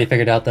 well, I already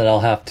figured out that I'll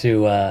have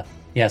to,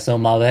 so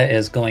Mavet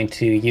is going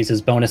to use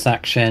his bonus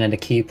action and a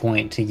key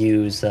point to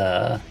use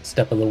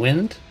Step of the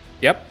Wind.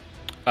 Yep.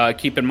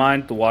 Keep in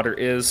mind, the water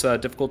is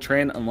difficult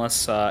terrain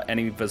unless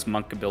any of his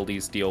monk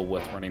abilities deal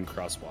with running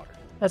across water.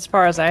 As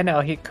far as I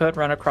know, he could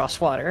run across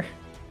water.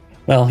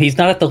 Well, he's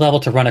not at the level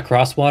to run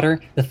across water.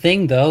 The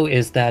thing, though,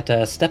 is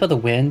that Step of the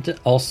Wind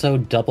also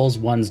doubles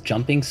one's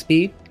jumping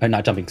speed. Or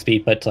not jumping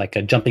speed, but like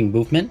a jumping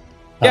movement.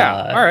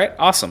 Yeah, all right,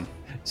 awesome.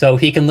 So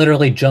he can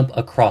literally jump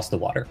across the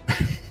water.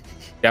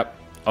 Yep.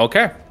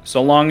 Okay.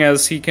 So long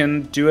as he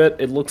can do it,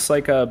 it looks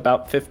like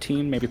about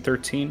 15, maybe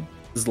 13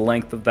 is the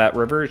length of that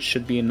river. It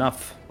should be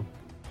enough.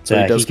 So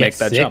he does make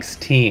that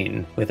 16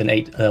 jump. with an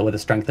 8, with a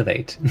strength of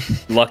 8.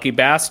 Lucky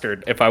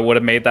bastard. If I would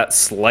have made that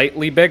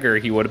slightly bigger,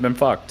 he would have been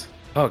fucked.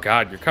 Oh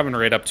god, you're coming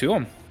right up to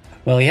him.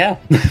 Well, yeah.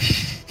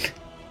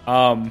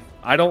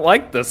 I don't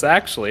like this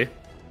actually.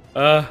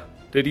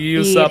 Did he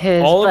use Eat up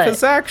his all butt. of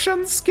his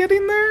actions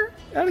getting there?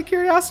 Out of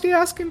curiosity,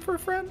 asking for a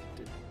friend?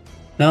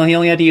 No, he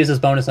only had to use his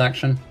bonus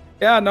action.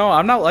 Yeah, no,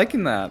 I'm not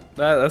liking that.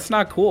 That's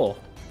not cool.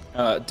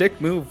 Dick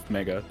move,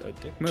 Mega.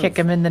 Dick move. Kick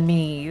him in the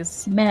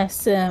knees.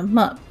 Mess him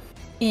up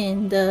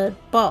in the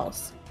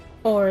balls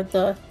or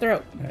the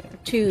throat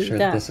to Sure,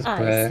 the this is eyes.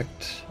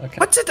 correct. Okay.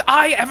 What did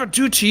I ever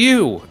do to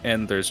you?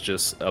 And there's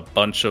just a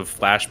bunch of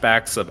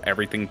flashbacks of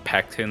everything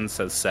Pectins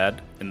has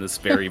said in this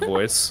very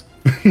voice.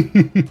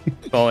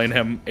 Calling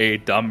him a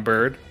dumb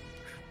bird.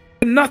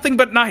 Nothing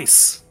but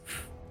nice.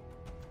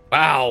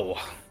 Wow.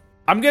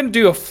 I'm going to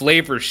do a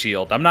flavor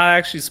shield. I'm not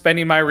actually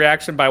spending my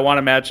reaction, but I want to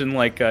imagine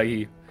like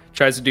he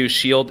tries to do a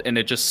shield and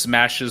it just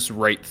smashes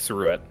right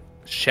through it,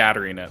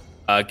 shattering it.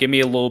 Give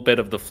me a little bit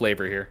of the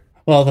flavor here.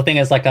 Well, the thing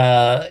is, like,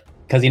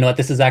 because you know what,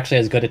 this is actually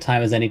as good a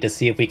time as any to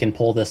see if we can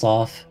pull this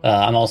off.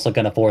 I'm also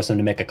going to force him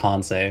to make a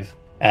con save,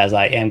 as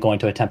I am going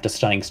to attempt to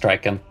stunning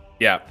strike him.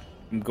 Yeah,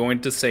 I'm going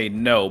to say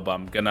no, but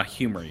I'm going to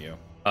humor you.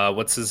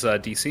 What's his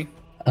DC?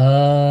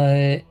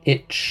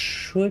 It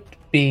should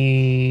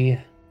be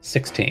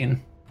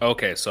 16.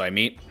 Okay, so I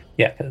meet.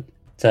 Yeah,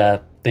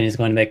 then he's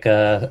going to make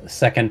a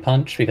second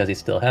punch because he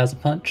still has a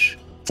punch.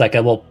 It's like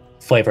we'll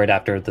flavor it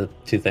after the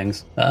two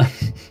things.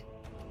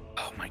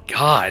 Oh my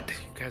god,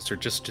 you guys are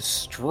just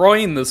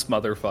destroying this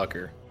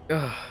motherfucker.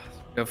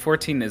 Ugh.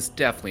 14 is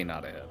definitely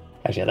not a hit.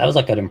 Actually, that was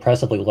like an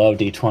impressively low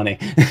d20.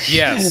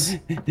 Yes,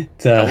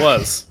 That it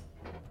was.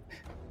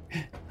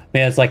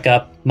 Man, it's like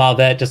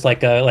Malvet just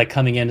like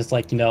coming in, just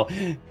like, you know,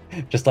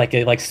 just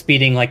like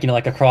speeding, like, you know,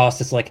 like across.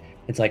 It's like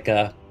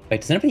wait,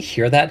 does anybody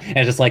hear that? And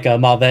it's just like a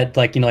Malvet,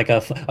 like, you know, like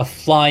a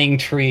flying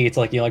tree. It's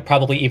like, you know, like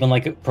probably even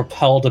like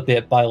propelled a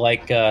bit by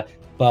like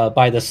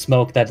by the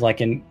smoke that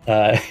like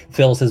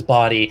fills his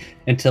body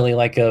until he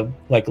like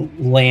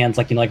lands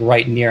like, you know, like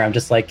right near him.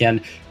 Just like,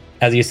 and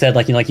as you said,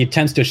 like, you know, like he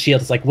attempts to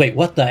shield. It's like, wait,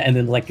 what the? And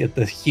then like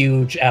the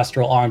huge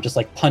astral arm just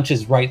like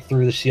punches right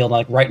through the shield,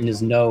 like right in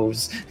his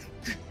nose.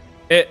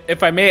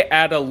 If I may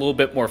add a little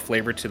bit more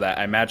flavor to that,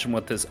 I imagine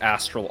with his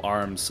astral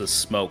arms, the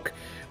smoke,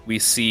 we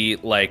see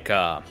like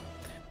in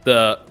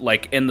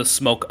the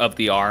smoke of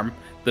the arm,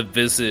 the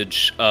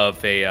visage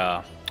of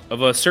a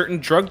certain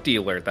drug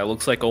dealer that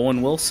looks like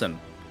Owen Wilson,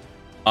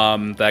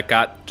 that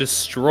got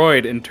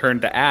destroyed and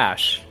turned to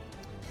ash,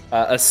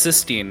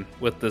 assisting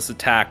with this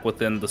attack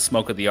within the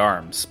smoke of the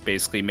arms,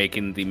 basically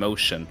making the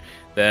motion.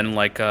 Then,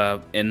 like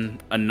in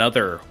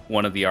another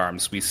one of the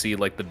arms, we see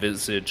like the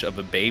visage of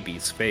a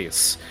baby's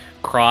face,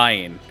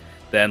 crying,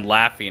 then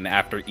laughing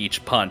after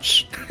each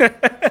punch.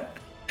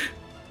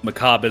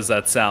 Macabre as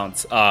that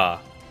sounds.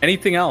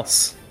 Anything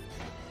else?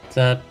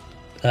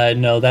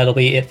 No, that'll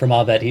be it for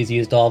Malvet. He's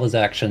used all of his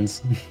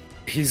actions.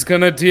 He's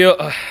gonna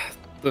deal.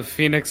 The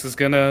Phoenix is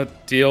gonna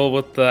deal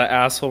with the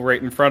asshole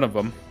right in front of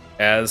him,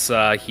 as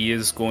he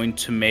is going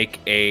to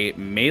make a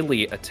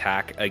melee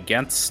attack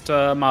against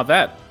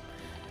Malvet.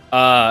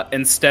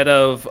 Instead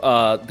of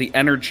the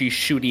energy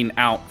shooting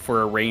out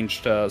for a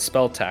ranged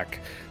spell attack,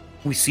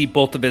 we see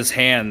both of his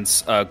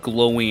hands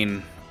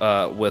glowing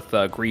with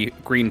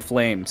green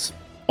flames,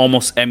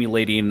 almost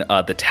emulating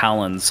the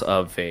talons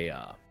of a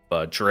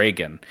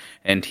dragon.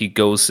 And he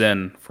goes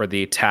in for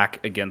the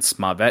attack against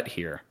Malvet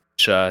here,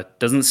 which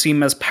doesn't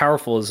seem as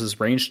powerful as his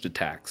ranged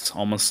attacks.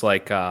 Almost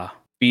like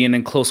being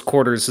in close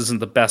quarters isn't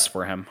the best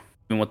for him,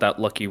 even with that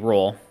lucky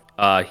roll.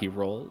 He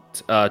rolled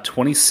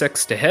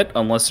 26 to hit.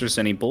 Unless there's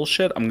any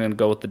bullshit, I'm going to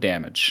go with the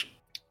damage.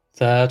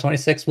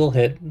 26 will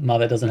hit.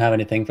 Malvet doesn't have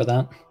anything for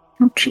that.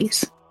 Oh,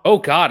 jeez. Oh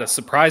god, a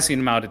surprising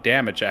amount of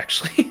damage,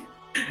 actually.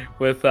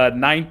 With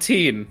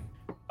 19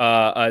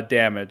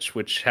 damage,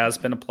 which has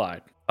been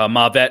applied.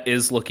 Malvet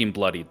is looking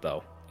bloodied,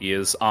 though. He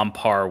is on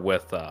par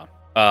with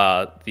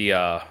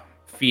the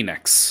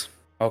Phoenix.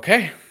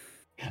 Okay.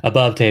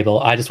 Above table,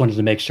 I just wanted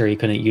to make sure he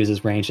couldn't use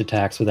his ranged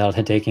attacks without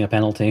taking a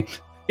penalty.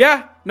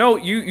 Yeah, no,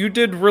 you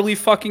did really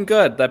fucking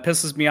good. That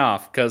pisses me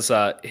off, because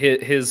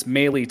his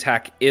melee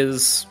attack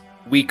is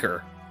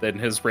weaker than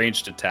his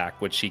ranged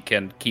attack, which he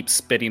can keep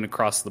spitting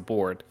across the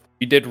board.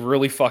 You did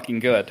really fucking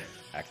good.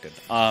 Acted.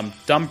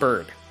 Dumb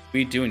bird. What are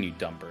you doing, you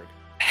dumb bird?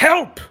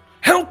 Help!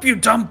 Help, you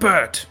dumb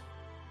bird!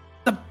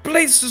 The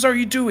blazes are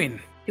you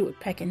doing? Do it,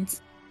 Peckins.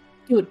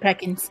 Do it,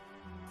 Peckins.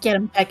 Get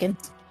him,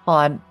 Peckins.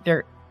 Hold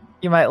on,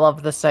 you might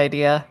love this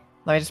idea.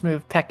 Let me just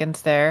move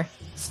Peckins there.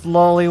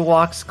 Slowly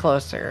walks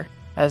closer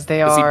as they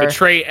Does are. he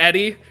betray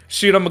Eddie?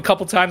 Shoot him a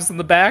couple times in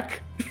the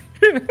back?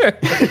 This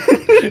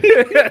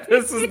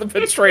is the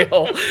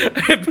betrayal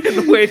I've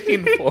been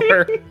waiting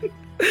for.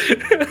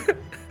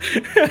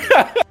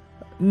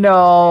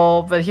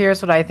 No, but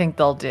here's what I think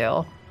they'll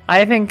do.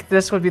 I think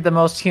this would be the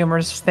most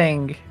humorous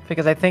thing,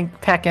 because I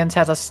think Peckins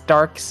has a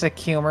stark sick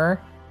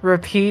humor.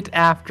 Repeat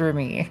after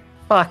me.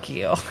 Fuck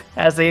you.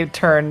 As they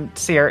turn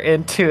Seer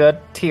into a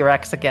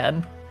T-Rex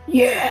again.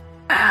 Yeah.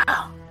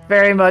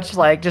 Very much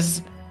like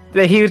just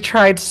that he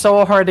tried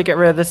so hard to get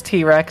rid of this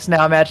T-Rex.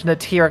 Now imagine the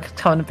T-Rex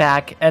coming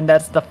back, and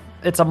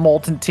it's a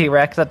molten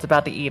T-Rex that's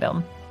about to eat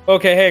him.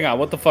 Okay, hang on.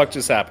 What the fuck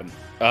just happened?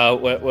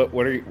 What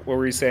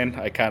were you saying?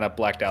 I kind of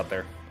blacked out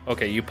there.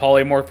 Okay, you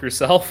polymorph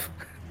yourself?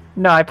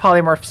 No, I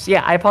polymorph.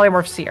 Yeah, I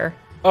polymorph Seer.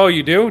 Oh,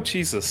 you do?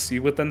 Jesus,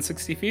 you within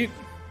 60 feet?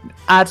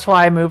 That's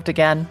why I moved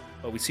again.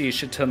 Oh, we see a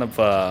shit ton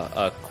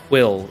of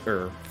quill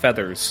or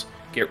feathers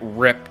get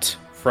ripped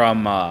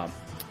from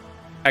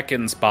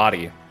Ekken's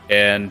body,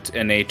 and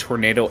in a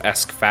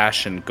tornado-esque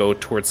fashion go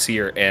towards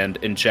Seer and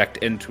inject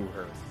into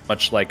her,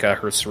 much like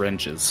her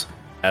syringes,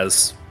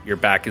 as your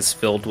back is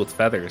filled with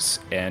feathers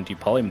and you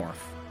polymorph.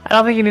 I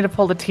don't think you need to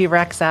pull the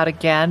T-Rex out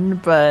again,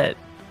 but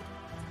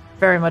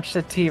very much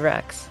the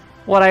T-Rex.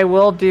 What I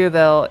will do,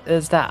 though,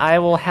 is that I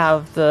will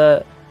have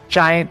the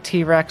giant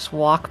T-Rex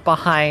walk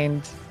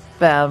behind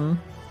them.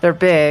 They're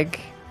big.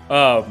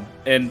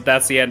 And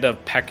that's the end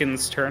of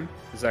Peckin's turn?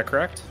 Is that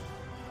correct?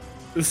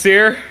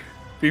 Seer,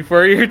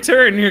 before your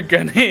turn, you're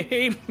gonna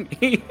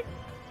hate me.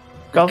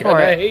 Go for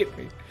it. Hate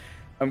me.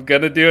 I'm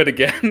gonna do it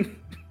again.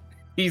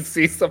 He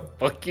sees a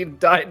fucking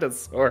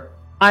dinosaur.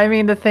 I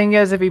mean, the thing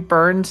is, if he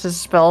burns his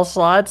spell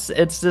slots,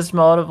 it's this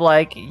mode of,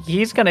 like,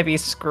 he's gonna be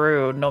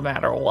screwed no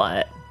matter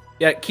what.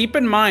 Yeah, keep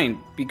in mind,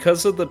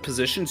 because of the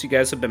positions you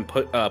guys have been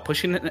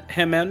pushing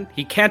him in,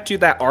 he can't do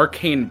that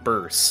arcane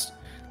burst,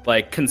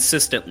 like,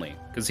 consistently.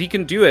 Because he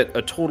can do it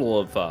a total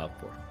of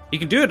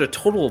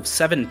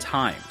 7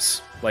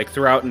 times, like,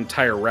 throughout an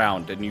entire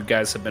round, and you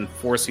guys have been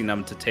forcing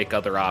him to take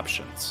other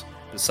options,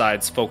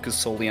 besides focus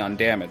solely on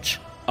damage.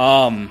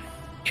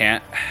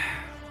 Can't...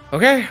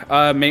 Okay,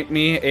 make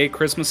me a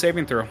charisma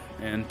saving throw,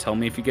 and tell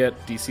me if you get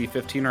DC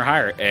 15 or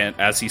higher. And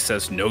as he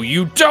says, no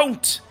you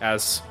don't!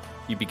 As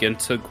you begin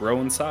to grow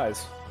in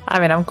size. I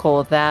mean, I'm cool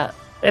with that.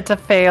 It's a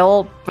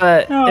fail,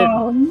 but...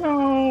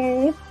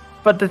 No.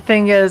 But the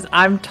thing is,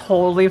 I'm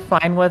totally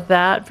fine with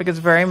that, because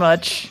very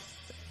much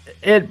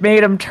it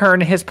made him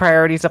turn his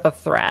priorities of a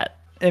threat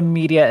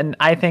immediate, and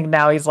I think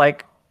now he's,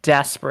 like,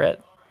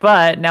 desperate.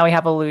 But now we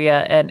have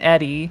Aaliyah and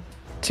Eddie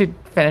to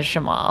finish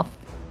him off.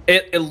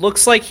 It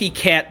looks like he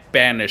can't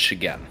banish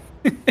again.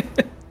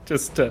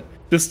 just to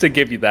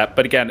give you that.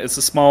 But again, it's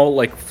a small,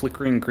 like,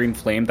 flickering green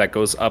flame that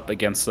goes up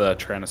against the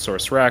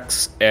Tyrannosaurus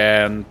Rex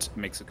and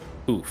makes it go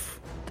poof.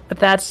 But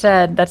that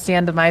said, that's the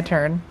end of my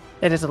turn.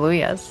 It is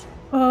Aaliyah's.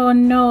 Oh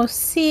no,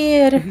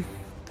 Sid.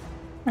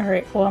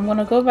 Alright, well, I'm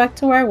gonna go back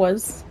to where I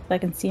was. So I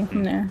can see him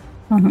from there.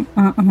 I'm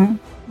gonna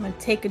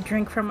take a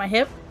drink from my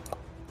hip,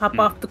 pop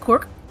off the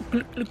cork,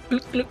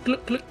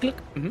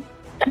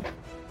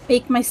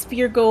 make my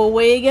spear go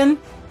away again.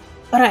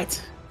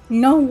 Alright,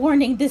 no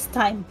warning this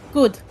time.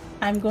 Good.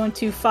 I'm going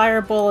to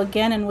fireball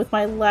again, and with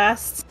my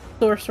last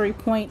sorcery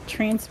point,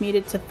 transmute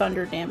it to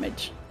thunder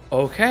damage.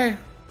 Okay.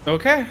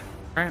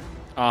 Alright.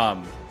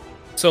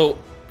 So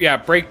yeah,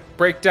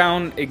 break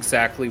down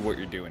exactly what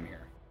you're doing here.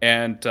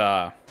 And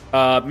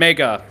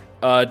Mega,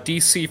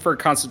 DC for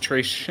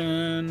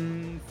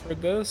concentration for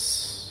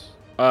this?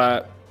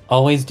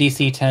 Always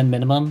DC 10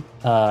 minimum,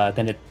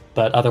 but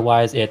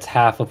otherwise it's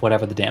half of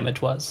whatever the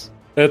damage was.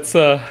 That's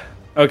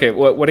okay.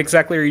 What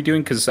exactly are you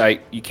doing? Because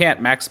you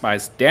can't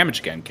maximize damage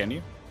again, can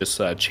you?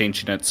 Just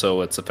changing it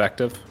so it's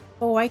effective.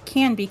 Oh, I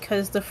can,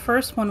 because the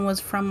first one was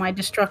from my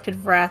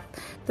Destructive Wrath.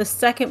 The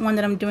second one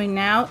that I'm doing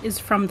now is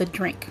from the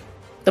drink,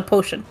 the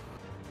potion.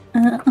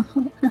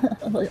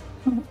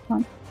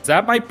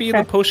 That might be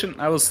the potion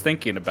I was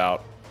thinking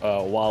about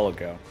a while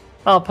ago.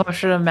 Oh,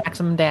 potion of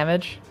maximum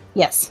damage?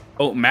 Yes.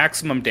 Oh,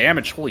 maximum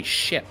damage. Holy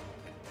shit.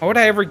 Why would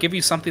I ever give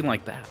you something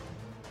like that?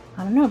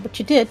 I don't know, but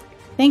you did.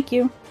 Thank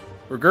you.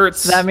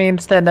 Regrets. So that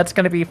means then that's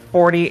going to be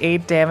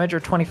 48 damage or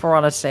 24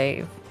 on a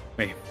save.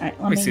 Wait,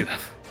 Right, let me see that.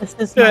 This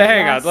is my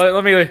Hang last... on.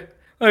 Let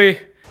me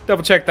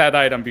double check that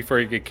item before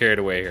you get carried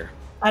away here.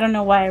 I don't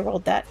know why I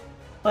rolled that,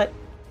 but...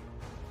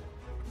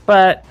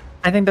 But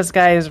I think this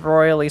guy is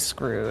royally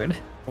screwed.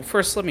 Well,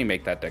 first, let me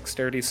make that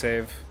dexterity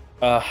save.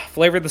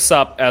 Flavor this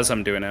up as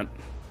I'm doing it.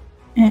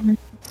 And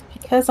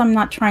because I'm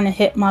not trying to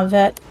hit my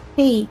vet.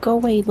 Hey, go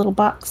away, little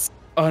box.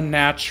 A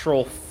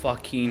natural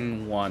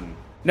fucking 1.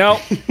 No,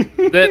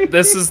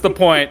 this is the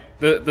point.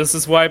 This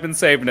is what I've been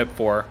saving it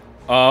for.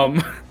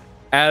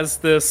 As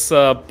this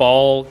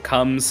ball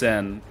comes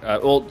in,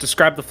 well,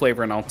 describe the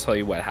flavor and I'll tell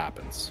you what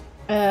happens.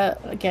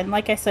 Again,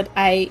 like I said,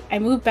 I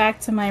moved back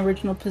to my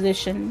original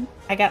position.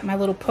 I got my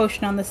little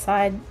potion on the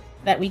side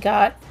that we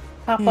got.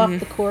 Pop off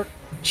the cork,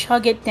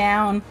 chug it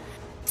down.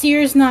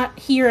 Seer's not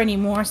here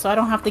anymore, so I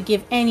don't have to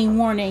give any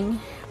warning.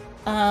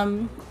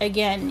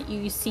 Again,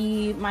 you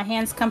see my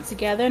hands come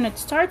together and it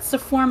starts to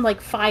form like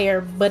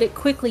fire, but it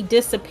quickly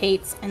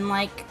dissipates, and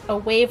like a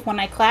wave when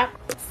I clap,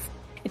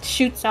 It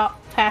shoots out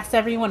past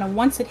everyone, and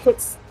once it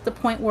hits the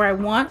point where I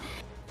want,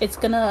 it's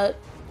gonna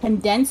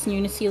condense, and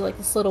you're gonna see like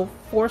this little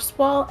force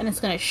ball, and it's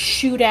gonna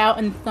shoot out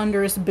in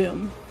thunderous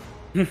boom.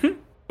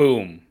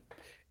 Boom.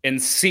 And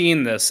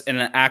seeing this in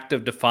an act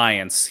of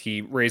defiance,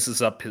 he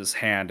raises up his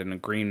hand, and a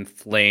green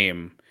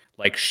flame,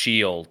 like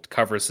shield,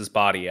 covers his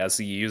body as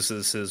he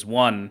uses his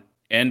one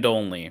and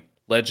only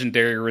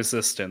legendary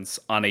resistance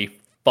on a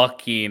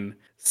fucking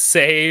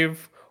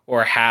save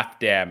or half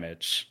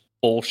damage.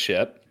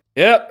 Bullshit.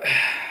 Yep.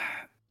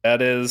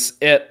 That is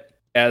it.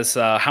 As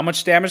how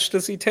much damage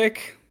does he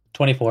take?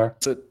 24.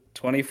 Is it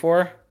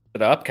 24?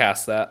 Did I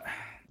upcast that?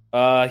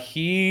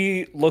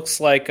 He looks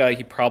like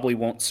he probably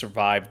won't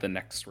survive the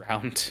next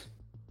round,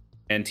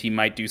 and he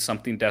might do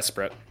something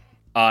desperate.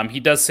 He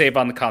does save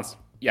on the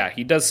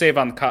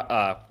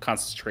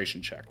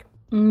concentration check.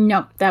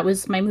 No, that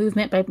was my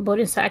movement by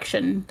bonus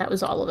action. That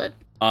was all of it.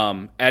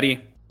 Eddie,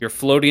 you're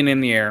floating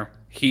in the air.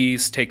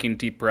 He's taking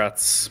deep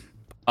breaths.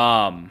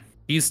 If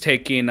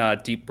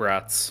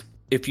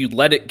you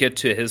let it get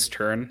to his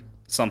turn,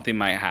 something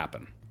might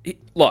happen.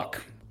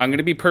 Look. I'm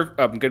gonna be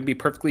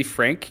perfectly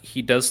frank.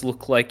 He does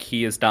look like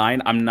he is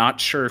dying. I'm not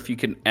sure if you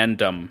can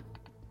end him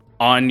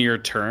on your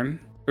turn.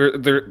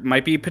 There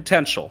might be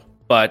potential,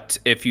 but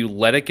if you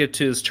let it get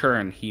to his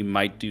turn, he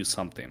might do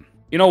something.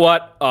 You know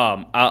what?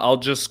 I'll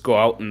just go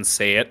out and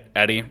say it,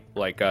 Eddie.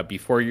 Like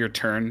before your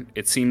turn,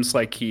 it seems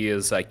like he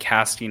is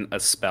casting a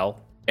spell.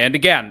 And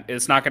again,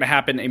 it's not going to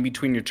happen in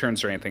between your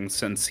turns or anything,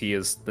 since he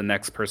is the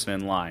next person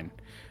in line.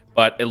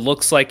 But it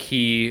looks like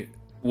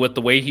with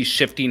the way he's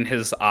shifting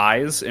his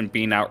eyes and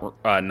being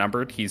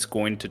outnumbered, he's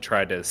going to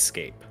try to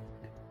escape.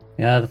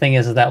 Yeah, the thing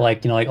is that,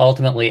 like,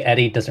 ultimately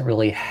Eddie doesn't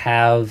really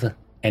have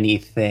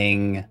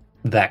anything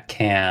that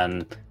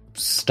can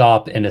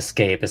stop an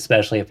escape,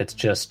 especially if it's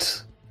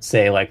just,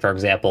 say, like, for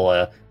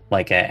example,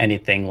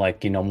 anything,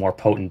 like, more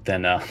potent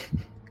than,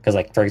 because,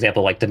 like, for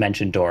example, like,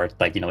 Dimension Door,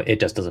 like, it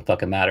just doesn't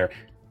fucking matter.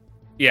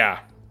 Yeah,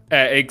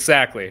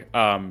 exactly.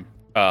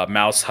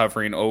 Mouse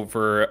hovering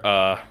over,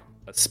 a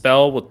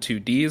spell with 2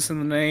 Ds in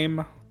the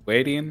name.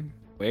 Waiting.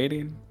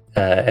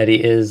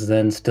 Eddie is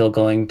then still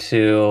going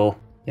to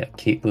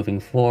keep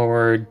moving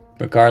forward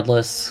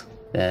regardless.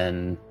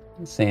 Then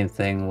same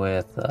thing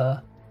with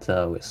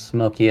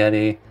Smokey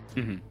Eddie.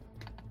 Mm-hmm.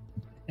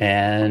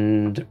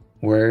 And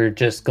we're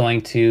just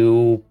going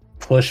to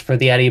push for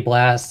the Eddie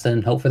blasts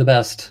and hope for the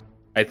best.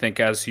 I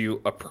think as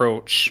you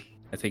approach,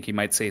 I think he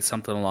might say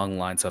something along the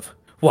lines of,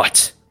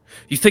 "What?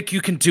 You think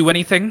you can do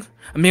anything?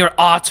 A mere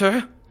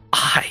otter?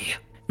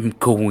 I'm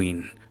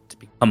going to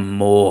become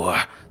more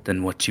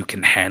than what you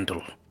can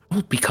handle.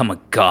 I'll become a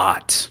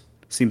god."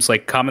 Seems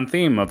like a common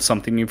theme of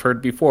something you've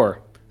heard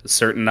before. A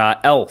certain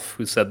elf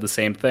who said the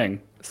same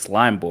thing.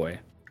 Slime boy.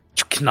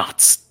 You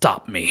cannot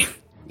stop me.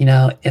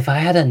 If I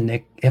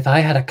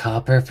had a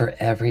copper for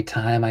every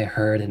time I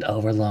heard an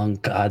overlong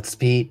god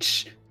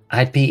speech,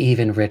 I'd be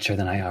even richer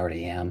than I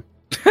already am.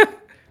 You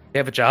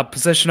have a job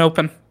position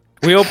open?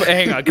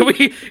 Hang on. Can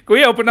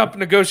we open up a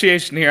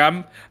negotiation here?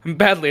 I'm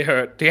badly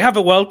hurt. Do you have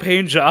a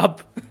well-paying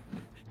job?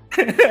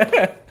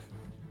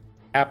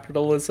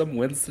 Capitalism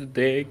wins the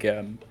day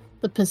again.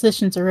 The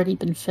position's already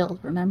been filled,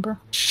 remember?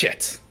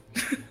 Shit.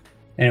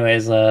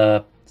 Anyways,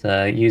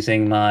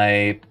 using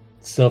my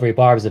Silvery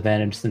Barb's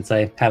advantage, since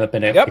I haven't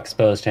been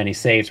exposed to any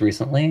saves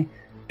recently.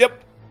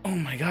 Yep. Oh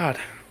my god.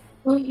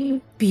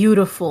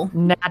 Beautiful.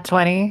 Nat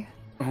 20.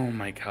 Oh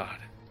my god.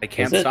 I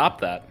can't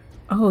stop that.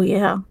 Oh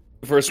yeah.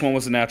 The first one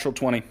was a natural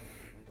 20.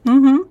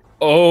 Mm-hmm.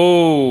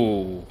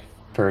 Oh.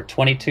 For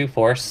 22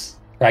 force.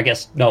 Or I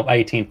guess, no,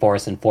 18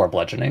 force and 4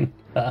 bludgeoning.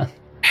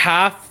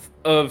 Half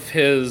of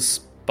his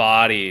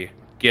body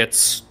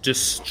gets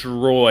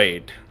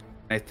destroyed.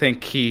 I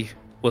think he,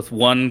 with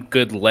one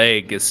good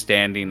leg, is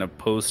standing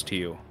opposed to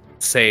you,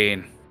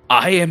 saying,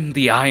 "I am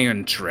the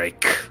Iron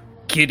Drake.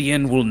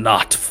 Gideon will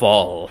not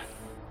fall."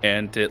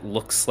 And it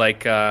looks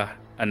like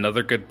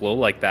another good blow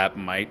like that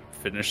might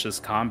finish this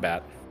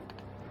combat.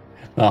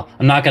 Well,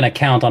 I'm not going to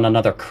count on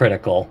another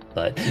critical,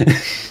 but...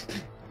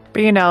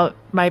 But,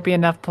 might be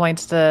enough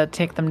points to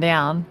take them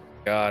down.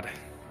 God.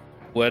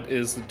 What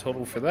is the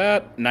total for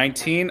that?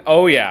 19?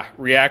 Oh, yeah.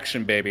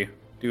 Reaction, baby.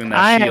 Doing that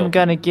shield. I am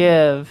going to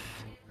give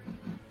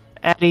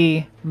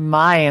Eddie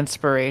my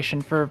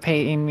inspiration for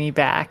paying me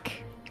back.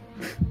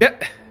 Yeah.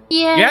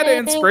 You had an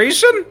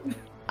inspiration?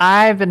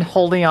 I've been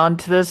holding on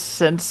to this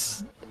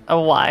since a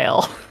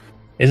while.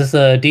 Is this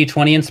a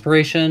D20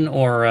 inspiration,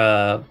 or...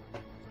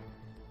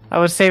 I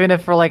was saving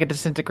it for, like, a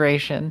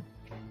disintegration.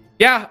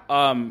 Yeah.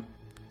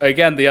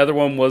 Again, the other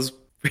one was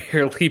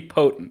fairly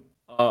potent.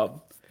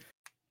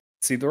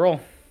 See the roll.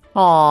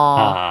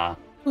 Aww.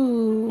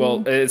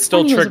 Well, it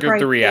still triggered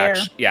the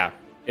reaction. There. Yeah.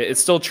 It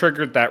still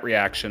triggered that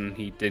reaction.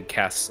 He did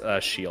cast a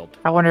shield.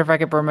 I wonder if I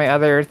could burn my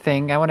other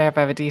thing. I wonder if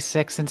I have a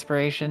D6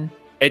 inspiration.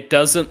 It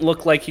doesn't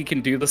look like he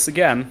can do this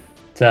again.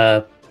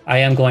 I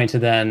am going to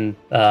then,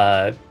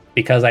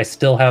 because I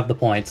still have the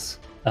points,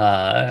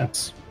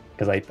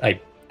 because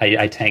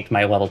I tanked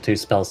my level 2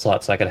 spell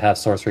slot so I could have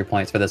sorcery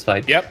points for this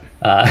fight. Yep.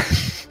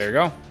 There you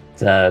go.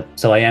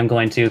 So I am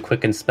going to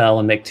quicken spell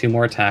and make 2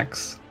 more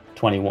attacks.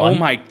 21. Oh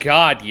my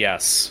god,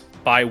 yes.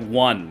 By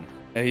 1.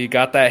 You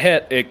got that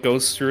hit. It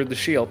goes through the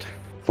shield.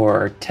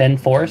 For 10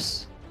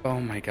 force. Oh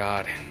my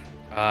god.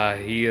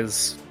 He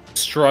is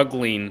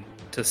struggling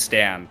to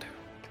stand.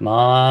 Come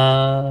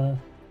on.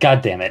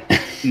 God damn it.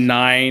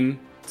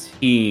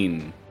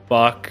 19.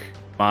 Fuck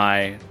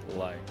my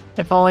life.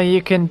 If only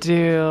you can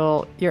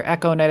do your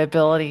Echo Knight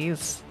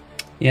abilities.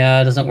 Yeah,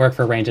 it doesn't work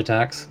for range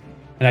attacks.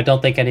 And I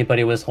don't think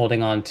anybody was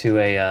holding on to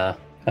a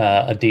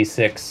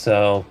D6,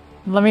 so...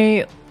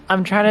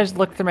 I'm trying to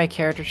look through my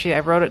character sheet. I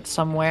wrote it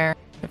somewhere.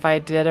 If I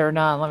did or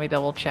not, let me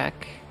double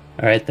check.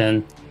 Alright,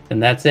 then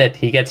that's it.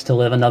 He gets to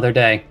live another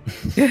day.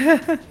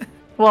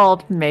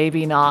 Well,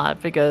 maybe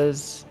not,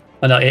 because...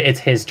 Oh no, it's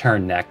his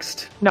turn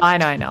next. No,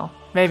 I know.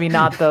 Maybe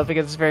not, though,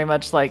 because it's very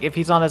much like, if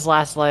he's on his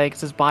last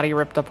legs, his body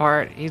ripped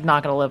apart, he's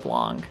not going to live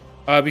long.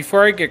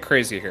 Before I get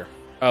crazy here,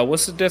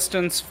 what's the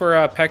distance for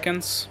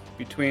Peckins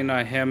between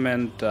him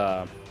and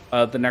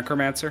the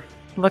Necromancer?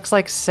 Looks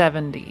like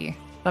 70.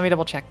 Let me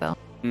double check, though.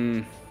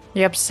 Mm.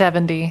 Yep,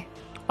 70.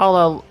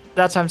 Although,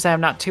 that's why I'm saying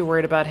I'm not too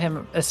worried about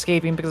him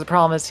escaping, because the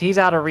problem is he's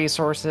out of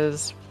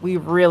resources. We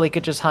really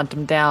could just hunt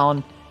him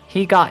down.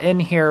 He got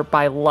in here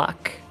by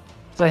luck.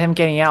 So him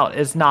getting out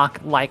is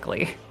not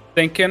likely.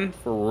 Thinking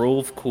for rule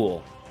of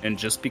cool, and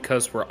just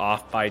because we're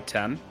off by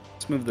 10,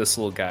 let's move this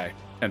little guy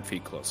 10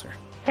 feet closer.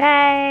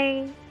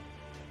 Hey!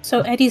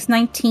 So Eddie's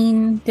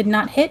 19 did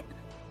not hit?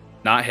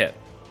 Not hit.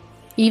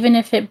 Even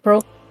if it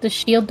broke the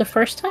shield the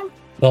first time?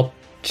 Well,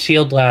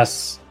 shield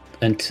lasts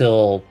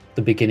until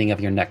the beginning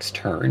of your next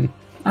turn.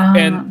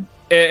 And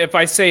if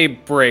I say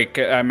break,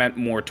 I meant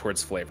more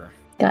towards flavor.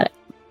 Got it.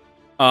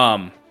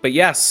 But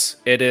yes,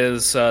 it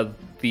is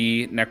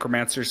the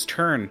Necromancer's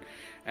turn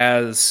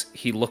as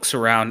he looks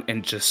around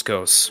and just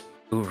goes,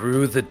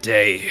 "Rue the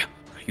day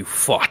you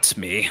fought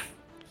me."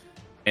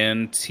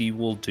 And he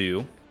will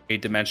do a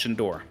Dimension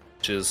Door,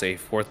 which is a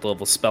 4th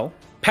level spell.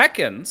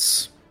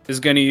 Peckins is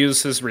going to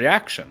use his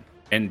reaction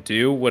and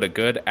do what a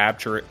good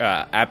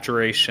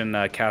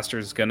Abjuration caster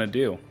is going to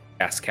do.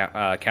 Cast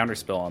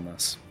Counterspell on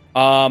this.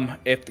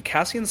 If the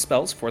casting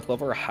spell is 4th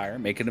level or higher,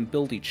 make an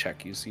ability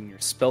check using your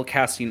spell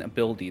casting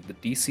ability. The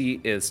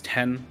DC is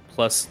 10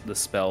 plus the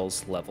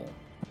spell's level.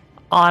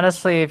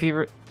 Honestly, if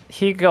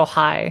he'd go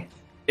high.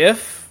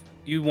 If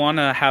you want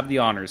to have the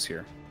honors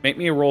here, make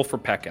me a roll for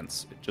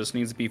Peckins. It just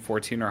needs to be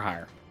 14 or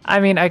higher. I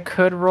mean, I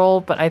could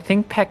roll, but I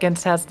think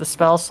Peckins has the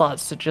spell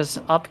slots to just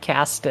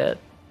upcast it.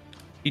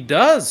 He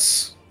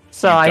does.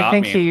 So I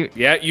think you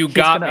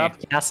got me.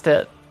 Upcast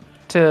it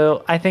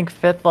to, I think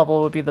 5th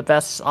level would be the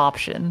best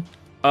option.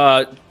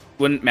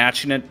 Wouldn't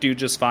matching it do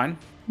just fine?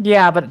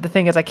 Yeah, but the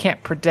thing is, I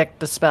can't predict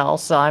the spell,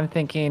 so I'm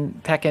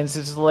thinking Peckins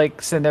is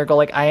like sitting there, go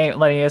like, I ain't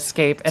letting it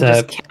escape, and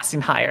just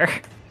casting higher.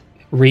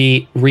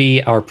 Re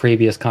our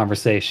previous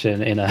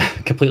conversation in a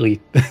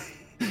completely.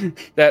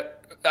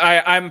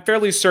 I'm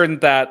fairly certain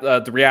that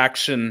the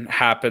reaction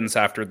happens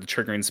after the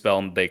triggering spell,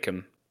 and they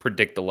can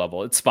predict the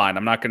level. It's fine.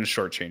 I'm not going to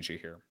shortchange you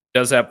here. It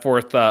does have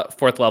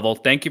 4th level.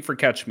 Thank you for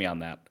catching me on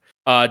that.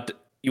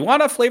 You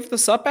want to flavor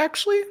this up,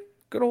 actually?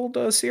 Good old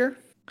Seer?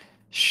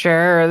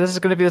 Sure. This is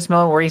going to be this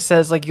moment where he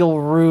says, like,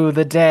 you'll rue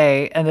the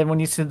day. And then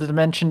when you see the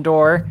Dimension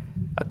Door,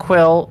 a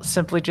quill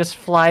simply just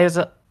flies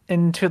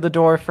into the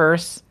door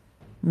first,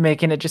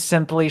 making it just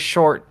simply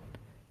short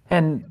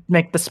and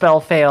make the spell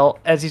fail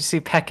as you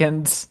see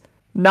Peckins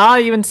not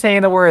even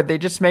saying a word. They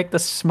just make the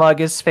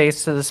smuggest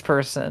face to this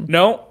person.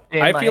 No,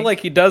 I feel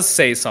like he does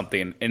say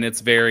something, and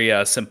it's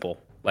very simple.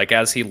 Like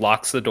as he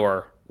locks the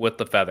door with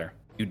the feather.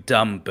 You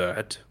dumb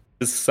bird.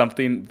 It's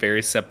something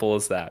very simple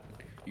as that.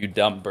 You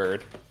dumb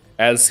bird.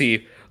 As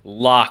he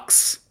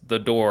locks the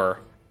door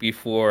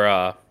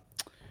before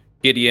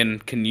Gideon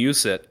can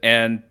use it,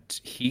 and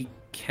he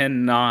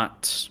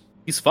cannot.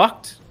 He's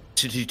fucked. What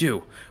did you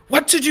do?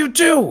 What did you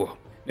do?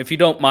 If you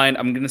don't mind,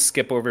 I'm going to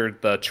skip over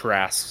the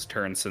Tarask's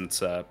turn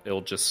since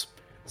it'll just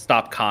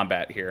stop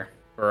combat here.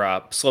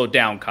 Or slow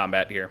down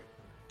combat here.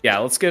 Yeah,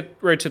 let's get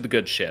right to the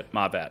good shit.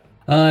 Mavet.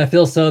 I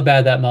feel so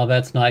bad that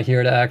Malvet's not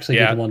here to actually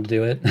be the one to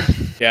do it.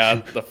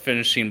 Yeah, the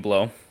finishing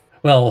blow.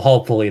 Well,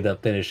 hopefully the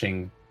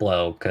finishing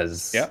blow,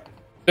 because,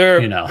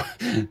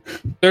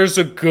 there's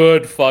a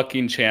good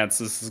fucking chance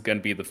this is going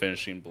to be the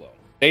finishing blow.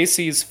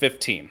 AC's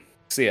 15.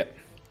 See it.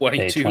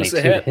 22 is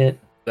a hit.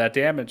 That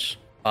damage.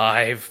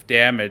 5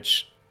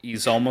 damage.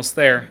 He's almost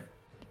there.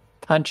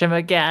 Punch him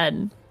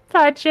again.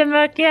 Punch him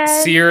again.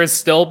 Seer is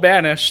still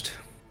banished.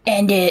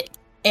 End it.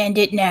 End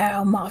it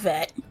now,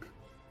 Mavet.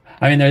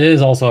 I mean, there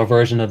is also a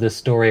version of this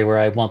story where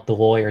I want the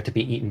lawyer to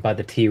be eaten by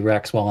the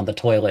T-Rex while on the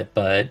toilet,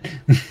 but...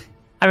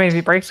 I mean, if he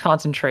breaks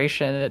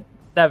concentration,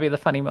 that'd be the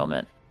funny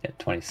moment. Yeah,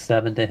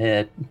 27 to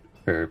hit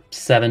for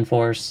 7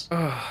 force.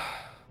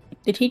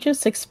 Did he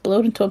just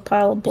explode into a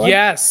pile of blood?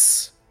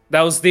 Yes.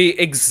 That was the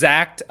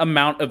exact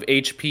amount of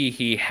HP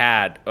he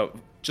had.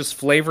 Just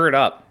flavor it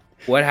up.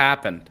 What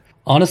happened?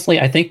 Honestly,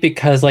 I think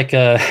because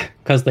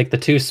the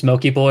two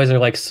Smoky Boys are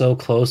like so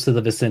close to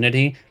the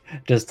vicinity,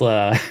 just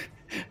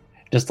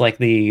just like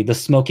the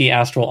smoky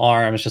astral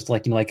arms just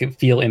like like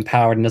feel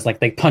empowered, and it's like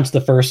they punch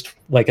the first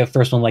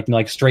one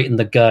like straight in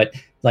the gut,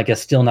 like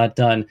it's still not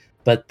done.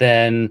 But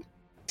then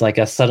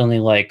like suddenly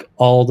like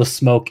all the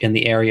smoke in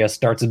the area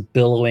starts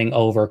billowing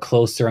over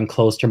closer and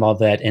closer to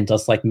Malvet, and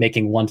just like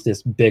making one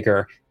this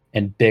bigger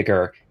and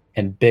bigger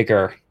and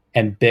bigger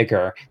and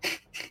bigger.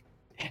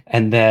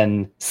 And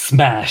then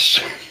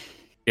smash.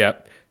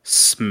 Yep.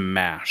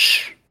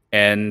 Smash.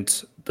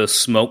 And the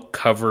smoke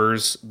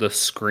covers the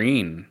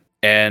screen,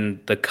 and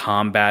the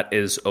combat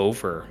is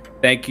over.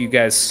 Thank you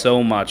guys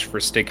so much for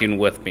sticking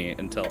with me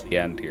until the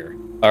end here.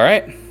 All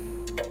right.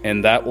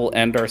 And that will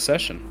end our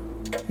session.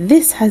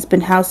 This has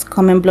been House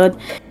Common Blood.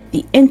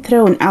 The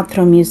intro and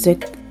outro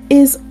music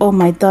is Oh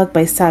My Dog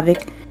by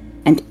Savik,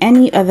 and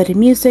any other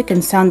music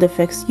and sound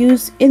effects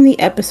used in the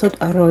episode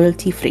are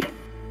royalty free.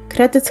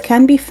 Credits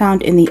can be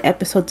found in the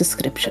episode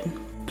description.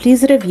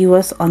 Please review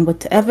us on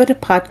whatever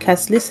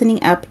podcast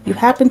listening app you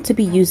happen to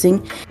be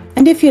using,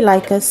 and if you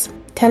like us,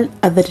 tell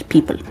other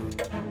people.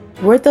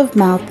 Word of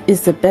mouth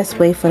is the best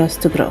way for us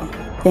to grow.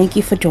 Thank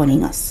you for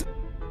joining us.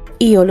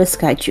 Iola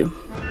Skyju.